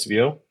with the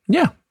LCBO?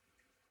 Yeah.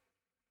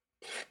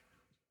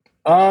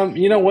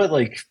 You know what?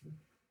 Like,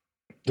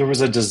 there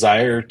was a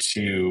desire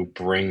to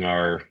bring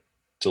our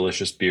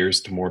delicious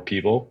beers to more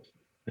people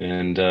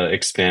and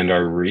expand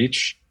our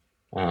reach,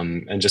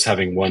 and just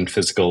having one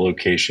physical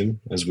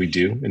location, as we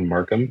do in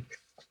Markham,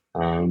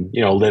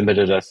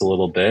 limited us a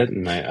little bit.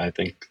 And I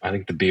think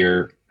the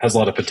beer has a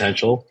lot of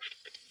potential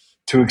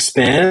to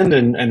expand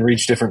and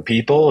reach different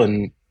people,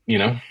 and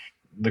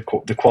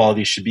the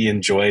quality should be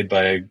enjoyed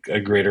by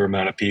a greater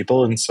amount of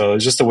people. And so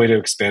it's just a way to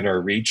expand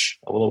our reach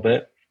a little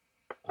bit,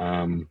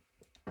 and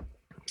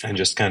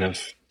just kind of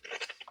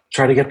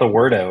try to get the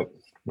word out.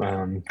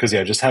 Because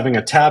just having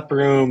a tap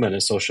room and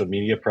a social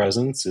media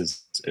presence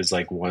is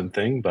like one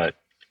thing, but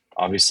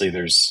obviously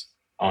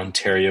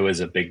Ontario is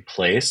a big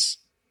place.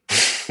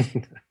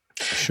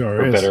 Sure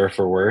for is. better or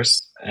for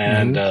worse,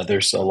 and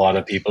there's a lot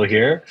of people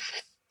here,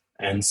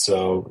 and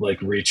so like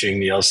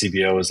reaching the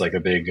LCBO is like a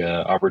big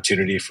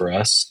opportunity for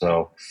us.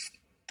 So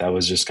that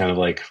was just kind of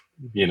like,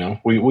 we don't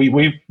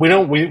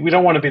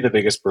want to be the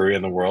biggest brewery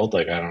in the world.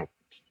 Like, I don't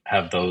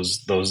have those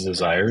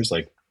desires.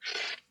 Like,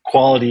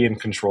 quality and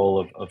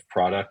control of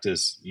product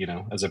is,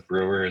 as a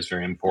brewer, is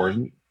very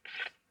important,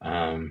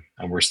 and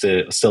we're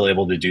still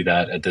able to do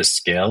that at this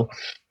scale.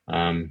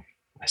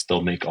 I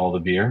still make all the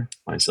beer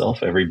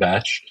myself, every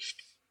batch.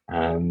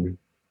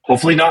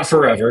 Hopefully not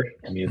forever.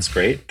 I mean, it's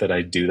great that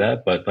I do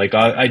that, but like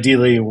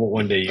ideally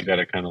one day you got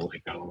to kind of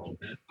like go a little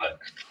bit. But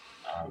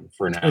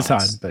for now, it's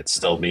hard, but it's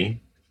still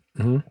me.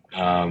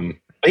 Mm-hmm.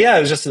 But yeah,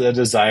 it was just a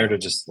desire to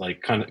just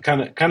like kind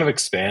of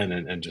expand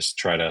and just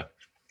try to,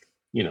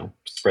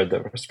 spread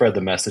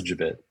the message a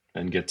bit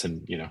and get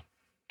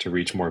to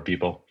reach more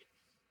people.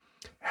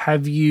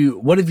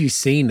 What have you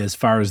seen as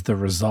far as the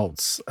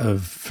results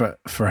of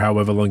for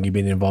however long you've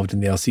been involved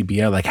in the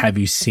LCBO? Like, have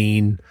you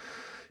seen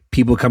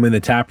people come in the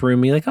tap room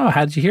and be like, oh,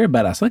 how did you hear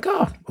about us? Like,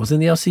 oh, I was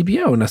in the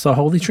LCBO and I saw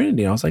Holy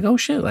Trinity. And I was like, oh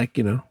shit, like,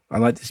 I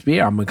like this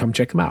beer. I'm going to come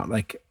check them out.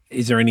 Like,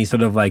 is there any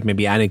sort of like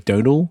maybe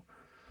anecdotal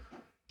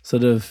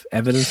sort of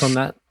evidence on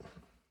that?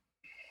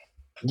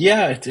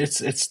 Yeah,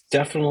 it's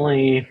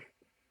definitely,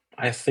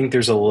 I think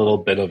there's a little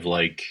bit of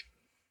like,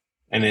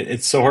 and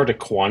it's so hard to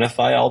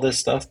quantify all this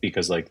stuff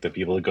because like the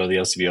people that go to the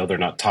LCBO, they're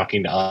not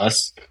talking to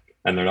us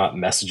and they're not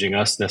messaging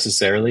us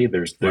necessarily.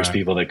 There's Right.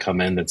 people that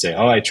come in that say,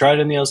 oh, I tried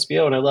in the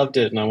LCBO and I loved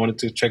it and I wanted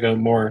to check out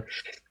more.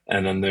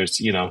 And then there's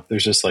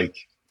just like,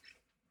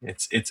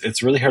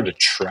 it's really hard to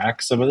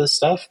track some of this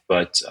stuff,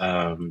 but It's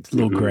a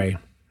little gray.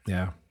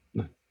 Yeah.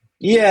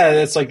 Yeah,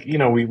 it's like,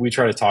 we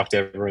try to talk to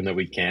everyone that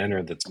we can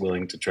or that's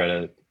willing to try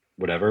to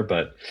whatever,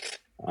 but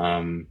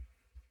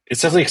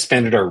it's definitely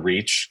expanded our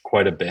reach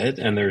quite a bit.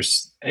 And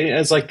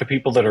it's like the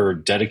people that are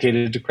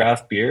dedicated to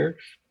craft beer,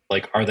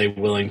 like, are they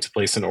willing to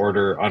place an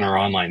order on our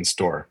online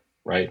store,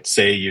 right?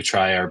 Say you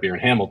try our beer in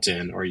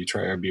Hamilton or you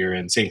try our beer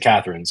in St.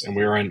 Catharines, and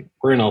we're in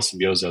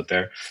LCBOs out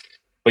there,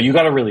 but you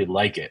got to really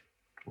like it,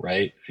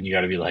 right? And you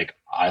got to be like,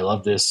 I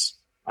love this.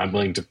 I'm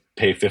willing to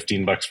pay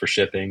 $15 for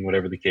shipping,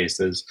 whatever the case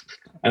is.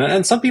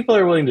 And some people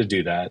are willing to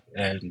do that.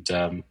 And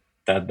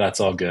that's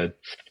all good.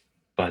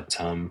 But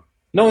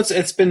no,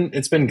 it's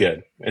been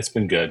good. It's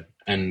been good.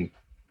 And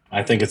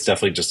I think it's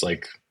definitely just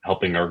like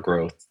helping our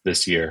growth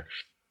this year.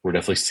 We're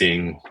definitely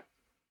seeing,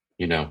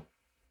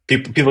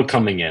 people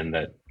coming in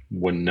that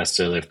wouldn't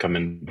necessarily have come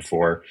in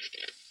before.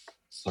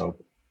 So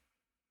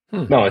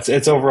no,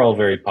 it's overall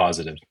very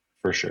positive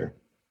for sure.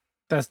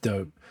 That's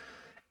dope.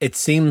 It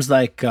seems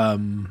like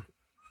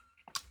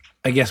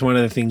I guess one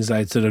of the things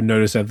I sort of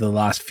noticed over the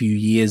last few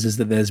years is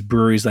that there's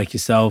breweries like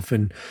yourself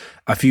and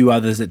a few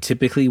others that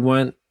typically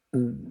weren't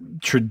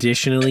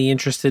traditionally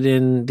interested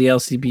in the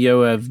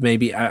LCBO. Of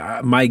maybe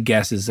my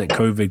guess is that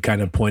COVID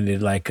kind of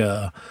pointed like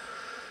that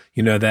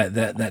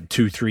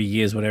 2-3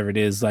 years, whatever it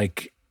is,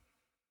 like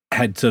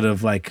had sort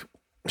of like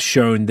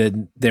shown that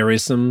there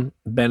is some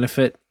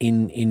benefit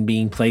in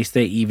being placed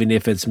there, even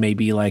if it's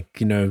maybe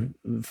like,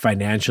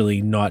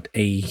 financially not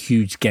a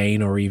huge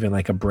gain or even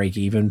like a break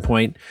even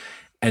point.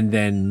 And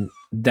then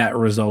that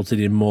resulted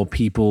in more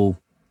people,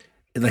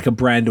 like a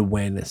brand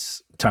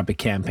awareness type of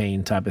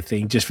campaign type of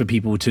thing, just for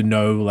people to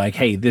know like,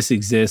 hey, this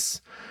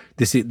exists.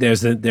 There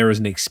is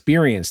an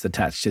experience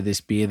attached to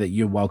this beer that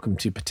you're welcome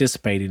to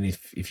participate in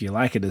if you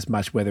like it as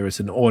much, whether it's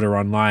an order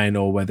online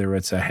or whether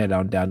it's a head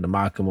on down to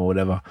Markham or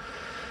whatever.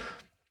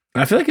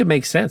 And I feel like it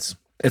makes sense.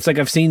 It's like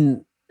I've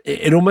seen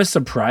it almost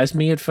surprised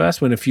me at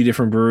first when a few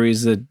different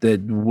breweries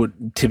that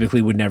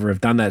would never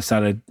have done that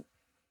started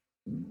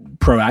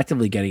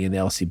proactively getting in the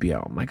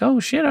LCBO. I'm like, oh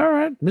shit, all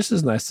right, this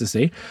is nice to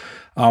see.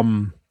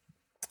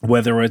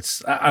 Whether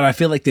it's, and I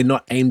feel like they're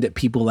not aimed at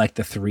people like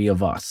the three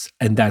of us,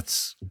 and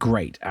that's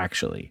great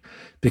actually,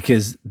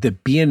 because the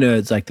beer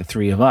nerds like the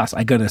three of us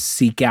are going to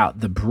seek out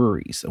the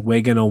breweries.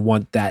 We're going to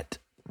want that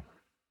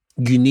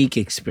unique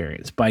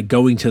experience by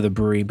going to the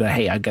brewery, but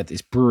hey, I got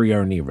this brewery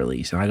only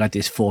release and I got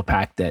this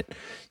 4-pack that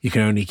you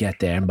can only get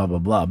there and blah blah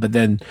blah. But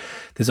then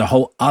there's a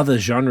whole other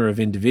genre of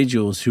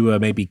individuals who are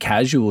maybe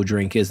casual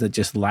drinkers that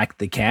just like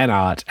the can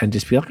art and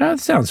just be like, oh, that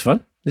sounds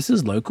fun, this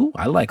is local,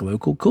 I like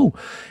local, cool.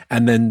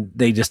 And then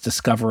they just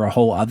discover a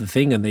whole other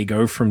thing and they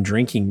go from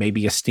drinking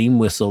maybe a steam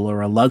whistle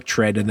or a lug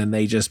tread, and then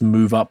they just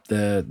move up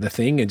the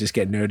thing and just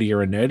get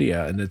nerdier and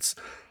nerdier, and it's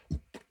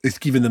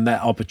given them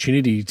that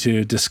opportunity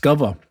to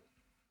discover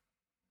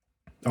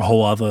a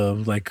whole other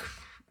like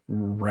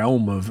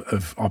realm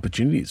of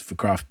opportunities for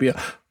craft beer,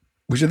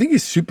 which I think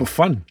is super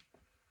fun.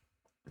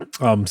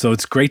 So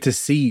it's great to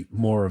see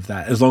more of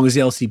that, as long as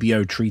the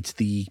LCBO treats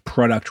the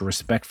product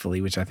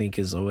respectfully, which I think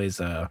is always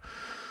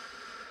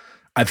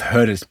I've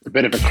heard it's a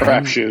bit of a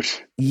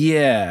crapshoot.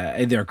 Yeah,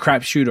 either a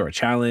crapshoot or a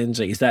challenge.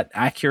 Like, is that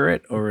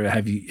accurate, or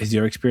has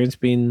your experience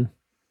been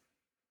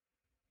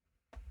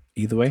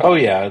either way? Oh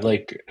yeah,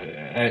 like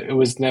it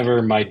was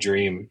never my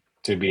dream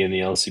to be in the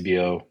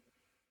LCBO.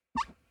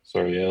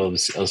 Sorry,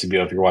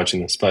 LCBO, if you're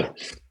watching this, but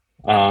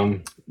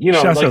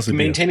like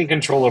maintaining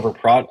control over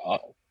product.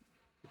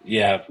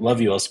 Yeah,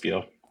 love you,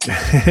 LCBO.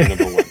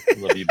 Number one,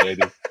 love you,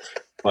 baby.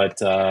 But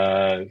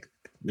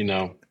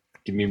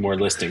give me more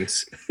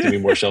listings, give me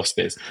more shelf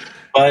space.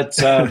 But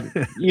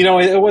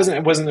it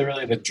wasn't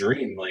really the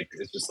dream. Like,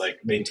 it's just like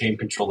maintain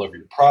control over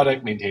your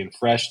product, maintain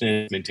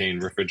freshness, maintain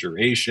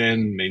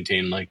refrigeration,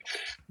 maintain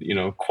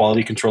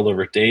quality control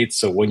over dates.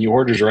 So when you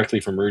order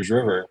directly from Rouge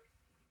River,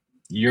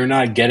 you're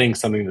not getting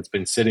something that's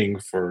been sitting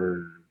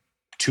for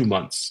 2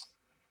 months,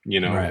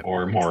 right,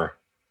 or more.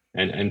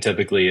 And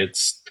typically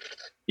it's,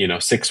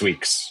 6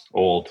 weeks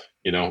old,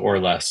 or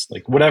less.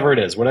 Like, whatever it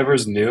is, whatever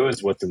is new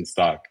is what's in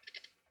stock.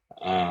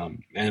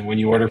 And when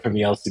you order from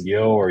the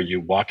LCBO or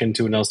you walk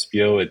into an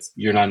LCBO,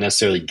 you're not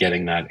necessarily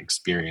getting that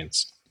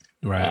experience.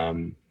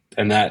 Right.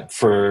 And that,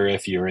 for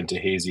if you're into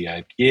hazy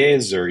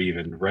IPAs or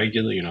even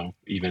regular,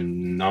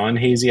 even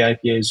non-hazy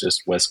IPAs,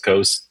 just West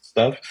Coast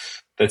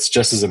stuff, that's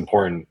just as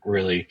important,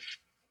 really.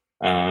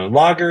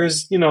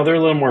 Lagers, they're a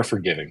little more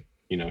forgiving,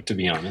 to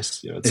be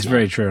honest. It's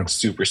very true.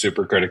 Super,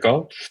 super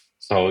critical.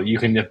 So you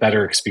can get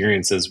better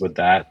experiences with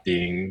that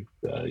being,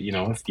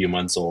 a few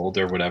months old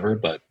or whatever.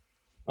 But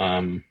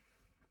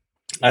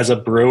as a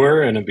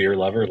brewer and a beer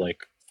lover, like,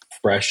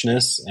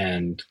 freshness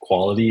and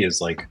quality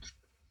is like,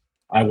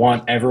 I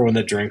want everyone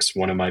that drinks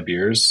one of my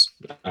beers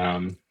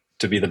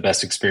to be the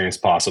best experience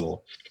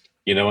possible.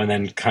 And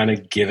then kind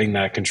of giving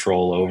that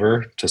control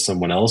over to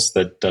someone else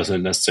that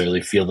doesn't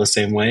necessarily feel the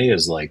same way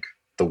is like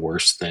the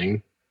worst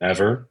thing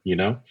ever.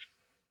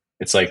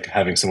 It's like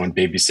having someone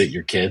babysit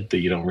your kid that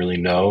you don't really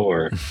know,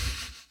 or,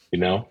 you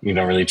don't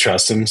really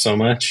trust him so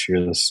much.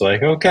 You're just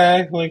like,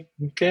 okay,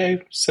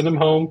 send him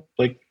home.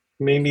 Like,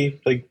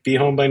 maybe be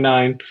home by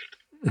 9,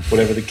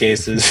 whatever the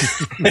case is.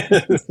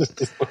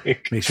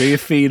 Make sure you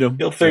feed him.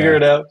 He'll figure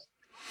it out.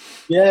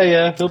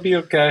 Yeah, he'll be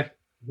okay.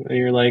 And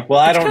you're like, well,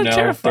 I don't know.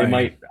 Terrifying.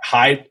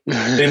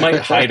 They might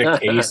hide a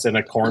case in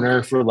a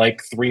corner for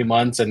like 3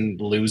 months and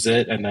lose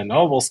it, and then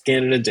we'll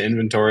scan it into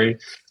inventory.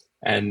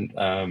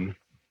 And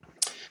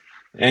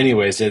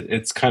anyways,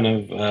 it's kind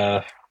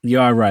of you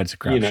are right. It's a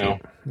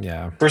crapshoot.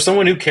 Yeah. For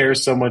someone who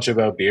cares so much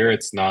about beer,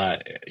 it's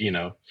not,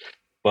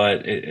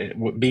 but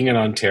being in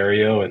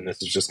Ontario, and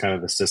this is just kind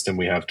of the system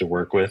we have to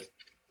work with,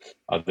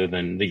 other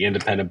than the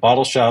independent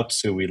bottle shops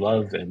who we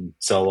love and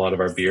sell a lot of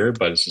our beer,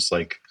 but it's just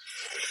like,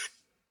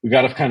 we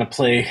got to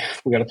play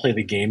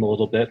the game a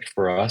little bit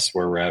for us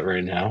where we're at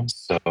right now.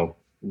 So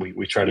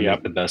we try to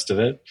make the best of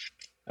it.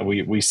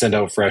 we send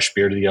out fresh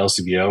beer to the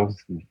LCBO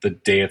the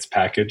day it's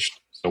packaged.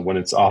 So when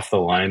it's off the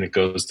line, it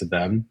goes to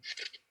them.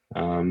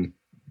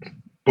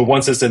 But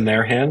once it's in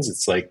their hands,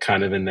 it's like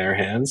kind of in their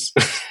hands.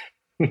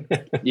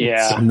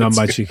 Yeah, So Not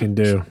much you can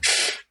do.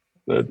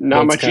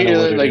 not much. Not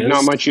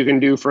is. much you can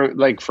do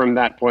from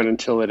that point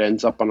until it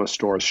ends up on a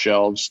store's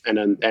shelves,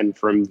 and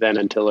from then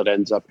until it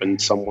ends up in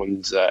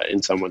someone's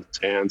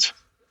hands.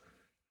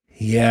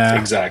 Yeah,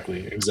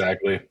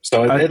 Exactly.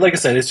 So like I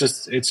said, it's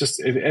just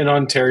in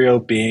Ontario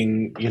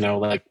being,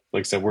 like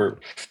I said, we're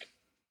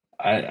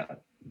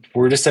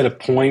just at a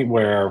point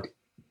where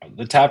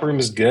the tap room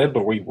is good,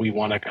 but we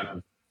want to kind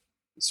of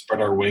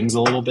spread our wings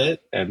a little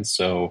bit, and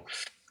so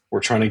we're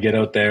trying to get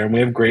out there. And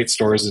we have great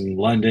stores in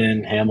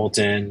London,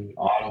 Hamilton,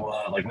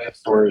 Ottawa. Like we have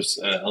stores,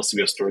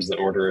 LCBO stores that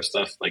order our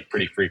stuff like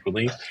pretty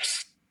frequently.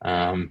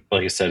 But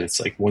like I said, it's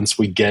like once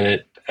we get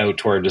it out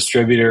to our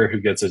distributor who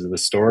gets it to the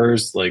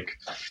stores, like,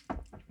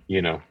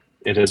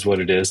 it is what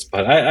it is.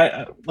 But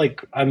I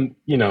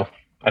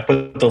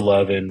put the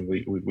love in.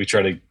 We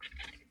try to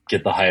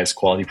get the highest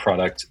quality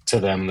product to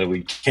them that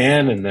we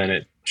can, and then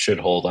it should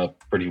hold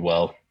up pretty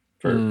well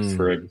for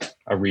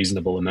a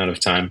reasonable amount of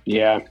time.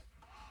 Yeah.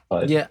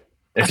 But yeah.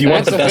 if you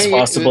want That's the the best thing,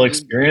 possible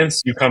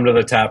experience, you come to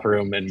the tap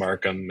room in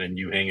Markham and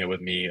you hang it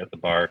with me at the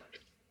bar,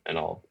 and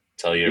I'll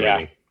tell you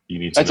everything you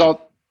need to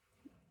know.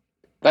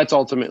 That's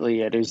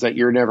ultimately it, is that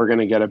you're never going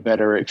to get a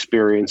better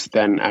experience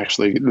than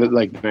actually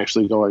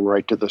going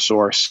right to the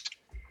source.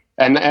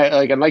 And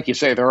like you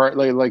say, there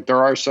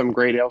are some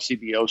great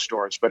LCBO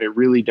stores, but it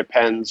really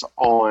depends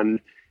on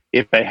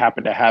if they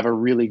happen to have a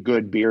really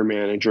good beer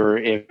manager,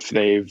 if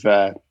they've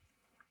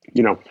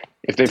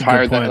if they've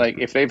hired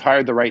if they've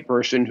hired the right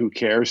person who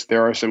cares.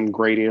 There are some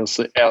great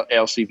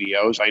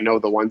LCBOs. I know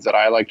the ones that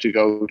I like to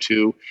go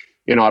to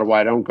in Ottawa.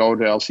 I don't go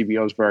to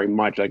LCBOs very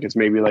much. Like it's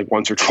maybe like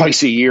once or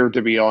twice a year,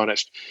 to be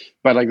honest.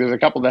 But like there's a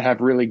couple that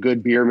have really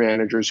good beer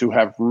managers who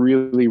have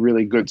really,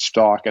 really good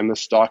stock, and the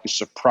stock is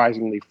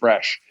surprisingly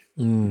fresh.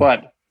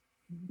 But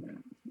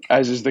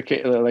as is the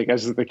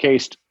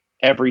case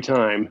every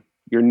time,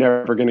 you're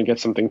never going to get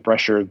something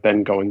fresher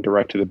than going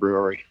direct to the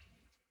brewery.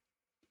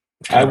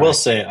 I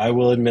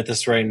will admit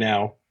this right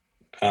now.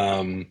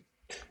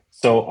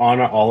 So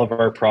on all of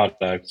our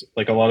products,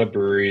 like a lot of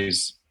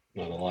breweries,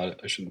 not a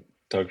lot, I shouldn't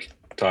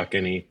talk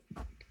anything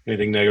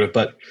negative,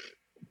 but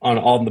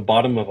on the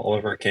bottom of all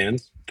of our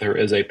cans, there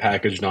is a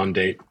packaged on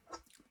date.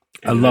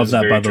 I love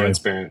that, by the way.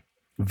 Transparent.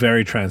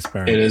 Very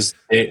transparent. It is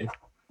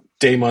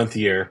day, month,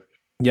 year.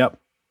 Yep.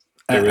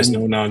 There is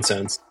no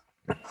nonsense.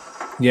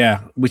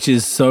 Yeah, which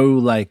is so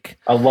like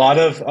a lot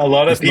of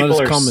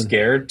people are common.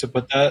 scared to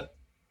put that.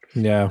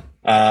 Yeah.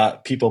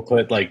 People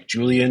put like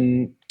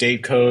Julian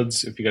date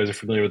codes, if you guys are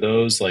familiar with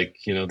those, like,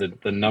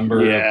 the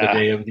number of the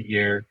day of the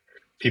year.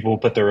 People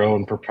put their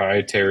own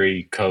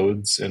proprietary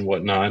codes and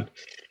whatnot.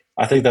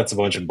 I think that's a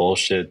bunch of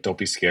bullshit. Don't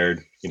be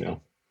scared,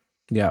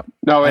 Yeah.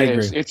 No, I it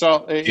agree. is. It's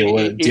all deal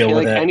with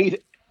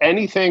it.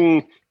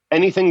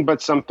 Anything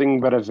but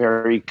something but a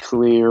very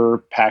clear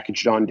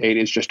packaged on date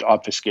is just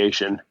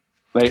obfuscation.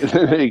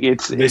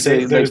 It's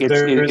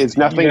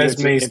nothing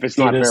if it's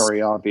not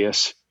very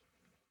obvious.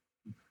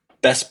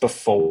 Best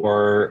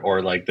before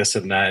or like this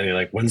and that, and you're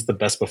like, when's the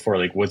best before?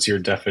 Like, what's your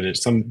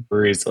definition? Some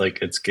breweries, like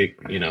it's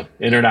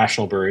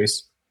international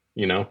breweries,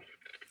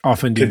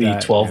 often do could be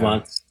that, 12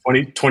 months,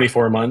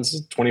 24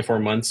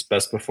 months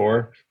best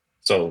before.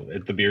 So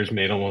if the beer's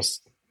made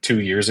almost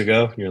 2 years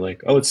ago, and you're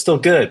like, oh, it's still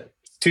good.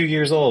 It's 2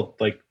 years old,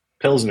 like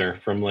Pilsner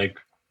from like,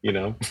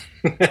 from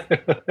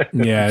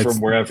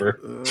wherever.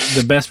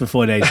 The best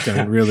before dates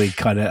don't really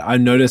cut it. I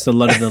noticed a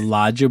lot of the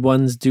larger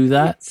ones do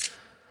that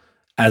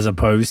as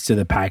opposed to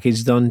the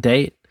packaged on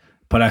date.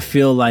 But I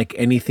feel like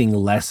anything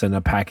less than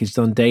a packaged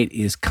on date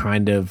is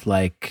kind of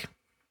like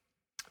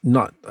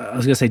not, I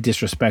was going to say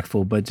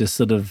disrespectful, but just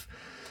sort of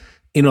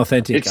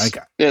inauthentic.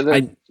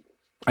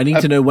 I need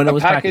to know when it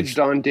was packaged.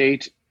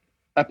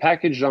 A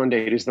packaged on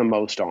date is the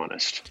most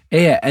honest.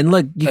 Yeah, and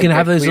look, you can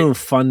have those little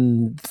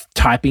fun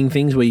typing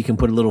things where you can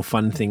put a little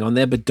fun thing on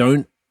there, but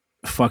don't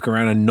fuck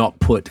around and not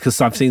put, because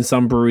I've seen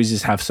some breweries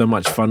just have so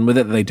much fun with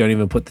it that they don't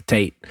even put the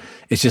date.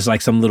 It's just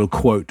like some little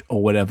quote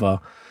or whatever,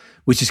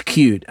 which is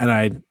cute, and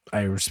I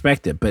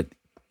respect it, but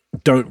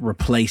don't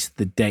replace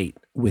the date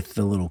with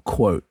the little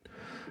quote.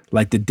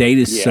 Like the date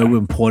is so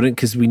important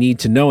because we need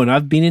to know. And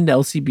I've been into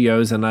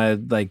LCBOs and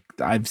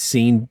I've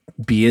seen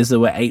beers that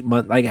were 8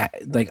 months,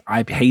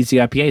 like hazy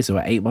IPAs that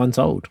were 8 months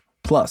old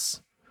plus,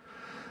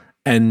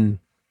 and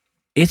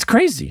it's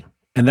crazy.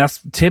 And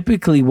that's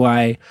typically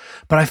why.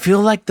 But I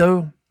feel like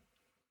though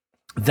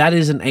that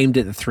isn't aimed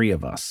at the three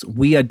of us.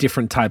 We are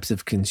different types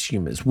of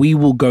consumers. We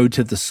will go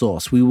to the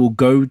source. We will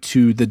go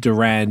to the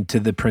Durand, to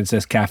the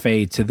Princess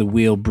Cafe, to the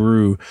Wheel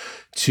Brew,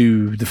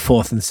 to the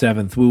 4th and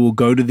 7th. We will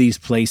go to these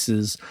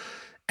places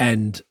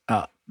and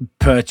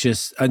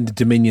purchase a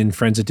Dominion,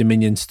 Friends of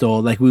Dominion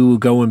store. Like we will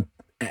go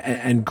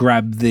and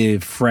grab the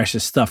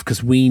freshest stuff,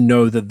 because we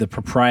know that the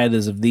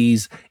proprietors of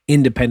these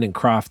independent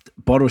craft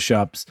bottle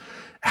shops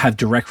have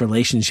direct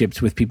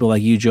relationships with people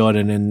like you,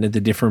 Jordan, and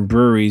the different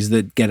breweries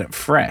that get it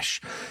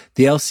fresh.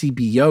 The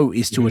LCBO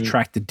is to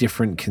attract a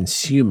different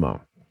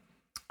consumer.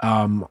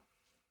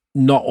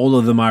 Not all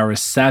of them are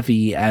as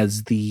savvy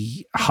as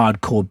the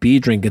hardcore beer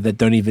drinker that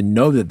don't even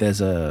know that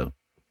there's a,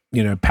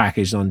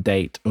 package on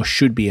date, or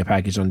should be a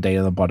package on date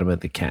on the bottom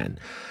of the can.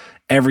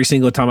 Every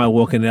single time I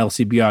walk in an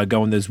LCBO, I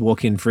go in those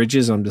walk-in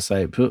fridges. I'm just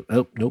like,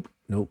 oh,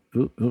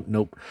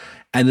 nope.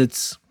 And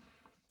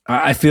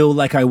I feel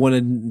like I want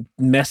to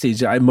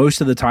message.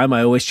 Most of the time,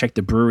 I always check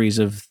the breweries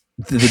of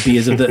the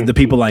beers of the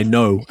people I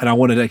know, and I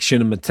want to like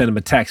send them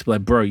a text,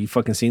 like, bro, you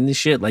fucking seen this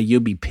shit? Like,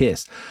 you'll be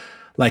pissed.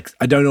 Like,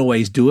 I don't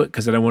always do it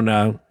because I don't want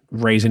to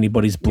raise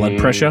anybody's blood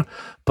pressure,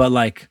 but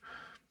like,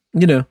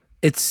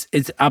 it's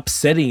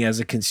upsetting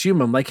as a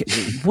consumer. I'm like,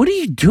 what are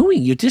you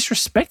doing? You're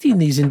disrespecting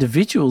these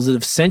individuals that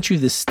have sent you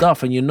this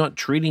stuff, and you're not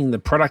treating the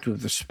product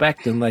with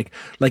respect. And like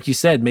you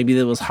said, maybe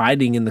there was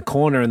hiding in the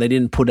corner and they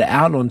didn't put it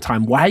out on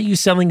time. Why are you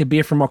selling a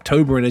beer from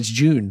October and it's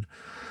June?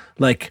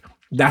 Like,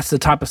 that's the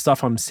type of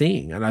stuff I'm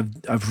seeing. And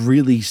I've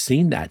really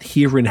seen that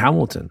here in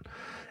Hamilton.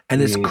 And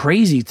it's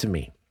crazy to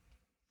me.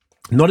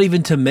 Not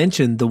even to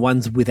mention the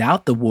ones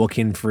without the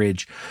walk-in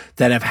fridge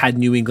that have had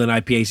New England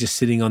IPAs just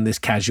sitting on this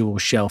casual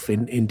shelf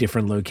in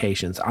different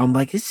locations. I'm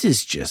like, this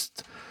is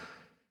just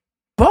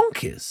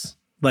bonkers.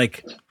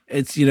 Like,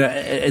 it's,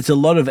 it's a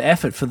lot of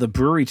effort for the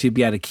brewery to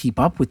be able to keep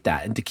up with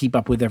that and to keep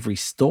up with every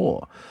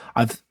store.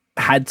 I've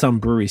had some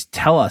breweries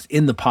tell us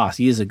in the past,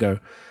 years ago,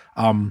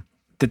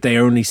 that they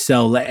only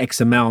sell X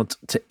amount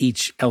to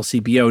each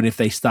LCBO. And if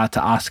they start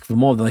to ask for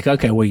more, they're like,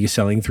 okay, well, you're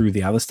selling through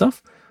the other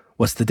stuff.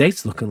 What's the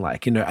dates looking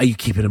like? Are you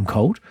keeping them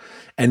cold?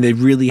 And they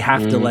really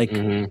have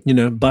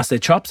to bust their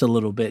chops a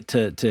little bit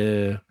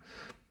to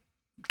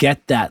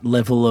get that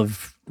level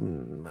of,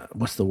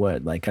 what's the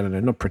word? Like, I don't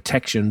know, not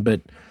protection,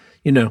 but,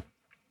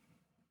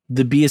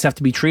 the beers have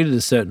to be treated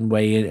a certain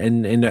way.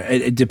 And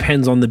it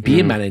depends on the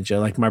beer manager.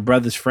 Like, my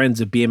brother's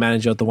friend's a beer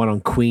manager at the one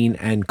on Queen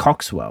and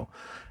Coxwell.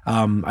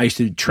 I used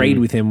to trade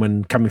with him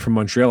when coming from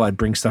Montreal. I'd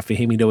bring stuff for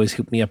him. He'd always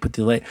hook me up with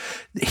the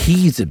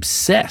He's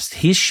obsessed.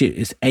 His shit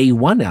is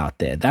A1 out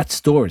there. That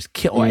store is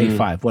kill, or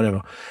A5,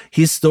 whatever.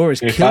 His store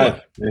is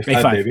killer.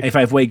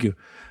 A5 Wagyu.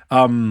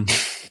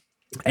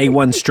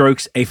 A1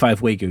 Strokes, A5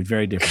 Wagyu,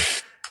 very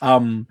different.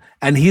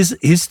 And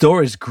his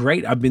store is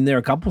great. I've been there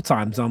a couple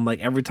times. I'm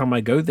like, every time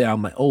I go there,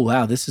 I'm like, oh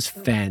wow, this is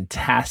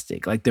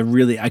fantastic. Like,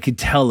 I could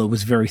tell it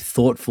was very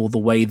thoughtful, the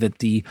way that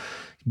the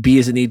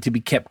beers that need to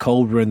be kept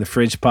cold were in the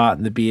fridge part,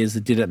 and the beers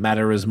that didn't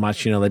matter as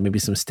much, like maybe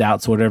some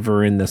stouts or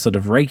whatever, in the sort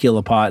of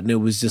regular part. And it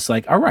was just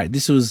like, all right,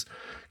 this was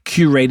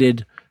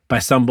curated by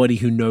somebody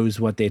who knows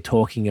what they're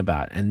talking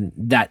about. And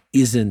that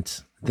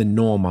isn't the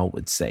norm, I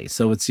would say.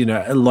 So it's,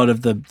 a lot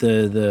of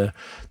the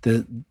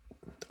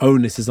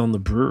onus is on the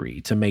brewery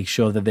to make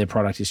sure that their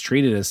product is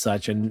treated as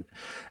such. And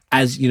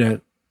as,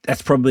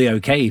 that's probably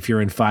okay if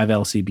you're in 5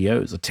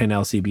 LCBOs or 10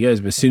 LCBOs,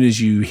 but as soon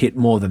as you hit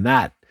more than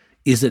that,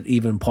 is it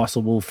even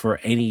possible for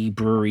any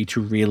brewery to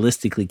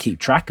realistically keep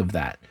track of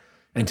that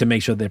and to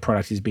make sure their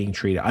product is being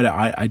treated? I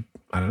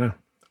don't know.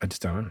 I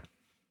just don't know.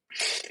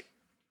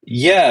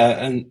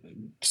 Yeah,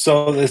 and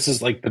so this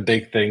is like the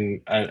big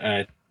thing.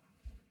 I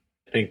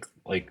think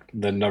like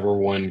the number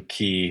one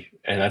key,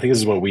 and I think this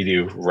is what we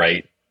do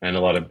right, and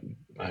a lot of,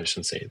 I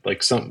shouldn't say,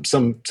 like some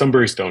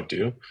breweries don't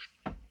do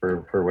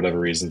for whatever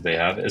reasons they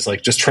have, is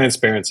like just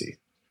transparency.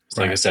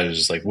 So like I said, it's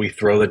just like we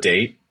throw the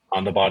date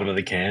on the bottom of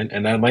the can,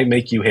 and that might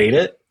make you hate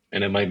it,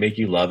 and it might make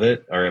you love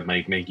it, or it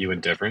might make you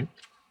indifferent,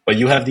 but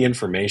you have the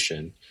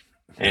information.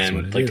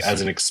 And like, as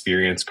an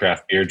experienced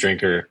craft beer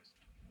drinker,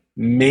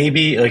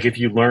 maybe like if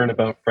you learn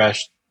about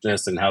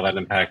freshness and how that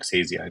impacts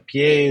hazy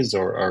IPAs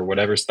or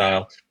whatever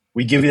style,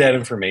 we give you that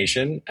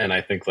information. And I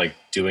think like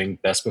doing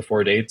best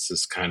before dates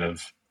is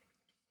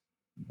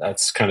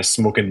that's kind of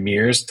smoke and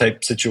mirrors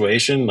type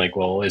situation. Like,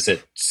 well, is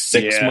it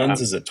 6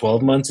 months? Is it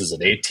 12 months? Is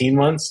it 18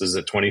 months? Is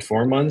it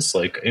 24 months?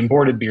 Like,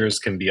 imported beers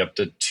can be up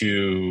to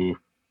 2,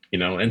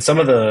 and some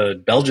of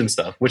the Belgian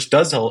stuff, which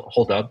does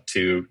hold up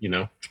to,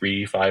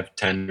 3, 5,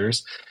 10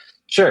 years.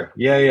 Sure.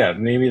 Yeah.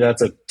 Maybe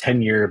that's a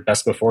 10-year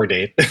best before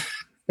date.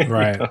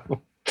 Right.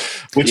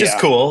 Which is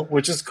cool.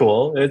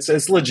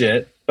 It's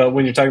legit. But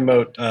when you're talking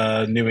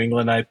about New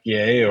England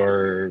IPA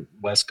or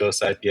West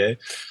Coast IPA,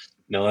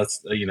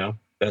 that's,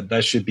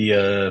 that should be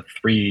a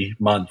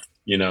 3-month,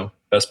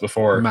 best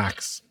before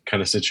max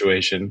kind of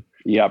situation.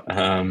 Yep.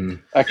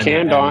 A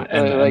canned on,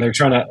 and they're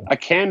trying to. A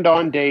canned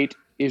on date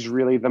is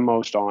really the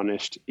most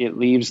honest. It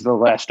leaves the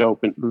least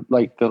open,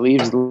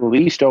 leaves the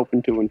least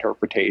open to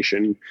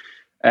interpretation,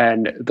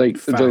 and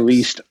the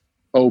least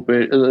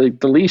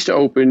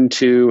open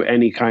to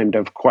any kind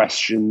of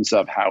questions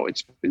of how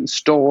it's been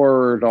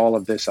stored, all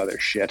of this other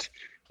shit.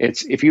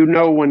 It's, if you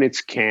know when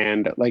it's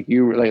canned,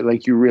 you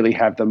really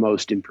have the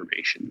most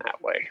information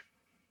that way.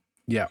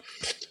 Yeah.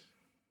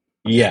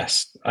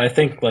 Yes, I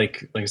think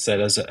like I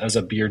said, as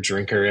a beer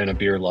drinker and a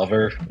beer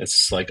lover,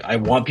 it's like I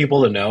want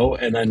people to know,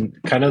 and then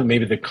kind of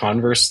maybe the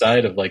converse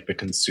side of like the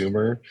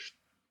consumer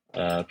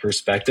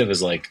perspective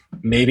is like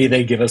maybe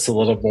they give us a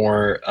little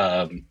more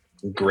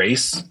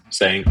grace,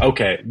 saying,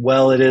 okay,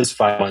 well, it is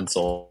 5 months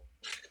old.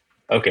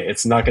 Okay,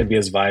 it's not going to be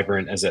as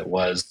vibrant as it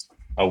was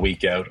a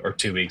week out or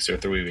 2 weeks or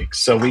 3 weeks.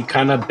 So we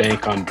kind of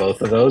bank on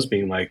both of those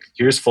being like,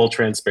 here's full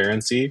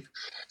transparency.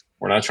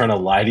 We're not trying to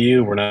lie to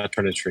you. We're not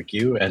trying to trick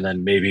you. And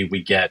then maybe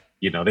we get,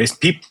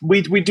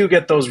 we do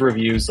get those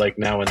reviews like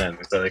now and then.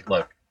 They're like,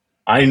 look,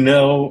 I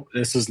know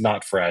this is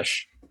not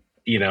fresh,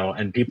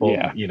 and people,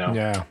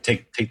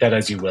 take that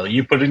as you will.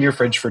 You put it in your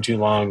fridge for too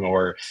long,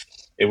 or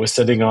it was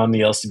sitting on the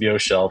LCBO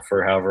shelf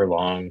for however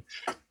long.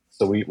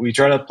 So we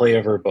try to play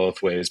over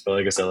both ways. But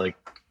like I said, like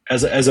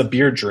as a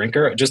beer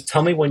drinker, just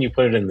tell me when you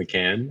put it in the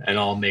can and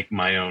I'll make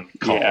my own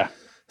call. Yeah.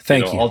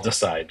 Thank you. I'll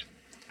decide.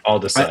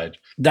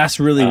 That's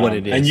really what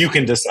it is. And you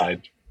can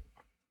decide.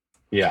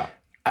 Yeah.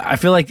 I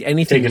feel like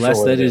anything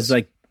less that is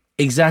like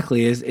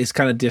exactly is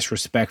kind of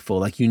disrespectful.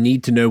 Like you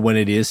need to know when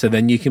it is. So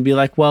then you can be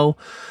like, well,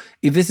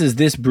 if this is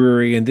this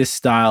brewery and this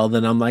style,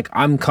 then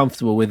I'm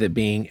comfortable with it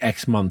being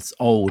X months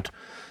old,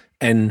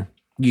 and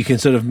you can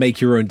sort of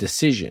make your own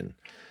decision.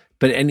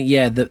 But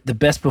the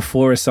best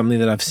before is something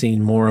that I've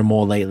seen more and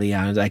more lately.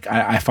 And like,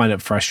 I find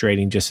it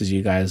frustrating just as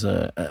you guys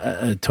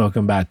are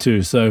talking about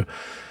too. So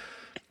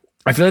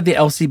I feel like the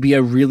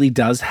LCBO really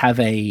does have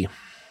an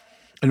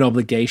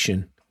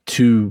obligation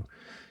to,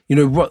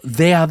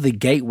 they are the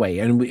gateway.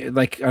 And we,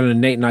 like, I don't know,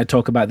 Nate and I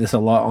talk about this a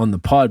lot on the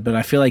pod, but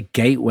I feel like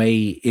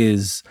gateway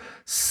is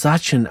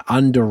such an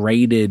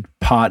underrated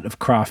part of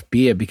craft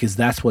beer because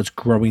that's what's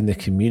growing the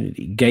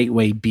community.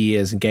 Gateway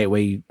beers and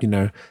gateway,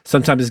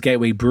 sometimes it's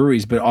gateway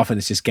breweries, but often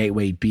it's just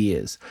gateway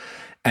beers.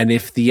 And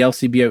if the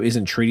LCBO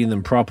isn't treating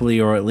them properly,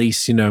 or at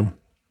least,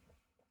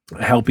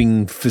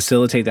 helping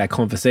facilitate that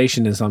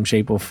conversation in some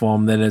shape or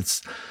form, then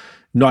it's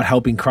not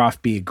helping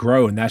craft beer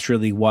grow. And that's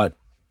really what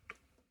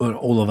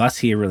all of us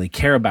here really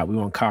care about. We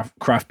want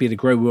craft beer to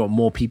grow. We want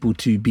more people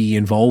to be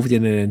involved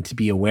in it and to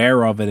be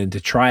aware of it and to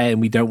try it.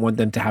 And we don't want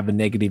them to have a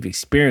negative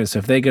experience. So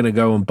if they're going to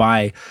go and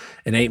buy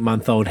an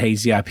 8-month-old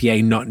hazy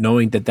IPA, not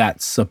knowing that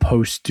that's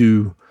supposed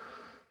to,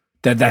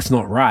 that's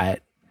not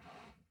right,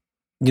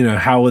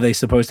 how are they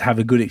supposed to have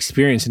a good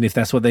experience? And if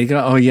that's what they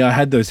go, oh yeah, I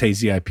had those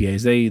hazy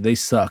IPAs. They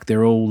suck.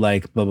 They're all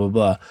like blah, blah,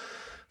 blah.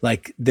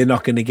 Like they're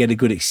not going to get a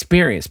good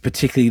experience.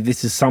 Particularly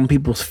this is some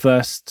people's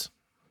first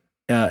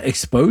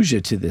exposure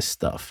to this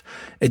stuff.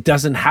 It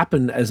doesn't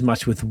happen as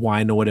much with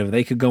wine or whatever.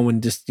 They could go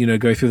and just,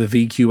 go through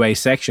the VQA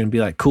section and be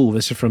like, cool,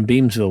 this is from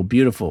Beamsville,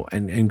 beautiful,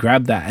 and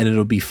grab that and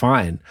it'll be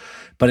fine.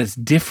 But it's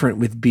different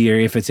with beer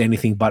if it's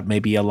anything but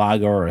maybe a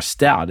lager or a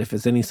stout. If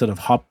it's any sort of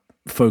hop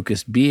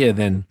focused beer,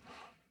 then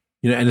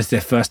and it's their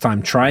first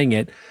time trying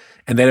it,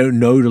 and they don't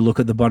know to look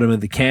at the bottom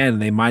of the can,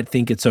 and they might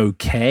think it's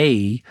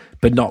okay,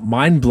 but not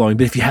mind-blowing.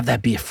 But if you have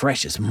that beer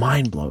fresh, it's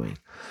mind-blowing.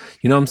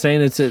 You know what I'm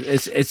saying?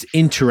 It's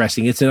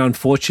interesting. It's an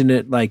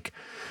unfortunate, like,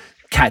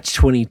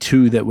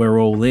 catch-22 that we're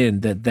all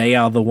in, that they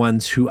are the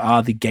ones who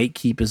are the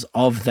gatekeepers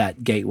of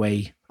that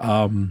gateway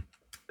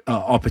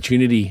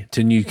opportunity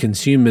to new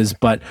consumers,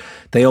 but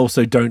they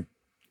also don't,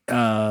 they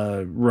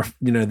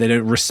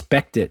don't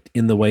respect it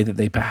in the way that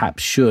they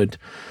perhaps should.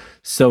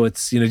 So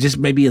it's, just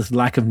maybe it's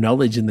lack of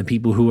knowledge in the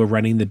people who are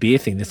running the beer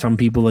thing. That some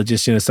people are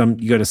just, you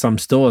go to some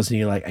stores and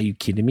you're like, are you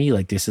kidding me?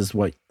 Like, this is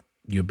what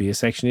your beer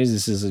section is.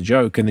 This is a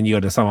joke. And then you go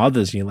to some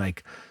others and you're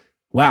like,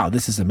 wow,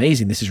 this is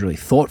amazing. This is really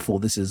thoughtful.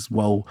 This is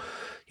well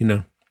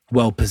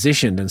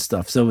positioned and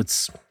stuff. So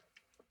it's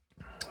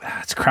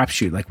a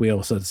crapshoot, like we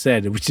also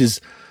said, which is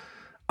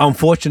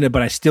unfortunate,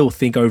 but I still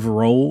think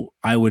overall,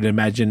 I would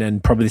imagine,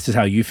 and probably this is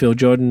how you feel,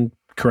 Jordan,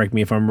 correct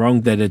me if I'm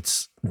wrong, that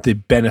it's the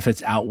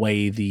benefits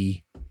outweigh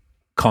the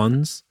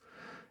cons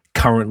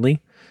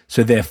currently,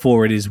 so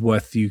therefore it is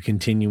worth you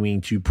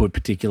continuing to put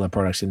particular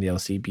products in the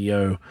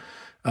LCBO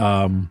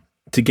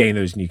to gain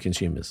those new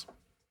consumers.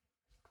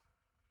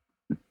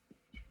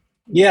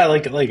 Yeah,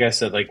 like I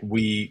said, like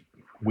we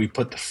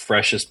put the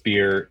freshest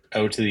beer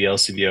out to the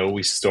LCBO.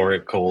 We store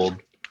it cold.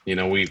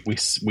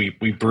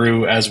 We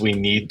brew as we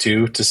need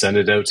to send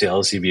it out to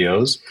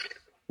LCBOs,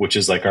 which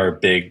is like our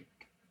big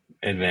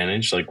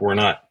advantage. Like we're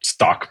not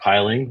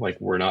stockpiling. Like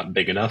we're not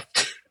big enough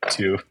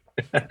to.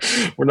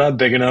 We're not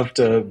big enough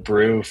to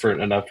brew for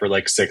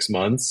like 6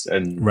 months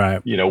and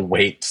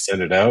wait to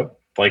send it out.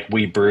 Like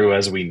we brew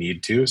as we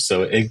need to,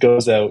 so it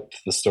goes out to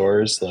the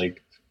stores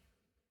like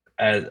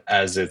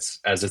as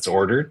it's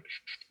ordered,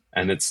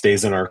 and it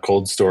stays in our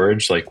cold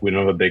storage. Like we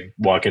don't have a big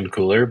walk-in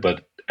cooler,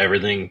 but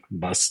everything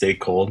must stay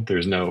cold.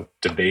 There's no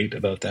debate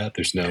about that.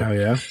 There's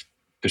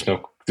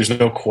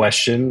no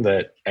question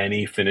that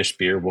any finished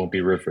beer won't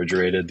be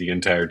refrigerated the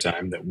entire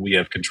time, that we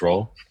have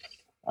control.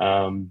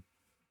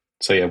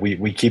 So yeah,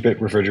 we keep it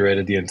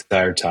refrigerated the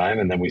entire time,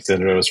 and then we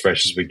send it out as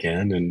fresh as we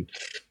can, and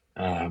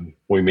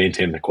we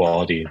maintain the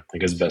quality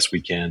like as best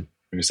we can,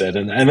 like I said.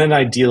 And then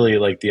ideally,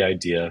 like the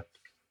idea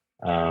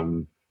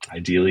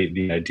ideally,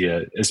 the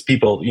idea is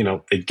people,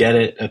 they get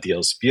it at the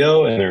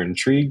LCBO and they're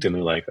intrigued and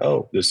they're like,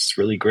 oh, this is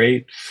really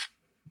great.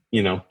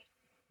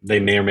 They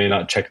may or may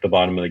not check the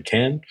bottom of the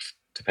can,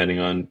 depending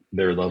on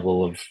their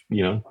level of,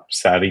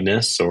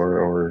 savviness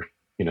or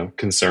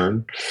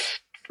concern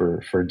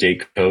for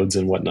date codes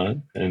and whatnot.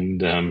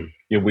 And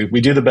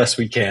we do the best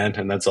we can,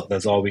 and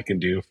that's all we can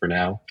do for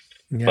now.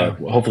 Yeah. But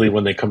hopefully,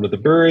 when they come to the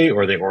brewery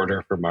or they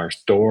order from our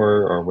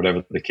store or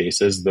whatever the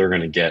case is, they're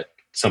going to get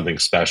something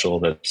special.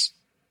 That's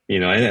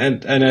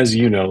and as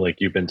like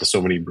you've been to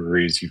so many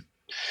breweries,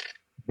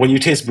 when you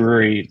taste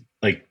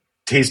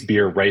taste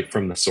beer right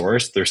from the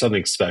source, there's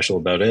something special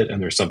about it,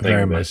 and there's something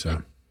very much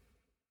so.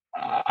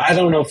 I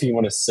don't know if you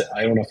want to say.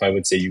 I don't know if I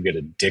would say you get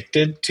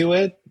addicted to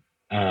it.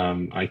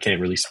 I can't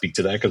really speak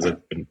to that because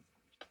I've been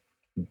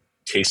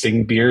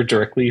tasting beer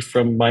directly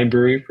from my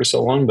brewery for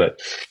so long,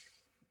 but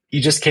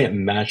you just can't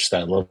match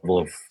that level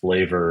of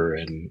flavor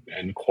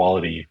and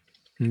quality.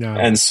 No.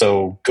 And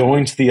so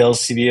going to the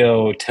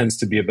LCBO tends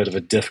to be a bit of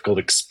a difficult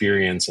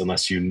experience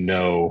unless you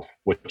know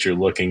what you're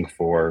looking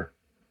for.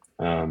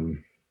 So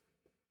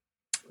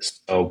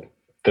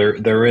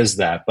there is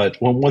that. But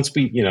once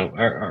we,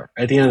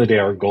 at the end of the day,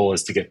 our goal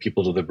is to get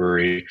people to the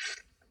brewery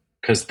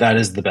because that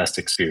is the best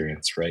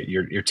experience, right?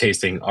 You're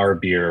tasting our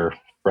beer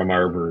from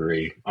our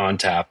brewery on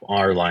tap,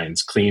 our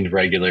lines, cleaned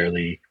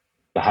regularly,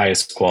 the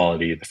highest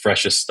quality, the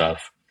freshest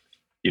stuff,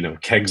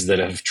 kegs that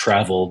have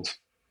traveled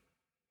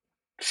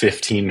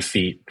 15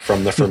 feet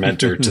from the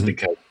fermenter to the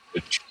keg,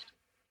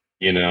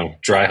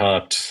 dry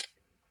hopped.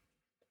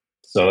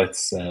 So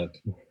it's, and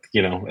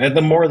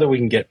the more that we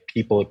can get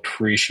people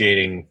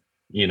appreciating,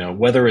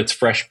 whether it's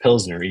fresh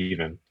Pilsner,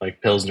 even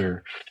like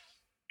Pilsner,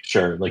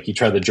 sure. Like you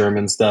try the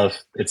German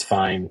stuff, it's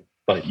fine.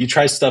 But you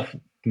try stuff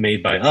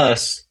made by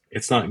us,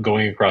 it's not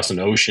going across an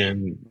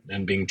ocean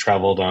and being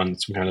traveled on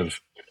some kind of,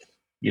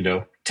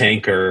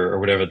 tanker or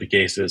whatever the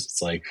case is.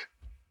 It's like,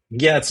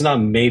 yeah, it's not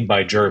made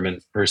by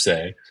Germans per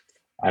se.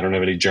 I don't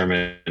have any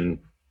German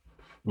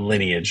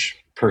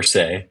lineage per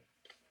se,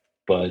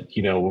 but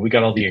we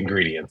got all the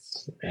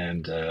ingredients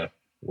and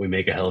we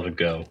make a hell of a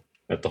go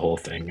at the whole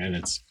thing, and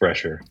it's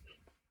fresher.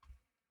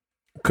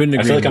 Couldn't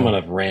agree. I feel like I'm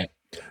on a rant.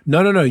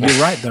 No.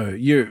 You're right though.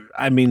 You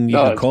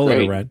can call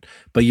it a rant,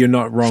 but you're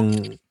not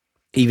wrong.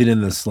 Even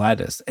in the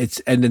slightest.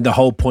 And then the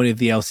whole point of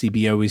the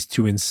LCBO is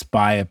to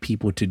inspire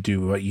people to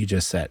do what you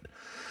just said.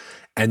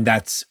 And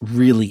that's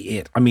really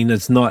it. I mean,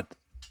 it's not,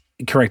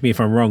 correct me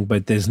if I'm wrong,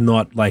 but there's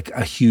not like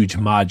a huge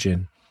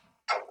margin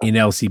in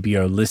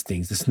LCBO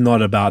listings. It's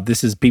not about,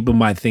 people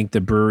might think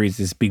the brewery is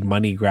this big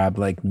money grab.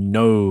 Like,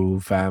 no,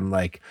 fam,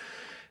 like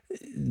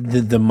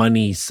the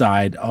money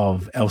side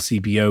of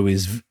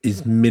LCBO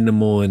is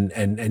minimal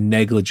and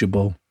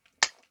negligible.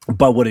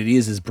 But what it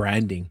is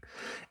branding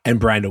and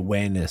brand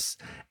awareness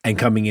and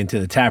coming into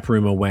the tap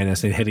room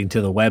awareness and heading to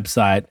the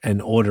website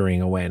and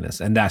ordering awareness.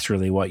 And that's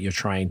really what you're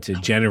trying to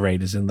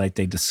generate, is in like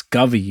they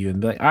discover you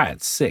and be like, all right,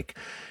 it's sick.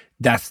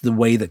 That's the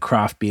way that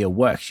craft beer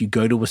works. You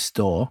go to a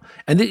store,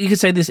 and you can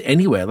say this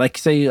anywhere. Like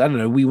say, I don't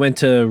know, we went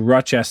to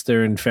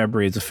Rochester in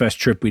February. It's the first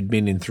trip we'd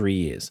been in 3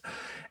 years.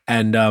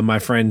 And my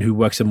friend who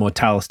works at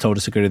Mortalis told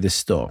us to go to this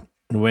store.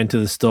 We went to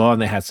the store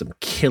and they had some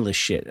killer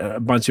shit. A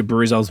bunch of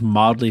breweries I was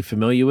mildly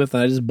familiar with,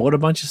 and I just bought a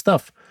bunch of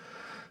stuff.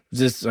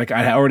 Just like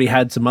I already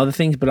had some other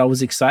things, but I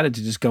was excited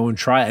to just go and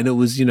try it. And it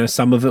was,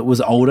 some of it was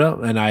older,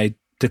 and I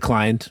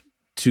declined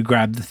to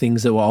grab the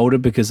things that were older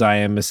because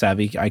I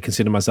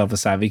consider myself a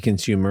savvy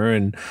consumer.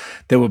 And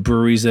there were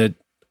breweries that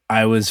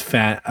I was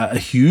a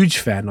huge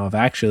fan of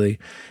actually,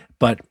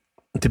 but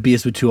the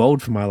beers were too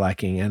old for my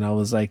liking. And I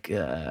was like,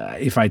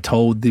 if I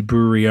told the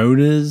brewery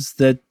owners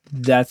that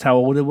that's how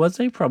old it was,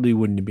 they probably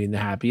wouldn't have been the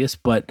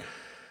happiest. But,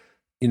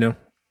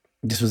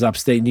 this was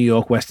upstate New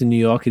York, Western New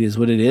York. It is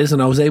what it is.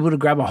 And I was able to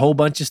grab a whole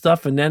bunch of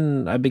stuff. And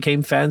then I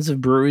became fans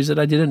of breweries that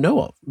I didn't know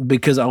of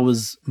because I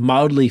was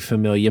mildly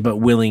familiar, but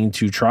willing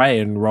to try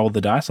and roll the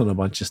dice on a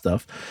bunch of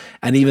stuff.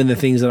 And even the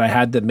things that I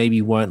had that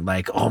maybe weren't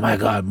like, oh my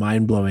God,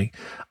 mind blowing.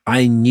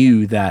 I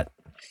knew that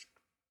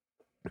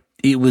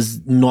it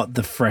was not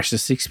the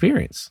freshest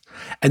experience.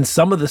 And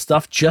some of the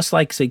stuff, just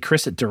like say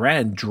Chris at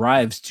Duran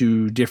drives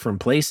to different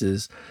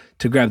places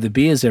to grab the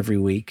beers every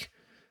week,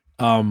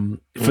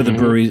 for the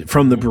breweries,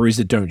 from the breweries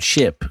that don't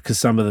ship, because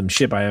some of them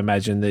ship. I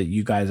imagine that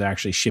you guys are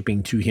actually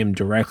shipping to him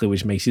directly,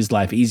 which makes his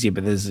life easier.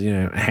 But there's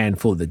a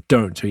handful that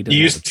don't. So he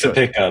used to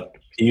pick up.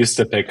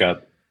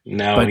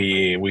 Now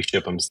we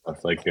ship him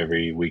stuff like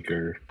every week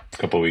or a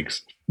couple of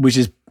weeks. Which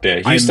is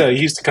he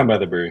used to come by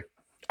the brewery.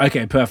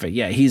 Okay, perfect.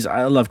 Yeah,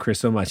 I love Chris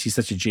so much. He's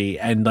such a G,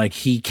 and like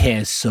he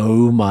cares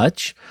so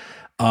much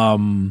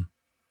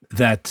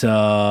that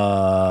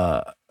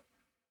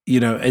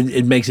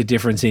it makes a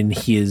difference in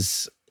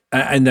his.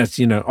 And that's,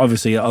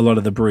 obviously a lot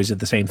of the breweries are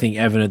the same thing.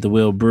 Evan at the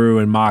Wheel Brew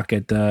and Mark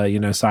at,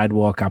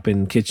 Sidewalk up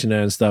in Kitchener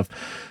and stuff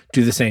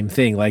do the same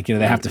thing. Like,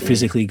 they have to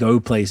physically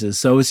go places.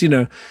 So it's,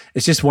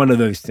 it's just one of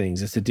those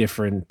things. It's a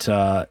different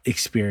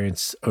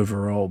experience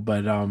overall.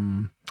 But,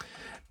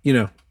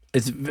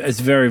 it's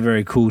very,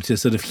 very cool to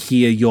sort of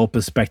hear your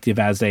perspective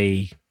as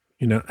a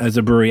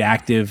brewery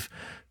active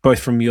both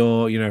from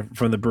your,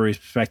 from the brewery's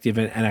perspective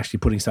and actually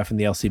putting stuff in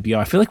the LCBO.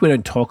 I feel like we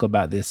don't talk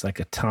about this like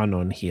a ton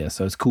on here,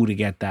 so it's cool to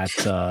get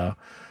that,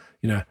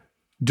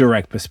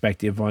 direct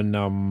perspective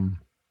on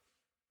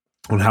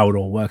how it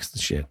all works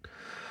and shit.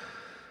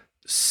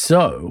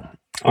 So,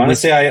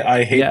 honestly,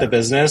 I hate the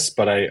business,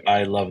 but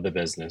I love the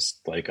business.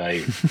 Like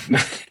I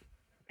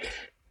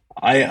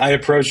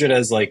approach it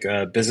as like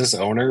a business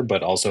owner,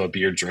 but also a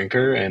beer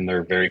drinker, and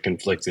they're very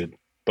conflicted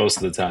most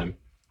of the time.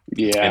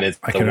 Yeah, and it's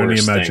the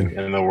worst thing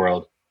in the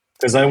world.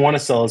 Because I want to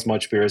sell as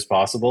much beer as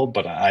possible,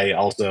 but I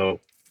also,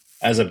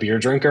 as a beer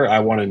drinker, I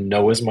want to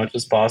know as much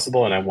as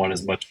possible, and I want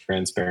as much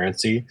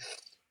transparency.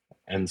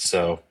 And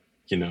so,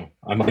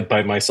 I might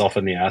bite myself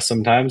in the ass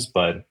sometimes,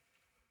 but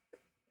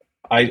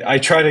I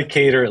try to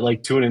cater it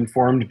like to an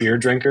informed beer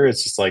drinker.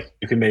 It's just like,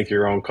 you can make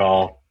your own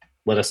call.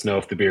 Let us know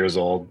if the beer is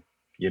old,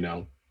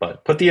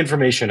 but put the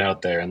information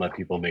out there and let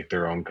people make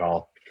their own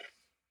call.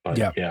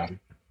 But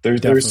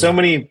there's so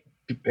many.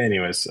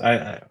 Anyways,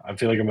 I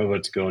feel like I'm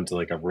about to go into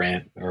like a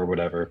rant or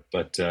whatever,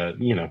 but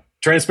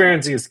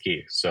transparency is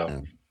key.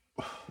 So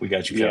we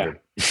got you covered.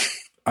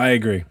 I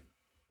agree.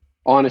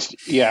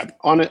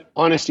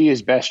 Honesty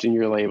is best in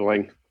your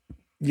labeling.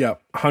 Yeah,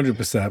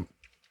 100%.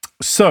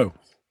 So,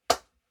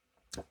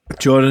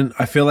 Jordan,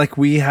 I feel like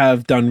we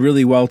have done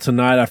really well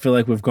tonight. I feel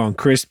like we've gone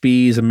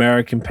Crispies,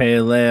 American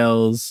Pale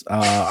Ales,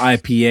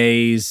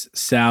 IPAs,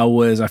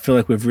 sours. I feel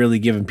like we've really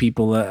given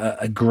people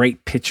a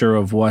great picture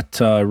of what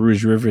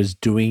Rouge River is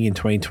doing in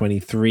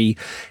 2023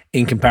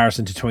 in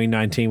comparison to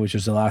 2019, which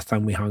was the last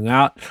time we hung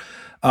out.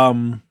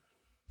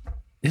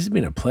 This has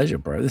been a pleasure,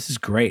 bro. This is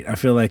great. I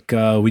feel like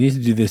we need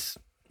to do this.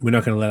 We're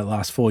not going to let it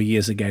last 4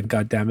 years again.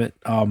 God damn it.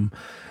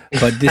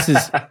 But this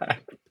is...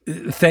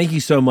 Thank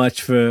you so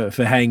much for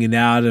hanging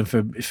out and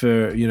for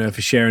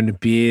sharing the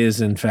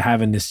beers and for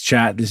having this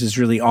chat. This is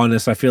really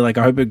honest. I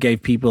hope it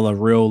gave people a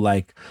real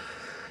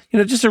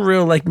just a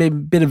real maybe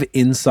bit of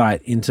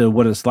insight into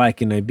what it's like,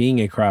 being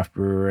a craft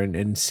brewer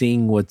and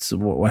seeing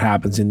what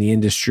happens in the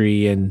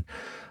industry. And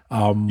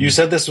you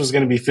said this was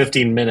going to be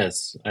 15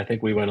 minutes. I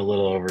think we went a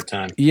little over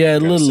time. Yeah, a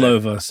little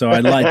over. So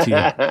I lied to you.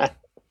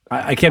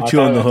 I kept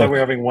you on the hook. I thought we were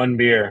having one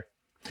beer.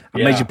 I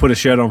made you put a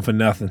shirt on for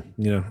nothing.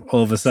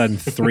 All of a sudden,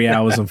 3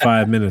 hours and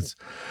 5 minutes.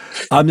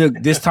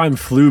 This time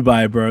flew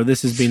by, bro.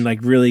 This has been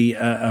really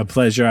a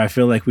pleasure. I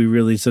feel like we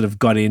really sort of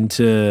got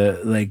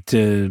into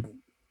to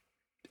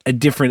a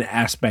different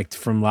aspect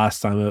from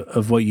last time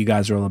of what you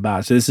guys are all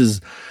about. So this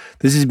has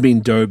been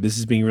dope. This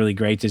has been really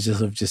great to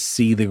just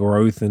see the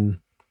growth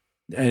and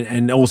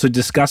also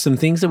discuss some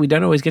things that we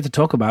don't always get to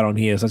talk about on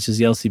here, such as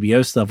the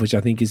LCBO stuff, which I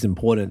think is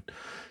important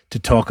to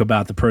talk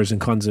about the pros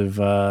and cons of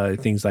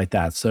things like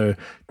that. So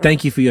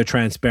thank you for your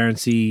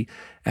transparency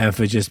and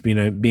for just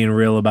being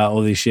real about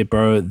all this shit,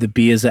 bro. The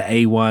beers are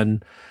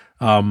A1,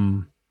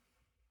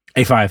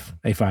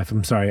 A5.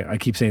 I'm sorry, I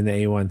keep saying the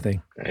A1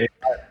 thing.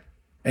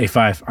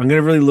 A5. I'm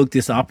gonna really look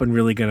this up and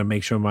really gonna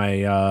make sure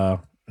my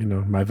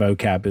my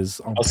vocab is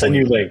on I'll send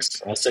you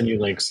links.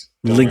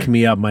 Link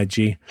me up, my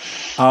G.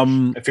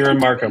 If you're in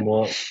Markham,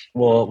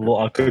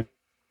 I'll cook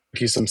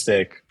you some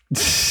steak.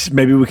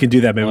 Maybe we can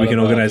do that. Maybe we can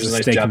organize a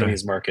nice steak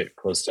Japanese market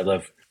close to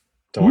live.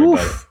 Don't worry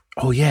about it.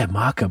 Oh yeah,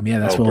 Markham. Yeah,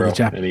 that's where the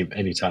Japanese.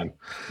 Anytime.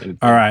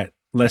 All right,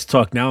 let's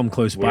talk now. I'm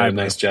close by. A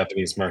nice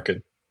Japanese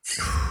market.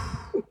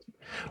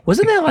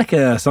 Wasn't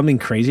there something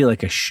crazy,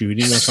 like a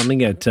shooting or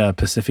something at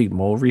Pacific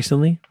Mall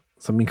recently?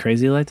 Something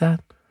crazy like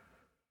that?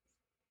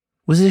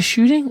 Was it a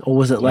shooting or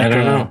was it I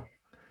don't know.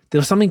 There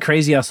was something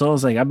crazy I saw. I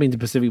was like, I've been to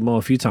Pacific Mall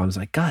a few times.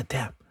 Like, God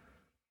damn.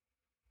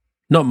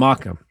 Not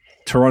Markham.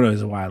 Toronto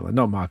is a wild,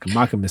 not Markham.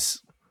 Markham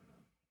is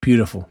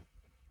beautiful,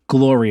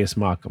 glorious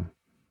Markham,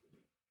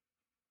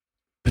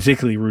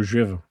 particularly Rouge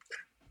River.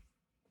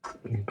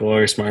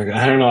 Glorious Markham.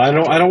 I don't know.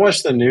 I don't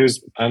watch the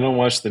news. I don't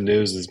watch the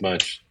news as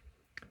much.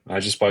 I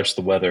just watch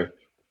the weather.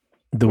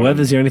 The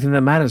weather's the only thing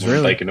that matters,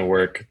 really. Biking to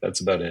work.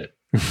 That's about it.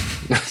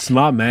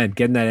 Smart man,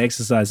 getting that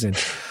exercise in.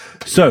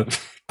 So,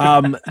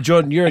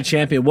 Jordan, you're a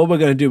champion. What we're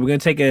going to do, we're going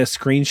to take a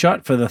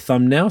screenshot for the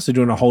thumbnail. So,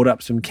 do you want to hold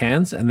up some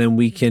cans and then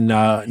we can,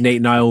 Nate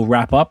and I will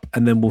wrap up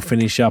and then we'll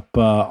finish up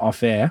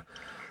off air.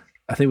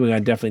 I think we're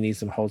going to definitely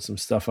need hold some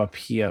stuff up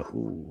here.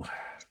 Ooh.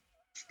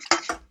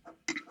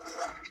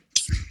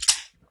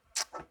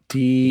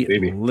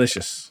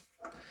 Delicious.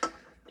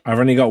 I've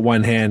only got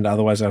one hand,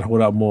 otherwise I'd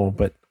hold up more,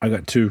 but I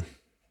got two.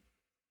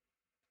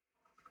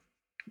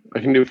 I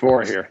can do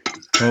 4 here.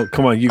 Oh,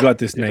 come on. You got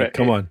this, Nate.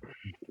 Come on.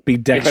 Be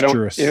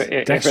dexterous.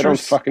 If I don't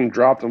fucking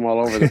drop them all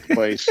over the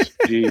place.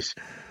 Jeez.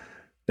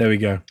 There we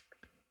go.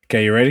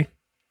 Okay, you ready?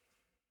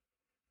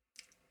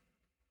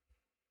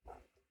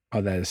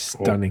 Oh, that is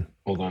stunning.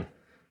 Hold on.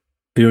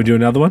 You want to do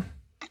another one?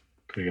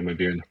 Can I get my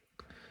beer in?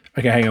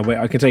 Okay, hang on. Wait,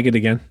 I can take it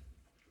again.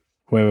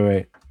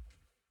 Wait.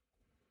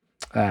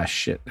 Ah,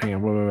 shit. Hang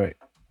on. Wait.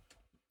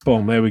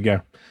 Boom. There we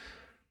go.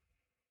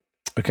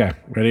 Okay.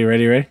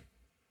 Ready?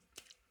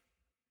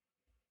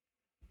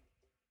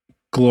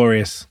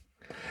 Glorious.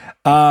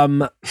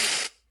 That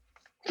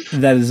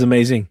is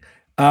amazing.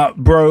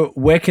 Bro,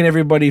 where can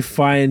everybody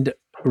find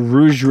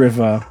Rouge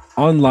River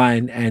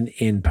online and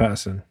in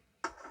person?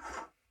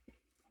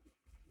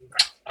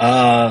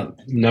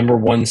 Number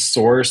one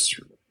source,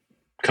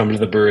 come to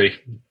the brewery.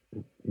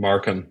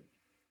 Markham.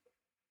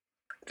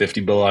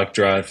 50 Bullock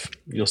Drive.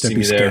 You'll see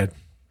me there.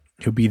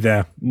 He'll be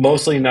there.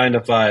 Mostly 9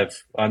 to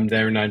 5. I'm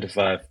there 9 to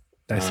 5.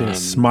 That's it.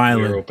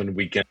 Smiling. We're open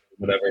weekend,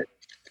 whatever.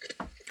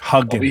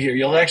 Hugging. I'll be here.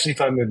 You'll actually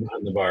find me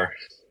behind the bar,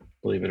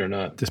 believe it or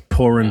not. Just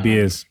pouring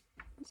beers,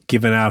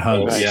 giving out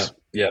hugs.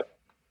 Yeah.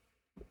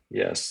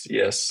 Yes.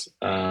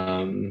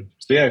 So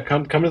yeah,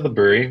 come to the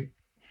brewery.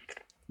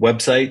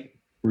 Website,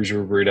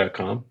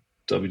 rougeribrewery.com,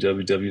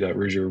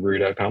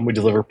 www.rougeribrewery.com. We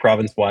deliver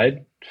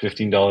province-wide,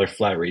 $15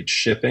 flat rate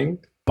shipping.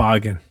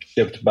 Bargain.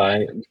 Shipped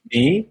by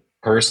me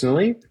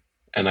personally,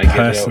 and I get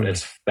it out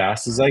as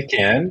fast as I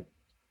can.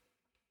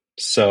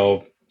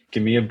 So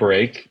give me a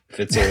break if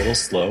it's a little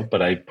slow,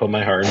 but I put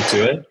my heart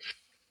into it.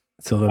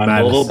 So I'm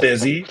a little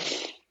busy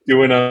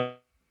doing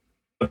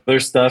other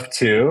stuff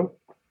too.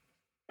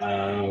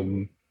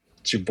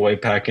 It's your boy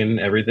packing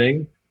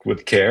everything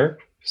with care,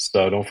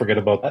 so don't forget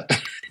about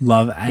that.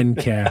 Love and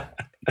care.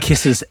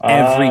 Kisses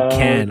every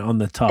can on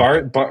the top.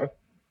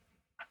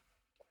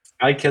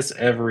 I kiss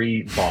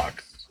every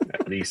box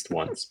at least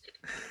once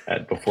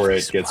before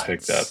it gets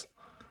picked up.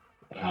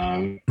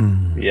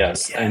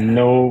 Yes, and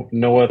no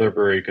other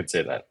brewery could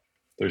say that.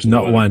 There's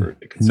not one.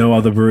 No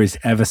other breweries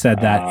ever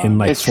said that in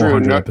like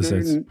 400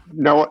 episodes.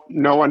 No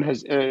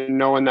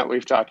one that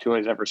we've talked to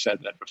has ever said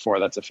that before.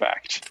 That's a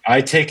fact.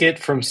 I take it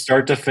from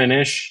start to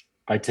finish.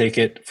 I take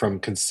it from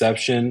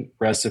conception,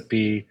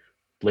 recipe,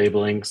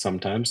 labeling.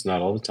 Sometimes,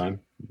 not all the time.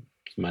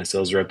 My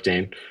sales rep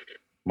Dane,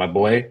 my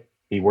boy,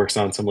 he works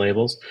on some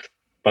labels.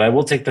 But I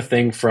will take the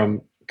thing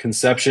from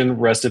conception,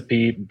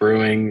 recipe,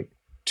 brewing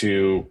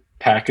to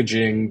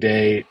packaging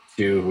day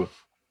to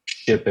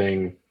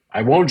shipping.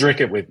 I won't drink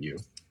it with you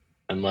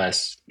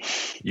unless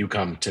you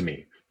come to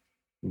me.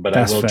 But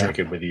I will drink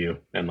it with you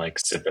and like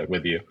sip it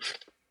with you.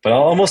 But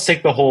I'll almost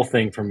take the whole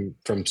thing from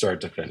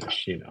start to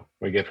finish. You know,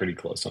 we get pretty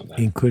close on that,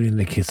 including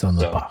the kiss on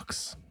the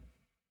box.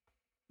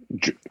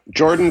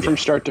 Jordan, from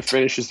start to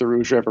finish, is the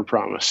Rouge River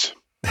promise.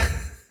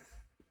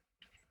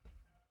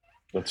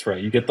 That's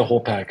right. You get the whole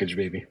package,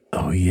 baby.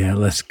 Oh yeah,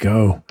 let's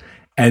go.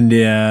 And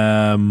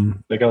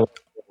they got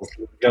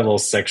a little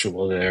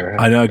sexual there.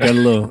 I know, I got a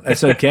little.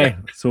 It's okay.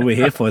 That's what we're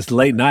here for. It's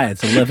late night.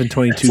 It's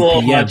 11:22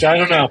 p.m. Much. I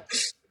don't know.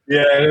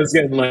 Yeah, it's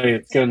getting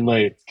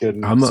late.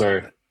 I'm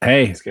sorry.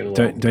 Hey,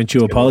 don't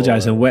you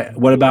apologize. And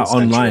what about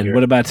online? Here.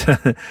 What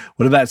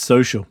about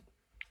social?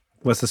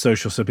 What's the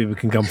social so people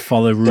can come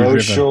follow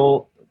Rouge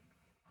River?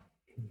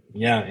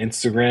 Yeah,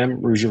 Instagram,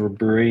 Rouge River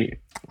Brewery.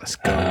 Let's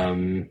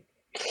go.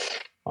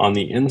 On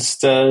the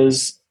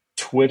Instas,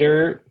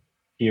 Twitter,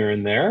 here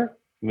and there,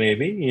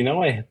 maybe. You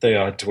know, I hit the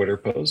odd Twitter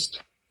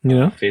post.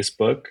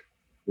 Facebook,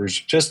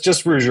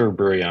 just Rouge River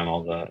Brewery on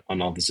all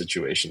the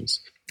situations.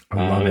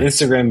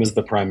 Instagram is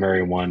the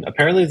primary one.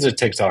 Apparently, there's a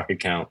TikTok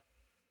account,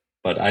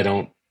 but I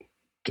don't.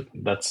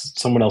 That's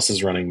someone else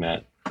is running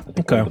that. I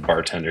think one of the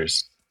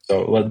bartenders.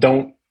 So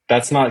don't.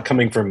 That's not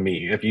coming from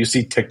me. If you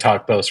see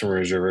TikTok posts from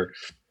Rouge River,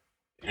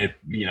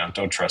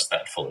 don't trust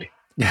that fully.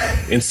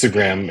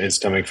 Instagram is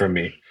coming from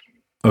me.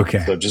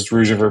 Okay. So just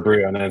Rouge River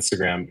Brewery on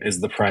Instagram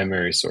is the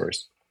primary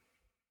source.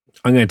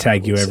 I'm going to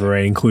tag you everywhere,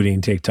 including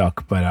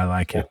TikTok, but I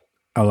like it.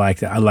 I like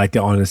that. I like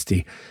the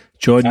honesty.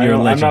 Jordan, you're a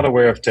legend. I'm not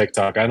aware of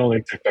TikTok. I don't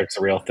think TikTok's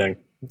a real thing.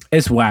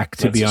 It's whack,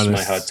 to be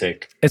honest. That's my hot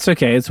take. It's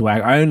okay. It's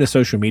whack. I own a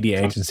social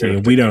media agency,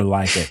 and we don't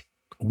like it.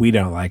 We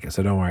don't like it,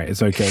 so don't worry.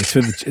 It's okay.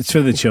 It's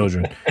for the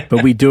children,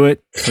 but we do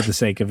it for the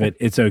sake of it.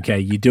 It's okay.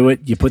 You do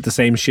it. You put the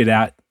same shit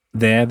out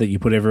there that you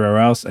put everywhere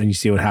else, and you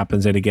see what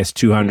happens, and it gets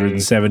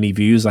 270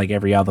 views like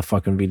every other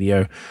fucking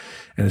video,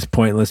 and it's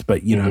pointless,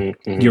 but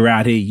you're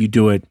out here, you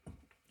do it,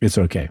 it's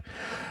okay.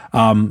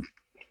 I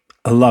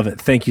love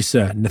it. Thank you,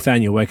 sir.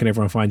 Nathaniel, where can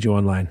everyone find you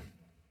online?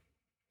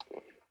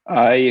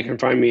 You can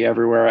find me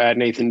everywhere at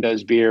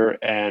NathanDoesBeer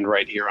and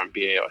right here on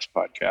BAOS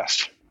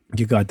Podcast.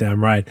 You're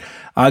goddamn right.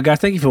 Guys,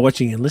 thank you for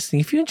watching and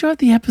listening. If you enjoyed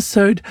the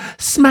episode,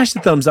 smash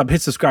the thumbs up,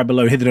 hit subscribe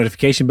below, hit the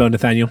notification bell,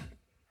 Nathaniel.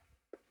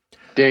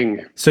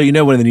 Ding. So you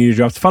know when the new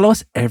drops. Follow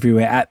us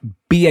everywhere at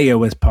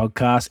BAOS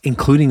Podcast,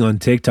 including on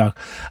TikTok.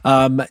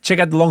 Check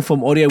out the long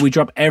form audio. We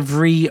drop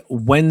every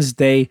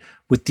Wednesday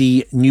with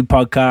the new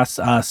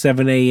podcast,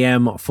 7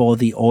 a.m. for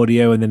the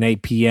audio and then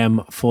 8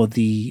 p.m. for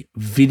the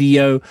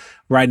video.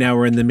 Right now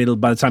we're in the middle.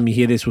 By the time you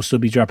hear this, we'll still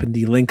be dropping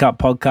the Link Up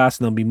podcast,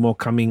 and there'll be more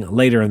coming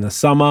later in the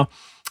summer.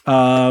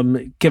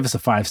 Give us a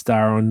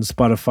 5-star on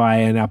Spotify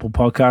and Apple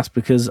Podcasts,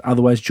 because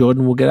otherwise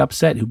Jordan will get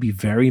upset. He'll be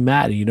very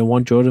mad, and you don't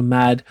want Jordan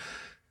mad,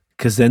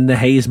 because then the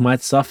haze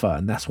might suffer,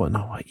 and that's what.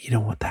 No, you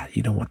don't want that.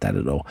 You don't want that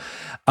at all.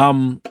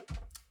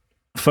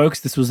 Folks,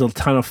 this was a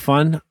ton of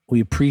fun.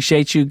 We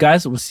appreciate you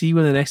guys. We'll see you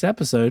in the next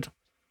episode.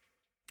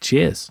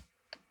 Cheers.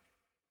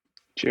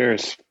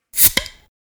 Cheers.